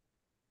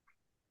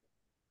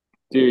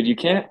 Dude, you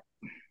can't.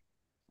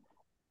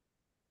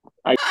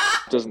 I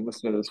doesn't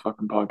listen to this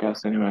fucking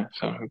podcast anyway,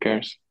 so who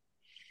cares?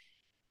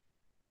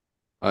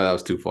 Oh, that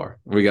was too far.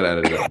 We gotta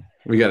edit it out.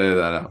 We gotta edit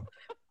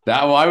that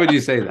out. Why would you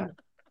say that?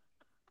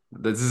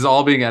 This is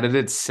all being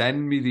edited.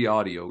 Send me the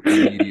audio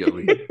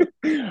immediately.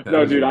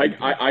 No, dude,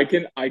 I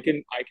can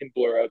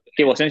blur out.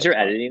 Okay, well, since you're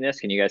editing this,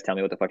 can you guys tell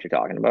me what the fuck you're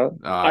talking about?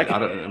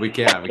 We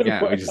can't. We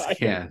just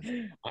can't.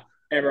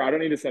 Amber, I don't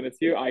need to send it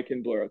to you. I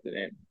can blur out the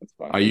name. That's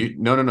fine. Are you?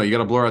 No. You got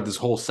to blur out this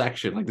whole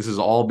section. Like, this is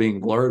all being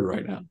blurred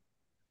right now.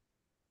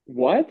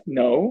 What?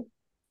 No,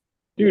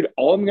 dude.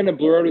 All I'm gonna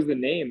blur out is the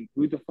name.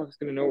 Who the fuck's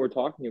gonna know what we're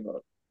talking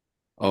about?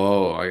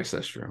 Oh, I guess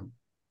that's true.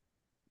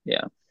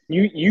 Yeah.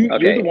 You're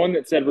the one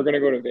that said we're gonna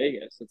go to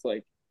Vegas. It's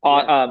like,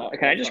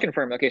 can I just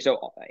confirm? Okay,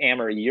 so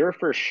Amber, you're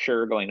for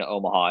sure going to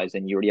Omaha,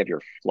 and you already have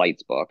your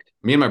flights booked.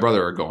 Me and my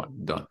brother are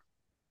going. Done.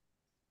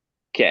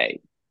 Okay,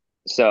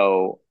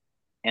 so,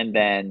 and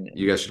then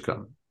you guys should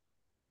come.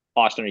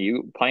 Austin, are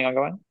you planning on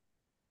going?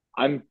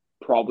 I'm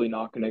probably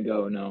not gonna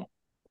go. No.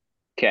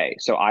 Okay,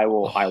 so I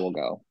will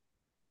go.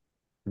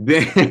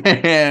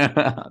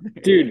 Damn.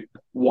 Dude,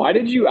 why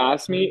did you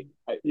ask me?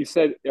 You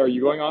said, "Are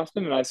you going,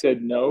 Austin?" And I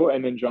said no,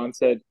 and then John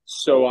said,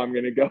 "So I'm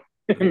gonna go."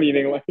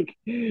 Meaning, like,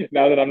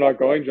 now that I'm not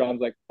going, John's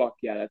like, "Fuck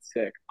yeah, that's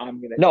sick.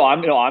 I'm gonna."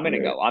 I'm gonna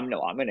go. I'm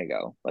gonna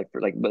go. Like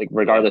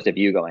regardless of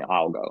you going,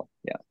 I'll go.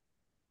 Yeah.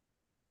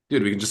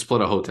 Dude, we can just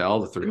split a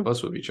hotel. The three of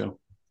us would be chill.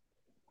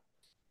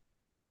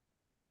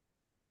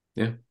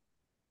 Yeah.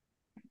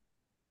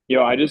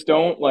 Yo, I just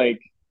don't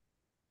like.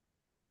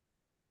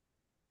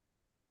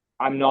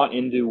 I'm not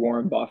into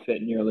Warren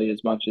Buffett nearly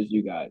as much as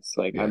you guys.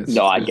 Like, I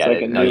get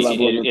it.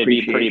 It'd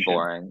be pretty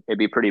boring. It'd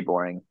be pretty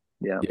boring.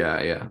 Yeah.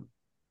 Yeah.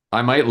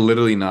 I might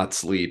literally not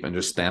sleep and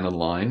just stand in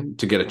line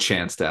to get a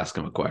chance to ask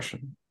him a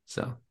question.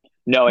 So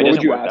no, it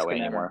doesn't work that way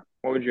anymore.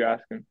 What would you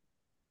ask him?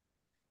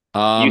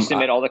 You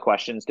submit all the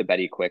questions to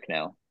Betty Quick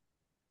now.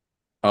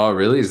 Oh,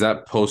 really? Is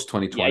that post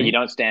 2020? Yeah, you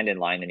don't stand in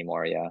line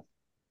anymore. Yeah.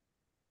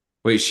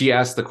 Wait, she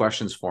asked the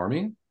questions for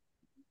me?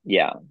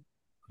 Yeah.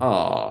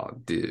 Oh,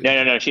 dude.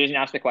 No. She doesn't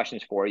ask the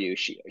questions for you.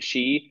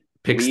 She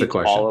picks the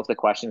question. All of the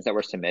questions that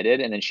were submitted,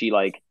 and then she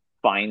like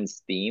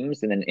finds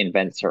themes and then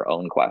invents her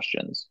own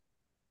questions.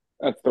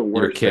 That's the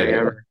worst thing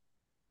ever.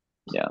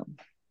 Yeah.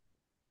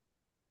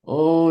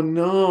 Oh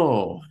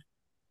no.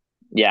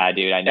 Yeah,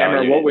 dude. I know.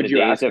 Amber, what would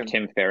you ask of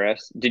Tim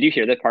Ferriss? Did you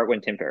hear that part when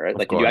Tim Ferriss?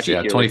 Did you actually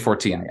hear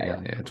 2014. Yeah,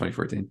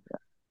 2014.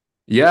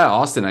 Yeah,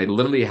 Austin, I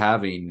literally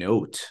have a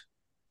note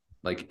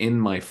like in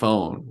my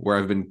phone where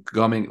I've been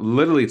coming.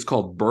 Literally, it's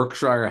called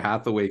Berkshire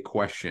Hathaway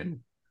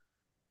question.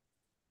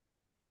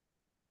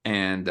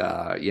 And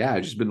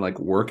I've just been like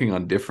working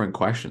on different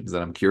questions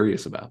that I'm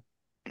curious about.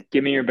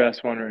 Give me your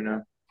best one right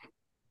now.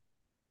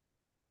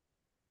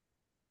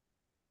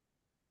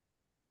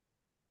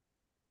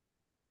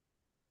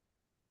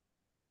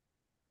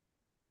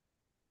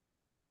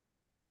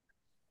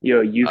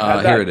 Yo, you've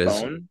had that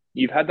phone.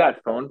 You've had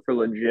that phone for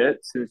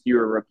legit since you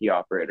were a rookie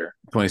operator.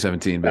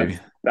 2017, baby.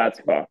 That's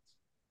fucked.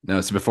 No,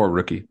 it's before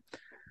rookie.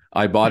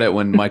 I bought it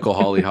when Michael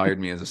Hawley hired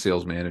me as a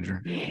sales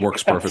manager.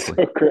 Works perfectly.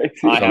 So crazy.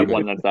 I have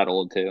one that's that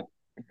old too.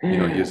 You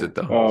don't use it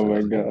though. Oh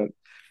my god.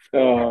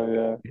 Oh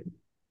yeah.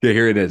 Yeah,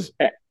 here it is.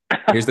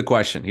 Here's the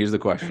question.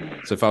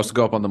 So if I was to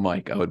go up on the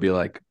mic, I would be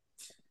like,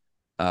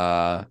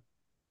 Mr.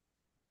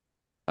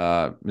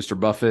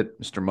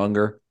 Buffett, Mr.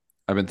 Munger,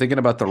 I've been thinking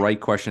about the right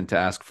question to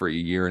ask for a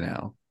year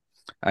now.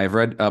 I've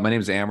read, my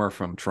name is Amber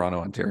from Toronto,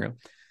 Ontario.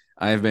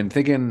 I've been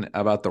thinking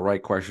about the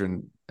right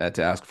question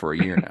to ask for a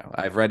year now.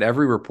 I've read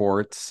every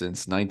report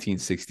since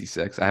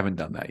 1966. I haven't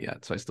done that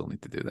yet, so I still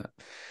need to do that.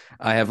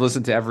 I have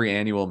listened to every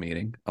annual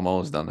meeting. I'm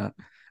almost done that.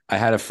 I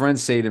had a friend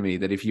say to me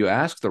that if you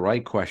ask the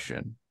right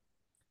question,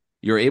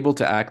 you're able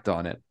to act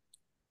on it.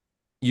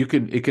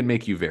 It can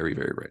make you very,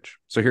 very rich.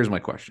 So here's my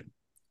question.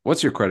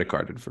 What's your credit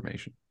card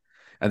information?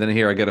 And then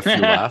here I get a few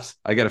laughs.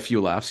 I get a few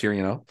laughs here,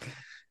 you know.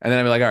 And then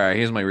I'll be like, all right,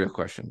 here's my real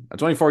question. I'm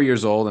 24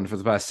 years old, and for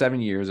the past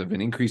 7 years, I've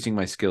been increasing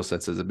my skill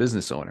sets as a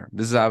business owner.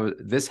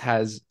 This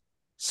has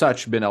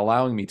been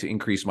allowing me to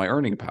increase my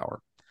earning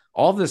power.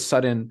 All of a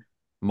sudden,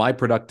 my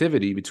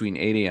productivity between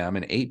 8 a.m.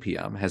 and 8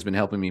 p.m. has been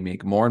helping me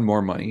make more and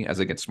more money as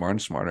I get smarter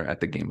and smarter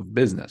at the game of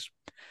business.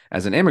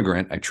 As an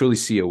immigrant, I truly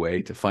see a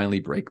way to finally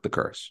break the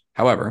curse.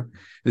 However,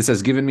 this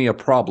has given me a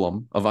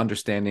problem of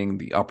understanding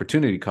the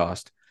opportunity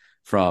cost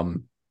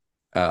from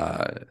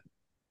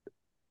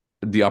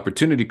the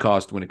opportunity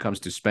cost when it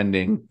comes to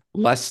spending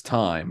less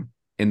time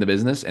in the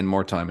business and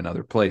more time in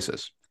other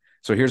places.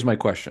 So here's my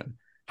question.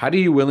 How do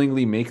you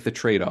willingly make the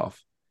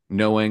trade-off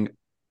knowing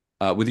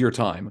with your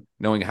time,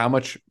 knowing how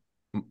much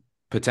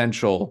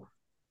potential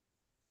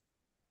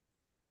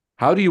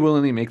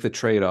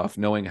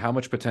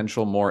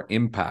more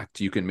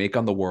impact you can make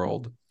on the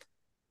world?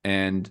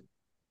 And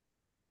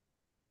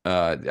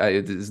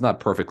it's not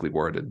perfectly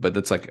worded, but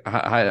it's like,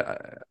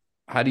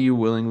 how how do you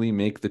willingly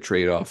make the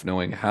trade-off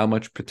knowing how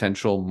much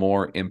potential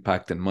more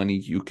impact and money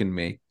you can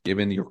make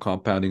given your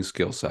compounding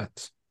skill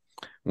sets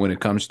when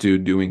it comes to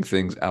doing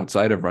things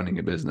outside of running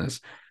a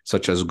business,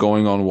 such as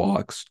going on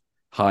walks,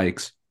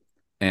 hikes,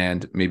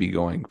 and maybe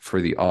going for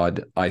the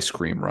odd ice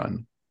cream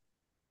run?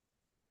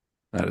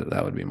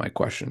 That would be my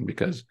question,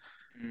 because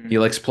he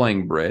likes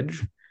playing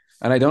bridge.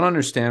 And I don't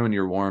understand when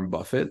you're Warren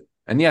Buffett.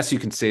 And yes, you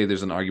can say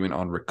there's an argument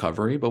on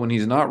recovery, but when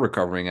he's not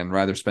recovering and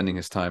rather spending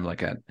his time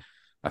like at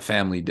a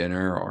family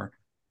dinner or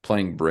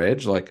playing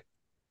bridge, like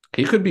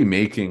he could be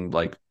making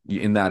like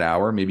in that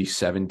hour, maybe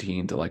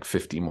 17 to like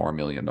 50 more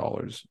 $million.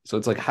 So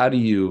it's like, how do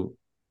you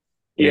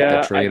make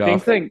that trade-off? I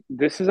think like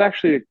this is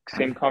actually the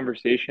same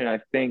conversation I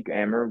think,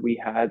 Amber, we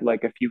had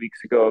like a few weeks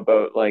ago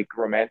about like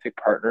romantic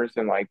partners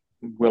and like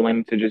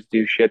willing to just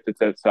do shit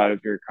that's outside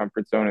of your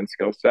comfort zone and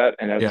skill set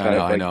and outside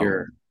of like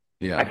your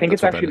I think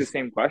it's actually the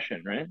same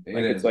question, right?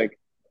 Like it's like,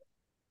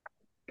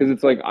 because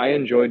it's like I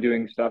enjoy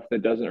doing stuff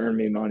that doesn't earn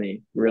me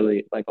money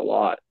really like a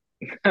lot,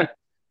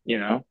 you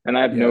know, and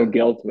I have no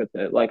guilt with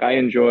it. Like I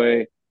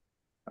enjoy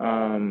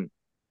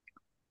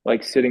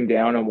like sitting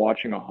down and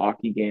watching a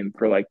hockey game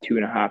for like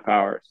 2.5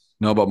 hours.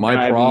 No, but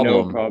my problem,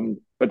 no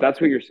problem. But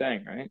that's what you're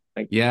saying, right?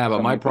 Like, yeah,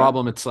 but my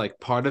problem, it's like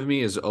part of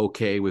me is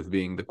okay with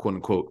being the quote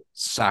unquote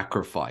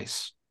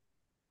sacrifice.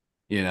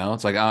 You know,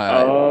 it's like,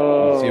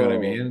 you see what I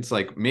mean? It's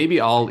like, maybe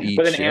I'll eat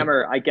But then, shit.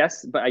 Amber, I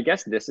guess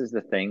this is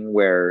the thing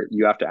where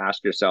you have to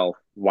ask yourself,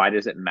 why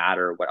does it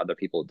matter what other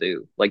people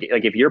do? Like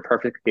if you're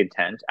perfectly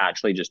content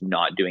actually just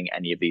not doing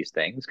any of these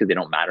things because they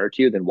don't matter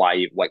to you, then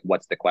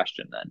what's the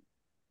question then?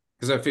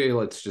 Because I feel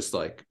it's just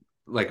like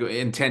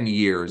in 10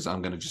 years,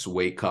 I'm going to just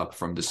wake up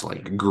from this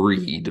like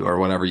greed or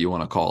whatever you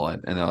want to call it.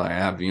 And I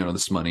have, you know,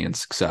 this money and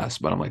success,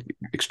 but I'm like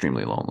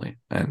extremely lonely.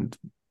 And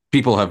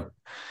people have,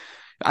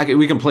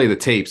 we can play the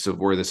tapes of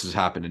where this has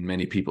happened in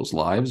many people's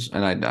lives.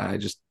 And I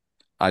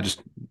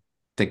just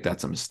think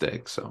that's a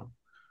mistake. So.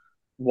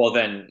 Well,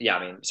 then, yeah,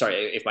 I mean,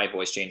 sorry if my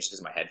voice changed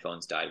because my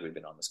headphones died. We've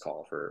been on this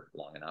call for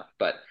long enough,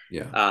 but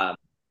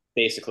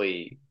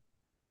basically,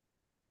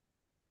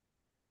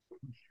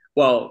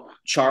 well,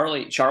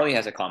 Charlie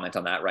has a comment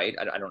on that, right?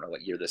 I don't know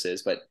what year this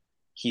is, but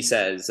he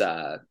says,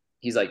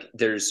 he's like,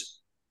 there's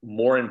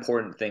more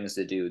important things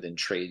to do than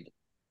trade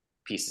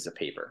pieces of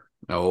paper.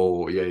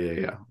 Oh,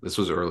 yeah. This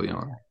was early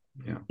on.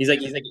 Yeah. He's like,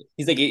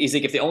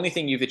 if the only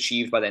thing you've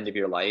achieved by the end of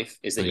your life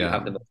is that you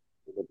have the most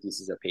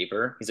pieces of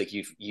paper, he's like,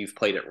 you've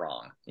played it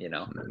wrong, you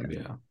know?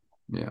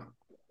 Yeah,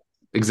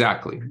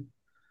 exactly.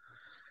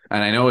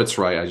 And I know it's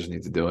right. I just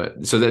need to do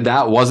it. So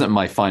that wasn't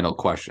my final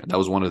question. That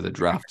was one of the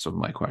drafts of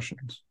my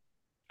questions.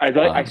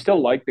 I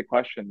still like the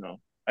question though.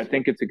 I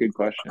think it's a good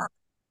question.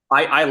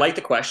 I like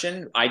the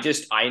question.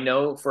 I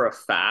know for a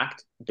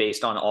fact,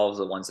 based on all of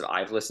the ones that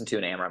I've listened to,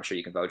 and Amber, I'm sure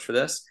you can vouch for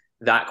this,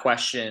 that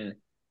question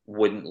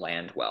wouldn't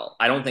land well.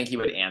 I don't think he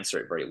would answer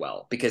it very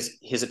well because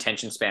his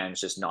attention span is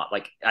just not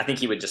like, I think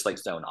he would just like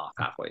zone off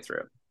halfway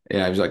through.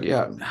 Yeah, I was like, you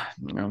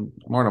know,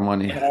 more than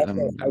money. I'm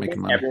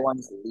making money.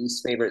 Everyone's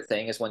least favorite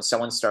thing is when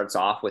someone starts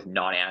off with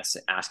not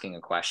asking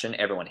a question.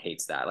 Everyone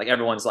hates that. Like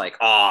everyone's like,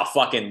 oh,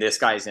 fucking this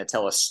guy's going to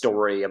tell a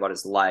story about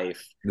his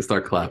life. They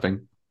start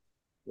clapping.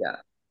 Yeah.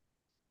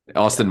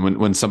 Austin,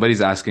 when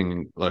somebody's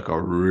asking like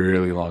a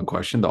really long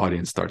question, the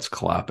audience starts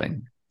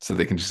clapping so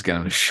they can just get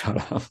them to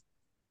shut up.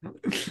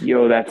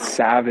 Yo, that's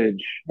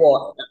savage.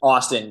 Well,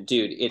 Austin,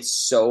 dude, it's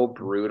so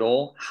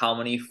brutal how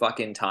many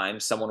fucking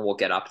times someone will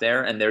get up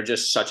there and they're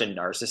just such a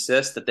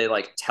narcissist that they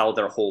like tell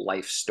their whole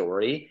life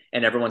story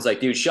and everyone's like,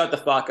 dude, shut the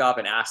fuck up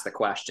and ask the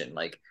question.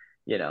 Like,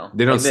 you know,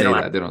 they don't say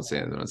that. They don't say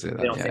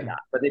that.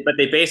 But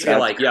they basically that's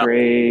like, yeah,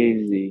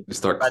 crazy. They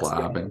start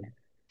clapping.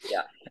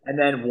 Yeah. And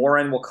then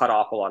Warren will cut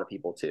off a lot of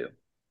people too.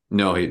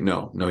 No, he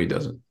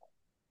doesn't.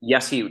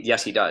 Yes,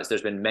 he does.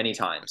 There's been many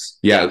times.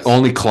 Yeah, yes.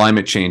 Only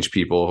climate change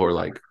people who are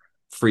like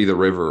free the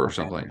river or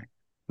something.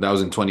 That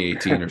was in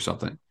 2018 or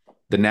something.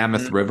 The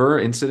Namath River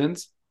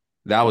incident,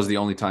 that was the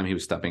only time he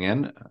was stepping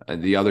in.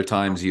 The other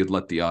times he would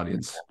let the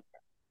audience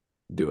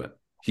do it.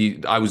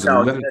 There's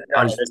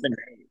been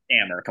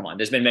Amber, come on.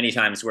 There's been many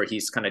times where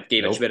he's kind of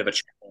gave a bit of a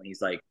chuckle and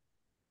he's like,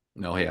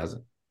 no, he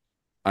hasn't.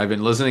 I've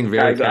been listening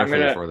very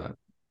carefully for that.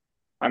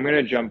 I'm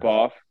gonna jump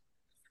off.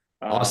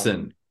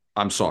 Austin,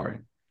 I'm sorry.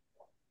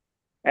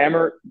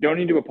 Amber, don't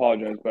need to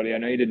apologize, buddy. I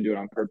know you didn't do it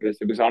on purpose.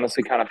 It was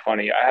honestly kind of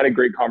funny. I had a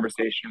great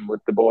conversation with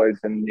the boys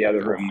in the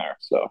other room there.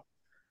 So,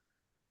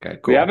 okay,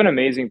 cool. We have an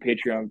amazing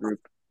Patreon group,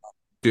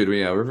 dude.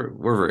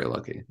 We're very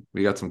lucky.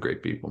 We got some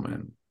great people,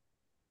 man.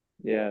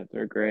 Yeah,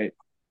 they're great.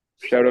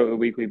 Shout out the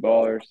Weekly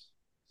Ballers.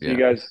 See you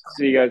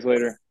guys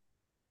later.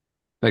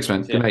 Thanks,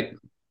 man. Good night.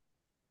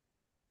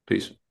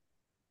 Peace.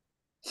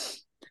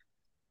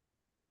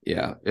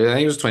 Yeah, I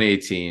think it was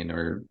 2018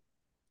 or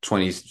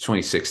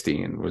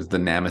 2016 was the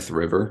Namath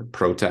River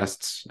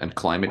protests and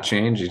climate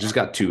change. It just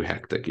got too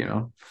hectic, you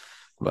know.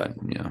 But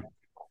yeah.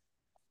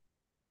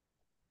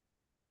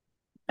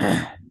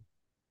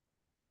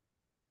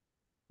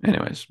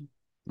 Anyways,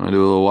 want to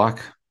do a little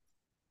walk?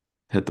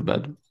 Hit the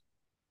bed.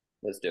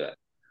 Let's do it.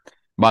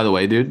 By the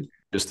way, dude,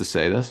 just to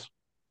say this,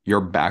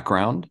 your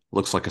background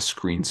looks like a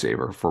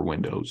screensaver for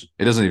Windows.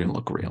 It doesn't even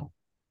look real.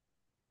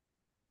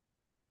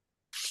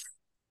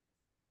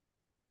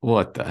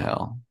 What the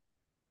hell?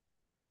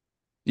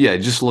 Yeah, it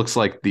just looks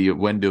like the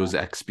Windows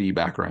XP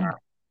background.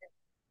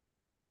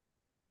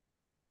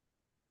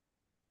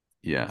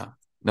 Yeah.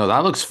 No,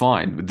 that looks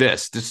fine.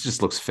 This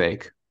just looks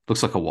fake.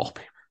 Looks like a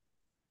wallpaper.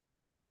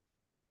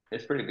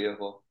 It's pretty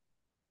beautiful.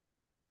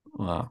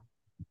 Wow.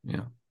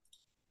 Yeah.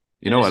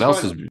 You know what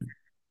else is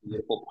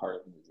beautiful part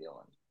of New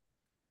Zealand?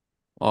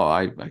 Oh,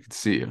 I can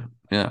see you.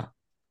 Yeah.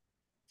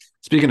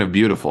 Speaking of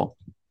beautiful,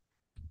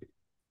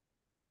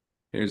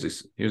 here's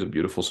a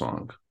beautiful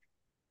song.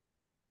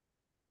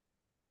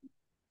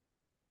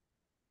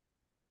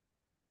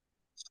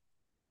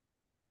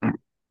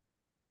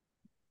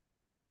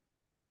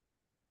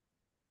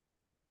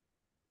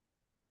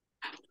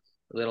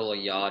 Little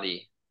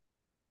Yachty.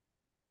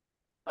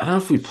 I don't know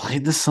if we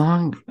played this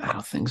song. I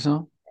don't think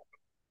so.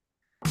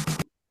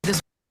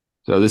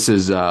 So this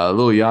is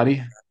Lil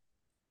Yachty.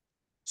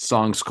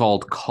 Song's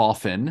called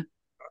Coffin.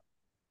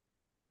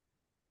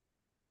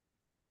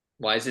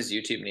 Why is his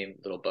YouTube name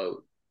Little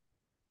Boat?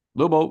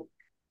 Little Boat.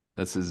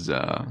 That's his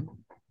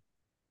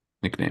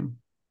nickname.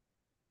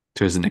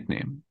 To his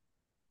nickname.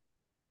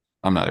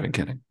 I'm not even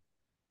kidding.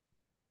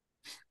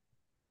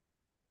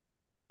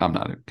 I'm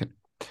not even kidding.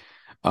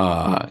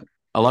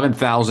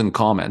 11,000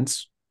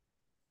 comments,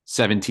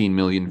 17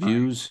 million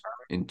views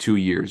in 2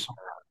 years.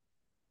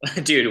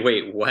 Dude,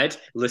 wait, what?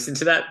 Listen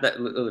to that.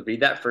 Read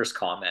that first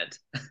comment.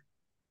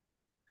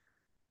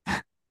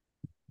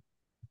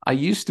 I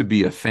used to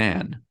be a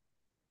fan,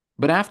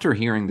 but after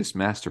hearing this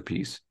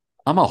masterpiece,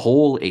 I'm a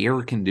whole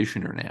air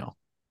conditioner now.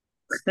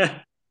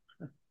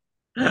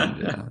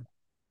 And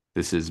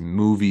this is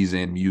movies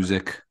and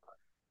music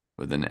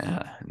with an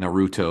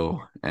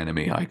Naruto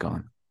anime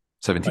icon.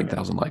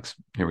 17,000 likes.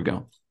 Here we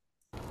go.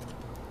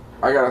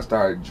 I gotta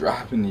start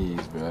dropping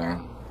these,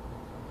 man.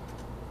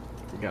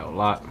 You got a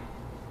lot.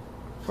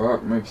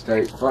 Fuck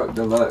mixtape, fuck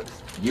deluxe,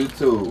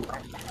 YouTube.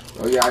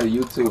 Oh yeah, the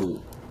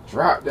YouTube.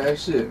 Drop that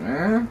shit,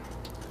 man.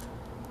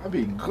 I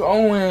be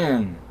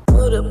going.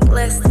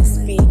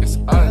 It's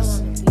us.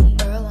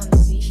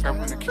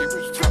 Grabbing the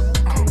keepers,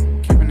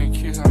 keeping the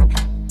keys on the.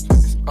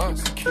 It's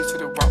us. Keys to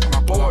the rock,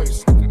 my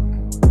boys.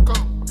 Go.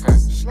 Okay.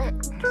 Slap.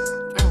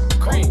 Yeah.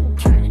 Green.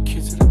 Give me the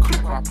keys to the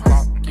coupe when I pull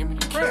out. Give me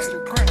the keys to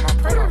the coupe when I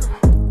pull out.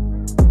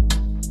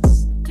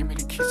 Give me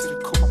the keys to the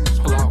coupe, I'm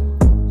gonna pull out.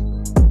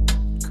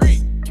 Green.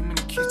 Give me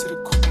the keys to the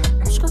coupe, I'm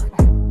gonna skirt.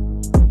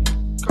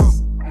 Go.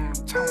 I'm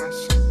gonna tell that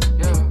shit.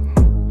 Yeah.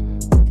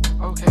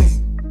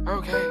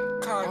 Okay.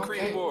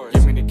 Concrete boys.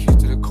 Give me the keys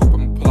to the coupe, I'm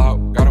gonna pull out.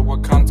 Gotta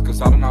work condoms,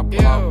 cause I do not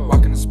pull out.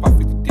 Walking the spot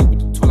 50 deep with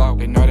the tool out.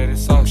 They know that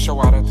it's us. Show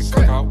out at the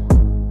cookout.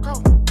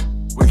 Go.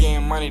 We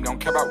getting money, don't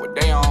care about what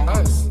they on.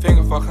 Us.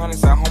 Finger fuck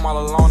hundreds at home all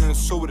alone in the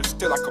suit with a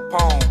still like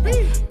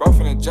Capone. Bro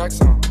from the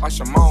Jackson, like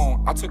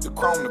Shimon. I took the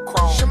chrome to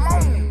chrome.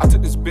 Shimon. I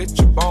took this bitch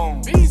a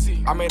bone.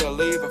 Easy. I made her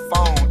leave a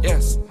phone.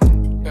 Yes.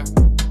 Yeah.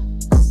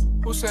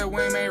 Who said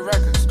we ain't made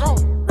records? Go.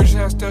 Rich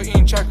ass still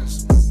eating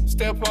checkers.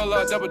 Still pull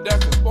up double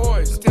deckers.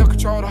 Boys. Still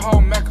control the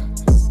whole mecca.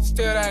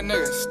 Still that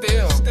nigga.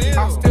 Still.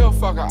 I still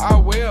fuck her. I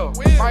will.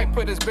 Might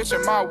put this bitch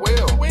in my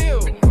will.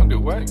 You gonna do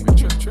what?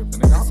 You tripping,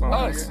 nigga. I'm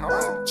us.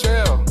 Nigga.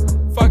 Chill.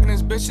 Fucking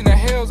this bitch in the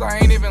hills. I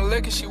ain't even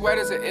licking. She wet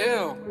as an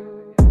ill.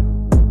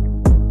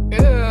 Ew.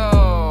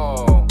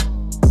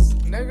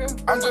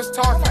 Nigga. I'm just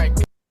talking.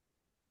 Do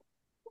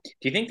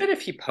you think that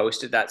if he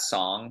posted that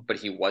song, but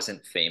he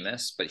wasn't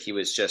famous, but he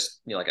was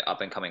just, you know, like an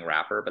up and coming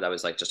rapper, but that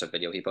was like just a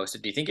video he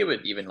posted, do you think it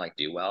would even like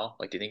do well?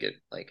 Like, do you think it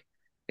like,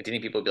 do you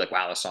think people would be like,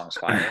 wow, this song's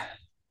fire?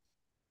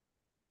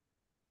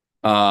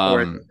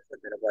 Or is it a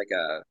bit of like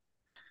a,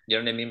 you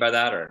know what I mean by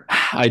that? Or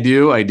I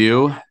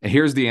do.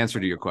 Here's the answer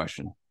to your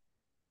question.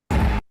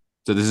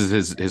 So this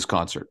is his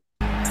concert.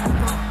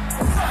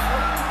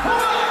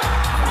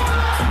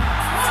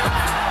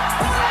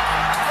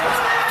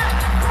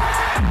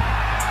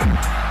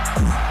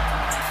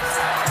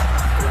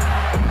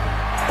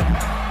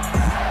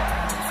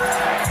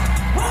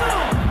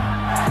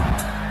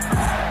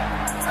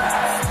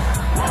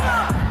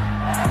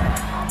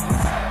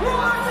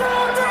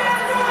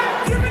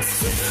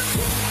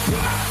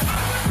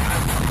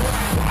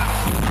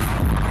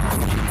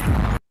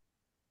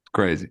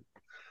 Crazy.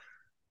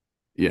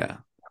 Yeah.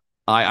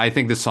 I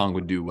think this song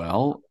would do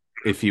well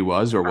if he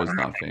was or was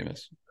not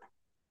famous.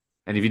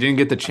 And if you didn't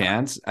get the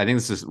chance, I think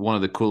this is one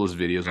of the coolest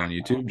videos on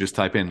YouTube. Just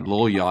type in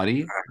Lil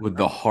Yachty with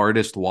the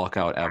hardest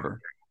walkout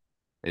ever.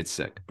 It's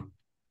sick.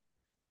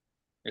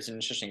 It's an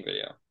interesting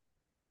video.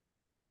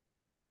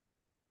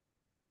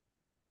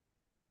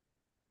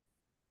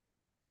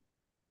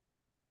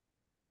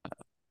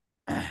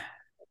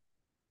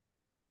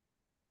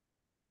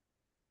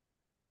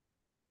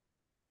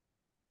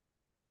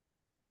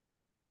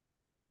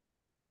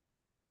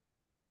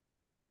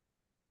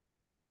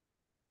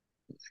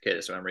 Okay,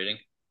 that's what I'm reading.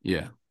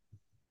 Yeah.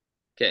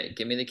 Okay,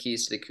 give me the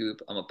keys to the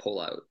coupe. I'm a pull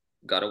out.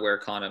 Gotta wear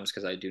condoms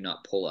because I do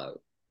not pull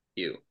out.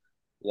 You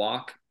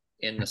walk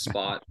in the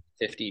spot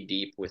 50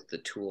 deep with the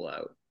tool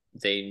out.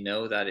 They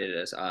know that it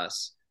is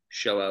us.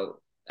 Show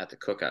out at the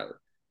cookout.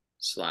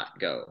 Slat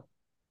go.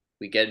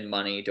 We get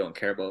money, don't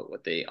care about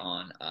what they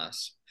on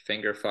us.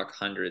 Finger fuck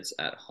hundreds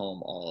at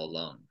home all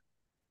alone.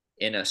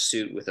 In a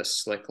suit with a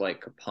slick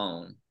like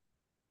Capone.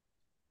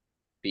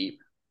 Beep.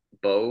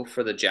 Bow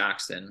for the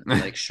Jackson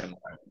like Shimon.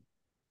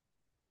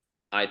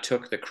 I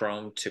took the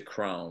chrome to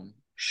chrome.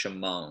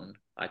 Shimon.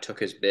 I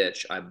took his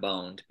bitch. I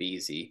boned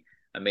Beezy.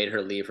 I made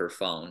her leave her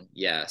phone.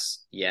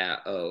 Yes. Yeah.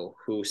 Oh.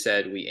 Who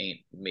said we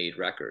ain't made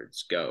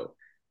records? Go.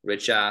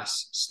 Rich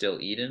ass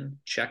still eating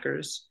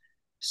checkers.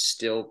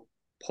 Still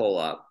pull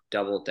up.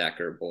 Double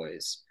decker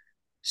boys.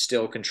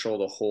 Still control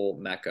the whole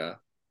Mecca.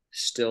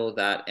 Still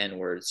that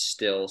N-word.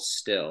 Still.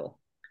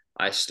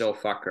 I still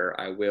fuck her.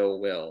 I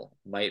will.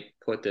 Might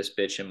put this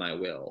bitch in my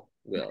will.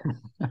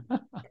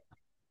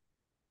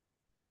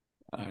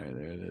 All right,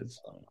 there it is.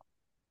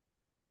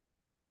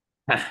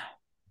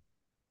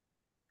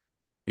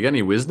 You got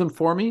any wisdom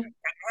for me?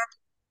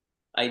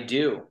 I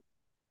do.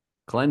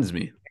 Cleanse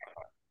me.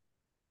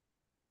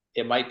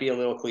 It might be a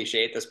little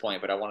cliche at this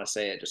point, but I want to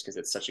say it just because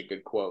it's such a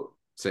good quote.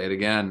 Say it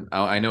again.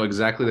 I know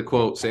exactly the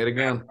quote. Say it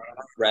again.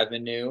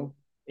 Revenue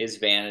is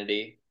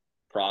vanity.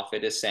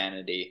 Profit is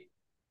sanity.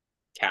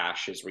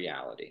 Cash is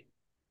reality.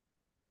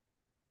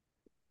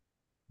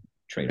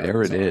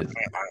 There it is.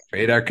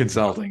 Radar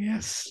Consulting.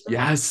 Yes.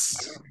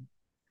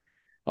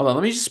 Hold on.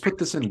 Let me just put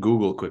this in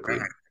Google quickly.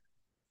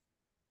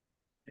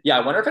 Yeah,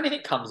 I wonder if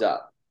anything comes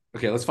up.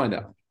 Okay, let's find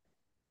out.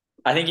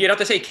 I think you'd have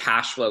to say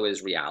cash flow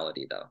is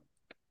reality, though.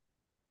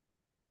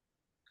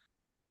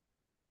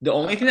 The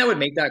only thing that would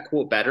make that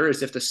quote better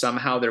is if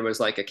somehow there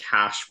was like a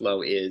cash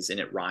flow is and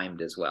it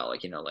rhymed as well.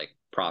 Like, like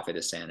profit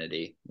is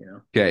sanity,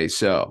 Okay,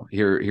 so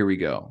here we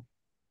go.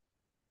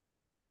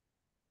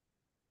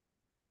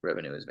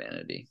 Revenue is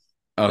vanity.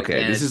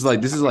 Okay, this is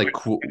like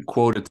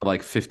quoted to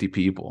like 50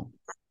 people.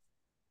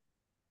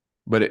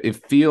 But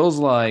it feels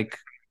like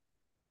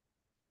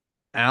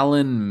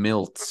Alan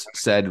Miltz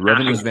said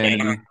revenue is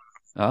vanity.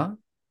 Huh?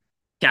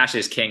 Cash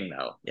is king,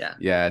 though. Yeah.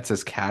 Yeah, it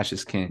says cash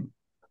is king.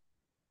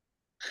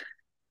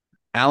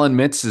 Alan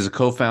Miltz is a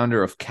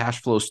co-founder of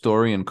Cash Flow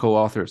Story and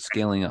co-author of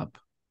Scaling Up.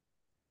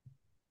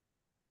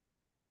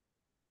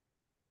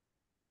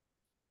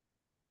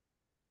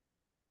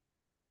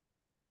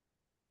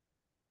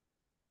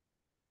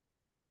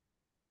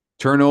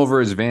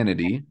 Turnover is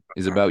vanity,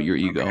 is about your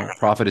ego.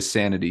 Profit is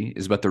sanity,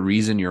 is about the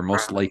reason you're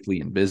most likely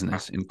in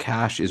business. And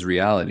cash is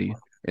reality,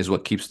 is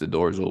what keeps the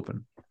doors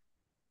open.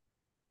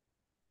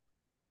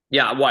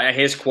 Yeah, well,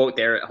 his quote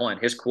there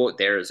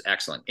is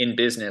excellent. In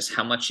business,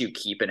 how much you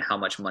keep and how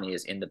much money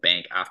is in the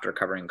bank after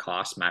covering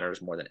costs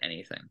matters more than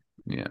anything.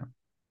 Yeah.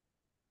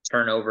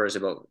 Turnover is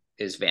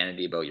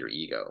vanity about your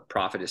ego.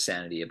 Profit is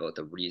sanity about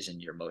the reason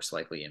you're most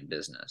likely in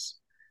business.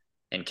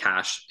 And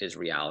cash is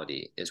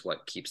reality, is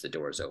what keeps the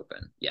doors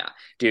open. Yeah,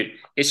 dude,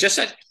 it's just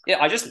I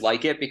just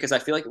like it because I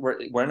feel like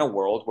we're in a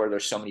world where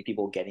there's so many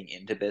people getting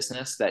into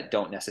business that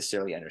don't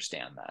necessarily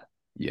understand that.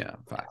 Yeah,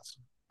 facts.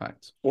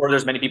 Or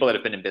there's many people that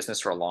have been in business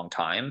for a long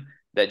time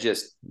that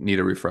just need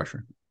a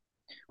refresher.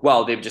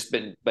 Well, they've just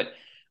been, but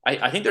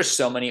I think there's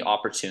so many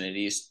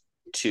opportunities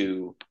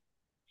to,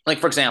 like,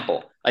 for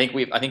example, I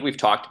think we've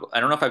talked. I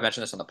don't know if I've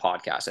mentioned this on the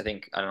podcast. I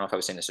don't know if I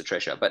was saying this to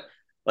Tricia, but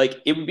like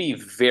it would be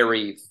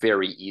very,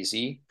 very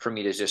easy for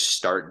me to just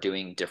start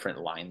doing different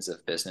lines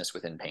of business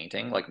within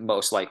painting. Like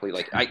most likely,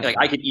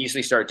 I could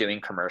easily start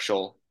doing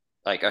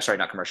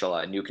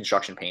new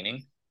construction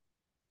painting.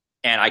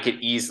 And I could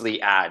easily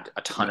add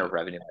a ton of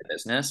revenue to my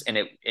business, and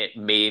it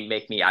may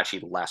make me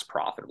actually less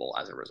profitable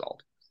as a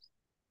result.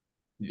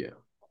 Yeah.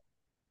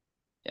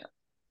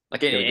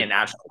 Like an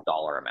actual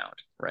dollar amount,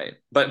 right?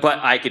 But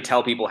I could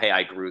tell people, hey,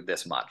 I grew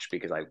this much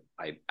because I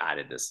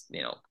added this,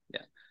 Yeah.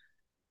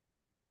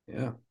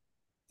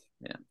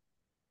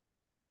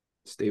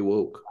 Stay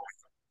woke.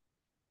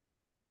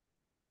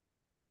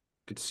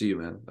 Good to see you,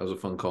 man. That was a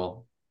fun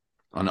call.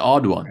 An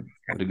odd one,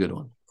 but a good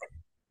one.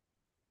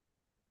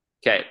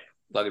 Okay.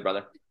 Love you,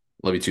 brother.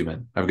 Love you too,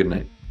 man. Have a good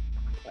night.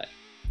 Bye.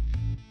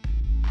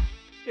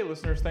 Hey,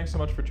 listeners. Thanks so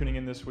much for tuning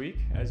in this week.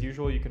 As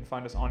usual, you can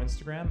find us on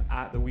Instagram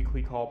at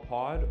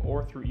 @theweeklycallpod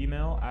or through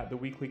email at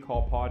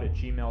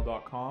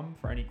theweeklycallpod@gmail.com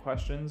for any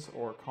questions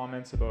or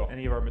comments about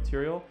any of our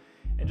material,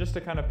 and just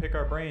to kind of pick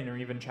our brain or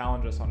even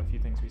challenge us on a few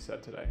things we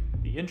said today.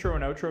 The intro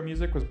and outro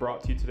music was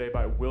brought to you today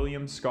by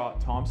William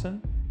Scott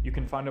Thompson. You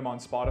can find him on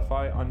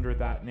Spotify under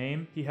that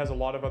name. He has a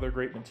lot of other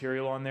great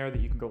material on there that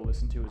you can go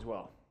listen to as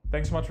well.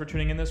 Thanks so much for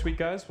tuning in this week,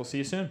 guys. We'll see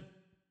you soon.